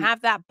Doodle, they don't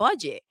have that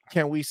budget.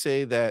 Can we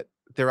say that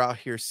they're out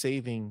here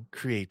saving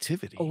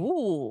creativity?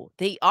 Oh,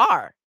 they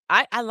are.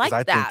 I like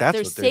that.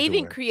 They're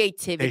saving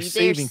creativity.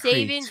 They're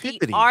saving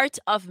the art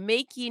of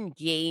making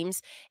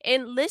games.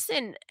 And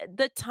listen,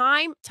 the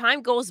time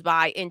goes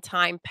by and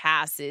time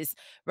passes,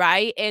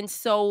 right? And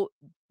so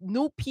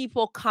new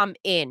people come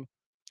in.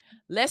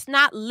 Let's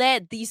not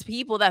let these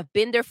people that have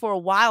been there for a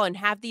while and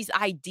have these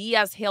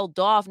ideas held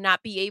off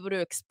not be able to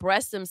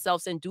express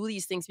themselves and do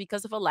these things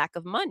because of a lack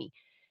of money.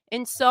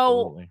 And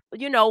so,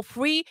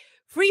 free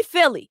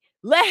Philly.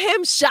 Let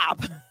him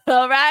shop.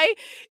 All right.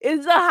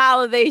 It's the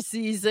holiday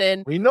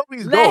season. We know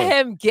he's Let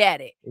him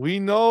get it. We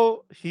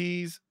know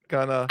he's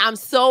gonna. I'm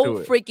so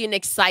freaking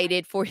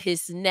excited for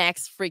his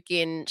next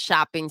freaking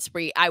shopping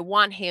spree. I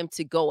want him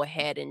to go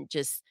ahead and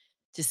just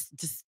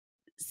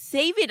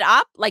save it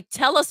up. Like,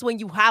 tell us when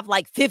you have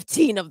like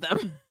 15 of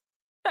them.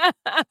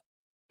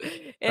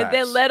 And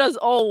then let us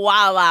all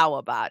wow out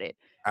about it.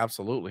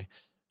 Absolutely.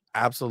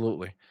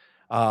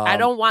 I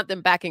don't want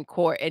them back in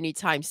court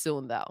anytime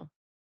soon, though.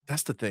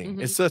 That's the thing.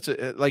 It's such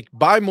a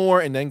buy more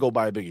and then go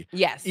buy a biggie.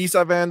 Yes.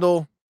 Eastside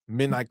Vandal,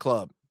 Midnight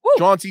Club. Woo!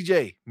 John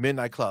TJ,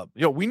 Midnight Club.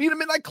 Yo, we need a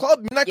Midnight Club.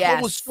 Midnight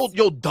Club was full.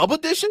 Yo, Dub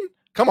Edition?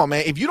 Come on,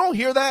 man. If you don't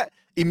hear that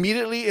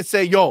immediately and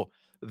say, yo,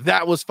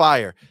 that was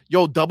fire.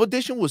 Yo, Dub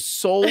Edition was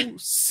so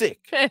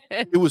sick.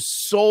 It was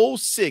so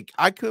sick.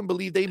 I couldn't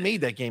believe they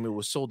made that game. It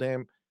was so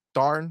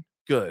darn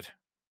good.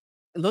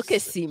 Look at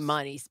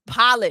CMoney's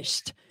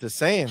polished. Just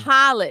saying.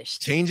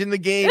 Polished. Changing the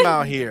game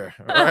out here,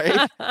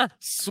 right?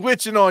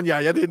 Switching on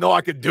y'all. Y'all didn't know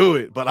I could do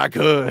it, but I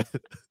could.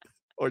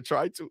 Or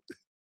try to.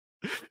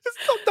 It's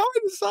still dying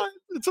inside.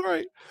 It's all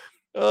right.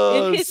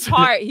 In his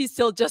heart, he's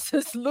still just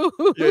as loose.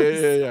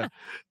 Yeah.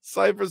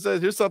 Cypher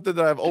says, here's something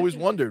that I've always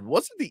wondered.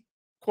 Wasn't the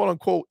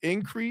quote-unquote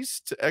increase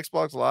to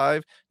Xbox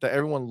Live that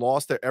everyone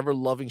lost their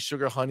ever-loving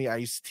sugar honey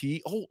iced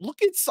tea? Oh,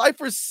 look at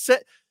Cypher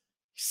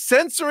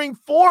censoring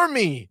for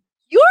me.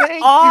 You're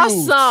Thank awesome.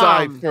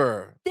 you,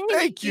 Cypher.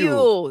 Thank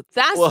you.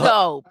 That's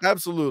dope.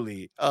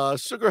 Absolutely.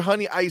 Sugar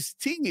Honey Iced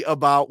Tea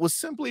was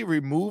simply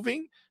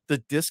removing the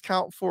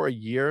discount for a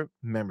year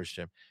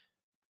membership.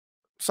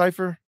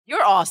 Cypher,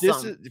 you're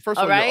awesome.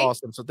 First of all, you're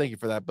awesome. So thank you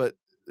for that. But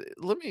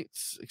let me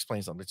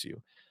explain something to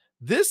you.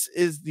 This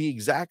is the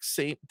exact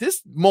same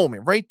this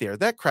moment right there,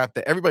 that crap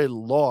that everybody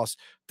lost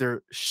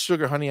their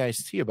Sugar Honey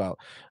Iced Tea about.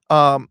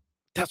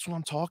 That's what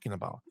I'm talking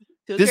about.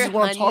 This is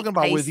what I'm talking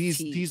about, where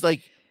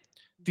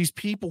these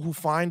people who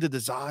find the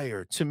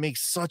desire to make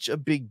such a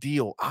big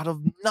deal out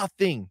of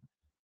nothing,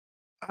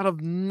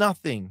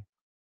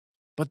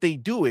 but they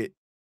do it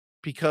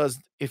because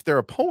if they're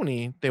a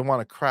pony, they want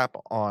to crap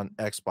on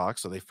Xbox,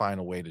 so they find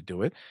a way to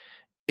do it.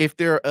 If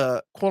they're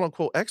a quote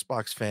unquote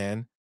Xbox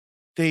fan,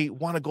 they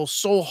want to go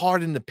so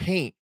hard in the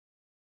paint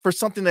for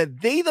something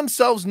that they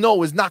themselves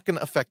know is not going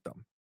to affect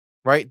them,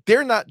 right?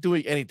 They're not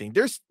doing anything.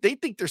 They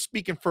think they're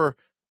speaking for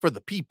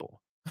the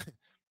people.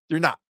 They're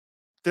not.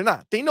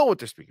 They know what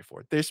they're speaking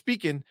for. They're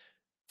speaking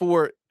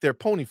for their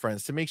pony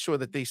friends to make sure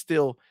that they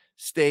still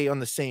stay on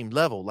the same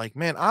level. Like,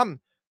 man,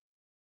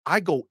 I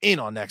go in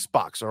on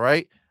Xbox, all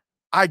right?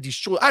 I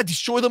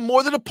destroy them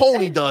more than a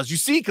pony does. You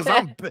see, because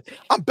I'm better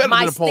than a pony.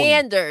 My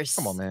standards.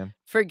 Come on, man.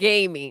 For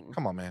gaming.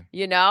 Come on, man.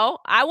 You know,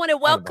 I want to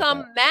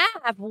welcome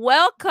Mav.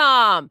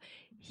 Welcome.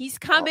 He's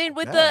coming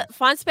with the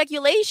fun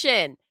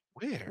speculation.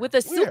 Where? With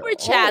a super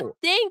chat.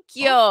 Thank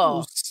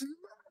you.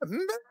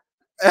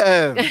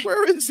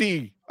 Where is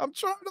he? I'm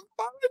trying to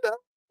find him.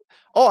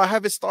 Oh, I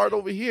have it start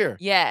over here.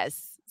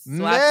 Yes. So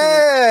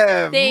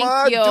man,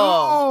 my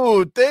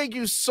dude. Thank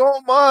you so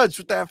much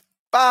with that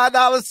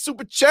 $5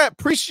 super chat.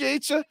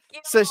 Appreciate you.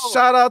 Says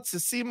shout out to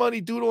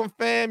CMoney, Doodle, and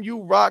fam. You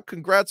rock.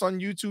 Congrats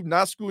on YouTube.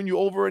 Not screwing you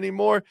over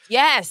anymore.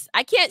 Yes.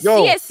 I can't see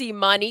it,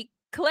 CMoney.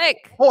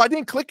 Click. Oh, I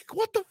didn't click.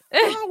 What the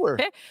flower?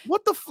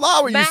 What the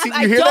flower? Mav, you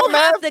see? You hear that, Mav? I don't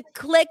have the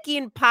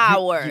clicking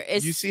power.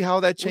 You see how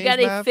that changed,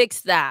 We gotta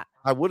fix that.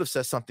 I would have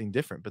said something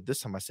different, but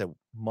this time I said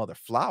mother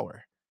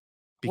flower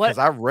because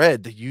I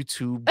read the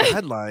YouTube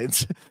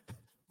guidelines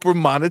for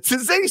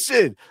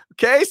monetization.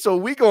 Okay, so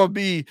we gonna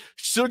be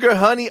Sugar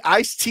Honey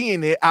Iced Tea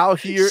in it out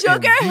here.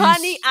 Sugar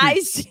Honey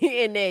Iced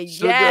Tea in it.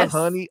 Sugar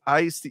Honey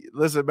Iced Tea.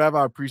 Listen, Mav,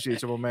 I appreciate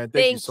you, man.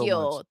 Thank you so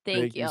much.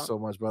 Thank you so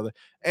much, brother.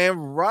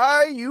 And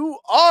Ryu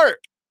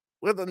Art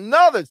with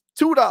another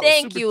 $2.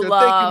 Thank you,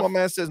 love. Thank you, my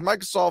man. Says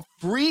Microsoft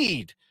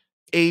freed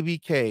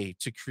ABK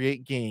to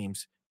create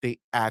games they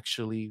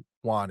actually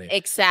wanted.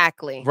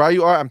 Exactly.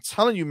 Ryu Art, I'm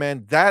telling you,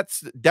 man,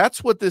 that's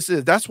what this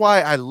is. That's why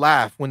I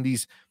laugh when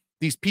these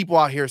people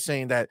out here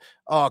saying that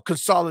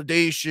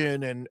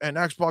consolidation and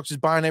Xbox is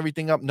buying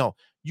everything up. No,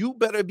 you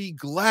better be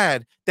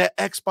glad that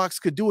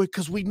Xbox could do it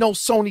because we know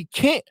Sony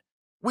can't.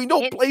 We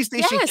know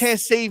PlayStation can't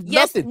save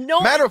nothing.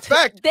 No, matter of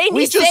fact, they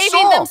we just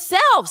saving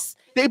themselves.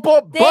 They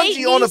bought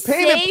Bungie on a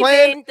payment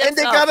plan, and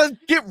they gotta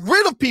get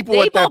rid of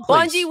people at that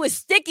place. Bungie with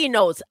sticky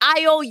notes,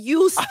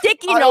 IOU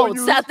sticky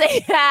notes that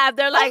they have.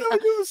 They're like,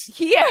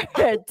 here,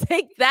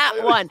 take that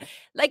one.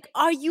 Like,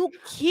 are you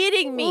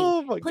kidding me?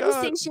 Oh my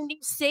PlayStation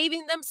needs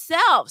saving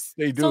themselves.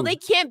 They do. So they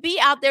can't be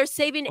out there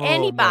saving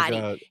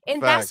anybody.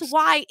 And that's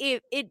why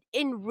it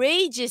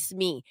enrages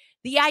me.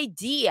 The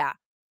idea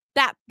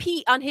that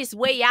Pete on his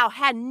way out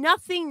had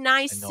nothing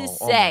nice to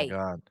say. Oh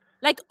my God.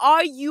 Like,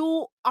 are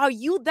you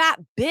that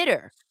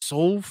bitter?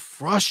 So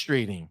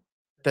frustrating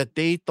that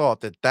they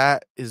thought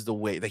that is the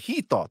way, that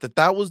he thought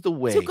that was the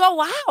way to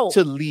go out,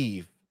 to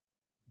leave.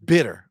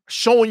 Bitter,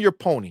 showing your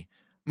pony.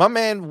 My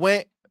man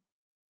went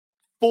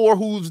 4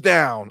 hooves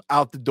down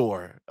out the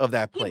door of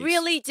that place. He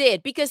really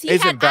did, because he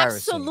had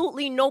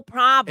absolutely no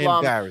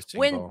problem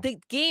when the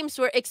games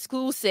were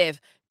exclusive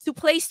to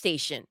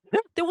PlayStation.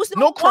 There was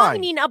no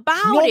whining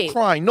about it. No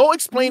crying. No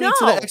explaining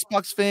to the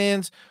Xbox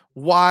fans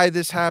why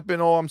this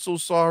happened. Oh, I'm so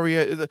sorry.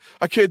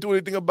 I can't do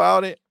anything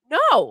about it.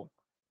 No.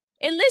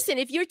 And listen,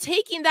 if you're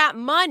taking that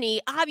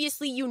money,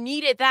 obviously you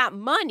needed that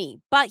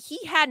money, but he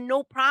had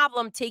no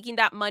problem taking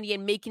that money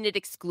and making it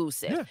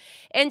exclusive. Yeah.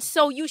 And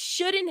so you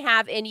shouldn't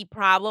have any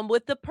problem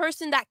with the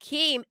person that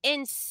came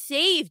and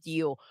saved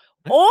you,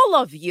 all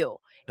of you,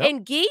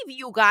 and gave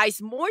you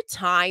guys more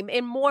time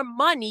and more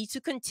money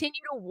to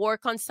continue to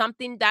work on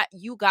something that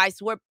you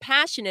guys were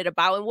passionate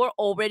about and were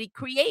already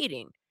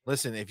creating.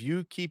 Listen, if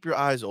you keep your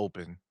eyes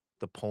open,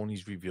 the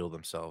ponies reveal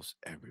themselves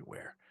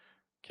everywhere.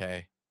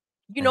 Okay.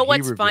 You know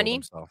what's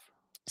funny?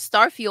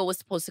 Starfield was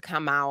supposed to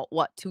come out,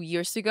 2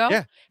 years ago?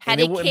 Yeah. Had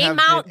it came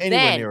out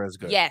then,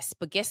 yes,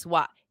 but guess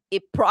what?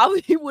 It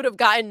probably would have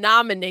gotten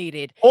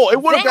nominated. Oh,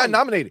 it would have gotten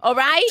nominated. All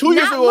right? 2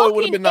 years ago, it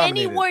would have been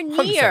nominated. Anywhere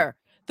near 100%.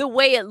 The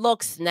way it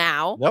looks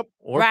now. Yep.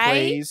 Or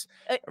plays.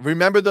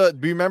 Remember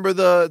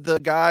the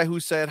guy who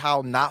said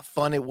how not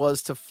fun it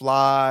was to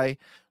fly,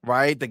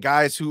 right? The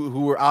guys who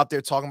were out there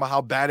talking about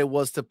how bad it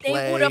was to play.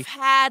 They would have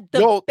had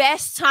the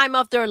best time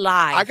of their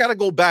lives. I gotta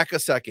go back a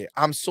second.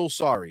 I'm so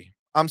sorry.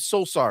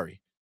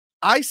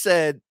 I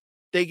said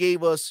they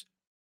gave us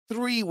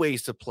 3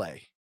 ways to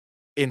play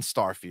in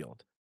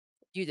Starfield.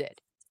 You did.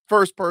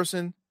 First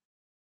person,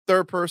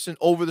 third person,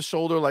 over the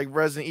shoulder, like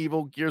Resident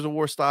Evil, Gears of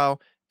War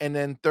style, and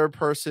then third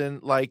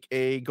person like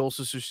a Ghost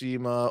of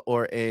Tsushima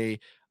or a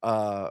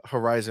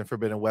Horizon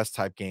Forbidden West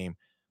type game.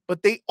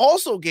 But they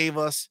also gave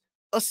us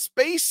a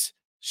space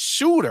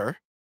shooter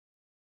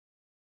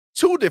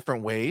 2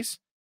 different ways.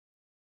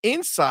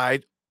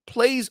 Inside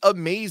plays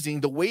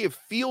amazing. The way it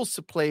feels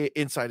to play it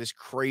inside is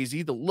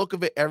crazy. The look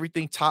of it,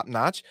 everything top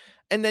notch.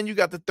 And then you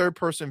got the third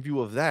person view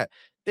of that.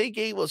 They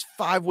gave us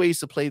 5 ways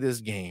to play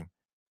this game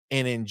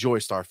and enjoy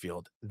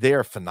Starfield.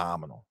 They're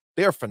phenomenal.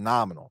 They're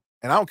phenomenal.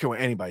 And I don't care what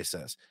anybody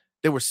says.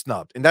 They were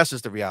snubbed. And that's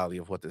just the reality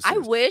of what this is. I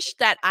wish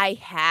that I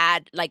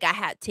had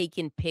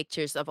taken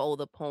pictures of all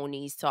the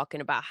ponies talking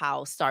about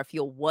how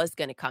Starfield was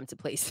going to come to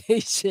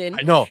PlayStation.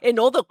 I know. And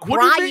all the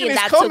crying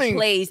that took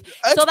place.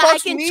 So that I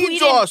can tweet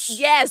it.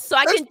 Yes, so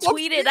I can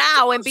tweet it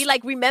out and be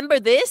like, remember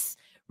this?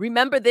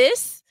 Remember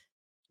this?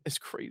 It's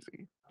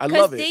crazy. I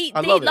love it. They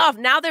love.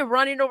 Now they're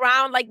running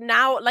around like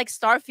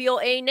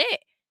Starfield ain't it.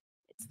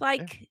 It's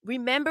like,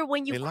 remember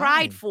when you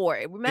cried for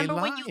it. Remember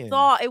when you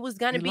thought it was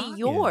going to be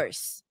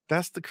yours.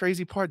 That's the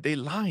crazy part. They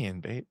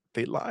lying, babe.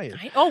 They lying.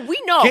 Oh, we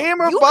know.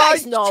 Gamer you by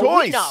guys know.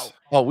 choice. We know.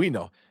 Oh, we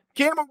know.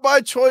 Gamer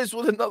by choice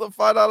with another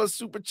 $5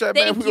 super chat,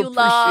 man. We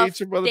appreciate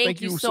you, brother. Thank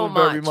you so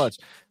very much.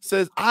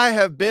 Says, I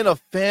have been a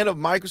fan of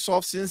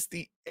Microsoft since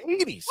the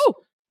 80s. Woo!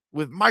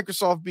 With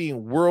Microsoft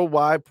being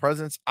worldwide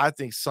presence, I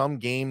think some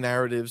game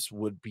narratives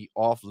would be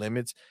off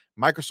limits.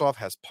 Microsoft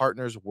has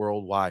partners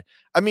worldwide.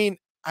 I mean,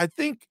 I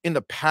think in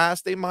the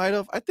past they might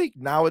have. I think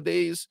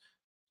nowadays,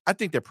 I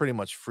think they're pretty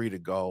much free to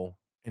go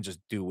and just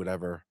do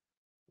whatever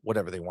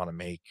they want to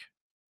make.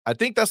 I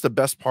think that's the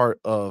best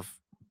part of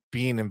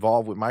being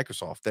involved with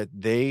Microsoft,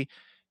 that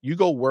you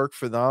go work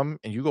for them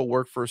and you go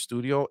work for a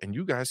studio and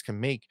you guys can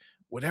make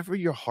whatever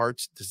your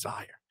heart's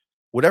desire,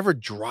 whatever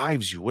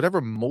drives you,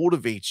 whatever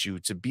motivates you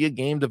to be a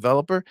game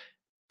developer.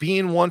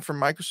 Being one from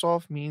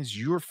Microsoft means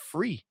you're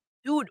free.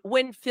 Dude,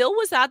 when Phil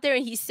was out there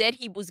and he said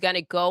he was going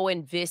to go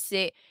and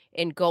visit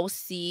and go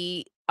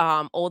see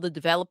all the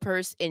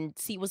developers and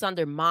see what's on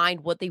their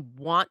mind, what they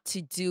want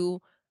to do,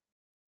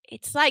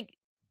 it's like,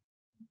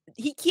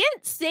 he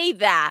can't say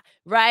that,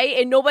 right?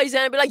 And nobody's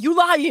gonna be like, you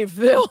lying,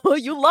 Phil.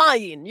 You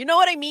lying. You know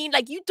what I mean?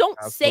 Like, you don't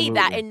say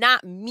that and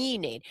not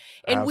mean it.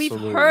 And we've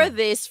heard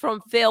this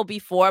from Phil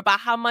before about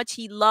how much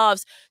he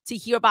loves to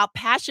hear about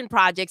passion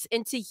projects,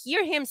 and to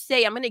hear him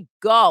say, I'm gonna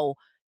go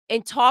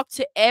and talk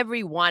to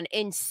everyone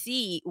and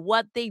see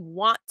what they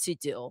want to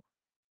do.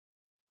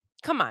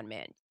 Come on,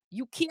 man.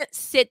 You can't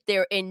sit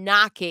there and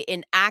knock it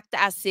and act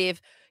as if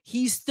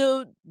he's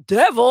the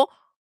devil.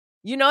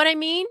 You know what I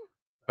mean?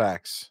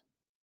 Facts.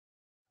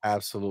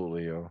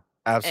 Absolutely, yo.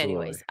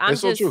 Absolutely.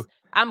 Anyways,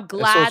 I'm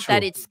glad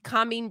that it's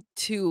coming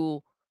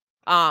to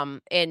and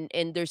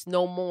there's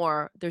no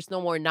more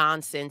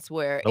nonsense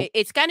where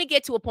it's gonna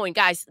get to a point,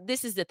 guys.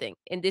 This is the thing,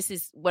 and this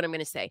is what I'm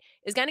gonna say.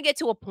 It's gonna get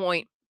to a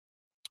point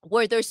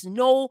where there's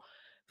no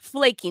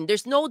flaking,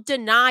 there's no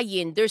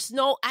denying, there's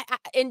no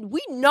and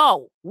we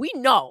know.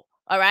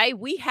 All right.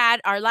 We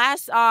had our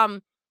last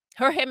him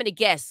and a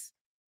guest,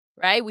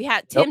 right? We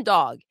had Tim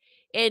Dog.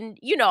 And,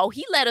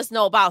 he let us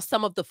know about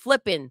some of the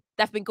flipping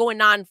that's been going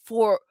on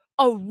for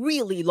a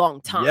really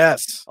long time.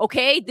 Yes.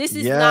 Okay? This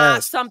is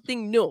not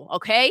something new.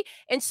 Okay?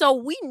 And so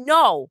we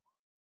know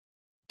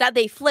that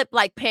they flip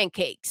like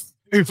pancakes.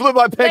 You flip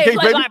like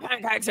pancakes, baby. Like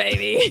pancakes,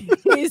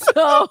 baby.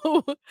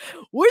 So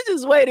we're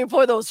just waiting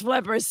for those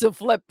flippers to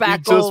flip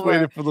back over. Just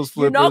waiting for those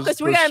flippers.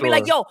 Because we're going to be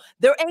like, yo,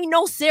 there ain't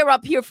no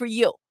syrup here for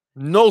you.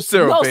 No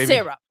syrup, baby.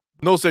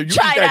 No syrup. You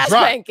Try eat that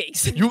dry.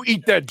 Pancakes. You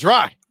eat that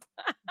dry.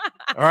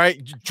 All right,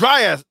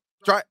 dry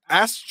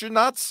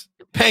astronauts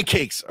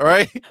pancakes. All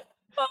right,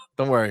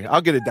 don't worry,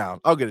 I'll get it down.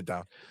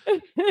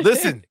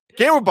 Listen,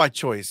 Gamer by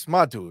Choice,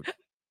 my dude,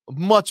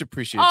 much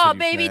appreciated. Oh,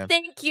 baby, man.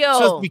 Thank you.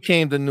 Just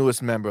became the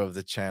newest member of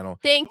the channel.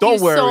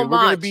 Don't worry, so much.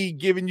 We're gonna be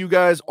giving you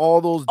guys all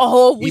those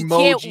we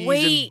emojis can't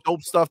wait. And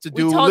dope stuff to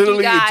do.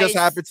 Literally, it just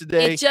happened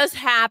today. It just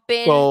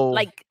happened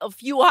like a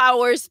few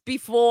hours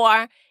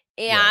before,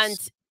 and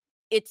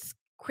it's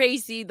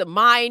crazy. The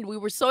mind, we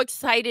were so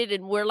excited,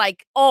 and we're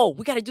like, oh,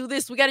 we got to do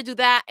this, we got to do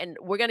that, and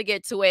we're gonna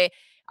get to it.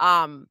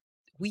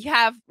 We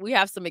have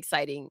some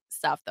exciting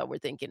stuff that we're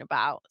thinking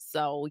about,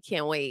 so we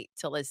can't wait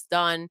till it's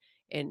done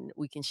and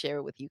we can share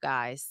it with you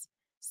guys.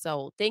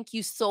 So thank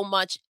you so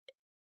much.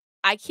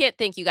 I can't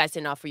thank you guys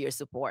enough for your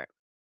support.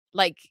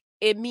 Like,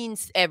 it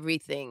means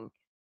everything.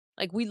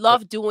 Like, we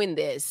love doing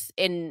this,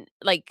 and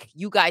like,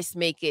 you guys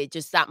make it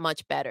just that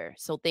much better.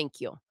 So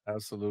thank you.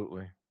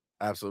 Absolutely.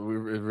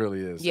 It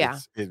really is. Yeah.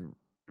 It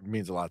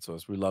means a lot to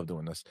us. We love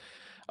doing this.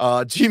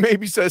 G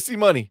Maybe says,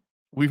 CMoney,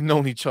 we've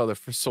known each other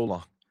for so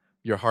long.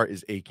 Your heart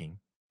is aching,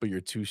 but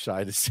you're too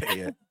shy to say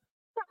it.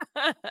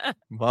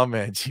 My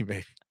man, G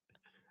Maybe.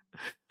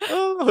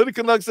 Hoodie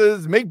Canuck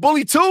says, make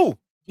Bully 2.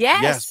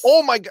 Yes.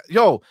 Oh my God.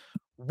 Yo,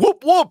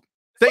 whoop, whoop.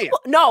 Say it.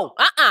 No,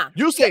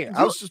 You say it.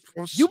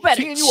 You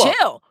better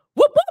chill.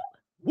 Whoop, whoop.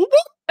 Whoop,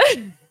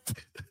 whoop.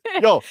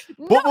 Yo,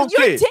 whoop, whoop,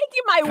 you're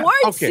taking my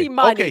words,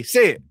 CMoney. Okay,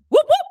 say it.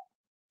 Whoop, whoop.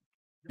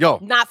 Yo.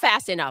 Not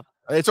fast enough.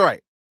 It's all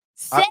right.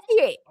 Say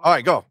it. All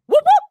right, go. Whoop,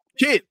 whoop.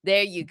 Kid.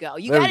 There you go.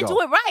 You There we got to go.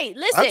 do it right. I'm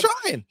Listen,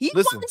 trying. he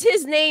Listen. wants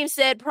his name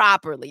said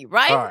properly,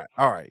 right?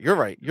 All right. You're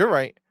right. You're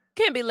right.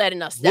 Can't be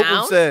letting us Whoop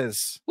down.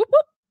 says, Whoop,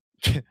 whoop.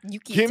 You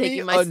keep give me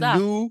taking my a stuff.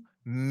 new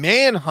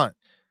Manhunt.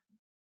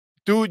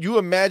 Dude, you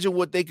imagine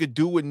what they could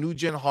do with new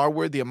gen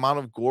hardware, the amount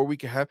of gore we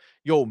could have.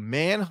 Yo,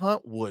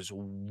 Manhunt was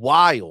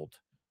wild.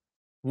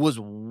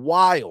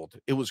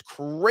 It was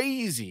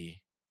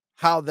crazy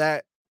how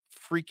that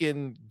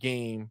freaking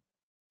game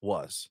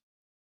was.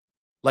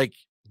 Like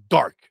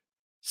dark,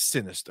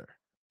 sinister.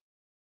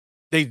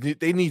 They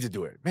need to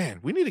do it. Man,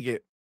 we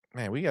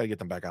got to get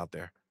them back out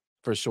there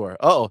for sure.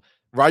 Uh-oh.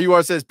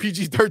 Ryuar says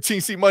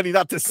PG-13 CMoney,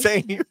 not the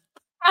same.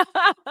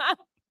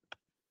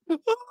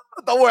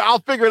 Don't worry, I'll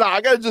figure it out.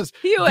 I gotta just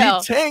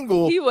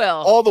detangle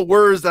all the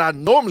words that I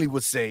normally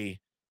would say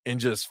and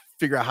just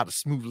figure out how to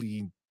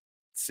smoothly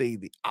say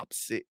the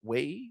opposite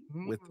way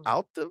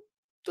without the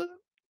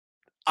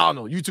I don't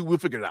know. YouTube, we'll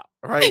figure it out.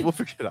 All right, we'll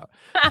figure it out.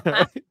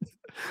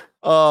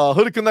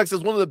 Hooded Connect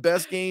says one of the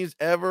best games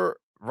ever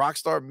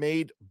Rockstar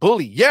made.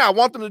 Bully. Yeah, I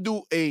want them to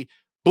do a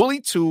Bully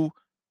 2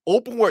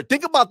 open world.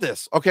 Think about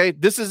this. Okay,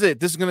 this is it.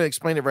 This is gonna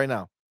explain it right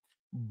now.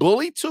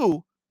 Bully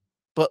 2,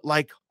 but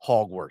like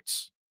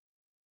Hogwarts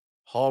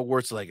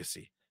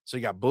Legacy. So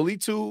you got Bully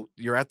 2,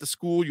 you're at the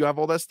school, you have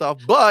all that stuff,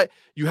 but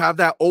you have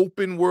that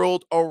open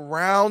world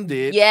around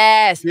it.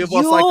 Yes. Give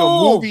us like a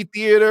movie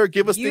theater,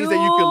 give us things that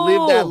you can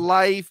live that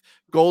life,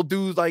 go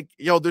do like,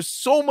 there's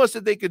so much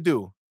that they could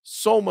do.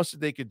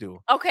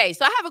 Okay,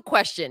 so I have a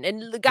question.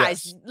 And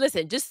guys,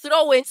 listen, just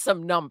throw in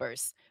some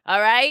numbers.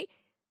 All right.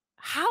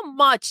 How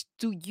much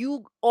do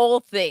you all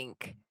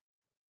think?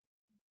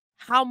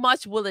 How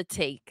much will it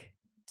take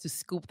to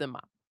scoop them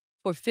up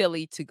for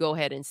Philly to go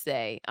ahead and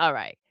say, all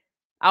right,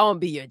 I want to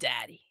be your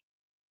daddy.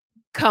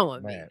 Come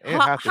on, man.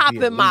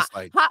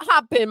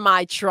 Hop in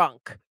my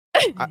trunk.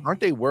 Aren't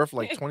they worth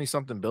like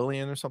 20-something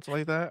billion or something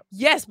like that?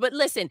 Yes, but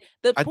listen,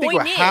 I think it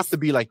would have to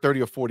be like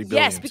 30 or 40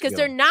 billion. Yes, because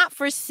they're not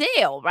for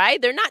sale,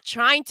 right? They're not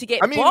trying to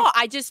get bought.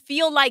 I just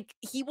feel like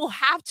he will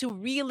have to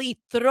really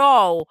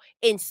throw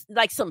in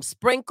like some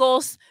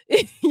sprinkles,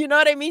 you know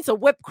what I mean? Some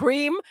whipped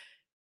cream,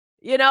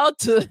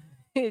 to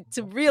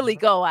really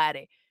go at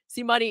it.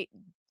 CMoney,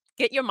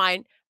 get your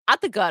mind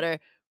out the gutter,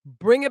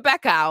 bring it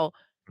back out.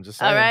 I'm just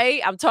saying. All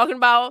right? I'm talking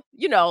about,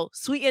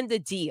 sweeten the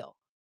deal.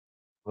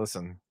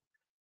 Listen,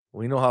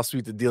 we know how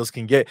sweet the deals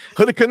can get.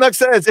 Hooded Canuck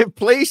says, if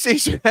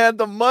PlayStation had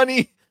the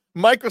money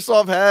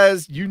Microsoft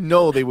has,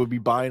 they would be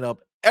buying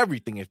up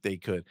everything if they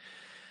could.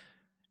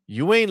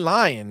 You ain't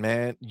lying,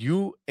 man.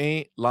 You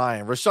ain't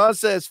lying. Rashawn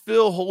says,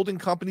 Phil holding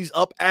companies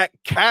up at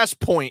cash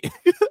point.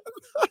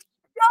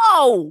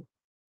 Yo,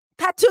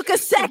 that took a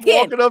second. Just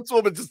walking up to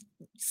him and just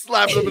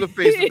slapping him in the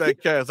face with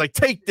that cash. Like,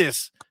 take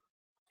this.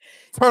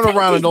 Turn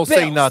around and don't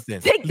say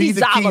nothing. Leave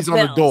the keys on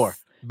the door.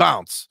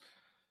 Bounce.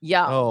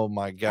 Yo. Oh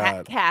my God.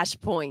 At cash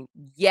point.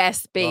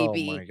 Yes,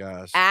 baby. Oh my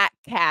gosh. At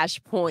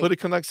cash point. Hooded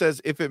Canuck says,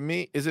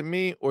 is it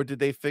me or did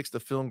they fix the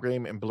film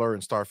grain and blur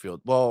in Starfield?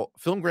 Well,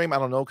 film grain, I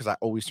don't know, because I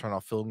always turn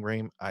off film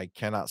grain. I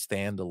cannot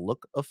stand the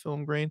look of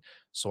film grain,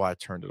 so I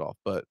turned it off.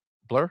 But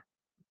blur,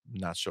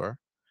 not sure.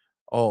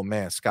 Oh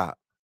man, Scott.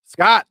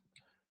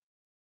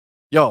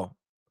 Yo,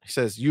 he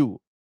says,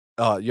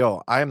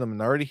 I am the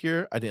minority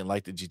here. I didn't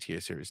like the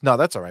GTA series. No,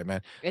 that's all right,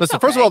 man.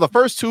 Listen, first of all, the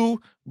first two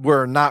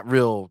were not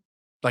real.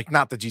 Like,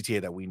 not the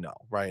GTA that we know,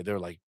 right? They're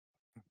like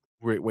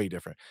way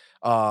different.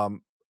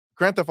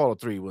 Grand Theft Auto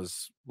 3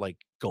 was like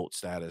GOAT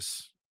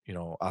status.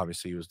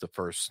 Obviously it was the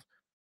first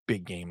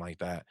big game like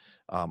that.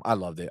 I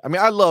loved it. I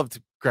mean, I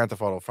loved Grand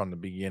Theft Auto from the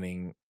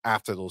beginning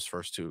after those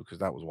first two, because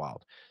that was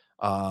wild.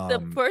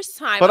 The first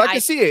time, but I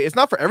can see it. It's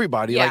not for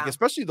everybody. Like,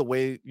 especially the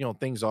way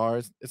things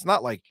are. It's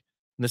not like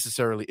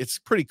necessarily. It's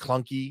pretty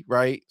clunky,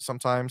 right?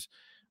 Sometimes,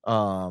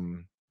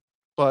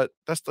 but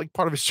that's like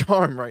part of its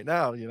charm right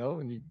now.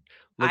 And you.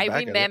 I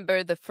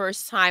remember the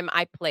first time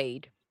I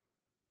played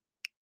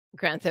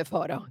Grand Theft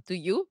Auto. Do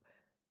you?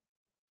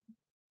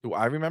 Do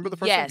I remember the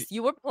first time? Yes,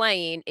 you were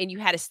playing and you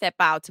had to step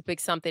out to pick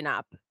something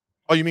up.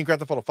 Oh, you mean Grand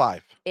Theft Auto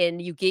 5?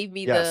 And you gave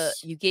me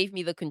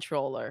the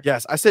controller.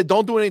 Yes, I said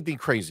don't do anything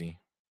crazy.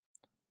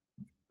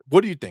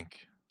 What do you think?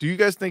 Do you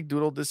guys think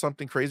Doodle did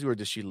something crazy, or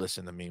did she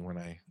listen to me when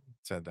I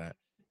said that?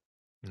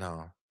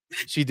 No,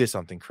 she did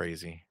something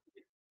crazy.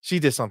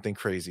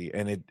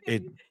 And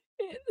it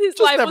his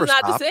life was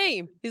not the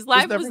same. His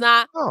life was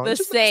not the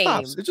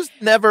same. It just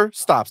never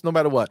stops, no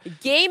matter what.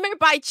 Gamer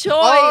by choice.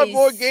 Oh,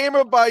 boy,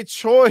 gamer by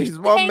choice.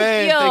 My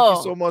man, thank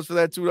you so much for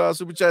that $2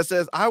 super chat.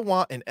 Says, I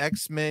want an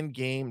X-Men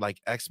game like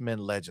X-Men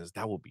Legends.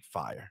 That would be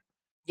fire.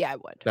 Yeah, I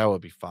would. That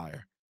would be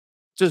fire.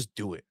 Just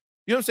do it.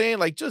 You know what I'm saying?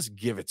 Like, just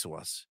give it to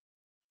us.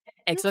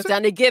 Xbox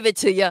down to give it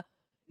to you.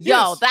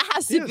 Yo, that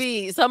has to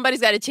be,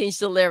 somebody's got to change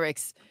the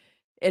lyrics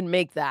and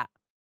make that.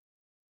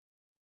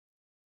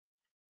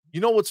 You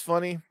know what's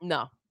funny?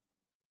 No.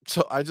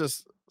 So I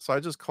just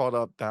caught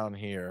up down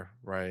here,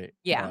 right?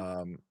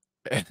 Yeah.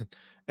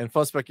 And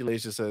Fun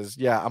Speculation says,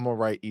 yeah, I'm all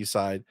right,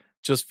 Eastside.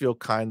 Just feel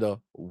kind of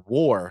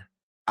wore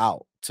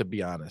out, to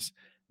be honest.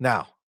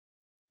 Now,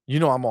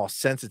 I'm all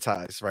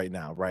sensitized right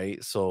now,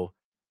 right? So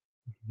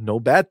No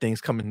bad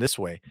things coming this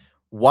way.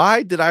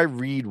 Why did I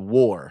read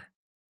war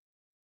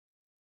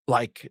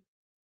like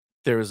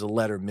there is a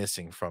letter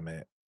missing from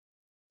it?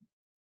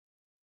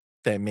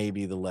 That may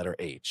be the letter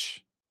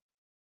H.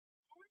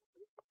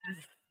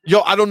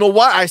 Yo, I don't know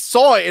why I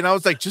saw it and I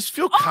was like, just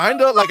feel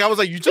kind of like I was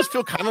like, you just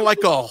feel kind of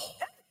like a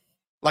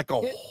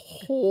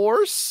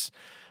horse.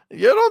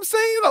 You know what I'm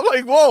saying? I'm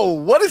like, whoa,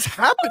 what is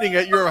happening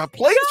at your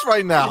place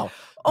right now?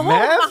 Oh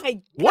Mav? my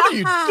God. What are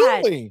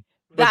you doing?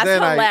 That's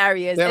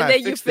hilarious. And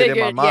then you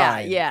figured,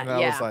 yeah. And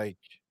I was like,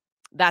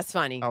 that's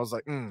funny. I was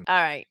like, All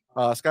right.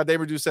 Scott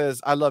Daverdu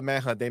says, I love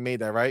Manhunt. They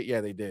made that, right?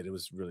 Yeah, they did. It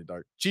was really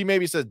dark. G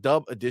maybe says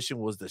dub edition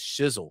was the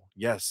shizzle.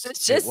 Yes. The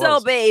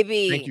shizzle,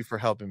 baby. Thank you for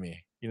helping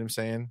me. You know what I'm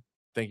saying?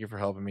 Thank you for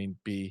helping me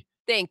be.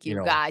 Thank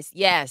you, guys.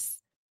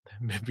 Yes.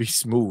 Be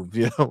smooth,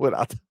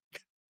 without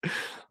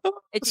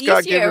it's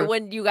easier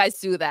when you guys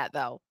do that,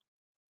 though.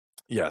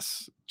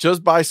 Yes.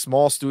 Just buy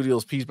small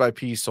studios piece by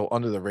piece. So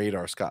under the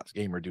radar, Scott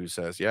Gamer Dude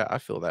says, yeah, I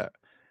feel that.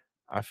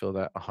 I feel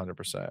that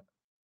 100%.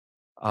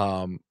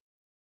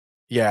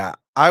 Yeah,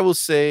 I will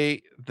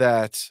say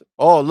that.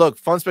 Oh, look,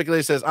 Fun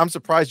Speculator says, I'm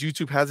surprised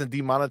YouTube hasn't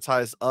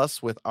demonetized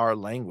us with our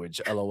language.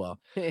 LOL.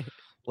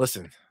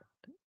 Listen,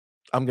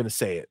 I'm going to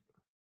say it.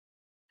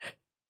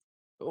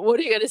 What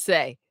are you going to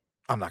say?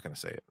 I'm not going to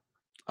say it.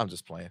 I'm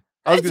just playing.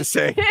 I was going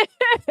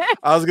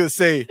to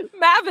say.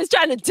 Mav is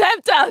trying to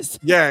tempt us.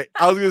 Yeah,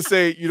 I was going to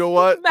say, you know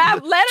what?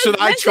 Mav, Should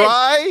I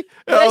try?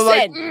 And I was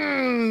like,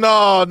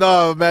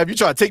 no, Mav, you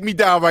trying to take me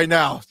down right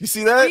now. You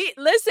see that?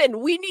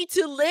 We need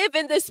to live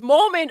in this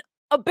moment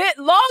a bit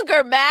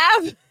longer,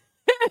 Mav.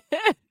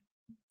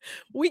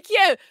 We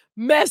can't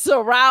mess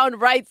around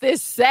right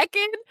this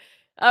second.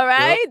 All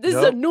right? This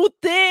is a new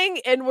thing,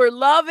 and we're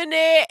loving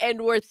it,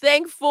 and we're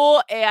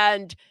thankful,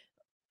 and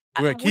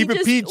we're going to keep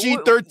it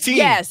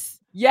PG-13.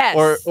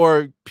 Yes.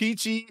 Or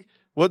PG,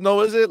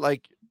 is it?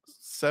 Like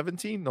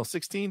 17? No,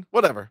 16?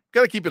 Whatever.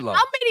 Got to keep it low.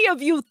 How many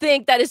of you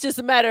think that it's just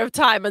a matter of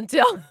time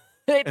until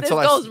this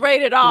goes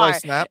rated R? I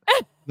snap?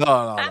 No.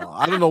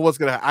 I don't know what's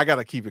going to happen. I got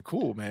to keep it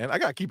cool, man. I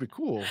got to keep it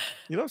cool.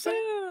 You know what I'm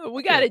saying?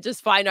 We got to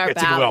just find our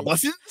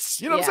balance.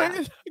 You know what I'm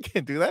saying? I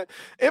can't do that.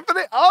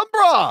 Infinite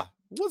Umbra.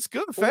 What's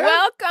good, fam?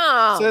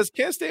 Welcome. Says,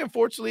 can't stay,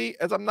 unfortunately,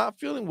 as I'm not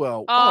feeling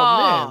well. Oh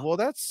man. Well,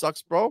 that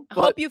sucks, bro.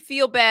 But hope you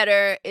feel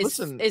better.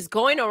 It's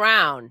going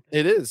around.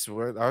 It is.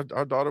 Our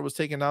daughter was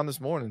taken down this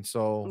morning.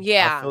 So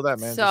yeah. I feel that,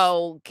 man.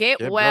 So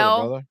get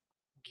well.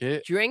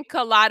 Better, drink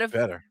a lot of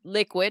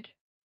liquid.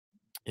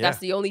 Yeah. That's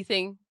the only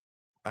thing.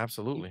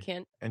 Absolutely. You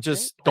can't and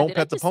just don't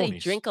pet the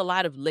ponies. Drink a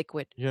lot of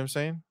liquid. You know what I'm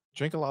saying?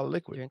 Drink a lot of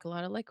liquid.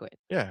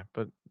 Yeah,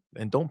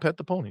 and don't pet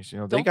the ponies. You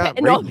know, they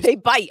they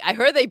bite. I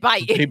heard they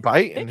bite. They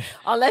bite. And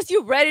unless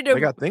you're ready to,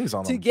 they got things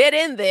on them. To get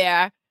in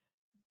there,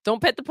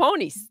 don't pet the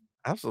ponies.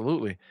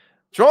 Absolutely.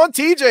 John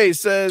TJ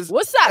says,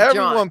 what's up,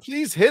 everyone, John?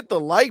 Please hit the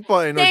like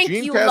button. Or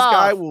Dreamcast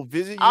guy will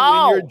visit you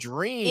in your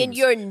dreams. In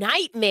your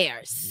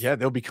nightmares. Yeah,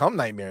 they'll become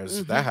nightmares.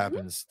 If that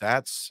happens.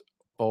 That's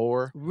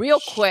for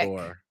real quick.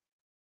 Sure.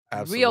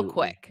 Absolutely. Real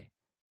quick.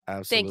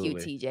 Absolutely.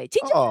 Thank you, TJ.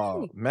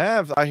 Oh,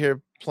 Mav out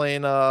here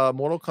playing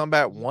Mortal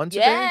Kombat 1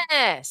 today.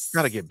 Yes.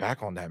 Gotta get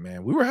back on that,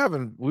 man. We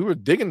were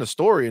digging the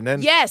story and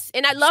then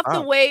and I love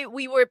the way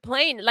we were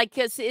playing, like,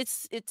 because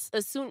it's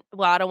as soon,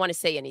 well, I don't want to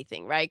say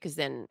anything, right? Because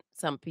then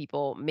some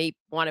people may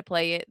want to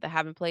play it that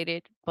haven't played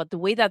it, but the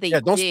way that they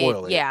don't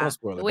spoil it. Don't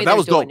spoil it. The way that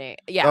was dope.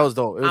 Yeah, that was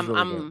dope. It was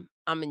really dope.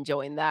 I'm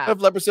enjoying that. F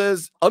Leopard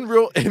says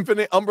Unreal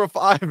Infinite Umbra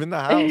 5 in the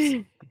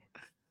house.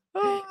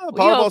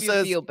 Powerball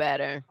says, feel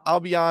better. I'll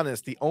be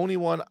honest, the only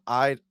one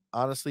I'd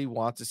honestly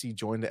want to see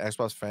join the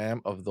Xbox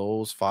fam of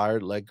those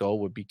fired let go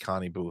would be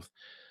Connie Booth.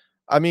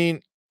 I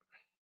mean,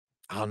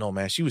 I don't know,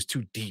 man. She was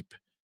too deep.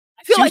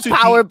 I feel like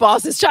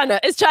Powerboss is trying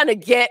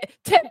to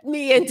tempt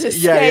me into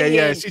saying.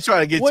 Yeah. She's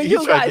trying to get you.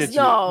 You guys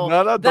know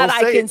that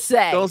I can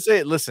say. Don't say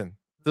it. Listen,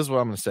 this is what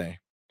I'm gonna say.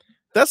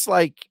 That's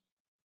like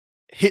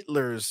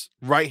Hitler's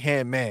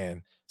right-hand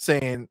man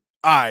saying,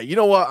 all right, you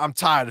know what? I'm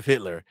tired of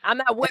Hitler. I'm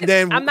not with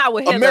Hitler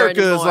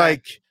America anymore. Is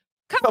like,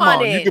 come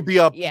on, you could be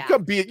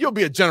you'll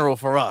be a general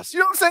for us.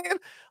 You know what I'm saying?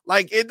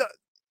 Like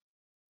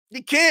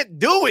you can't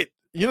do it.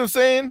 You know what I'm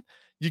saying?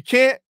 You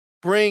can't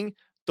bring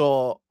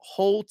the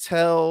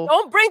hotel.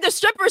 Don't bring the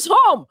strippers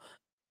home.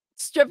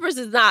 Strippers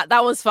is not.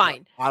 That was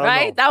fine.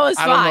 Right? That was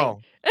fine.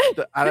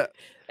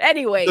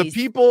 Anyways, the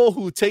people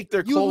who take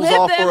their clothes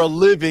off for a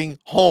living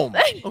home.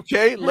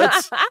 Okay,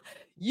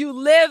 you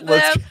live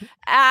them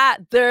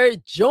at their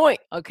joint,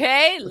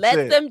 okay?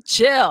 Let them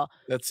chill.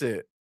 That's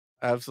it.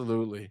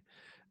 Absolutely.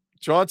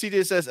 John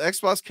TJ says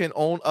Xbox can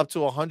own up to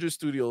 100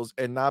 studios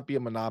and not be a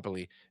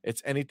monopoly.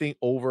 It's anything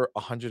over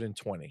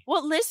 120.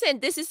 Well, listen,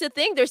 this is the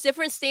thing. There's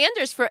different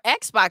standards for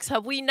Xbox.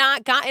 Have we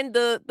not gotten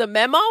the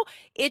memo?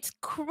 It's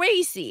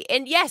crazy.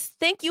 And yes,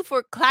 thank you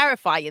for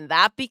clarifying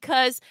that,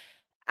 because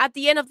at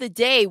the end of the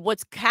day,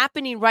 what's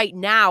happening right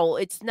now,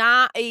 it's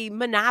not a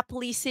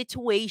monopoly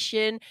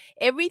situation.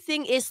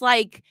 Everything is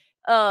like,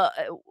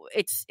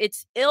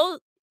 it's ill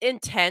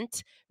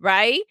intent,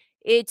 right?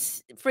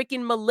 It's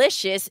freaking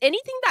malicious.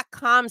 Anything that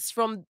comes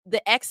from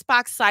the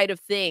Xbox side of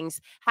things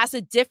has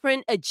a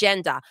different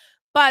agenda.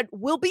 But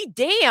we'll be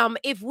damn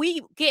if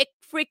we get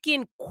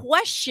freaking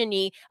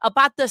questiony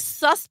about the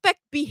suspect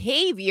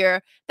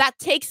behavior that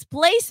takes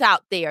place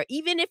out there,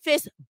 even if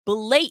it's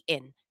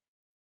blatant.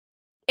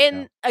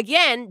 And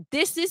again,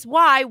 this is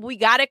why we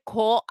got to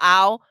call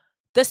out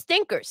the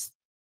stinkers.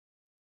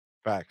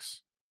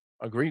 Facts.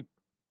 Agreed.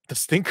 The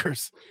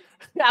stinkers.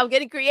 I'm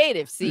getting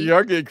creative. See, you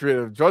are getting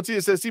creative.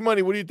 Jotia says,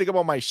 "CMoney, what do you think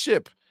about my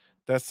ship?"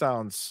 That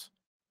sounds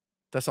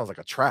like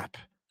a trap.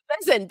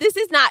 Listen, this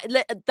is not.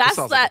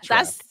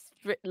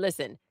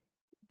 Listen,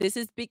 this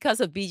is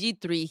because of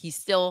BG3. He's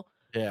still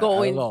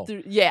going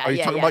through. Yeah, are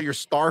you talking about your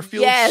Starfield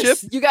ship?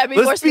 Yes, you gotta be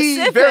more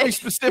specific. Be very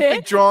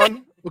specific,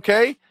 John.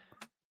 Okay,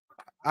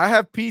 I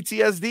have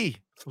PTSD.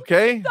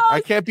 Okay,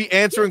 I can't be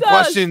answering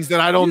questions that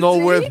I don't know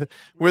where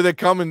they're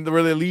coming,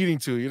 where they're leading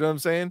to. You know what I'm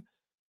saying?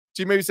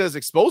 She maybe says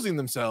exposing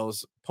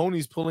themselves.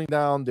 Ponies pulling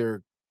down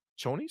their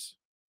chonies,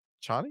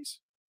 chonies,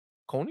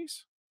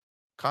 conies,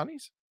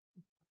 connies.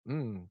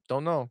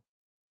 Don't know.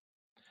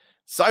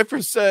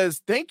 Cypher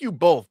says, "Thank you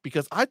both,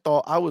 because I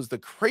thought I was the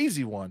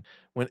crazy one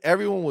when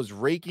everyone was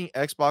raking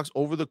Xbox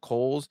over the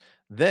coals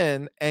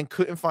then and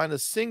couldn't find a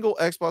single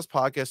Xbox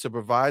podcast to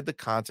provide the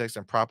context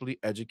and properly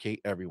educate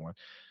everyone."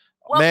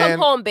 Welcome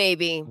home,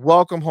 baby.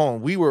 Welcome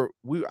home.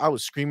 I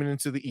was screaming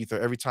into the ether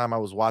every time I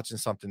was watching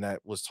something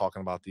that was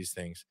talking about these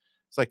things.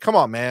 It's like, come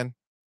on, man.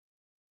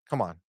 Come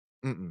on.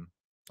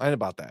 I ain't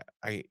about that.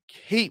 I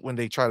hate when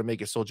they try to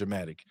make it so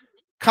dramatic.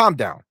 Calm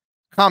down.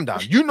 Calm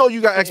down. You know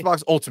you got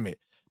Xbox Ultimate.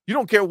 You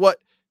don't care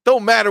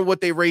don't matter what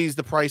they raise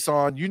the price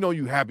on. You know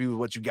you happy with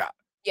what you got.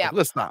 Yeah.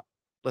 Like,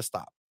 let's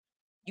stop.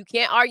 You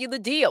can't argue the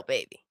deal,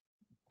 baby.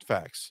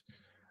 Facts.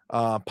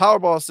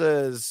 Powerball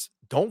says,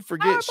 "Don't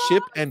forget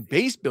ship and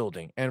base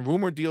building, and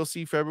rumor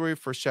DLC February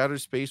for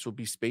Shattered Space will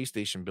be space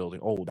station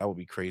building." Oh, that would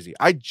be crazy.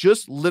 I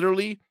just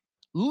literally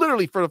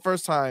for the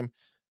first time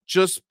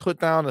just put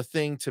down a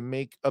thing to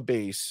make a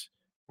base,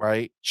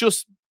 right?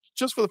 Just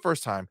for the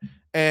first time.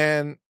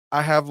 And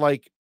I have I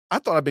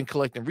thought I've been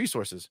collecting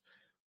resources.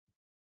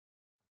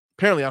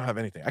 Apparently I don't have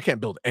anything. I can't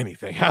build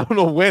anything. I don't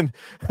know when.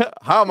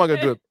 How am I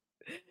gonna do it?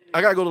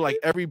 I gotta go to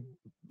every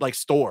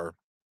store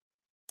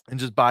and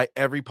just buy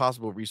every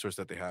possible resource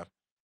that they have.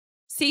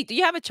 See, do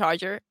you have a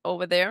charger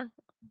over there?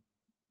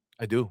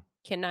 I do.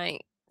 Can I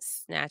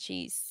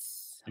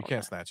snatchies? You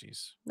can't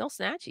snatchies. No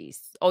snatchies.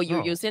 Oh,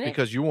 you're using it?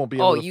 Because you won't be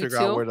able to figure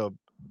out where to.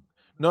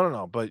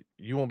 No, but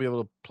you won't be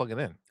able to plug it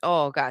in.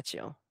 Oh, got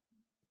you.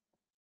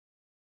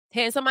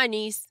 Hands on my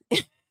knees.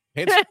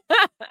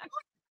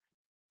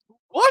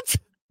 What?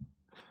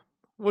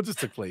 What just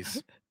took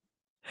place?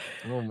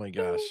 Oh my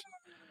gosh.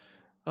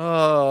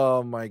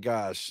 Oh my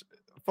gosh.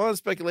 Fun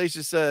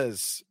Speculation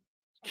says,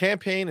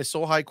 "Campaign is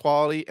so high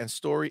quality and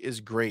story is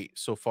great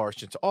so far."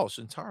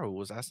 Shintaro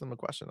was asking him a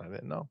question I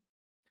didn't know.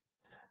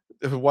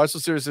 Why so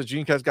serious? The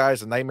Dreamcast guy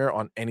is a nightmare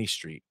on any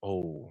street.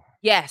 Oh,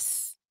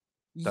 yes.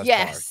 That's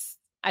hard.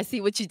 I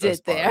see what you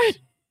did there.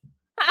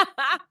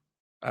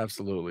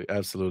 Absolutely.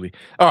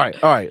 All right.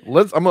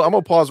 I'm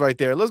gonna pause right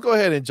there. Let's go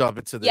ahead and jump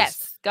into this.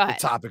 Yes, go ahead. The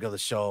topic of the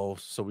show,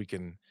 so we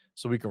can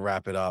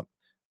wrap it up.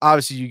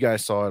 Obviously, you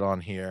guys saw it on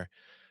here.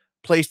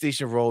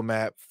 PlayStation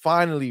roadmap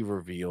finally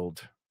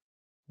revealed.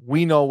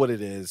 We know what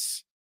it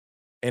is,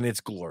 and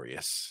it's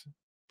glorious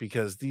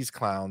because these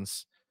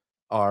clowns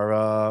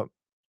are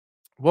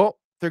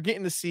they're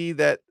getting to see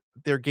that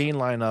their game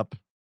lineup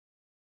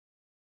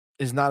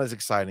is not as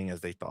exciting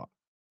as they thought.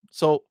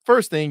 So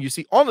first thing you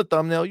see on the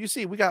thumbnail,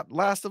 we got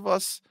Last of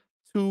Us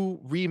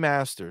 2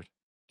 remastered.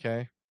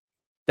 Okay.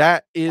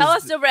 That is, tell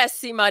us the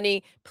rest,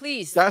 CMoney,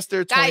 please. That's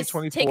their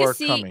 2024 guys, take a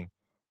seat. Coming.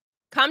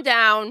 Calm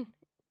down.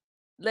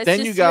 Let's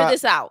just figure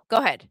this out. Go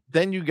ahead.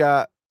 Then you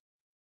got,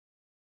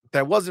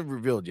 that wasn't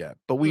revealed yet,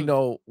 but we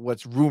know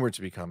what's rumored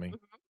to be coming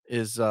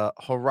is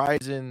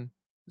Horizon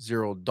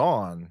Zero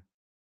Dawn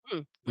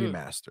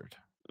remastered.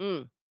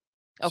 Okay.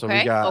 So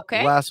we got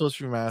Last of Us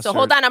remastered. So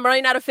hold on, I'm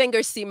running out of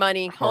fingers,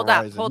 CMoney. Hold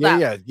up.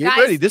 Yeah, get guys,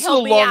 ready. This is a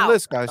long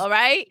list, guys. All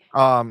right.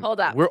 Hold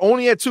up. We're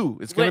only at 2.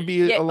 It's gonna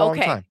be a long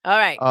time. All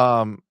right.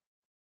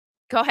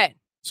 Go ahead.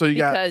 So you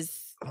got.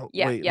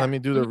 Let me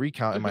do the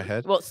recount in my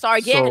head. Well, start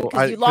again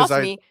because you lost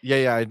me.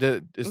 Yeah, I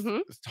did.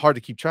 It's hard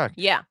to keep track.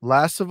 Yeah.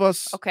 Last of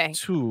Us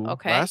 2.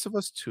 Okay. Last of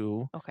Us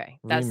 2. Okay.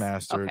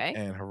 Remastered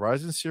and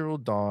Horizon Zero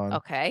Dawn.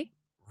 Okay.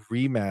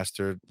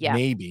 Remastered. Yeah.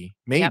 Maybe.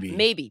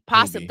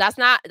 Possible. That's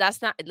not.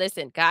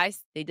 Listen,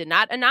 guys. They did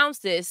not announce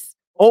this.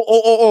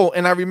 Oh!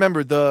 And I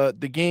remember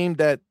the game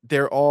that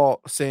they're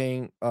all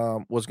saying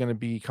was going to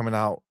be coming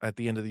out at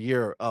the end of the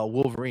year.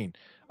 Wolverine.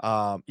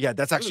 Yeah,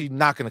 that's actually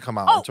not going to come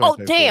out.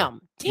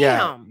 Damn.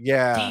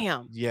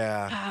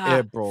 Yeah.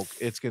 It broke.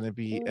 It's going to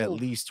be at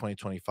least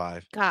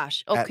 2025.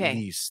 Gosh. Okay. At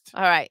least.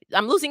 All right.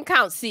 I'm losing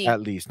count. See.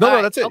 At least.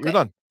 No, that's it. Okay. You're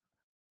done.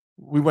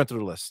 We went through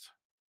the list.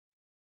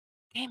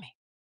 Damn it.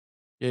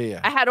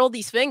 Yeah. I had all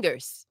these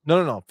fingers.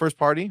 No. First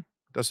party.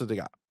 That's what they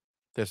got.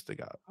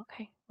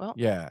 Okay. Well.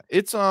 Yeah.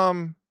 It's I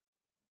mean,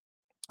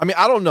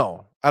 I don't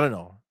know.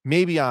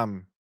 Maybe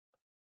I'm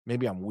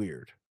Maybe I'm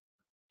weird.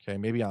 Okay,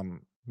 maybe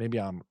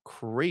I'm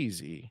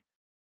crazy.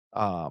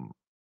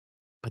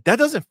 But that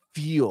doesn't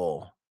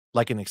feel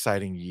like an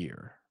exciting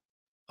year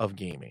of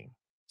gaming,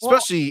 Well,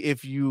 especially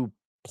if you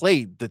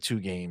played the 2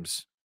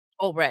 games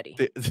already.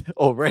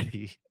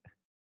 already.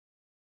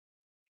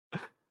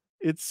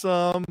 It's,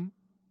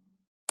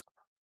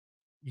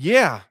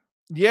 yeah,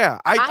 yeah.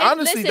 I I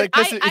honestly, listen, like,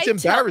 this it's it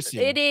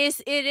embarrassing.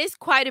 is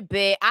quite a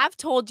bit. I've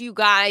told you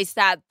guys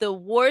that the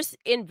worst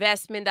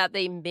investment that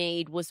they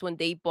made was when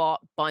they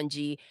bought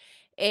Bungie.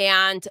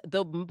 And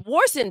the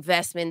worst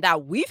investment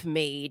that we've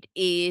made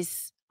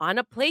is on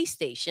a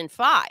PlayStation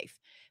 5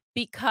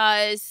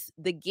 because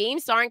the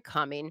games aren't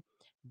coming.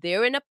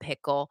 They're in a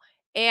pickle.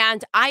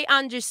 And I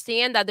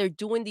understand that they're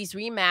doing these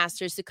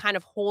remasters to kind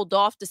of hold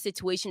off the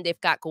situation they've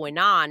got going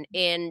on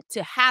and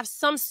to have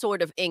some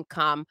sort of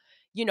income,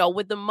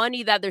 with the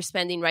money that they're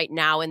spending right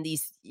now in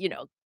these,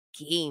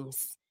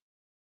 games.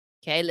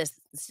 Okay, let's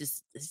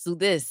do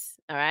this.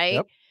 All right.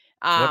 Yep,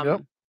 yep.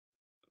 Um,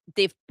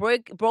 they've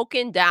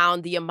broken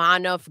down the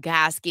amount of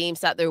gas games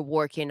that they're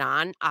working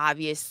on.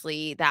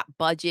 Obviously, that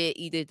budget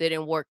either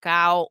didn't work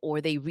out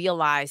or they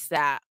realized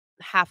that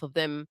half of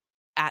them,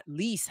 at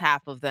least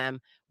half of them,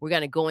 were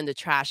going to go in the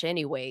trash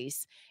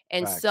anyways.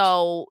 And Facts.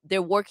 so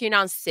they're working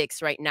on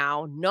 6 right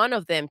now, none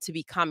of them to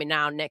be coming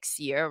out next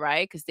year,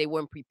 right? Because they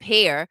weren't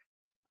prepared.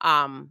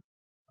 Um,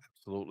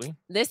 Absolutely.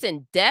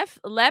 Listen, Def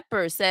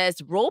Leppard says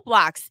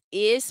Roblox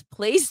is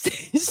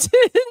PlayStation's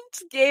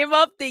game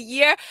of the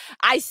year.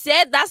 I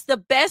said that's the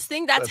best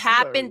thing that's That's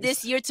happened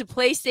this hilarious. year to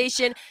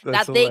PlayStation,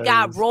 That's that they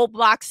got hilarious.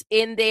 Roblox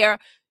in there.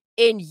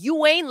 And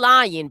you ain't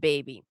lying,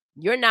 baby.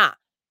 You're not.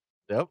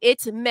 Yep.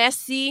 It's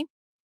messy.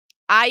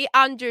 I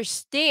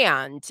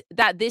understand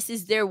that this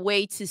is their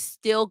way to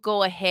still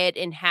go ahead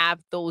and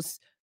have those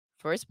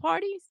first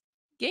parties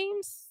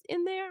games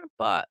in there,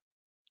 but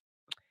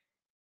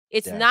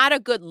it's Yeah. not a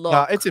good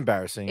No, it's look.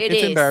 embarrassing. It It's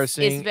is. It's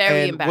embarrassing,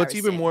 very and what's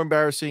even embarrassing. more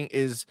embarrassing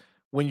is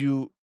when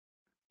you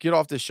get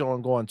off this show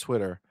and go on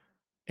Twitter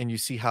and you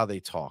see how they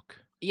talk.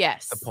 The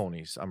Yes.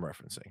 ponies I'm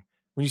referencing.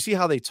 When you see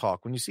how they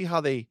talk, when you see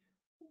how they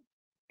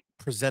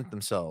present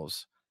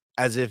themselves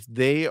as if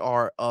they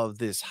are of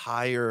this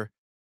higher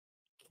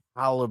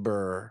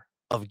caliber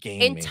of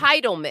gaming,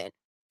 Entitlement.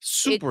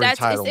 super It's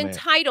entitlement.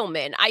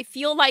 entitlement. I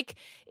feel like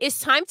it's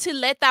time to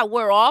let that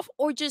wear off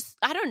or just,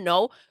 I don't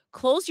know,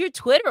 close your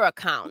Twitter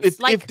accounts.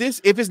 Like,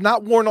 If it's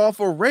not worn off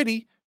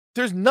already,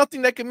 there's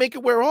nothing that can make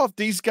it wear off.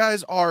 These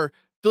guys are oh,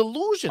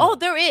 delusional.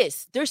 there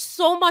is. There's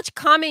so much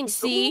coming, It's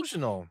see?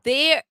 delusional.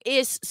 There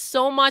is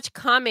so much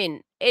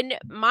coming. And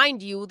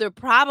mind you, they're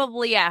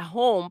probably at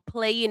home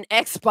playing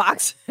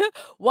Xbox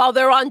while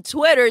they're on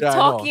Twitter Yeah, I know.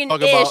 talking ish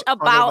Talking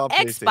about about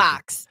PlayStation.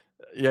 Xbox.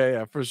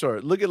 Yeah, for sure.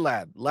 Look at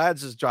Lad.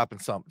 Lad's just dropping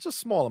some, just a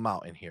small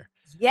amount in here.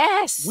 We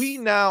Yes.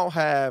 now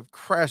have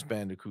Crash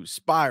Bandicoot,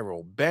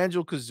 Spiral,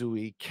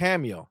 Banjo-Kazooie,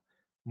 Cameo.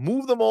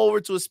 Move them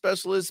over to a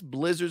specialist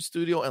Blizzard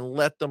studio and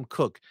let them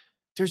cook.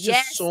 There's just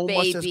Yes, so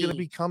much that's gonna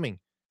be baby. coming.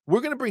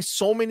 We're gonna bring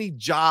so many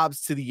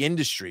jobs to the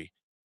industry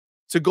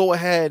to go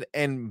ahead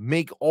and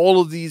make all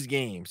of these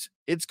games.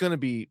 It's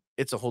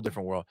a whole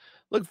different world.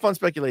 Look, Fun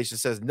Speculation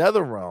says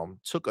NetherRealm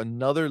took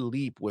another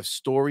leap with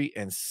story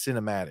and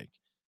cinematic.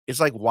 It's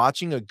like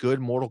watching a good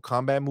Mortal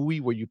Kombat movie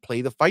where you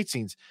play the fight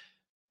scenes.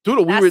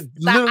 Doodle, we were That's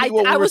that literally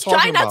what we I were was talking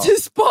trying not about. to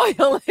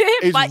spoil it,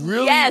 It's but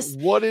really yes,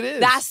 what it is.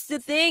 that's the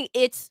thing.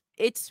 It's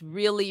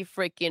really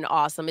freaking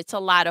awesome. It's a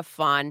lot of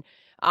fun.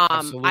 I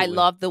Absolutely.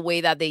 love the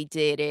way that they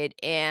did it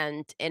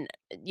and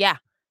yeah,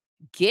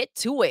 get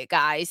to it,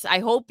 guys. I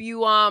hope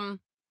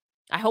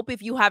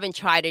if you haven't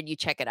tried it, you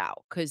check it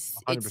out cuz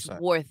it's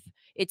 100%.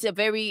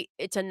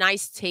 it's a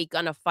nice take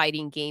on a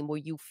fighting game where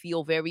you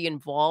feel very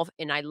involved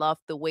and I love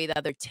the way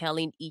that they're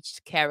telling each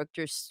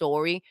character's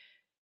story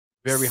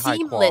Very high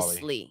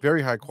quality. seamlessly.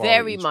 Very high quality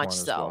Very each much one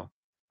as so. well.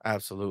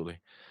 Absolutely.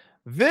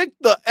 Vic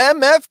the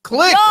MF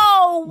Click.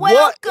 Yo, What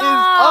is up?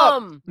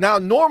 welcome. Now,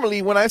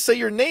 normally when I say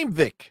your name,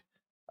 Vic,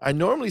 I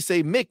normally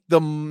say Mick, the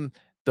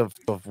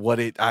what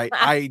it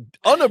I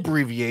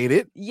unabbreviate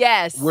it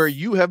where Yes.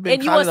 you have been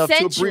And you kind enough to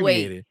abbreviate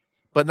accentuate. it,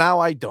 but now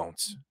I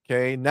don't.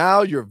 Okay.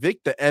 Now you're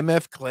Vic the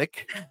MF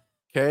Click.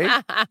 Okay.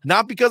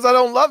 Not because I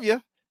don't love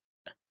you,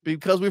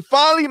 because we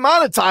finally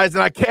monetized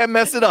and I can't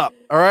mess it up.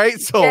 All right.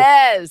 So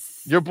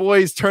Yes. your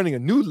boy is turning a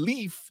new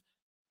leaf.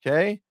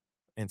 Okay.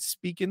 And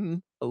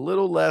speaking a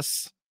little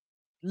less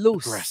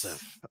Loose.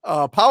 aggressive.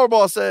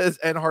 Powerball says,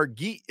 and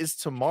Hargeet is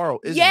tomorrow,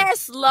 isn't it?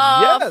 Yes,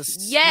 love. Yes,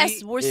 Yes,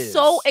 he we're is.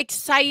 so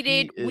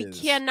excited. He We is.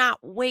 cannot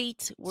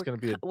wait. It's gonna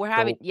be a We're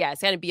having dope, yeah,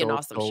 it's gonna be an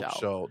awesome dope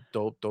show.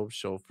 show. Dope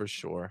show for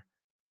sure.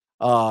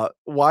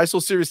 Why So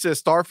Serious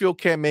says Starfield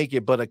can't make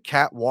it, but a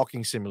cat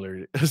walking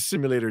simulator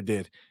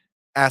did.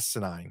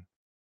 Asinine.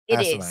 It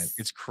Asinine. is.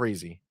 It's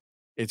crazy.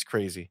 It's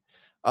crazy.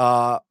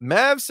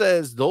 Mav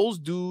says those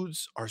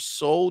dudes are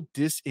so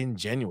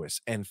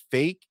disingenuous and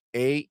fake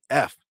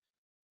AF.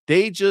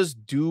 They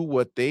just do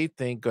what they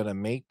think gonna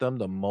make them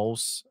the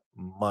most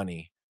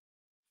money.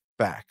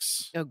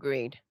 Facts.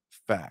 Agreed.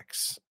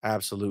 Facts.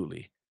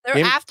 Absolutely.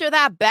 They're after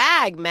that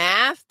bag,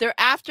 Math. They're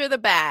after the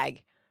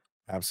bag.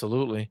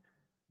 Absolutely.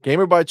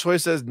 Gamer by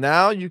Choice says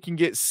now you can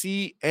get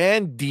C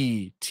and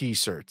D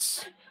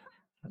t-shirts.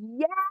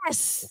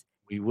 Yes.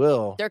 We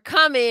will. They're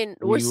coming.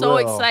 We're We so will.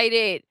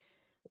 excited.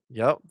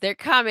 Yep. They're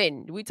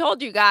coming. We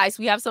told you guys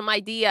we have some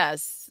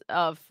ideas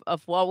of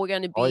what we're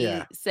gonna Oh, be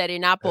yeah.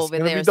 setting up It's over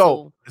gonna be there.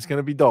 dope. So It's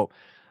gonna be dope.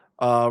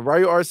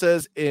 Ryu R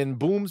says in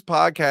Boom's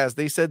podcast,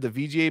 they said the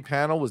VGA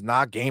panel was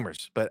not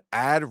gamers, but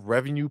ad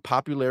revenue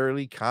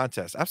popularity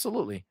contest.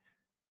 Absolutely.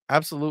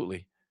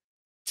 Absolutely.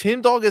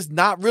 Tim Dog is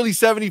not really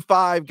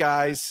 75,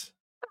 guys.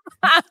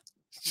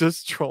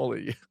 Just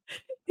trolling you.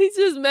 he's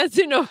just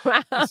messing He's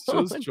just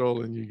around.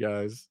 trolling you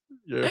guys.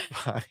 You're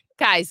fine.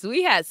 Guys,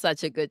 we had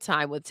such a good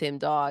time with Tim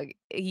Dog.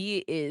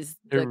 He is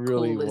It the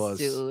really coolest was.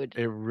 dude.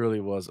 It really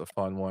was a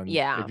fun one.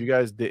 Yeah. If you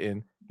guys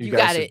didn't, you You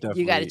guys should gotta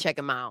definitely. check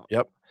him out.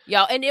 Yep.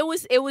 Yo, and it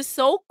was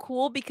so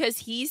cool because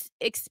he's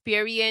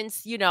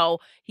experienced,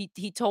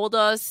 he told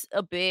us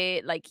a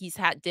bit, like he's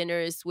had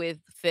dinners with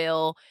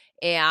Phil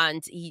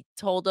and he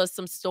told us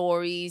some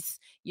stories,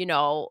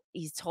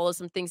 he's told us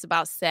some things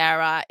about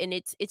Sarah. And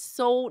it's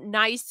so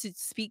nice to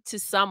speak to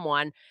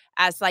someone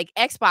as like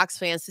Xbox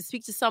fans, to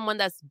speak to someone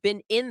that's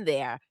been in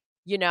there,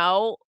 you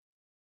know.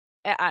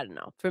 I don't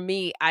know. For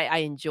me, I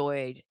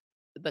enjoyed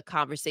the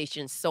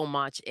conversation so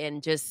much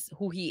and just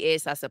who he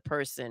is as a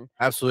person.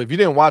 Absolutely. If you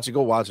didn't watch it,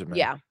 go watch it, man.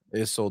 Yeah.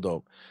 It's so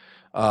dope.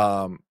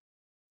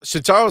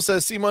 Shitaro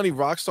says CMoney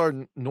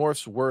Rockstar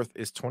North's worth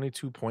is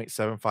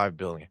 22.75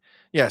 billion.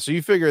 Yeah, so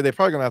you figure they're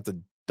probably gonna have to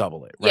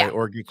double it, right? Yeah.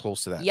 Or get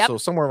close to that. Yep. So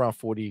somewhere around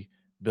 40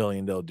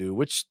 billion they'll do,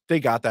 which they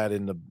got that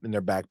in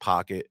their back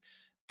pocket.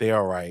 They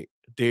are right.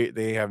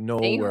 They have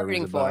no Ain't worries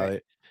hurting for about it.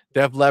 it.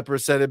 Def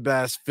Leppard said it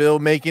best. Phil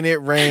making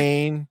it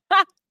rain.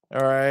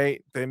 All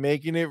right. They're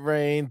making it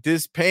rain.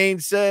 This Pain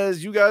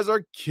says you guys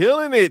are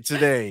killing it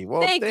today.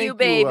 Well, Thank you, thank you,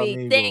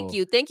 baby. Thank amigo.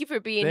 you. Thank you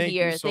for being Thank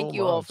you here. so Thank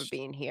you all for much.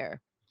 being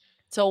here.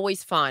 It's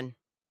always fun.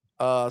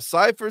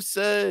 Cypher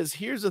says,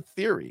 here's a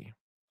theory.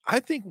 I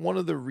think one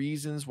of the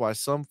reasons why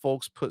some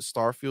folks put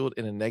Starfield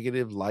in a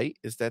negative light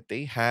is that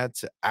they had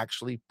to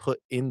actually put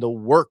in the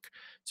work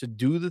to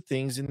do the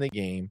things in the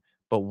game,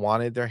 but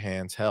wanted their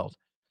hands held.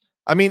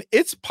 I mean,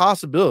 it's a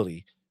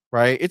possibility,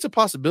 right? It's a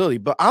possibility,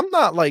 but I'm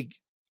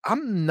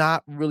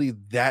not really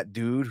that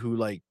dude who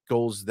like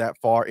goes that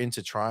far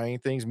into trying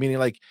things. Meaning,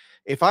 like,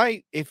 if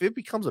it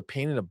becomes a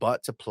pain in the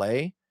butt to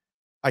play,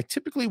 I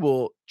typically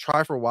will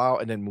try for a while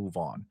and then move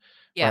on,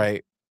 Yeah.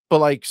 right? But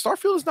like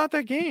Starfield is not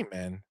that game,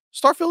 man.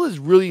 Starfield is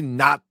really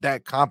not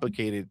that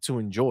complicated to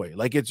enjoy.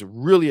 Like it's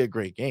really a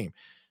great game.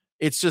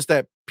 It's just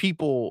that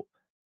people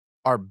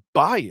are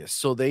biased.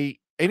 So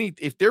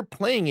if they're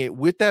playing it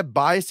with that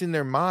bias in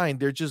their mind,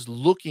 they're just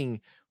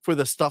looking for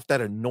the stuff that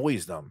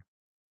annoys them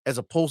as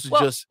opposed to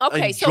Well, just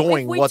okay, so if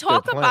enjoying we what they're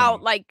talk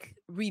about playing. like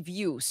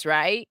reviews,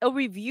 right? A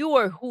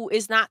reviewer who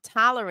is not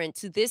tolerant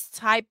to this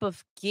type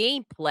of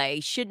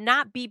gameplay should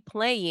not be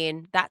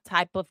playing that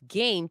type of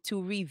game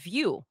to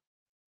review.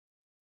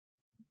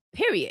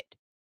 Period.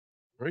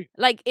 Right.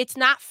 Like it's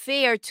not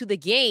fair to the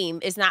game,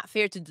 it's not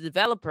fair to the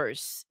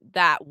developers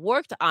that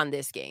worked on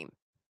this game.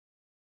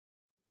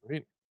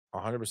 Right.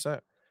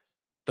 100%.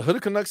 The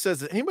Hooded Canuck says,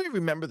 "Does anybody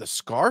remember the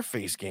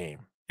Scarface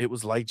game? It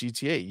was like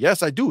GTA."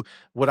 Yes, I do.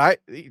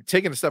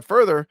 Taking a step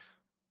further,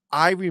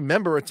 I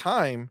remember a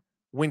time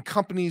when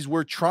companies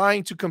were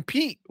trying to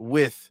compete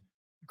with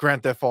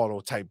Grand Theft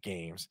Auto type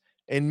games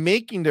and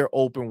making their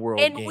open world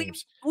And we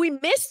games. we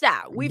miss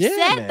that. We've Yeah,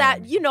 said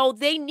that, man.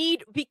 they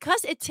need,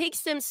 because it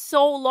takes them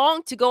so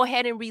long to go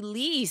ahead and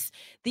release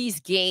these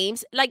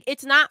games. Like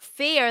it's not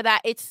fair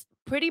that it's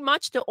pretty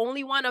much the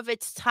only one of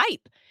its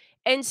type.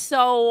 And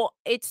so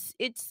it's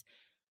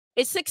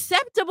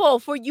acceptable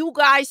for you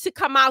guys to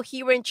come out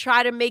here and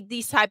try to make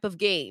these type of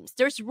games.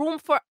 There's room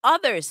for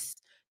others.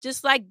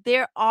 Just like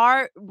there's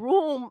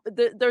room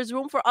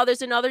for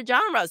others in other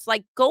genres.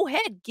 Like go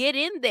ahead, get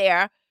in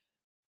there.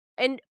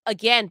 And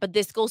again, but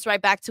this goes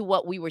right back to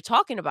what we were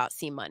talking about,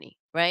 CMoney,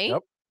 right?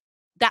 Yep,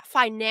 That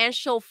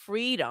financial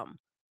freedom.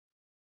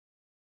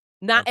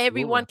 Not absolutely.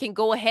 everyone can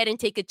go ahead and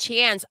take a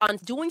chance on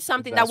doing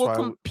something that That's will why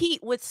compete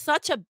with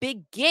such a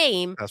big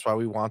game. That's why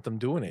we want them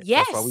doing it.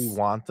 That's why we Yes.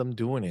 want them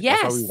doing it.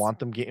 That's why we Yes. want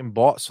them getting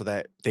bought so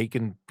that they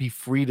can be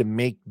free to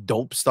make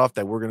dope stuff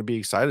that we're gonna be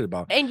excited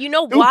about. And you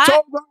know Dude, what?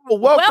 welcome, my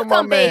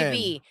Welcome, man.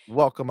 baby.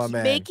 Welcome, my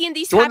man. Making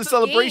these Join type the of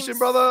celebration, games.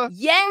 brother.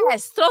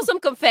 Yes. Throw some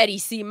confetti, I'll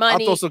throw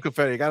CMoney. some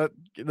confetti.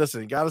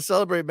 Gotta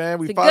celebrate, man.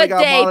 We It's a finally good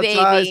got day,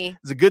 monetized. baby.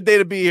 It's a good day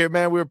to be here,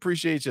 man. We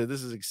appreciate you.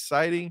 This is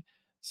exciting.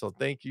 So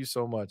thank you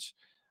so much.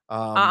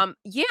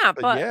 Yeah,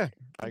 But but yeah,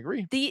 I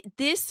agree.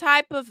 this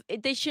type of,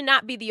 they should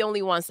not be the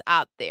only ones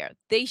out there.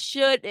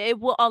 It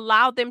will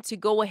allow them to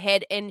go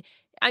ahead and,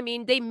 I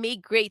mean, they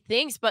make great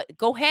things, but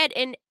go ahead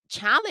and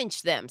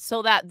challenge them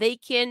so that they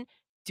can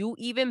do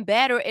even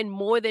better and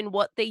more than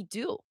what they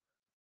do.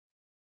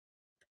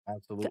 I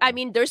Absolutely.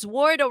 mean, there's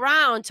word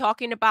around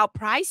talking about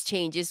price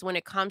changes when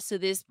it comes to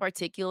this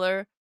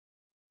particular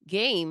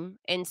game.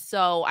 And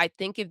so I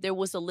think if there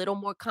was a little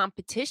more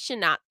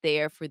competition out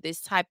there for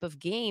this type of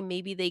game,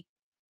 maybe they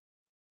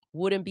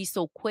wouldn't be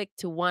so quick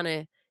to want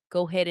to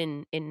go ahead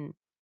and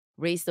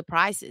raise the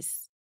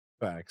prices.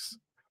 Facts.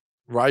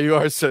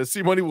 Ryu says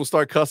CMoney will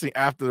start cussing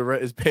after the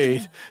rent is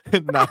paid,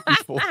 not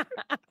before.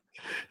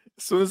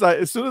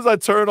 As soon as I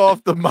turn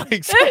off the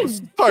mics, I'm gonna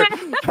start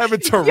having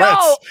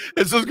Tourette's.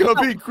 It's just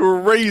gonna be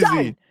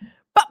crazy.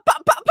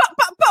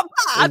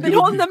 I've been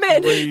holding them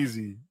in.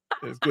 Crazy.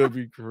 It's gonna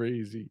be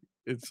crazy.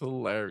 It's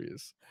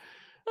hilarious.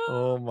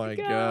 Oh my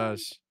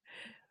gosh.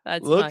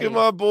 Look funny. At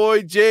my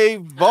boy Jay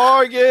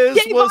Vargas.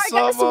 What's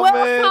up, my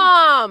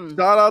man?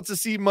 Shout out to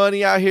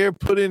CMoney out here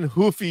putting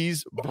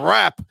Hoofies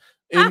brap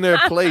in their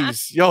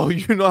place. Yo,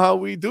 you know how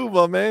we do,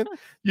 my man.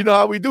 You know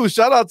how we do.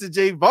 Shout out to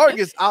Jay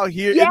Vargas out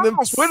here in them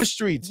Twitter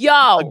streets.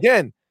 Yo.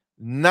 Again,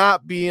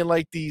 not being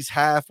like these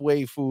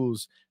halfway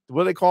fools.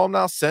 What do they call them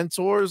now?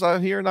 Centaurs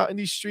out here, not in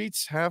these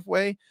streets,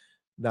 halfway.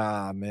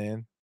 Nah,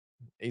 man.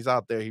 He's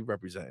out there. He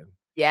representing.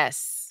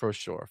 Yes. For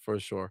sure. For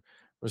sure.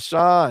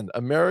 Rashawn,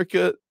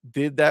 America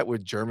did that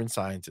with German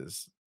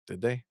scientists.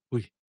 Did they?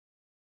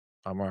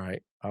 I'm all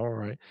right. I'm all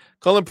right.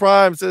 Cullen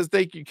Prime says,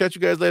 thank you. Catch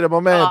you guys later, my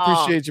man.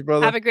 Appreciate you,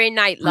 brother. Have a great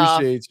night, love.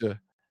 Appreciate you.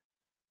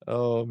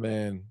 Oh,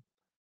 man.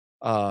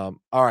 All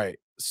right.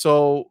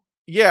 So,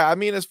 yeah, I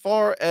mean, as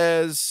far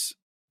as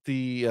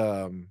the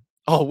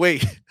oh,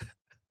 wait.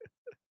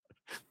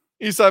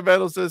 Eastside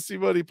Battle says,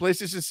 CMoney,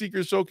 PlayStation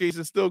Secret Showcase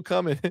is still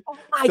coming. Oh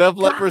my Def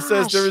Leppard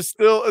says there is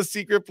still a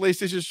secret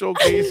PlayStation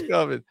Showcase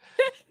coming.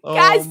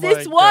 Guys,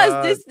 these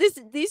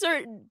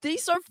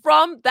are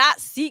from that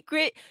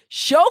secret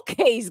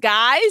showcase,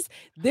 guys.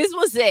 This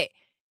was it.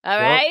 All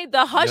right.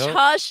 The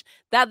hush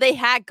that they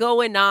had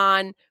going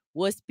on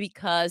was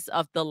because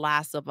of The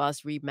Last of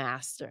Us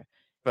remaster.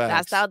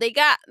 Facts. That's what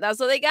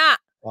they got.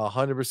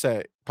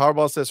 100%.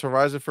 Powerball says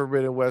Horizon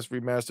Forbidden West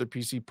remastered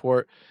PC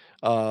port.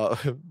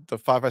 The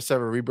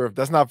 557 Rebirth.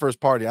 That's not first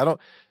party.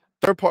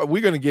 Third party.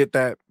 We're gonna get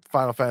that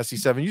Final Fantasy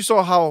 7. You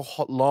saw how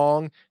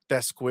long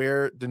that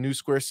the new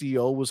Square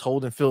CEO was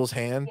holding Phil's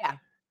hand. Yeah.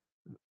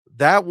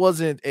 That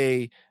wasn't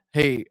a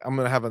hey, I'm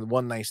gonna have a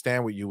one night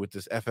stand with you with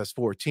this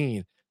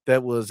FS14.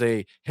 That was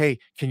a hey,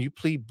 can you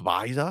please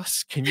buy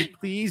us? Can you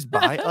please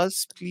buy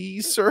us,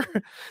 please, sir?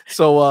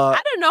 So I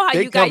don't know how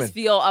you guys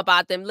feel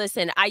about them.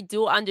 Listen, I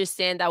do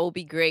understand that will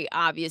be great,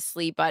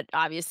 obviously, but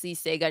obviously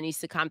Sega needs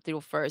to come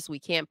through first. We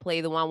can't play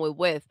the one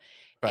with.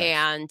 Right.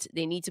 And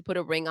they need to put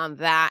a ring on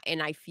that.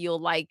 And I feel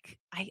like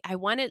I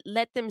want to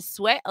let them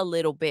sweat a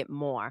little bit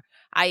more.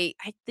 I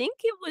think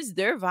it was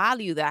their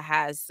value that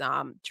has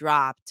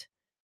dropped,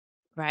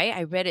 right?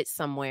 I read it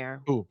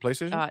somewhere. Who,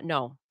 PlayStation?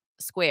 No,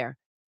 Square.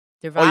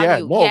 Their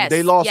value. Oh, yeah. No,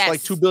 they lost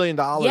like $2 billion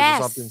or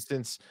something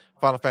since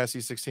Final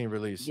Fantasy 16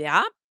 release.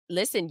 Yeah.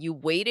 Listen, you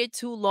waited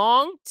too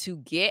long to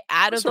get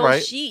out of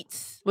those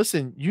sheets.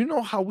 Listen, you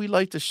know how we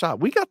like to shop.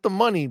 We got the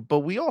money, but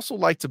we also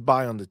like to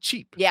buy on the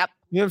cheap. Yep.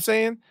 You know what I'm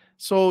saying?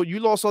 So you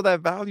lost all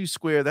that value,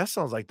 Square. That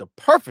sounds like the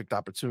perfect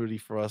opportunity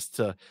for us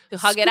to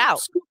hug it out,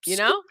 you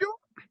know?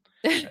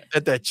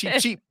 At that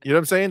cheap. You know what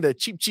I'm saying? That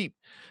cheap.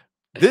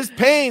 This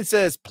Pain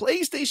says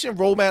PlayStation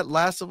roadmap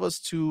Last of Us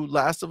 2,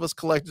 Last of Us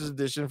Collector's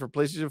Edition for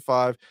PlayStation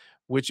 5,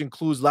 which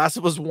includes Last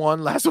of Us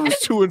 1, Last of Us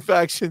 2 and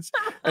Factions,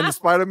 and the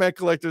Spider-Man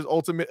Collector's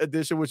Ultimate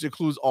Edition, which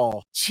includes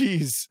all.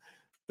 Jeez,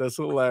 that's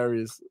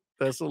hilarious.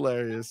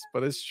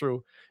 But it's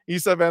true.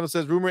 Eastside Vandal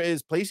says, rumor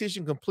is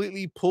PlayStation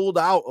completely pulled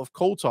out of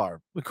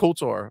KOTOR.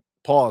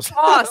 Pause.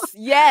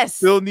 Yes.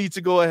 Still need to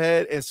go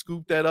ahead and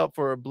scoop that up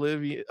for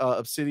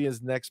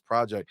Obsidian's next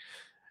project.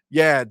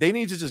 Yeah, they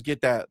need to just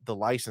get the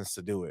license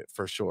to do it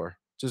for sure.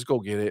 Just go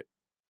get it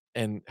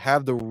and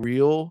have the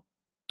real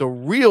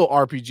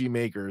RPG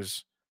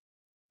makers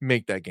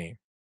make that game.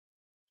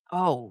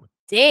 Oh,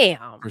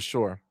 damn. For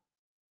sure.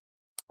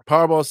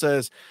 Powerball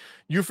says,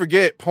 you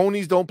forget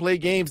ponies don't play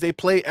games, they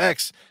play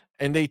X,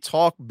 and they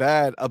talk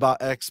bad about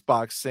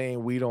Xbox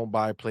saying we don't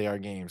play our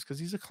games because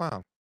he's a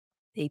clown.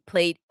 They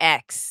played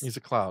X. He's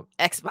a clown.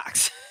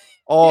 Xbox.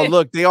 Oh,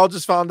 look, they all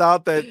just found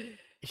out that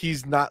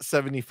he's not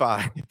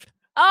 75.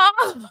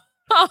 Oh.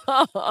 Oh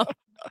my God.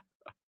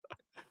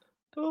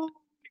 No,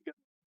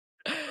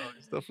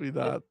 it's definitely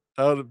not.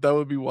 That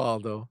would be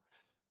wild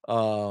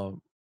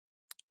though.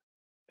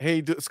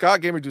 Hey,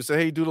 Scott Gamer Dude said,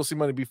 hey, Doodle,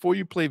 CMoney, before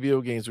you play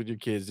video games with your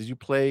kids, did you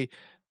play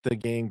the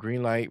game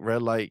green light,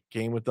 red light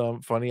game with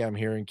them? Funny, I'm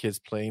hearing kids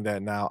playing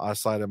that now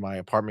outside of my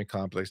apartment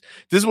complex.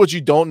 This is what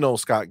you don't know,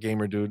 Scott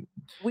Gamer Dude.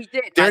 We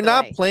did. They're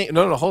not playing.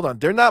 No, hold on.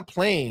 They're not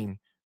playing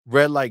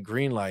red light,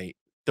 green light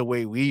the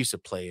way we used to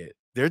play it.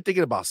 They're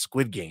thinking about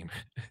Squid Game.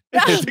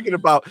 They're thinking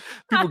about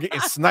people getting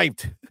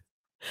sniped.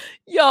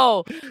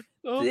 Yo,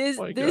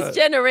 this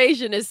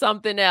generation is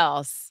something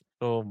else.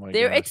 Oh my God.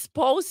 They're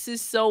exposed to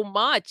so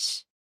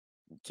much.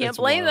 Can't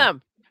blame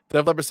them.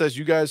 Def Leppard says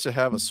you guys should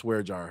have a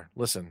swear jar.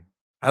 Listen,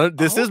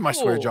 this is my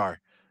swear jar.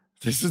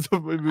 This is the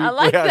I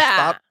like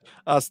that.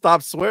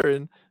 Stop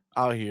swearing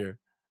out here.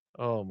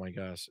 Oh my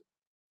gosh.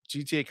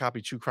 GTA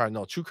copy True Crime.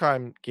 No, True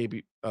Crime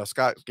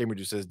Scott Gamer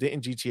Dude says,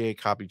 didn't GTA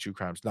copy True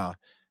Crimes? Nah,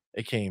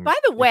 it came. By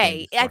the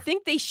way, I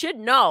think they should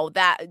know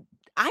that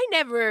I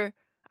never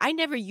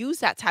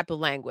used that type of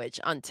language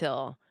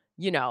until,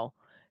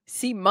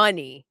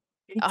 CMoney.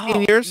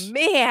 18 years?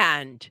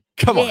 Man.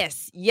 Come on.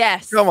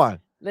 Yes. Come on.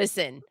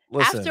 Listen,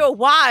 after a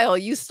while,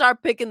 you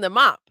start picking them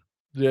up.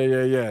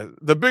 Yeah.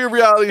 The bigger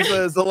reality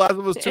says The Last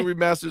of Us 2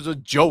 Remastered is a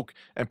joke,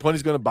 and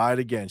Pony's going to buy it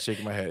again.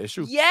 Shaking my head. It's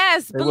true.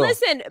 Yes, but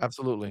listen.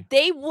 Absolutely.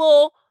 They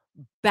will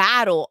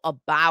battle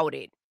about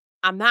it.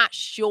 I'm not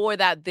sure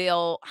that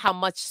how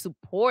much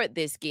support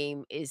this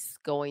game is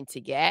going to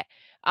get.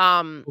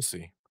 We'll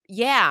see.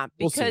 Yeah,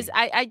 because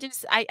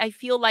I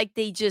feel like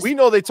they just. We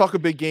know they talk a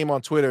big game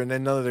on Twitter, and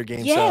then none of their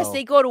games. Yes,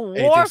 they go to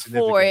war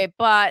for it,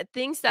 but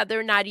things that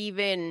they're not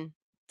even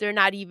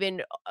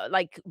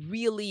like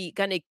really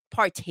gonna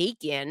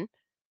partake in.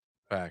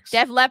 Facts.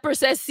 Def Leppard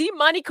says,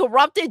 CMoney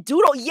corrupted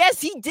Doodle. Yes,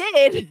 he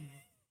did.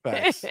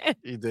 Facts.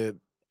 He did.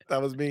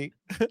 That was me.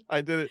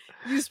 I did it.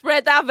 You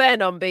spread that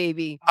venom,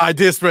 baby. I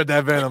did spread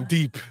that venom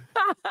deep.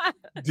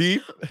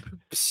 Deep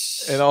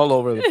and all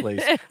over the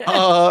place.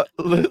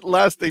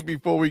 Last thing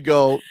before we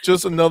go,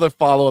 just another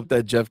follow-up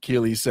that Jeff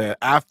Keighley said.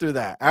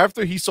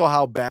 After he saw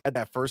how bad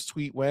that first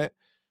tweet went,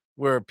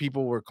 where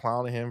people were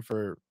clowning him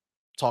for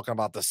talking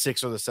about the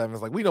 6 or the 7s,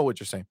 like, we know what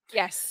you're saying.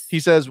 Yes. He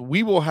says,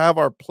 we will have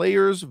our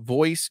players'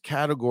 voice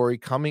category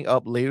coming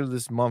up later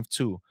this month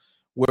too,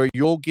 where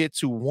you'll get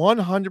to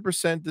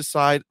 100%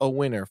 decide a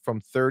winner from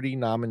 30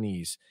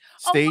 nominees.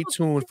 Stay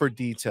tuned for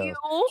details.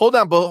 Hold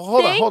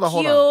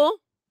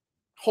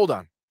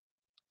on.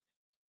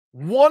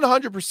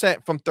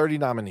 100% from 30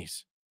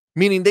 nominees,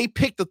 meaning they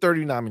picked the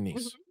 30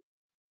 nominees. Mm-hmm.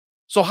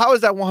 So how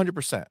is that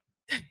 100%?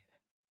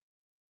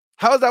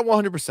 How is that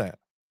 100%?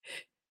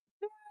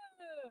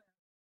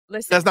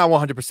 Listen. That's not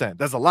 100%.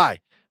 That's a lie.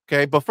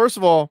 Okay. But first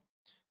of all,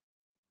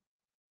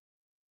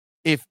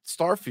 if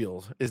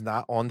Starfield is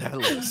not on that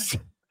list,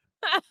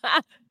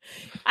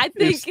 I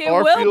think it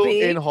will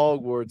be. In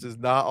Hogwarts is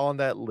not on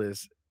that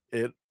list,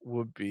 it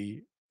would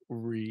be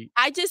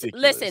ridiculous.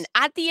 Listen,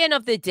 at the end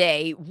of the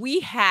day, we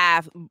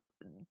have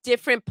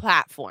different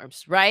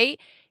platforms, right?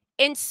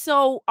 And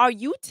so are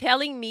you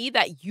telling me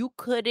that you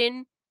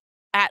couldn't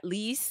at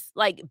least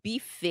like be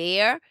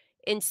fair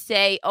and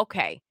say,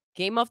 okay,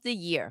 game of the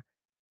year,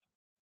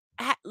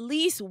 at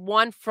least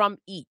one from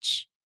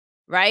each,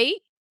 right?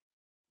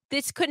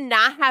 This could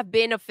not have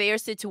been a fair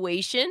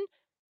situation.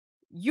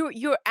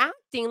 You're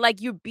acting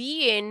like you're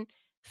being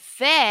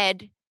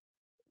fed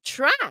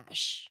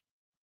trash.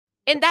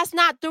 And that's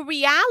not the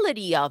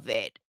reality of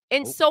it.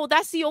 And so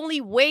that's the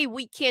only way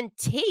we can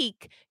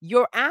take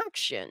your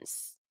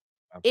actions.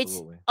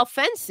 Absolutely. It's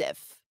offensive.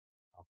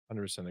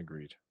 100%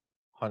 agreed.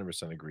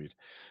 100% agreed.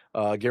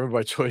 Gamer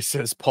by Choice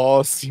says,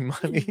 pause,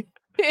 CMoney.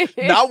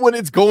 Not when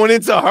it's going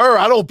into her.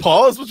 I don't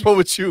pause. What's wrong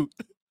with you?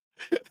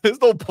 There's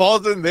no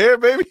pause in there,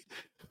 baby.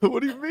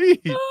 What do you mean?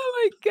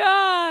 Oh, my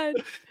God.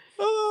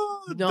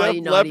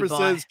 Def Leppard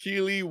says,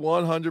 Keighley,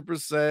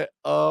 100%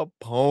 a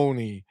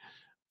pony.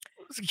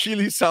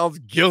 Keighley sounds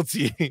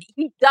guilty.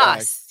 He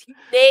does. He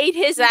made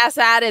his ass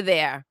out of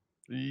there.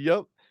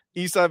 Yep.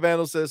 Eastside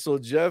Vandal says, so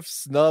Jeff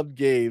snubbed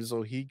Gabe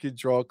so he could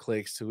draw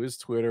clicks to his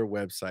Twitter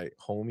website.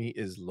 Homie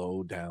is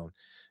low down.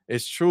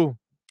 It's true.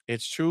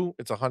 It's true.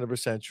 It's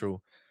 100%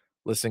 true.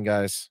 Listen,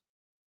 guys,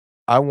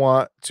 I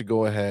want to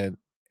go ahead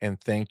and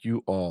thank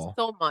you all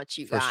so much,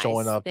 you guys, for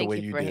showing up the way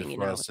you did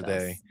for us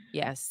today.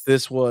 Yes.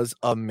 This was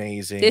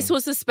amazing. This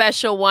was a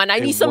special one. I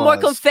need some more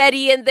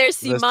confetti in there,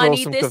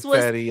 CMoney.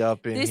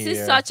 This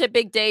is such a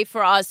big day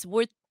for us.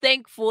 We're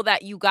thankful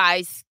that you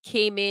guys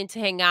came in to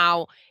hang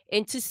out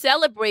and to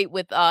celebrate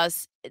with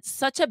us. It's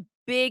such a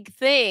big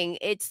thing.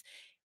 It's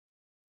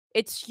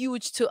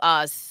huge to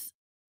us.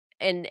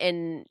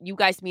 And you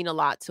guys mean a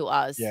lot to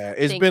us. Yeah,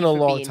 it's been a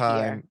long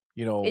time. Here.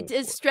 You know, it's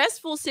a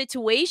stressful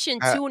situation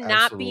too,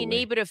 not being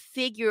able to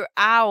figure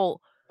out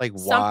like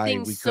why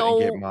we couldn't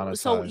get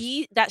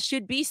monetized. That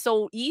should be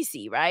so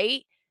easy,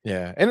 right?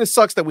 Yeah, and it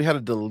sucks that we had to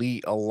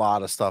delete a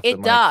lot of stuff that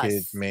my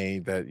kids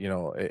made. That, you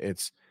know,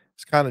 it's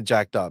kind of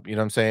jacked up. You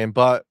know what I'm saying?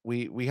 But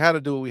we had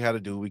to do what we had to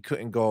do. We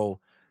couldn't go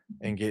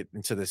and get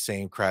into the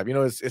same crap. You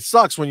know, it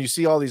sucks when you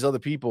see all these other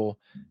people,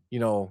 you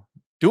know,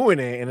 doing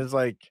it, and it's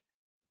like,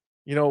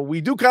 you know, we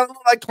do kind of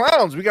look like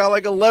clowns. We got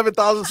like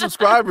 11,000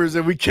 subscribers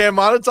and we can't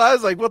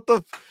monetize. Like, what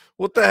the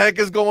heck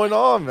is going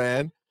on,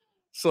 man?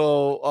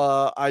 So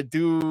I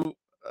do,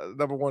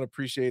 number one,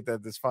 appreciate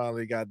that this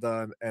finally got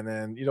done. And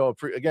then, you know,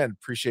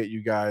 appreciate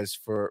you guys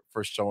for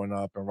showing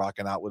up and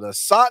rocking out with us.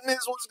 Sotness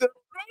was good.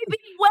 Baby,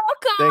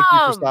 welcome. Thank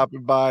you for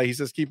stopping by. He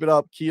says, keep it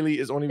up. Keighley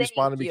is only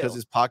responding because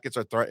his pockets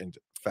are threatened.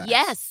 Facts.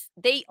 Yes,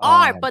 they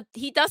are, but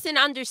he doesn't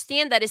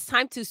understand that it's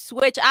time to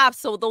switch up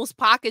so those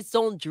pockets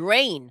don't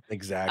drain.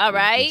 Exactly. All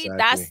right,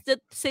 that's the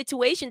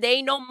situation. There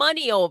ain't no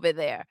money over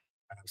there.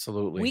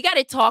 Absolutely. We got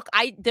to talk.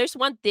 There's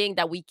one thing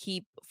that we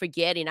keep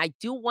forgetting. I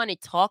do want to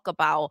talk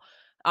about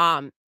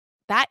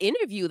that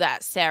interview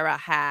that Sarah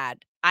had.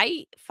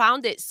 I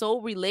found it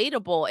so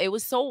relatable. It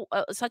was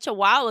such a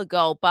while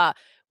ago, but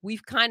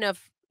we've kind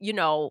of, you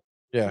know,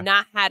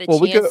 not had a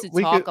chance to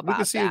talk about. We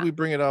can see if we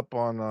bring it up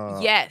on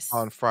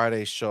on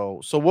Friday's show.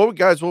 So what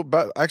guys?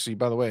 Actually,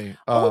 by the way,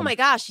 oh my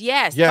gosh,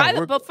 yes.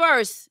 But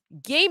first,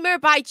 Gamer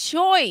by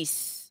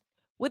Choice.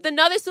 with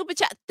another super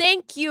chat.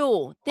 Thank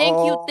you. Thank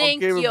you.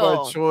 Gamer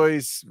by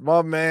choice,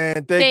 my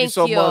man. Thank you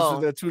so much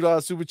for that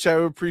 $2 super chat.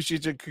 We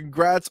appreciate you.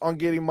 Congrats on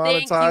getting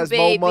monetized.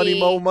 More money,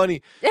 more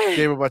money.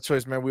 Gamer by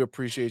choice, man. We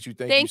appreciate you.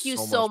 Thank you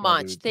so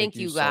much. Thank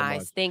you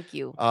guys. Thank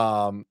you.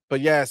 But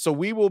yeah, so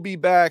we will be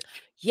back.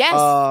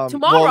 Yes,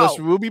 tomorrow. Well,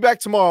 we'll be back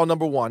tomorrow,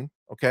 number one.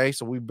 Okay,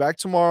 so we'll be back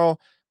tomorrow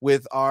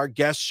with our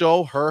guest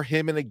show, her,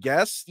 him, and a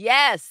guest.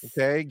 Yes.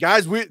 Okay,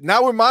 guys, we're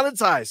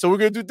monetized, so we're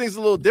gonna do things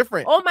a little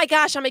different. Oh my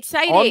gosh, I'm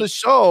excited. On the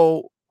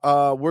show,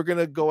 we're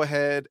gonna go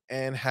ahead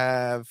and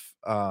have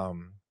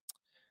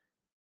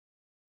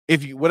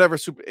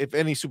if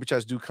any super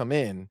chats do come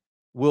in,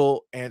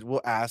 we'll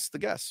ask the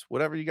guests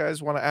whatever you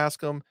guys want to ask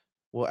them.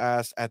 We'll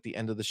ask at the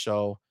end of the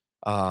show.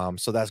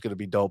 So that's gonna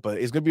be dope. But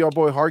it's gonna be our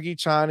boy Hargi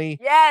Chani.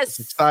 Yes, it's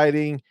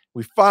exciting.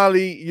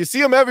 You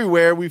see him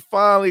everywhere. We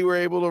finally were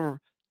able to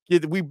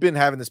we've been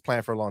having this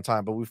plan for a long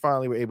time, but we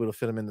finally were able to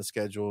fit him in the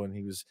schedule, and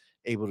he was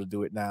able to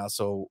do it now.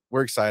 So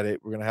we're excited.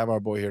 We're gonna have our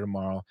boy here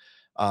tomorrow.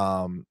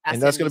 And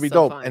that's gonna be so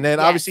dope. Fun. And then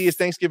obviously it's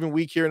Thanksgiving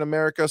week here in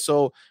America,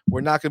 so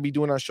we're not gonna be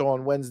doing our show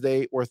on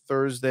Wednesday or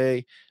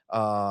Thursday.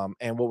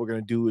 And what we're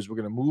gonna do is we're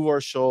gonna move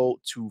our show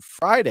to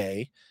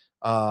Friday,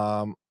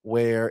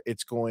 where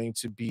it's going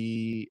to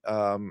be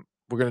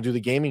we're gonna do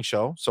the gaming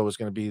show. So it's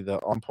gonna be the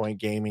On Point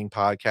Gaming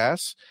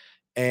podcast,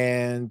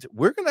 and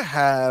we're gonna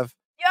have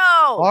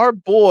our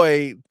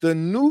boy, the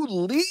new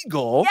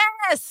legal,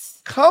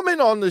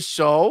 coming on the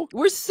show.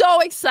 We're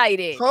so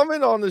excited.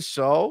 Coming on the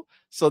show.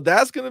 So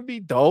that's gonna be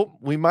dope.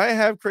 We might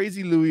have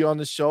Crazy Louie on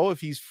the show if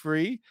he's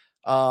free.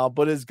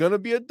 But it's gonna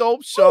be a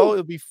dope show. Ooh.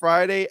 It'll be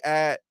Friday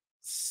at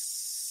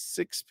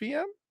 6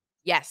 p.m.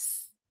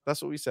 Yes.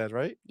 That's what we said,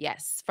 right?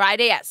 Yes.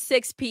 Friday at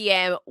 6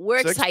 p.m. We're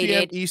 6 excited.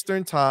 6 p.m.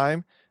 Eastern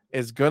time.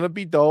 It's gonna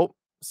be dope.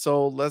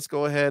 So let's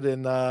go ahead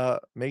and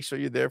make sure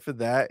you're there for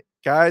that.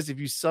 Guys, if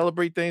you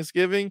celebrate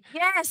Thanksgiving,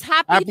 yes,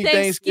 happy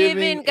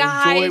Thanksgiving,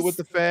 guys. Enjoy it with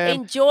the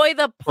fam. Enjoy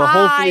the pies. But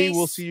hopefully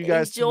we'll see you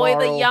guys tomorrow.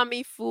 Enjoy the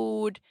yummy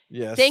food.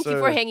 Yes, thank you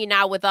for hanging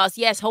out with us.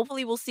 Yes,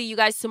 hopefully we'll see you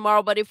guys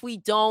tomorrow. But if we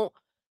don't,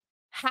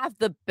 have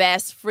the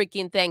best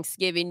freaking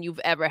Thanksgiving you've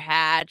ever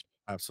had.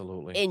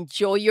 Absolutely.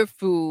 Enjoy your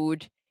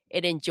food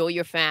and enjoy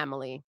your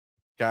family.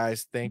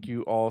 Guys, thank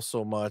you all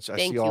so much. I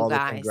see all the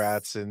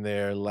congrats in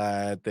there,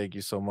 lad. Thank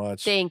you so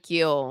much. Thank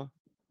you.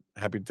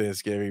 Happy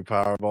Thanksgiving,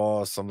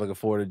 Powerballs. I'm looking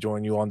forward to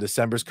joining you on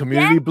December's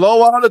community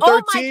blowout on the 13th.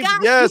 Oh my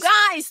God, yes. You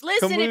guys,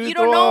 listen, community if you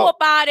don't know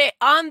about it,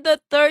 on the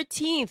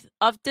 13th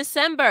of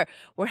December,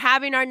 we're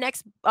having our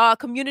next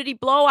community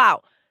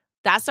blowout.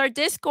 That's our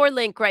Discord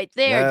link right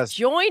there. Yes.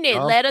 Join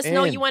it. Let us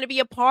know you want to be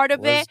a part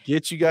of it.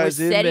 Get you guys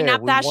in there. We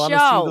want to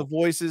see the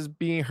voices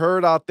being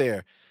heard out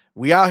there.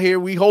 We out here,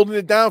 we holding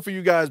it down for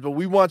you guys, but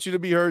we want you to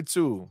be heard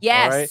too.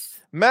 Yes. All right?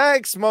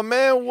 Max, my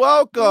man,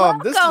 welcome.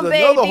 This is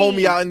another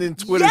homie out in the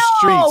Twitter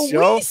streets,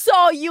 yo. We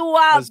saw you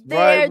out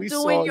there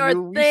doing your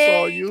thing. We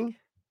saw you.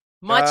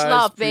 Much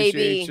love,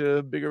 baby.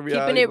 You. Bigger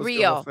reality. Keeping it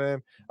real.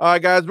 Fam. All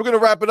right, guys, we're going to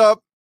wrap it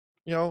up.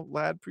 You know,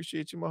 lad,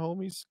 appreciate you, my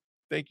homies.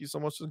 Thank you so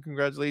much.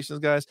 Congratulations,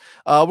 guys.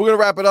 We're going to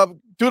wrap it up.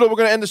 Doodle, we're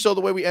going to end the show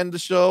the way we end the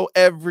show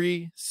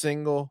every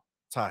single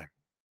time.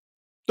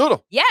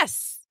 Doodle.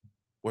 Yes.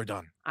 We're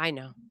done. I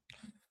know.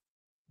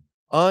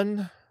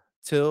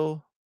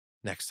 Until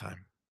next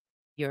time.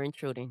 You're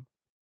intruding.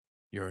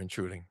 You're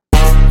intruding.